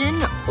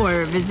vacation?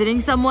 Or visiting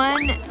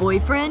someone?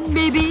 Boyfriend,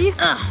 maybe?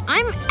 Ugh,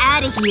 I'm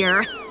outta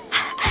here.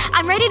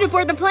 I'm ready to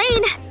board the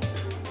plane.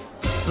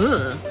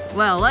 Ugh.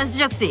 Well, let's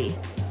just see.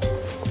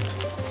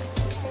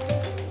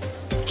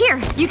 Here,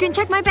 you can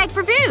check my bag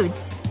for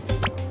foods.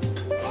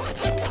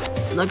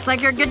 Looks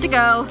like you're good to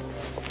go.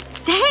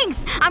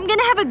 Thanks! I'm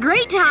gonna have a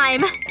great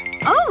time!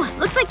 Oh,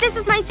 looks like this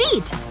is my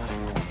seat.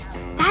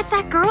 That's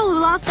that girl who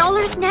lost all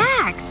her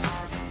snacks.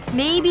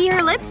 Maybe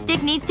her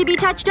lipstick needs to be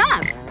touched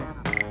up.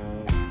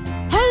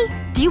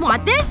 Hey, do you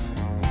want this?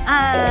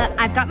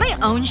 I've got my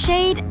own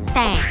shade.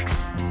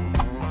 Thanks.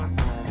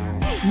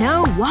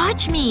 No,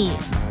 watch me.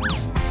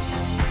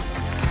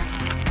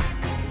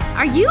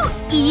 Are you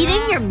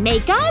eating your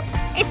makeup?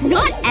 It's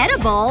not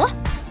edible.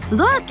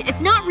 Look,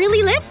 it's not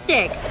really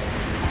lipstick.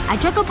 I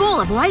took a bowl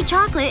of white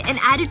chocolate and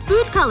added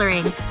food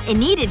coloring. It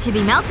needed to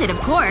be melted, of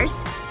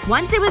course.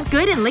 Once it was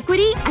good and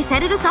liquidy, I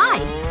set it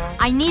aside.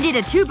 I needed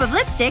a tube of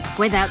lipstick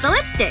without the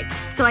lipstick,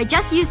 so I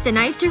just used a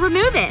knife to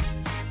remove it.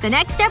 The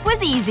next step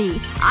was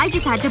easy. I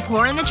just had to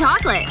pour in the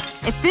chocolate.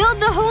 It filled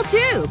the whole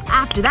tube.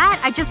 After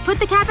that, I just put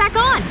the cap back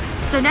on.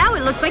 So now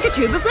it looks like a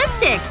tube of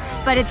lipstick.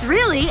 But it's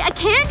really a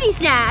candy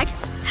snack.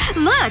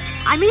 Look!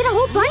 I made a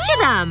whole bunch of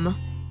them!